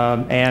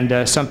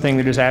 and something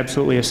that is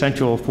absolutely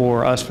essential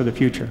for us for the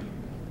future.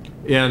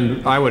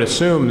 And I would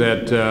assume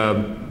that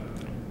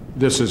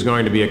this is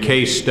going to be a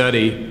case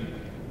study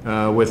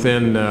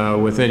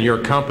within your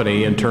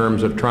company in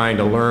terms of trying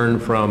to learn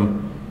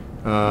from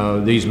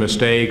these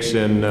mistakes,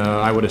 and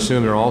I would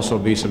assume there will also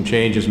be some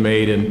changes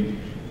made in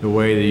the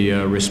way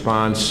the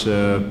response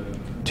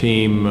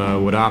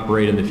team would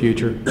operate in the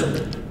future.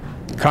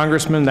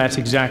 Congressman, that's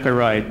exactly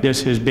right.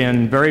 This has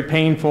been very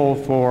painful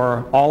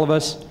for all of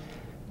us.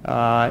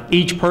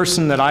 Each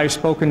person that I've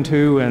spoken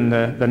to in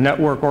the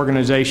network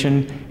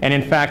organization, and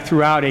in fact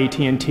throughout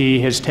AT&T,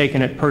 has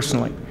taken it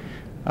personally.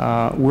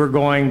 We're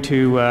going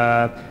to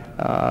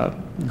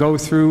go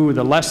through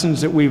the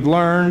lessons that we've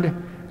learned,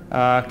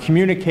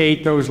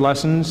 communicate those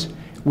lessons.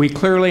 We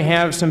clearly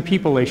have some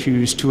people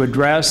issues to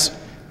address.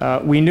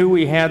 We knew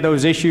we had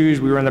those issues.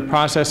 We were in the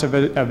process of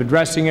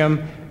addressing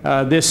them.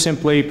 This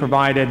simply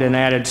provided an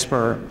added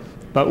spur.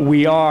 But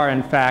we are,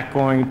 in fact,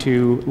 going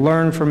to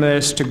learn from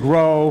this, to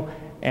grow,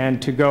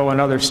 and to go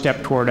another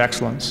step toward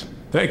excellence.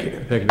 Thank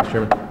you. Thank you, Mr.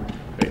 Chairman.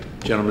 Okay.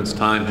 Gentleman's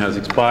time has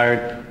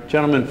expired.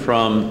 Gentleman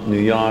from New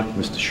York,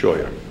 Mr.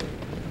 Scheuer.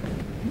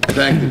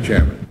 Thank you,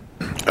 Chairman.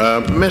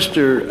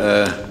 Mr.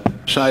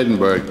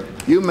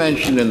 Seidenberg, you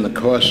mentioned in the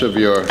course of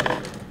your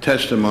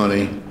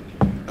testimony,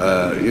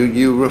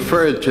 you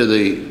referred to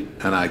the,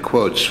 and I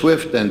quote,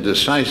 swift and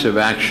decisive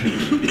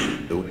actions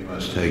that we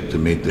must take to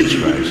meet this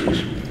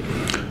crisis.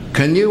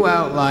 Can you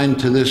outline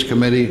to this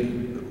committee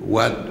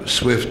what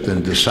swift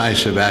and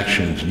decisive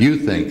actions you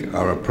think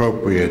are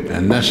appropriate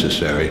and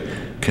necessary,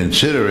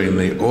 considering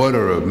the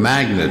order of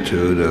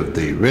magnitude of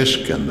the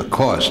risk and the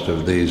cost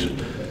of these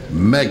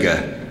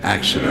mega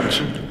accidents?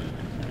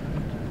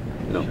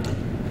 No.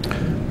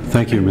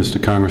 Thank you,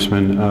 Mr.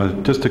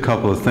 Congressman. Just a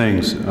couple of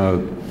things.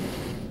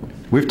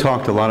 We've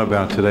talked a lot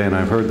about today, and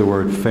I've heard the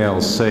word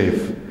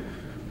fail-safe,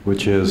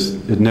 which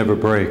is it never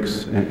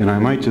breaks. And I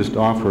might just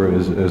offer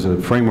as a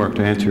framework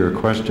to answer your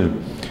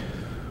question.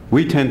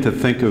 We tend to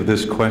think of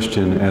this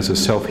question as a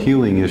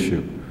self-healing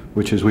issue,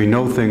 which is we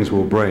know things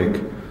will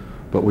break,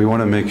 but we want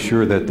to make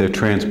sure that they're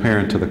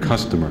transparent to the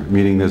customer,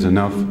 meaning there's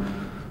enough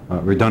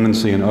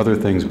redundancy and other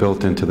things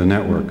built into the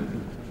network.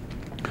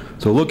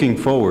 So looking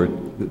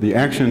forward, the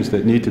actions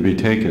that need to be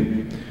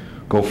taken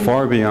go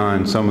far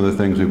beyond some of the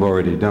things we've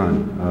already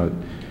done.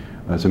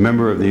 As a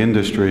member of the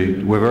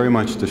industry, we're very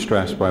much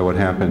distressed by what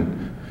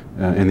happened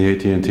in the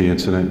AT&T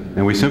incident,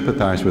 and we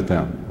sympathize with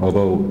them,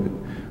 although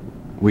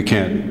we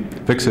can't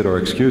fix it or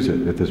excuse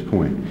it at this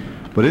point.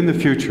 But in the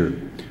future,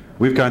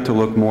 we've got to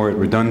look more at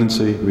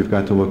redundancy, we've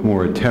got to look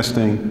more at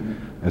testing.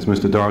 As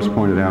Mr. Dawes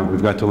pointed out,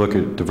 we've got to look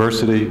at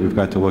diversity, we've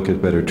got to look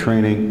at better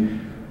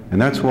training,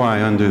 and that's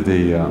why under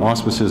the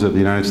auspices of the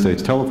United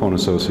States Telephone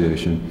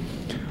Association,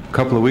 a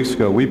couple of weeks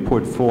ago we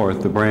put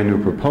forth a brand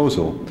new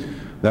proposal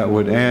that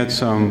would add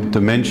some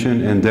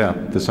dimension and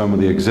depth to some of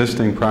the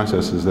existing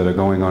processes that are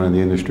going on in the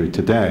industry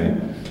today.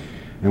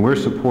 And we're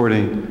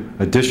supporting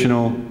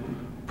additional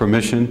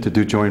permission to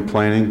do joint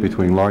planning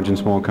between large and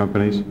small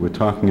companies. We're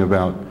talking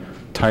about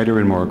tighter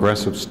and more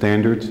aggressive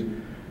standards.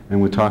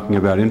 and we're talking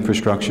about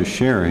infrastructure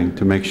sharing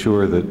to make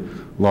sure that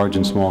large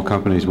and small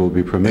companies will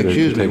be permitted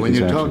to take these actions. Excuse me, when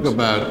you talk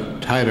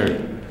about tighter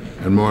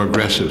and more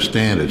aggressive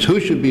standards,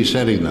 who should be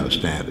setting those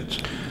standards?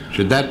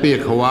 Should that be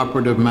a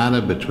cooperative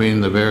matter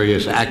between the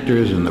various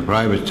actors in the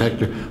private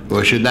sector,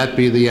 or should that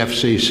be the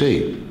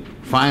FCC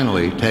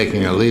finally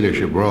taking a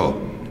leadership role?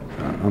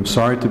 I'm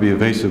sorry to be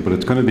evasive, but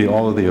it's going to be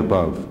all of the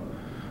above,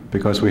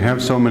 because we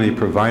have so many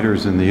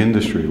providers in the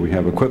industry. We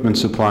have equipment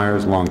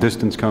suppliers,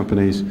 long-distance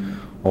companies,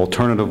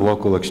 alternative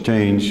local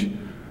exchange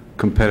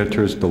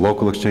competitors, the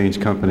local exchange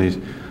companies.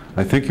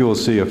 I think you will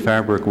see a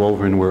fabric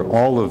woven where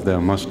all of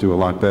them must do a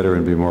lot better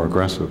and be more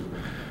aggressive.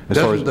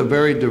 Doesn't the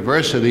very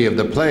diversity of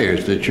the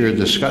players that you're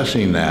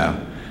discussing now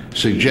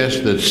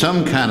suggest that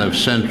some kind of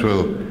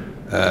central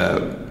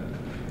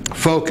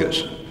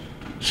focus,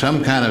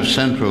 some kind of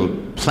central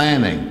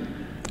planning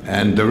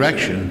and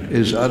direction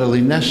is utterly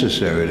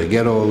necessary to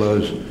get all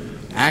those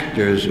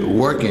actors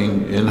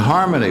working in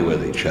harmony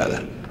with each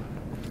other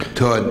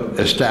toward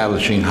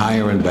establishing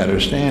higher and better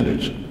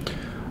standards?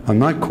 I'm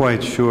not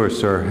quite sure,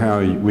 sir,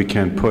 how we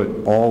can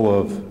put all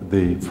of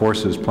the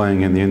forces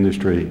playing in the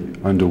industry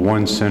under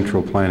one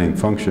central planning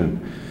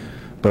function.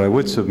 But I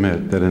would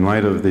submit that in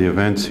light of the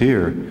events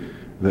here,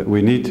 that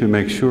we need to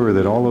make sure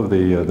that all of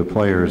the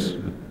players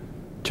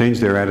change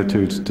their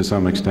attitudes to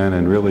some extent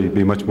and really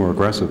be much more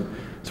aggressive.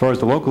 As far as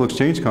the local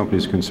exchange company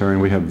is concerned,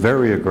 we have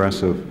very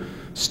aggressive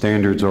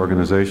standards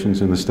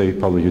organizations in the state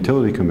public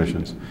utility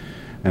commissions.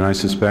 And I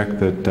suspect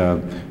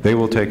that they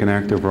will take an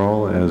active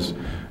role, as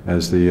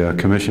the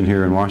commission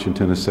here in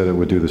Washington has said it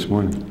would do this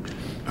morning.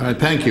 All right,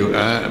 thank you.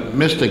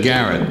 Mr.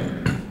 Garrett,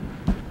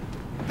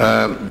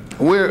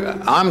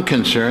 I'm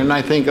concerned,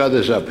 I think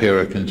others up here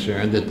are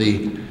concerned, that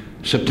the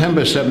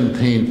September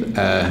 17th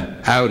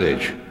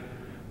outage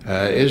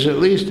is at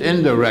least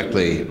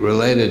indirectly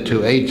related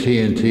to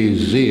AT&T's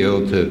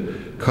zeal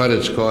to cut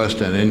its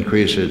cost and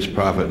increase its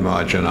profit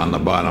margin on the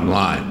bottom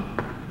line.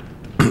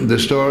 The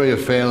story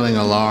of failing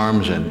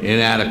alarms and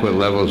inadequate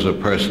levels of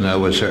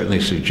personnel would certainly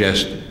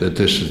suggest that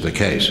this is the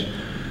case.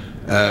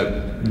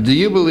 Do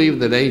you believe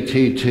that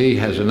AT&T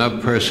has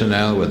enough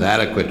personnel with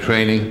adequate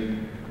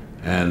training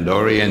and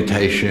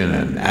orientation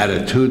and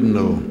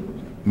attitudinal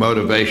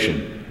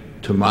motivation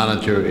to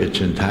monitor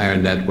its entire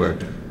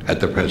network at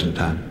the present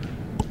time?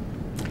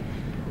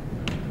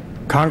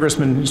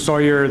 Congressman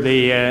Sawyer,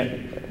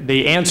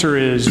 the answer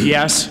is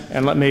yes,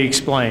 and let me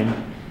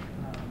explain.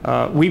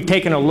 We've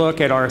taken a look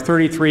at our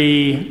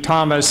 33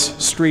 Thomas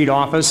Street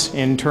office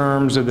in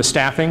terms of the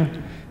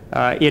staffing.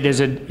 It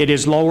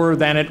is lower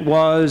than it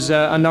was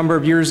a number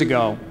of years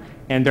ago,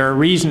 and there are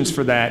reasons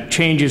for that.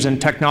 Changes in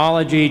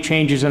technology,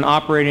 changes in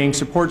operating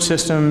support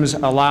systems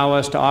allow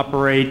us to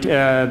operate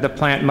the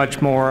plant much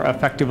more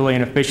effectively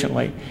and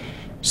efficiently.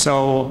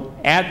 So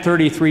at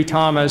 33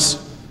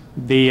 Thomas,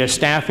 the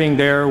staffing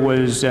there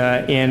was,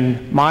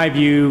 in my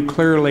view,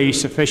 clearly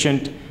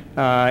sufficient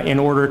in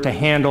order to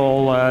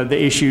handle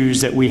the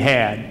issues that we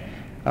had.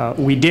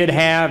 We did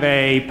have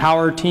a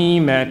power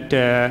team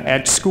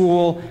at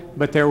school,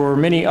 but there were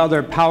many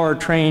other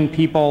power-trained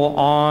people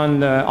on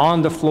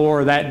the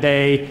floor that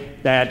day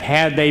that,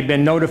 had they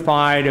been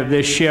notified of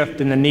this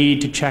shift and the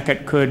need to check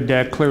it,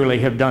 could clearly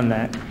have done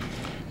that.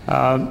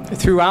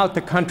 Throughout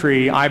the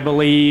country, I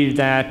believe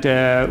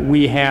that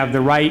we have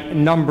the right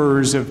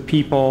numbers of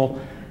people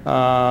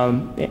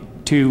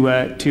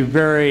to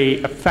very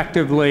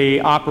effectively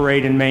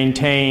operate and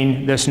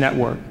maintain this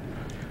network.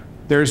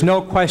 There's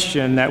no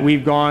question that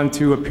we've gone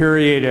through a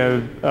period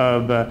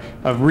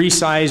of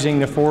resizing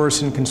the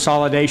force and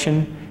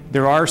consolidation.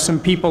 There are some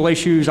people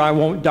issues, I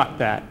won't duck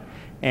that.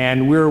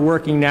 And we're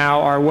working now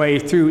our way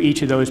through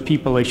each of those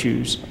people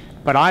issues.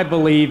 But I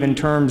believe, in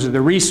terms of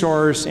the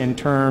resource, in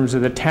terms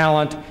of the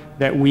talent,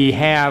 that we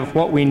have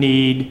what we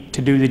need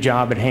to do the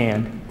job at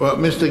hand. Well,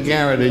 Mr.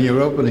 Garrett, in your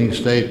opening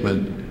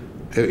statement,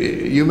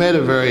 you made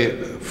a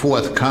very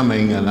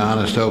forthcoming and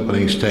honest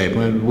opening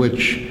statement,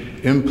 which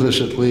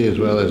implicitly as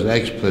well as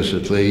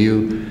explicitly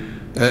you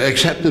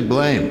accepted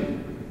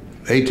blame.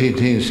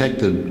 AT&T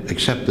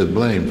accepted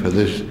blame for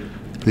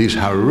these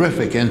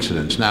horrific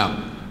incidents. Now,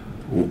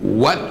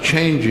 what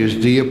changes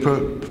do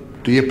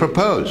you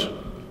propose?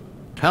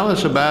 Tell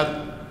us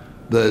about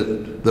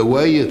the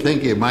way you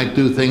think you might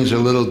do things a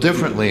little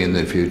differently in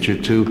the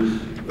future to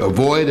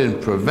avoid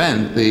and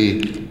prevent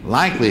the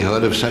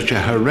likelihood of such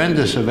a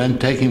horrendous event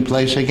taking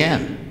place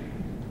again.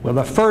 Well,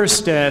 the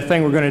first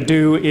thing we're going to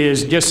do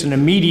is just an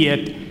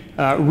immediate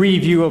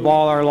review of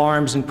all our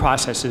alarms and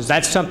processes.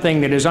 That's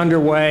something that is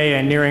underway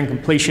and nearing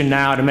completion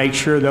now, to make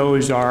sure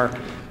those are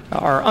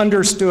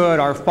understood,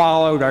 are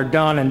followed, are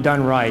done, and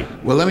done right.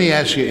 Well, let me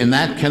ask you, in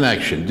that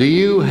connection, do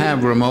you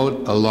have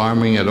remote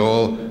alarming at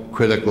all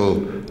critical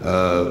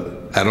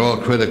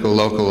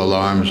local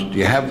alarms? Do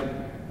you have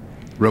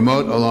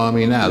remote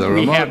alarming now?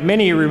 We have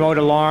many remote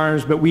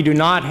alarms, but we do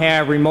not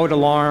have remote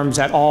alarms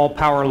at all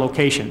power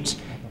locations.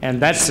 And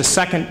that's the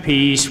second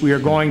piece. We are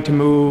going to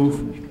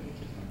move.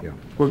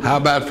 How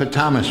about for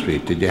Thomas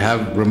Street? Did you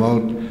have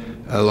remote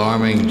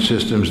alarming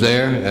systems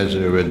there as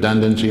a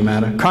redundancy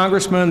matter?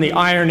 Congressman, the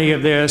irony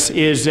of this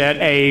is that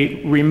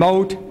a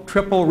remote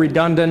triple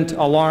redundant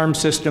alarm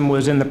system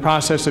was in the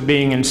process of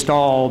being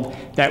installed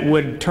that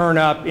would turn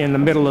up in the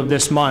middle of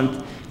this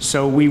month.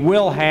 So we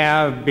will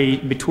have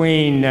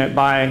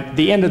by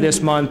the end of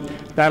this month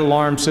that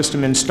alarm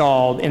system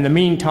installed. In the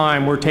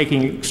meantime, we're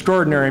taking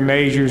extraordinary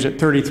measures at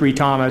 33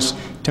 Thomas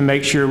to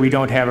make sure we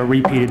don't have a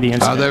repeat of the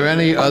incident. Are there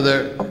any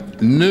other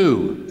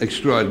new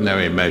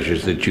extraordinary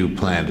measures that you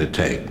plan to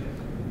take?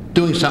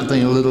 Doing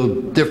something a little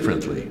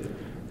differently?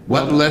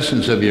 What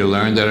lessons have you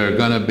learned that are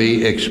going to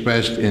be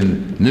expressed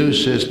in new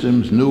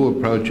systems, new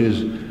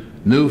approaches,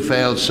 new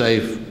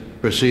fail-safe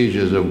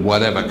procedures of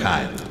whatever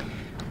kind?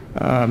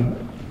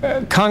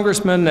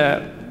 Congressman,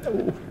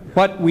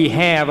 what we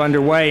have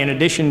underway, in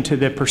addition to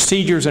the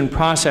procedures and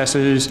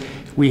processes,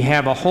 we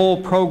have a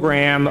whole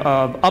program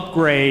of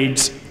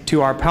upgrades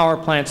to our power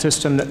plant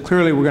system that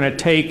clearly we're going to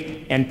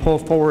take and pull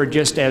forward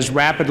just as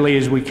rapidly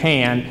as we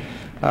can.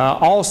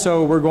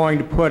 Also, we're going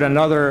to put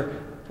another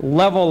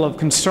level of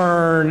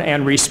concern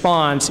and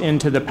response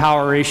into the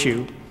power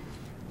issue.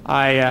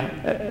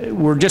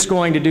 We're just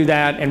going to do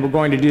that, and we're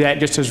going to do that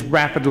just as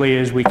rapidly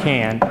as we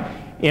can.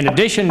 In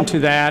addition to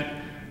that,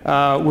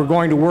 we're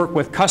going to work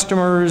with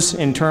customers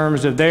in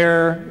terms of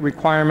their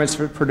requirements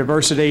for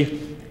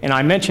diversity. And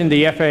I mentioned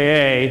the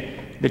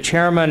FAA. The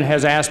chairman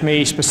has asked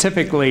me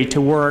specifically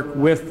to work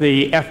with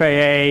the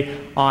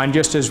FAA on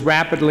just as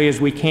rapidly as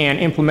we can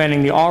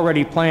implementing the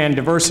already planned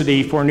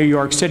diversity for New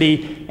York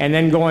City and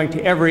then going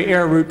to every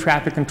air route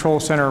traffic control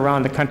center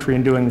around the country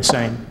and doing the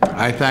same.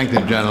 I thank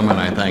the gentleman.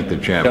 I thank the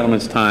chairman. The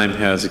gentleman's time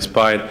has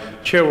expired.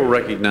 The chair will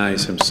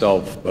recognize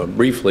himself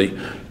briefly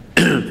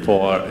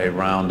for a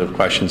round of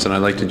questions, and I'd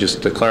like to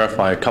just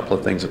clarify a couple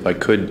of things, if I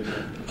could,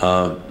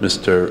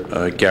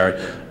 Mr.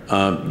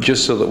 Garrett,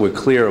 just so that we're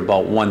clear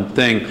about one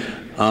thing.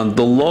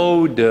 The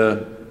load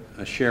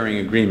sharing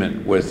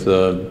agreement with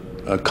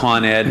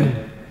Con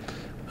Ed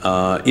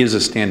is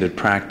a standard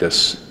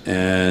practice,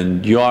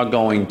 and you're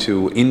going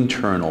to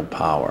internal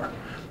power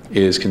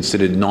is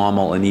considered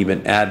normal and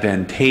even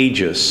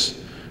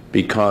advantageous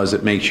because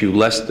it makes you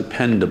less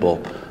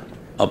dependable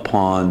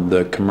upon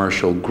the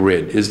commercial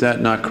grid. Is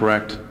that not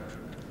correct?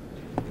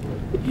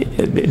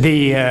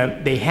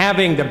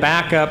 Having the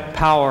backup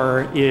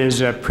power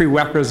is a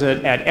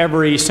prerequisite at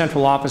every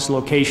central office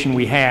location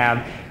we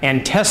have,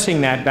 and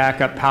testing that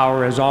backup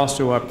power is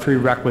also a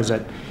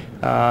prerequisite.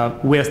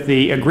 With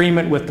the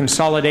agreement with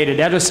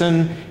Consolidated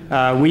Edison,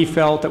 we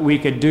felt that we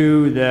could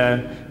do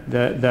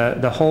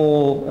the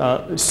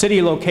whole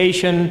city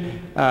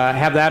location,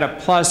 have that a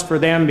plus for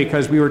them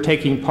because we were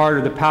taking part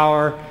of the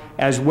power,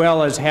 as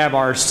well as have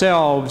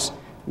ourselves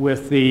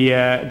with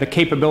the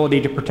capability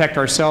to protect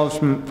ourselves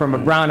from a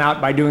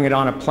brownout by doing it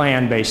on a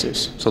planned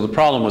basis. So the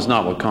problem was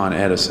not with Con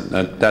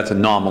Edison. That's a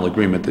normal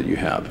agreement that you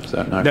have. Is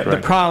that not correct? The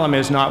problem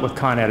is not with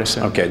Con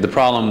Edison. Okay. The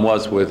problem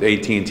was with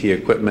AT&T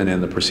equipment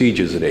and the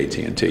procedures at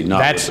AT&T.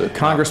 Not with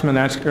Congressman,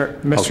 that's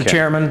Mr. Okay.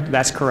 Chairman,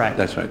 that's correct.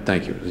 That's right.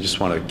 Thank you. I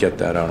just want to get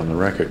that out on the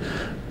record.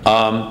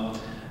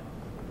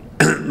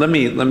 Let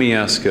me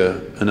ask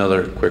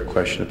another quick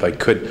question, if I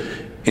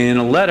could. In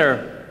a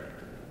letter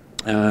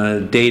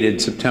dated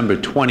September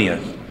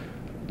 20th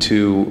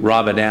to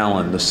Robert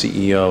Allen, the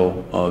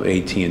CEO of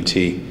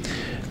AT&T,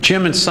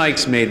 Chairman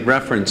Sykes made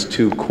reference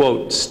to,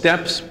 quote,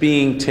 steps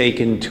being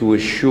taken to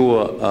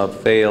assure a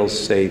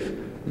fail-safe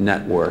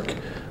network.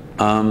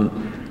 Can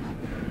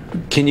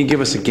you give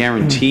us a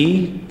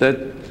guarantee that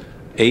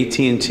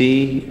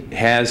AT&T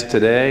has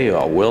today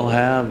or will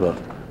have a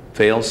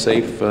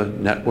fail-safe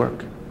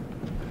network?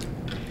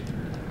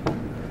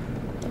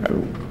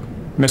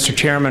 Mr.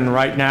 Chairman,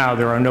 right now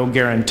there are no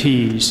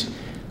guarantees.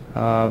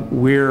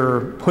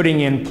 We're putting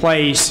in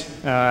place,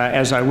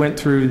 as I went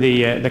through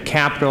the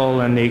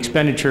capital and the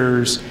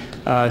expenditures,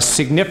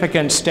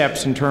 significant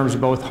steps in terms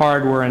of both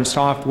hardware and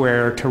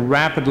software to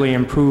rapidly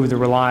improve the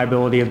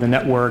reliability of the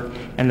network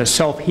and the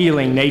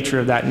self-healing nature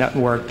of that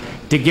network.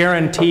 To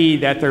guarantee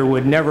that there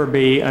would never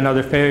be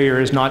another failure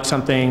is not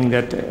something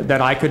that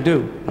I could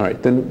do. All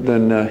right,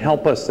 then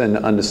help us then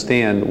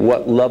understand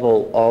what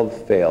level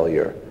of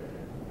failure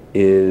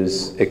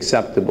is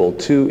acceptable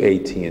to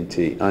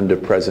AT&T under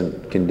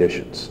present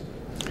conditions.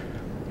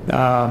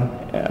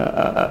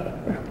 I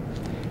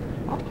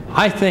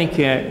think,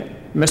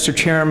 Mr.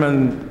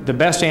 Chairman, the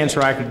best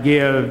answer I could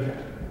give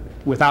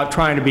without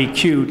trying to be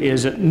cute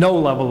is that no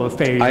level of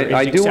failure is acceptable.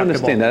 I do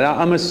understand that.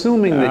 I'm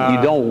assuming that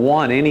you don't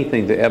want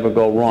anything to ever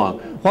go wrong.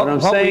 What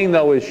I'm saying,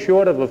 though, is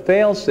short of a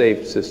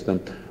fail-safe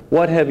system,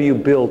 what have you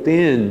built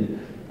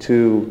in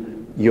to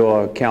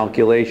your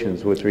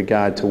calculations with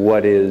regard to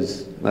what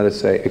is, let us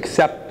say,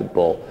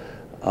 acceptable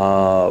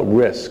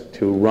risk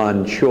to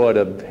run short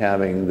of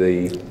having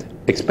the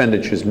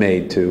expenditures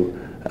made to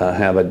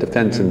have a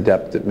defense in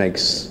depth that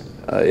makes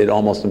it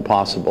almost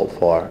impossible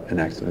for an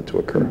accident to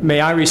occur?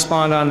 May I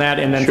respond on that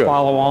and then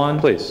follow on?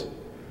 Please.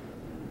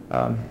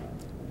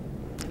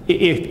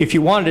 If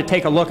you wanted to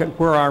take a look at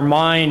where our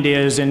mind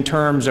is in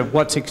terms of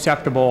what's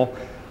acceptable,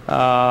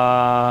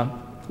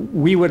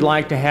 We would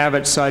like to have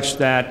it such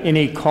that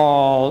any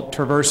call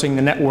traversing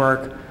the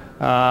network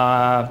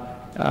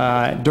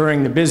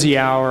during the busy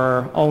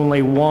hour,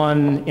 only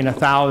 1 in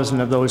 1,000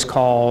 of those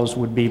calls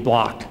would be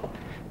blocked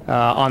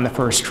on the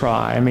first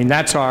try. I mean,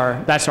 that's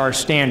our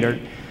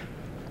standard.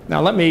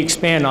 Now let me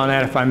expand on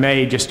that, if I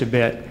may, just a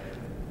bit.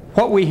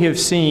 What we have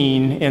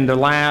seen in the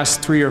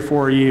last 3 or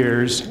 4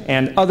 years,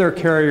 and other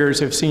carriers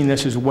have seen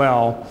this as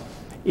well,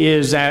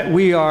 is that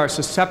we are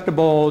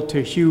susceptible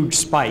to huge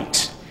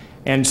spikes.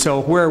 And so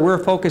where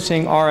we're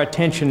focusing our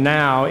attention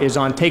now is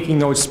on taking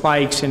those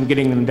spikes and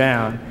getting them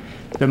down.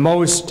 The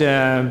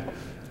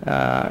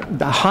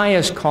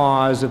highest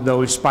cause of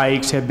those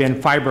spikes have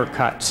been fiber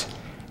cuts.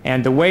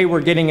 And the way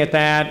we're getting at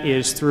that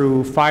is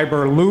through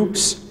fiber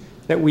loops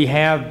that we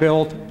have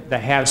built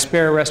that have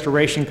spare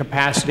restoration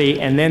capacity,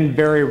 and then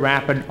very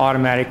rapid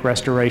automatic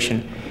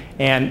restoration.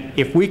 And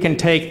if we can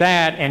take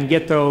that and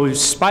get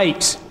those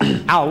spikes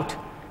out,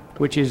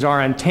 which is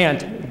our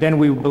intent, then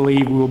we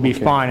believe we will be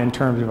fine in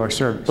terms of our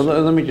service.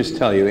 Well, let me just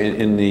tell you,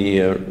 in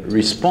the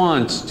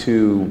response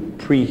to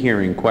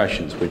pre-hearing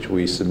questions, which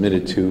we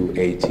submitted to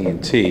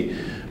AT&T,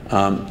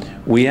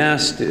 we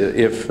asked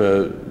if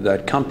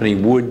that company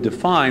would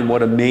define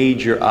what a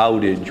major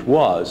outage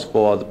was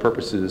for the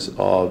purposes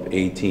of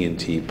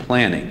AT&T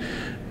planning.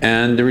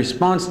 And the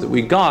response that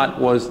we got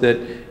was that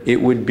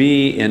it would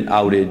be an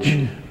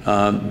outage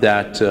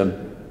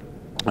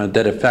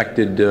that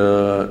affected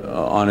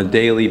on a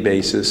daily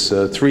basis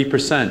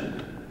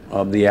 3%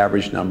 of the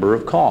average number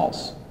of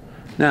calls.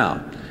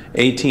 Now,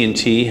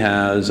 AT&T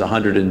has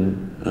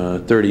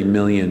 130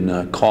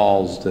 million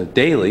calls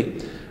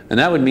daily, and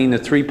that would mean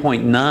that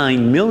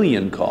 3.9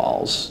 million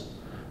calls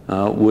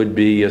would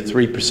be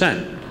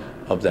 3%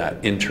 of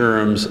that in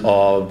terms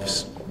of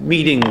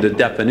meeting the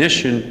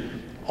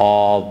definition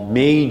of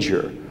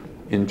major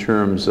in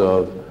terms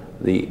of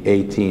the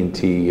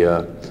AT&T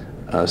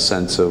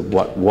sense of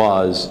what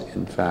was,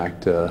 in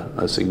fact,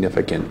 a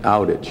significant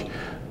outage.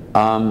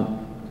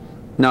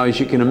 Now, as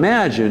you can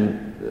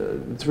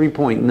imagine,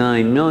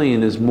 3.9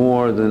 million is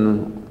more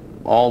than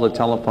all the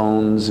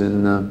telephones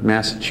in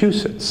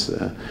Massachusetts,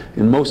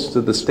 in most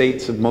of the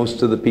states of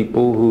most of the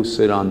people who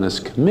sit on this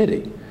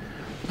committee.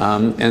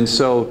 And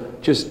so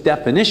just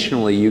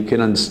definitionally, you can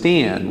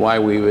understand why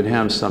we would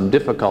have some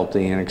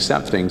difficulty in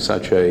accepting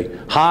such a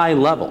high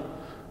level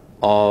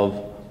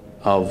of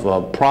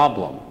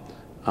problem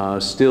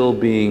still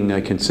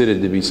being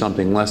considered to be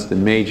something less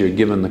than major,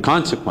 given the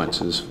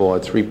consequences for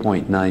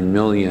 3.9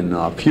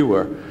 million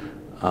fewer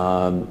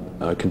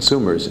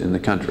consumers in the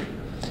country.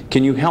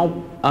 Can you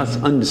help us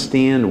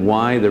understand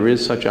why there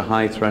is such a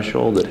high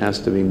threshold that has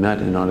to be met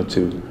in order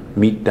to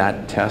meet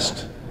that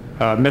test?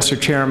 Mr.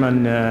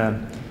 Chairman,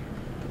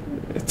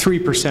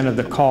 3% of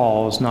the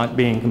calls not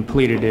being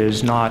completed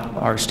is not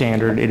our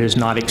standard. It is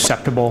not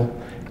acceptable,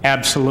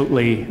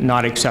 absolutely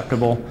not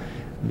acceptable.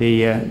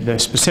 The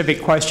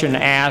specific question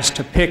asked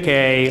to pick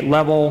a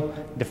level,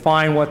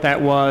 define what that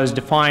was,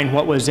 define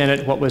what was in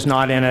it, what was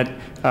not in it.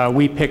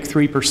 We picked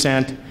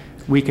 3%.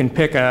 We can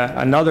pick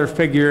another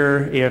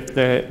figure if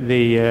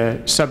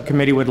the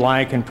subcommittee would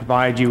like and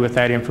provide you with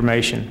that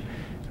information.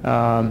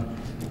 So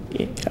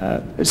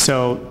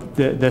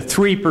the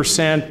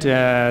 3%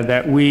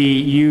 that we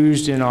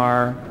used in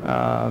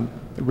our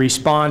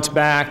response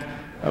back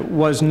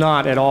was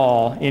not at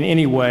all in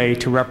any way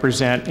to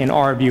represent, in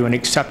our view, an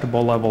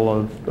acceptable level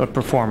of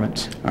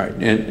performance. All right,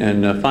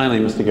 and finally,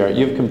 Mr. Garrett,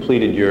 you've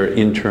completed your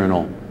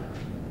internal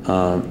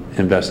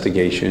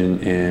investigation,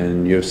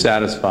 and you've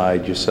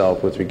satisfied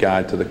yourself with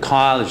regard to the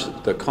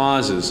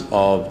causes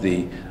of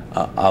the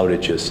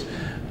outages.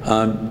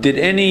 Did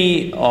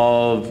any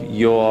of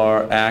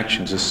your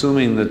actions,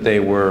 assuming that they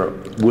were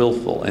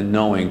willful and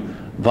knowing,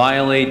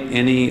 violate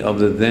any of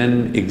the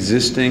then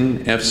existing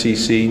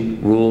FCC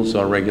rules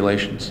or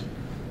regulations?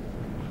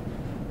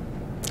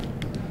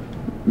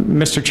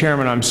 Mr.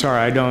 Chairman, I'm sorry,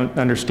 I don't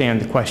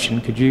understand the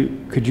question. Could you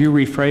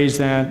rephrase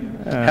that?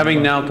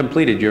 Having now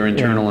completed your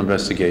internal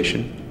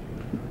investigation,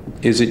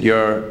 is it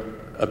your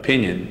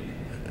opinion,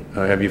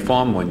 or have you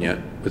formed one yet,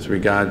 with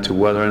regard to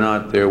whether or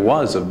not there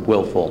was a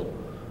willful,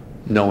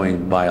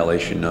 knowing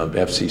violation of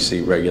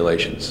FCC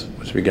regulations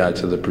with regard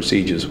to the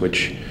procedures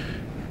which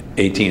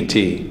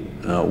AT&T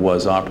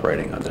was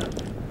operating under?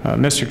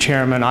 Mr.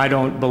 Chairman, I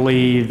don't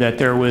believe that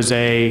there was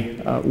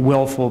a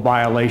willful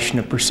violation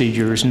of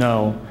procedures,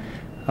 no.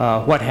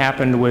 What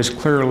happened was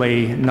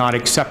clearly not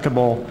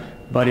acceptable,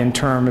 but in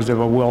terms of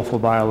a willful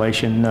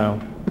violation,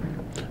 no.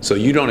 So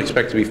you don't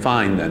expect to be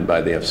fined then by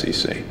the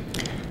FCC?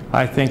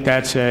 I think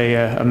that's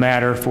a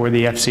matter for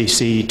the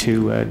FCC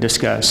to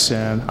discuss.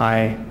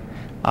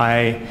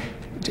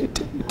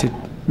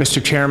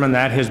 Mr. Chairman,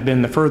 that has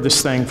been the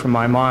furthest thing from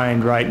my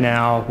mind right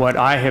now. What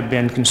I have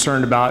been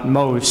concerned about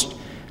most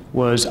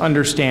was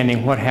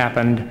understanding what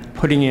happened,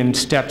 putting in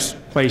steps,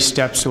 place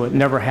steps so it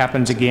never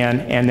happens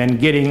again, and then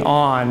getting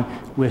on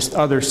with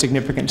other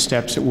significant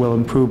steps that will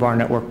improve our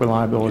network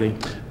reliability.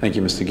 Thank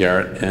you, Mr.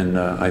 Garrett, and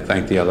I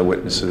thank the other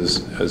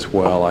witnesses as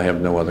well. I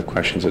have no other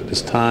questions at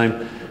this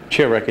time.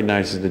 Chair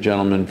recognizes the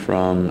gentleman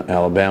from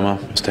Alabama,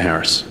 Mr.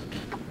 Harris.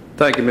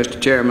 Thank you, Mr.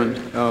 Chairman.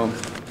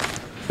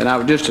 And I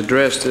would just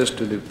address this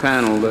to the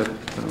panel that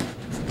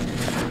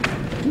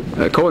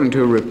according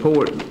to a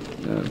report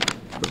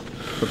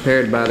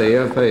prepared by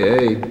the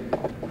FAA,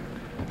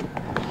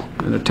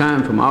 at a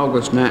time from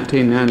August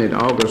 1990 to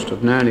August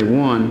of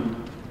 91,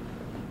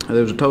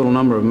 there was a total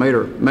number of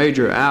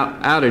major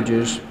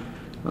outages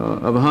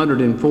of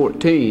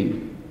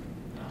 114.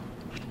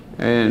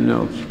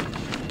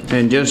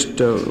 And just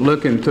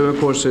looking through, of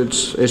course,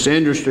 it's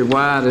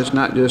industry-wide. It's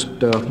not just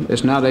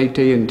it's not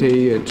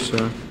AT&T. It's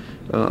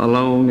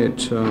alone.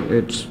 It's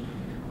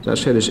as I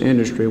said, it's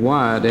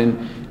industry-wide,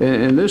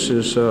 and this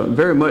is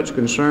very much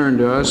concern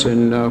to us,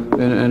 and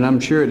I'm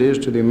sure it is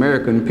to the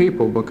American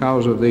people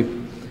because of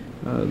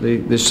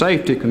the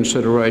safety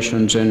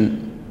considerations,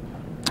 and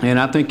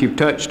I think you've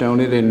touched on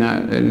it, and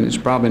it's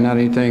probably not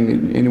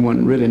anything that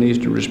anyone really needs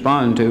to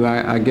respond to.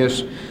 I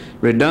guess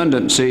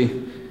redundancy,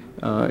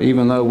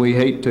 even though we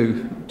hate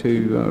to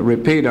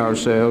repeat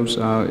ourselves,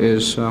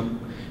 is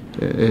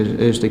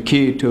the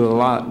key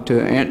to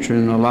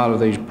answering a lot of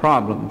these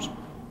problems.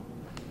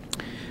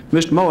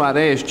 Mr. Moe, I'd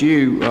asked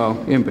you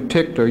in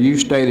particular, you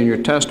stated in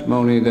your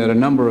testimony that a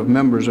number of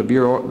members of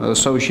your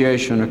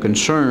association are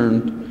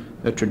concerned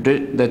that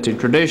the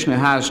traditionally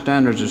high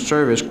standards of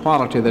service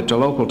quality that the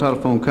local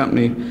telephone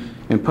company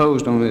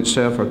imposed on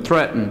itself are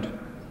threatened.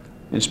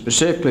 And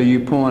specifically, you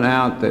point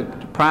out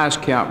that price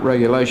cap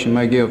regulation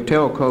may give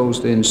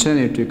telcos the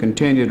incentive to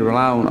continue to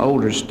rely on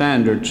older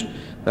standards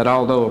that,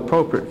 although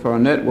appropriate for a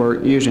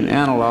network using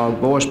analog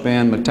voice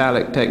band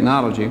metallic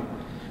technology,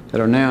 that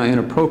are now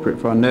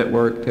inappropriate for a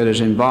network that is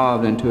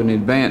involved into an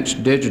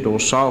advanced digital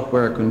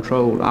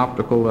software-controlled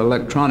optical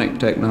electronic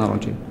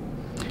technology.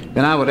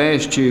 And I would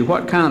ask you,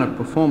 what kind of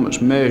performance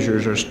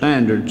measures or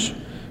standards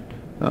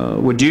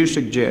would you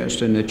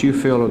suggest and that you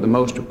feel are the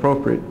most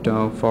appropriate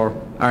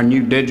for our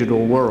new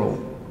digital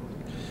world?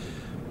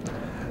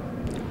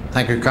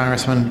 Thank you,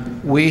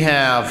 Congressman. We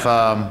have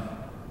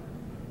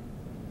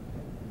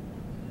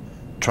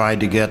tried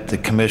to get the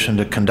Commission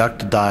to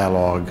conduct a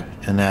dialogue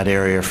in that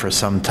area for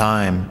some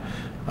time.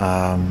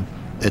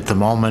 At the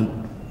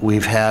moment,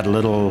 we've had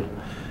little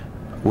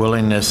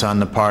willingness on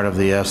the part of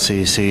the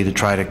FCC to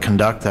try to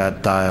conduct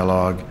that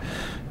dialogue.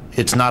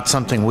 It's not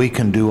something we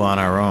can do on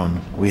our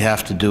own. We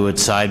have to do it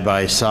side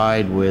by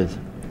side with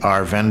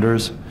our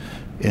vendors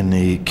in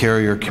the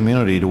carrier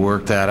community to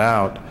work that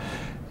out.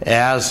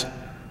 As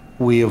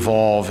we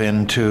evolve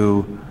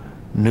into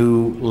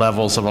new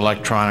levels of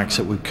electronics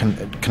that would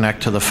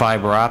connect to the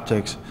fiber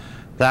optics,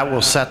 that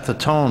will set the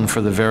tone for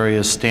the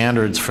various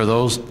standards for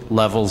those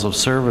levels of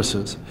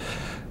services.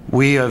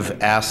 We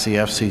have asked the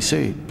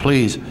FCC,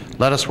 please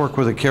let us work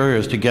with the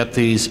carriers to get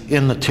these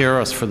in the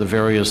tariffs for the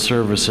various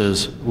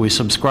services we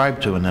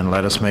subscribe to, and then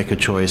let us make a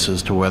choice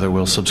as to whether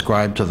we'll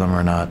subscribe to them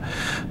or not.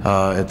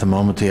 At the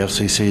moment, the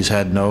FCC's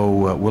had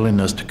no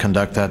willingness to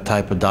conduct that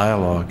type of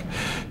dialogue.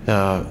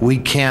 We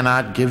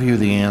cannot give you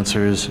the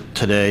answers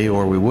today,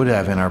 or we would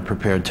have in our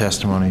prepared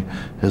testimony,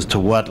 as to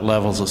what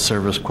levels of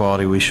service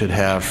quality we should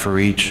have for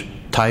each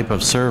type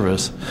of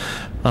service,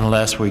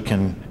 unless we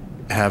can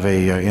have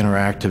a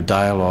interactive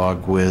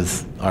dialogue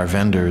with our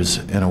vendors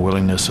and a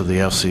willingness of the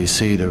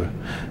FCC to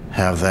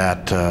have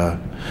that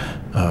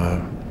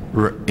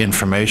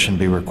information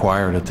be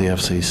required at the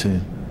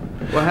FCC.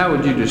 Well, how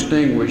would you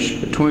distinguish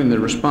between the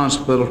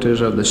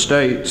responsibilities of the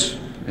states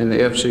and the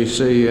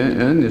FCC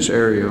in this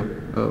area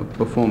of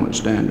performance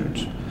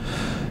standards?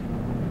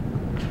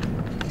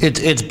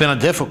 It's been a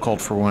difficult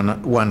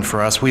one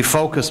for us. We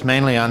focused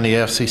mainly on the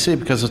FCC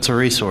because it's a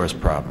resource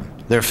problem.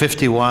 There are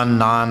 51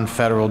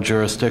 non-federal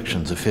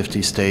jurisdictions of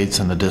 50 states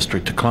and the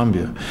District of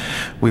Columbia.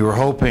 We were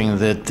hoping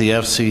that the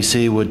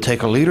FCC would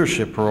take a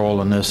leadership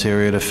role in this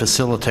area to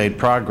facilitate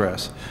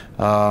progress.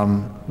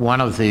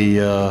 One of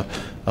the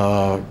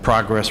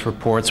progress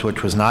reports,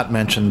 which was not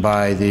mentioned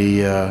by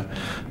the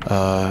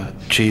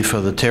chief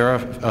of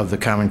the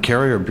Common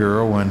Carrier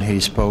Bureau when he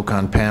spoke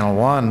on panel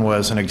 1,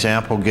 was an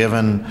example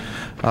given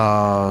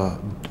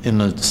in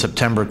the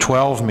September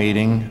 12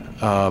 meeting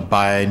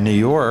by New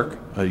York,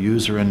 a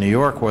user in New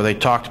York, where they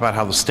talked about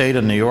how the state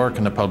of New York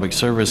and the Public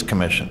Service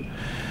Commission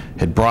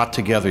had brought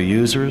together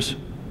users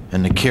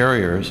and the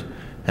carriers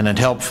and had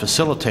helped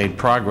facilitate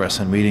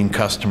progress in meeting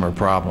customer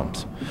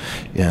problems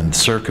in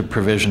circuit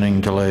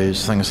provisioning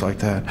delays, things like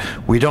that.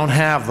 We don't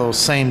have those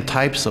same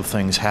types of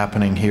things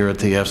happening here at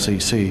the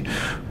FCC.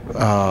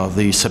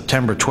 The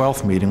September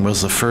 12th meeting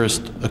was the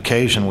first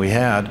occasion we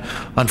had.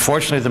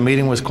 Unfortunately, the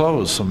meeting was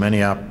closed, so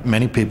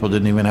many people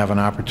didn't even have an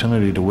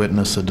opportunity to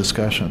witness the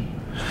discussion.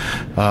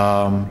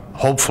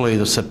 Hopefully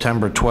the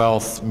September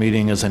 12th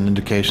meeting is an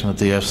indication that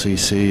the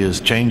FCC is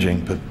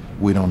changing, but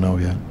we don't know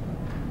yet.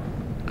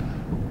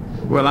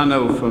 Well, I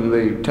know from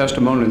the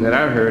testimony that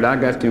I heard, I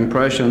got the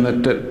impression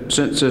that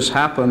since this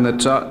happened,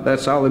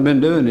 that's all they've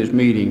been doing is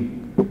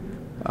meeting.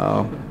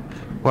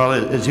 Well,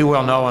 as you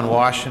well know, in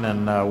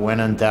Washington,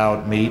 when in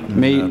doubt, meet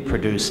and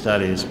produce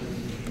studies.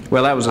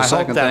 Well, that was the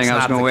second thing I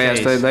was going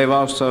to ask. They've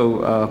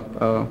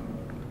also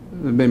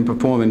been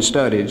performing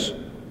studies.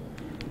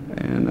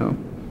 And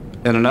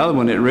And another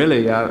one that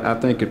really, I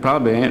think, could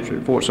probably answer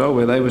it for us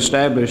over, they've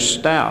established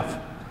staff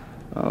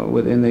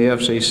within the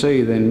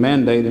FCC, then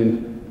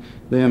mandating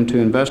them to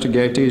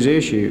investigate these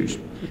issues.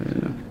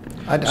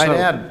 I'd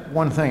add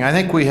one thing. I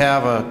think we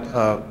have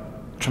a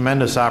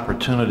tremendous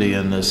opportunity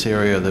in this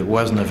area that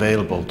wasn't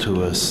available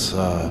to us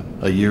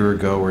a year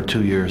ago or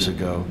 2 years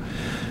ago.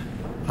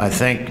 I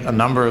think a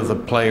number of the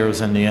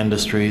players in the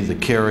industry, the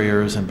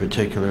carriers in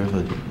particular,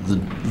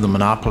 the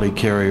monopoly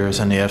carriers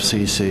and the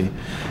FCC,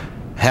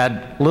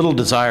 had little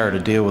desire to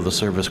deal with the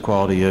service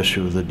quality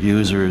issue that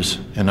users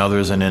and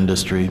others in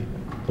industry,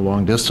 the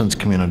long-distance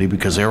community,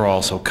 because they're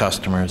also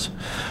customers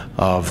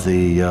of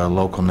the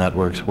local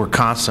networks, were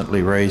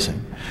constantly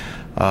raising.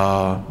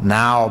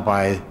 Now,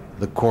 by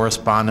the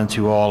correspondence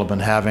you all have been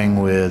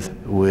having with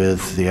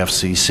the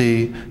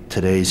FCC,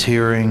 today's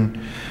hearing,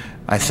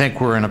 I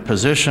think we're in a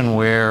position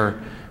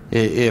where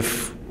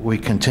if we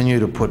continue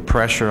to put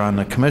pressure on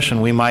the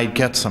Commission, we might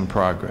get some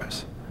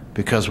progress.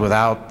 Because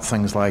without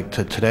things like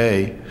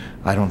today,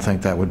 I don't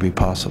think that would be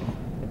possible.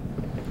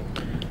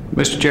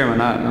 Mr. Chairman,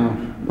 I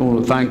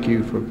want to thank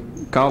you for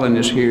calling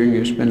this hearing.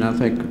 It's been, I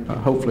think,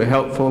 hopefully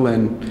helpful,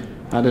 and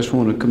I just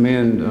want to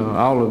commend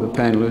all of the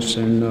panelists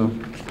and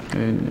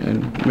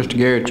Mr.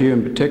 Garrett, you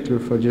in particular,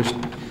 for just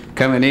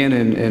coming in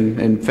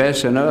and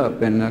fessing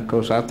up. And of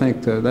course, I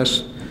think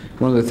that's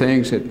one of the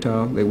things that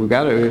we've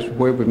got to, is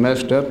where we've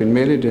messed up,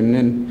 admit it, and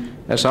then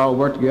let's all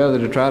work together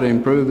to try to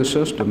improve the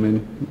system,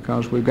 and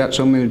because we've got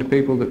so many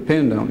people that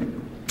depend on it.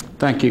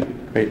 Thank you.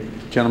 Great.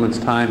 Gentleman's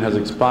time has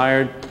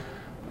expired.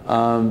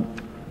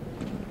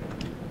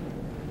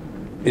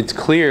 It's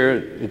clear,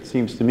 it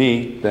seems to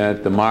me,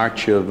 that the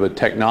march of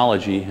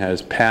technology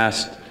has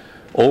passed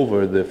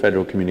over the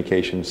Federal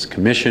Communications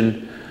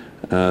Commission.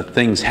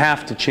 Things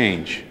have to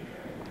change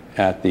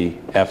at the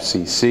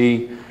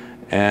FCC,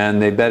 and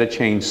they better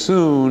change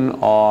soon,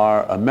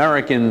 or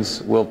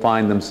Americans will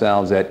find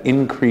themselves at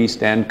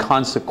increased and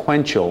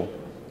consequential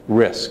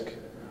risk.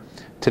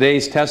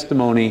 Today's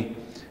testimony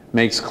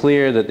makes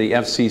clear that the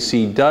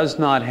FCC does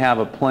not have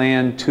a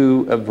plan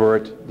to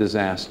avert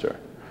disaster.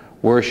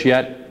 Worse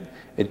yet,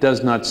 it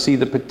does not see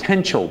the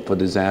potential for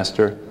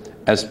disaster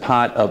as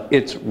part of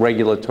its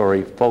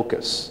regulatory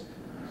focus.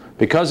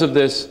 Because of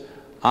this,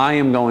 I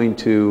am going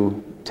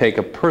to take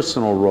a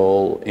personal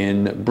role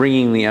in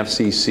bringing the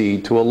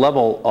FCC to a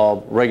level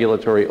of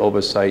regulatory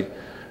oversight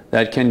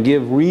that can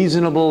give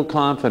reasonable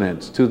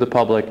confidence to the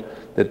public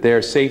that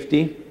their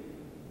safety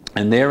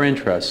and their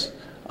interests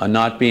are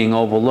not being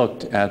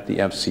overlooked at the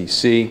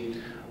FCC,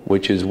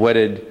 which is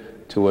wedded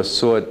to a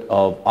sort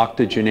of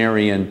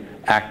octogenarian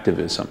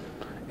activism.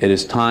 It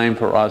is time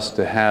for us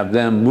to have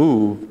them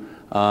move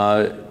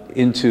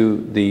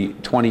into the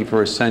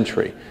 21st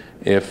century.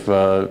 If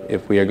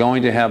we are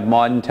going to have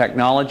modern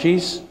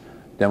technologies,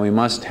 then we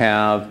must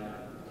have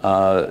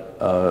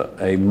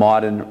a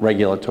modern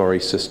regulatory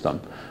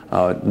system.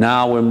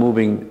 Now we're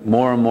moving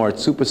more and more at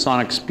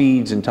supersonic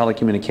speeds in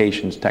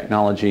telecommunications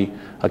technology,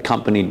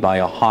 accompanied by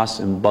a horse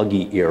and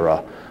buggy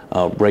era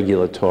of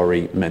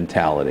regulatory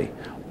mentality.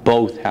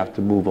 Both have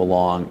to move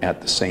along at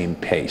the same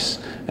pace.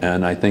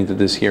 And I think that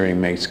this hearing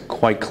makes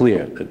quite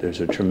clear that there's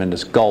a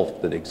tremendous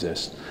gulf that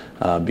exists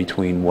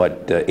between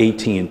what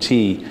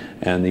AT&T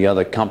and the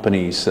other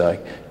companies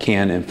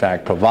can in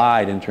fact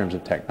provide in terms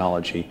of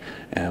technology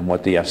and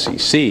what the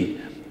FCC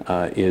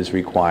is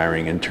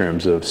requiring in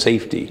terms of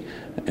safety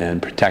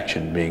and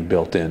protection being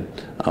built in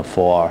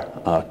for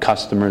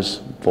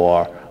customers,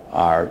 for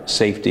our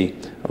safety,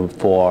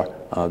 for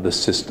the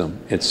system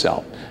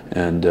itself.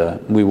 And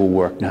we will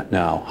work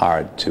now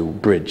hard to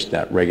bridge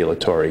that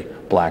regulatory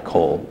black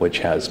hole which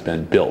has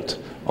been built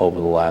over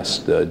the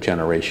last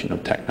generation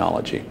of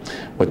technology.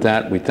 With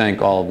that, we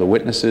thank all of the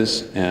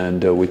witnesses,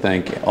 and we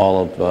thank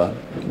all of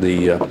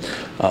the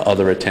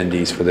other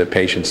attendees for their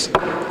patience.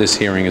 This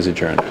hearing is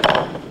adjourned.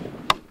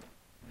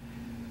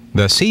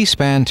 The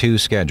C-SPAN 2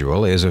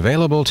 schedule is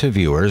available to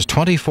viewers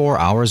 24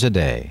 hours a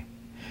day.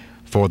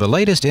 For the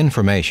latest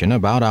information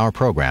about our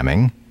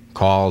programming,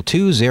 call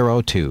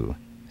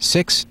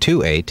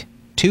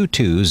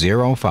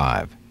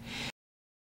 202-628-2205.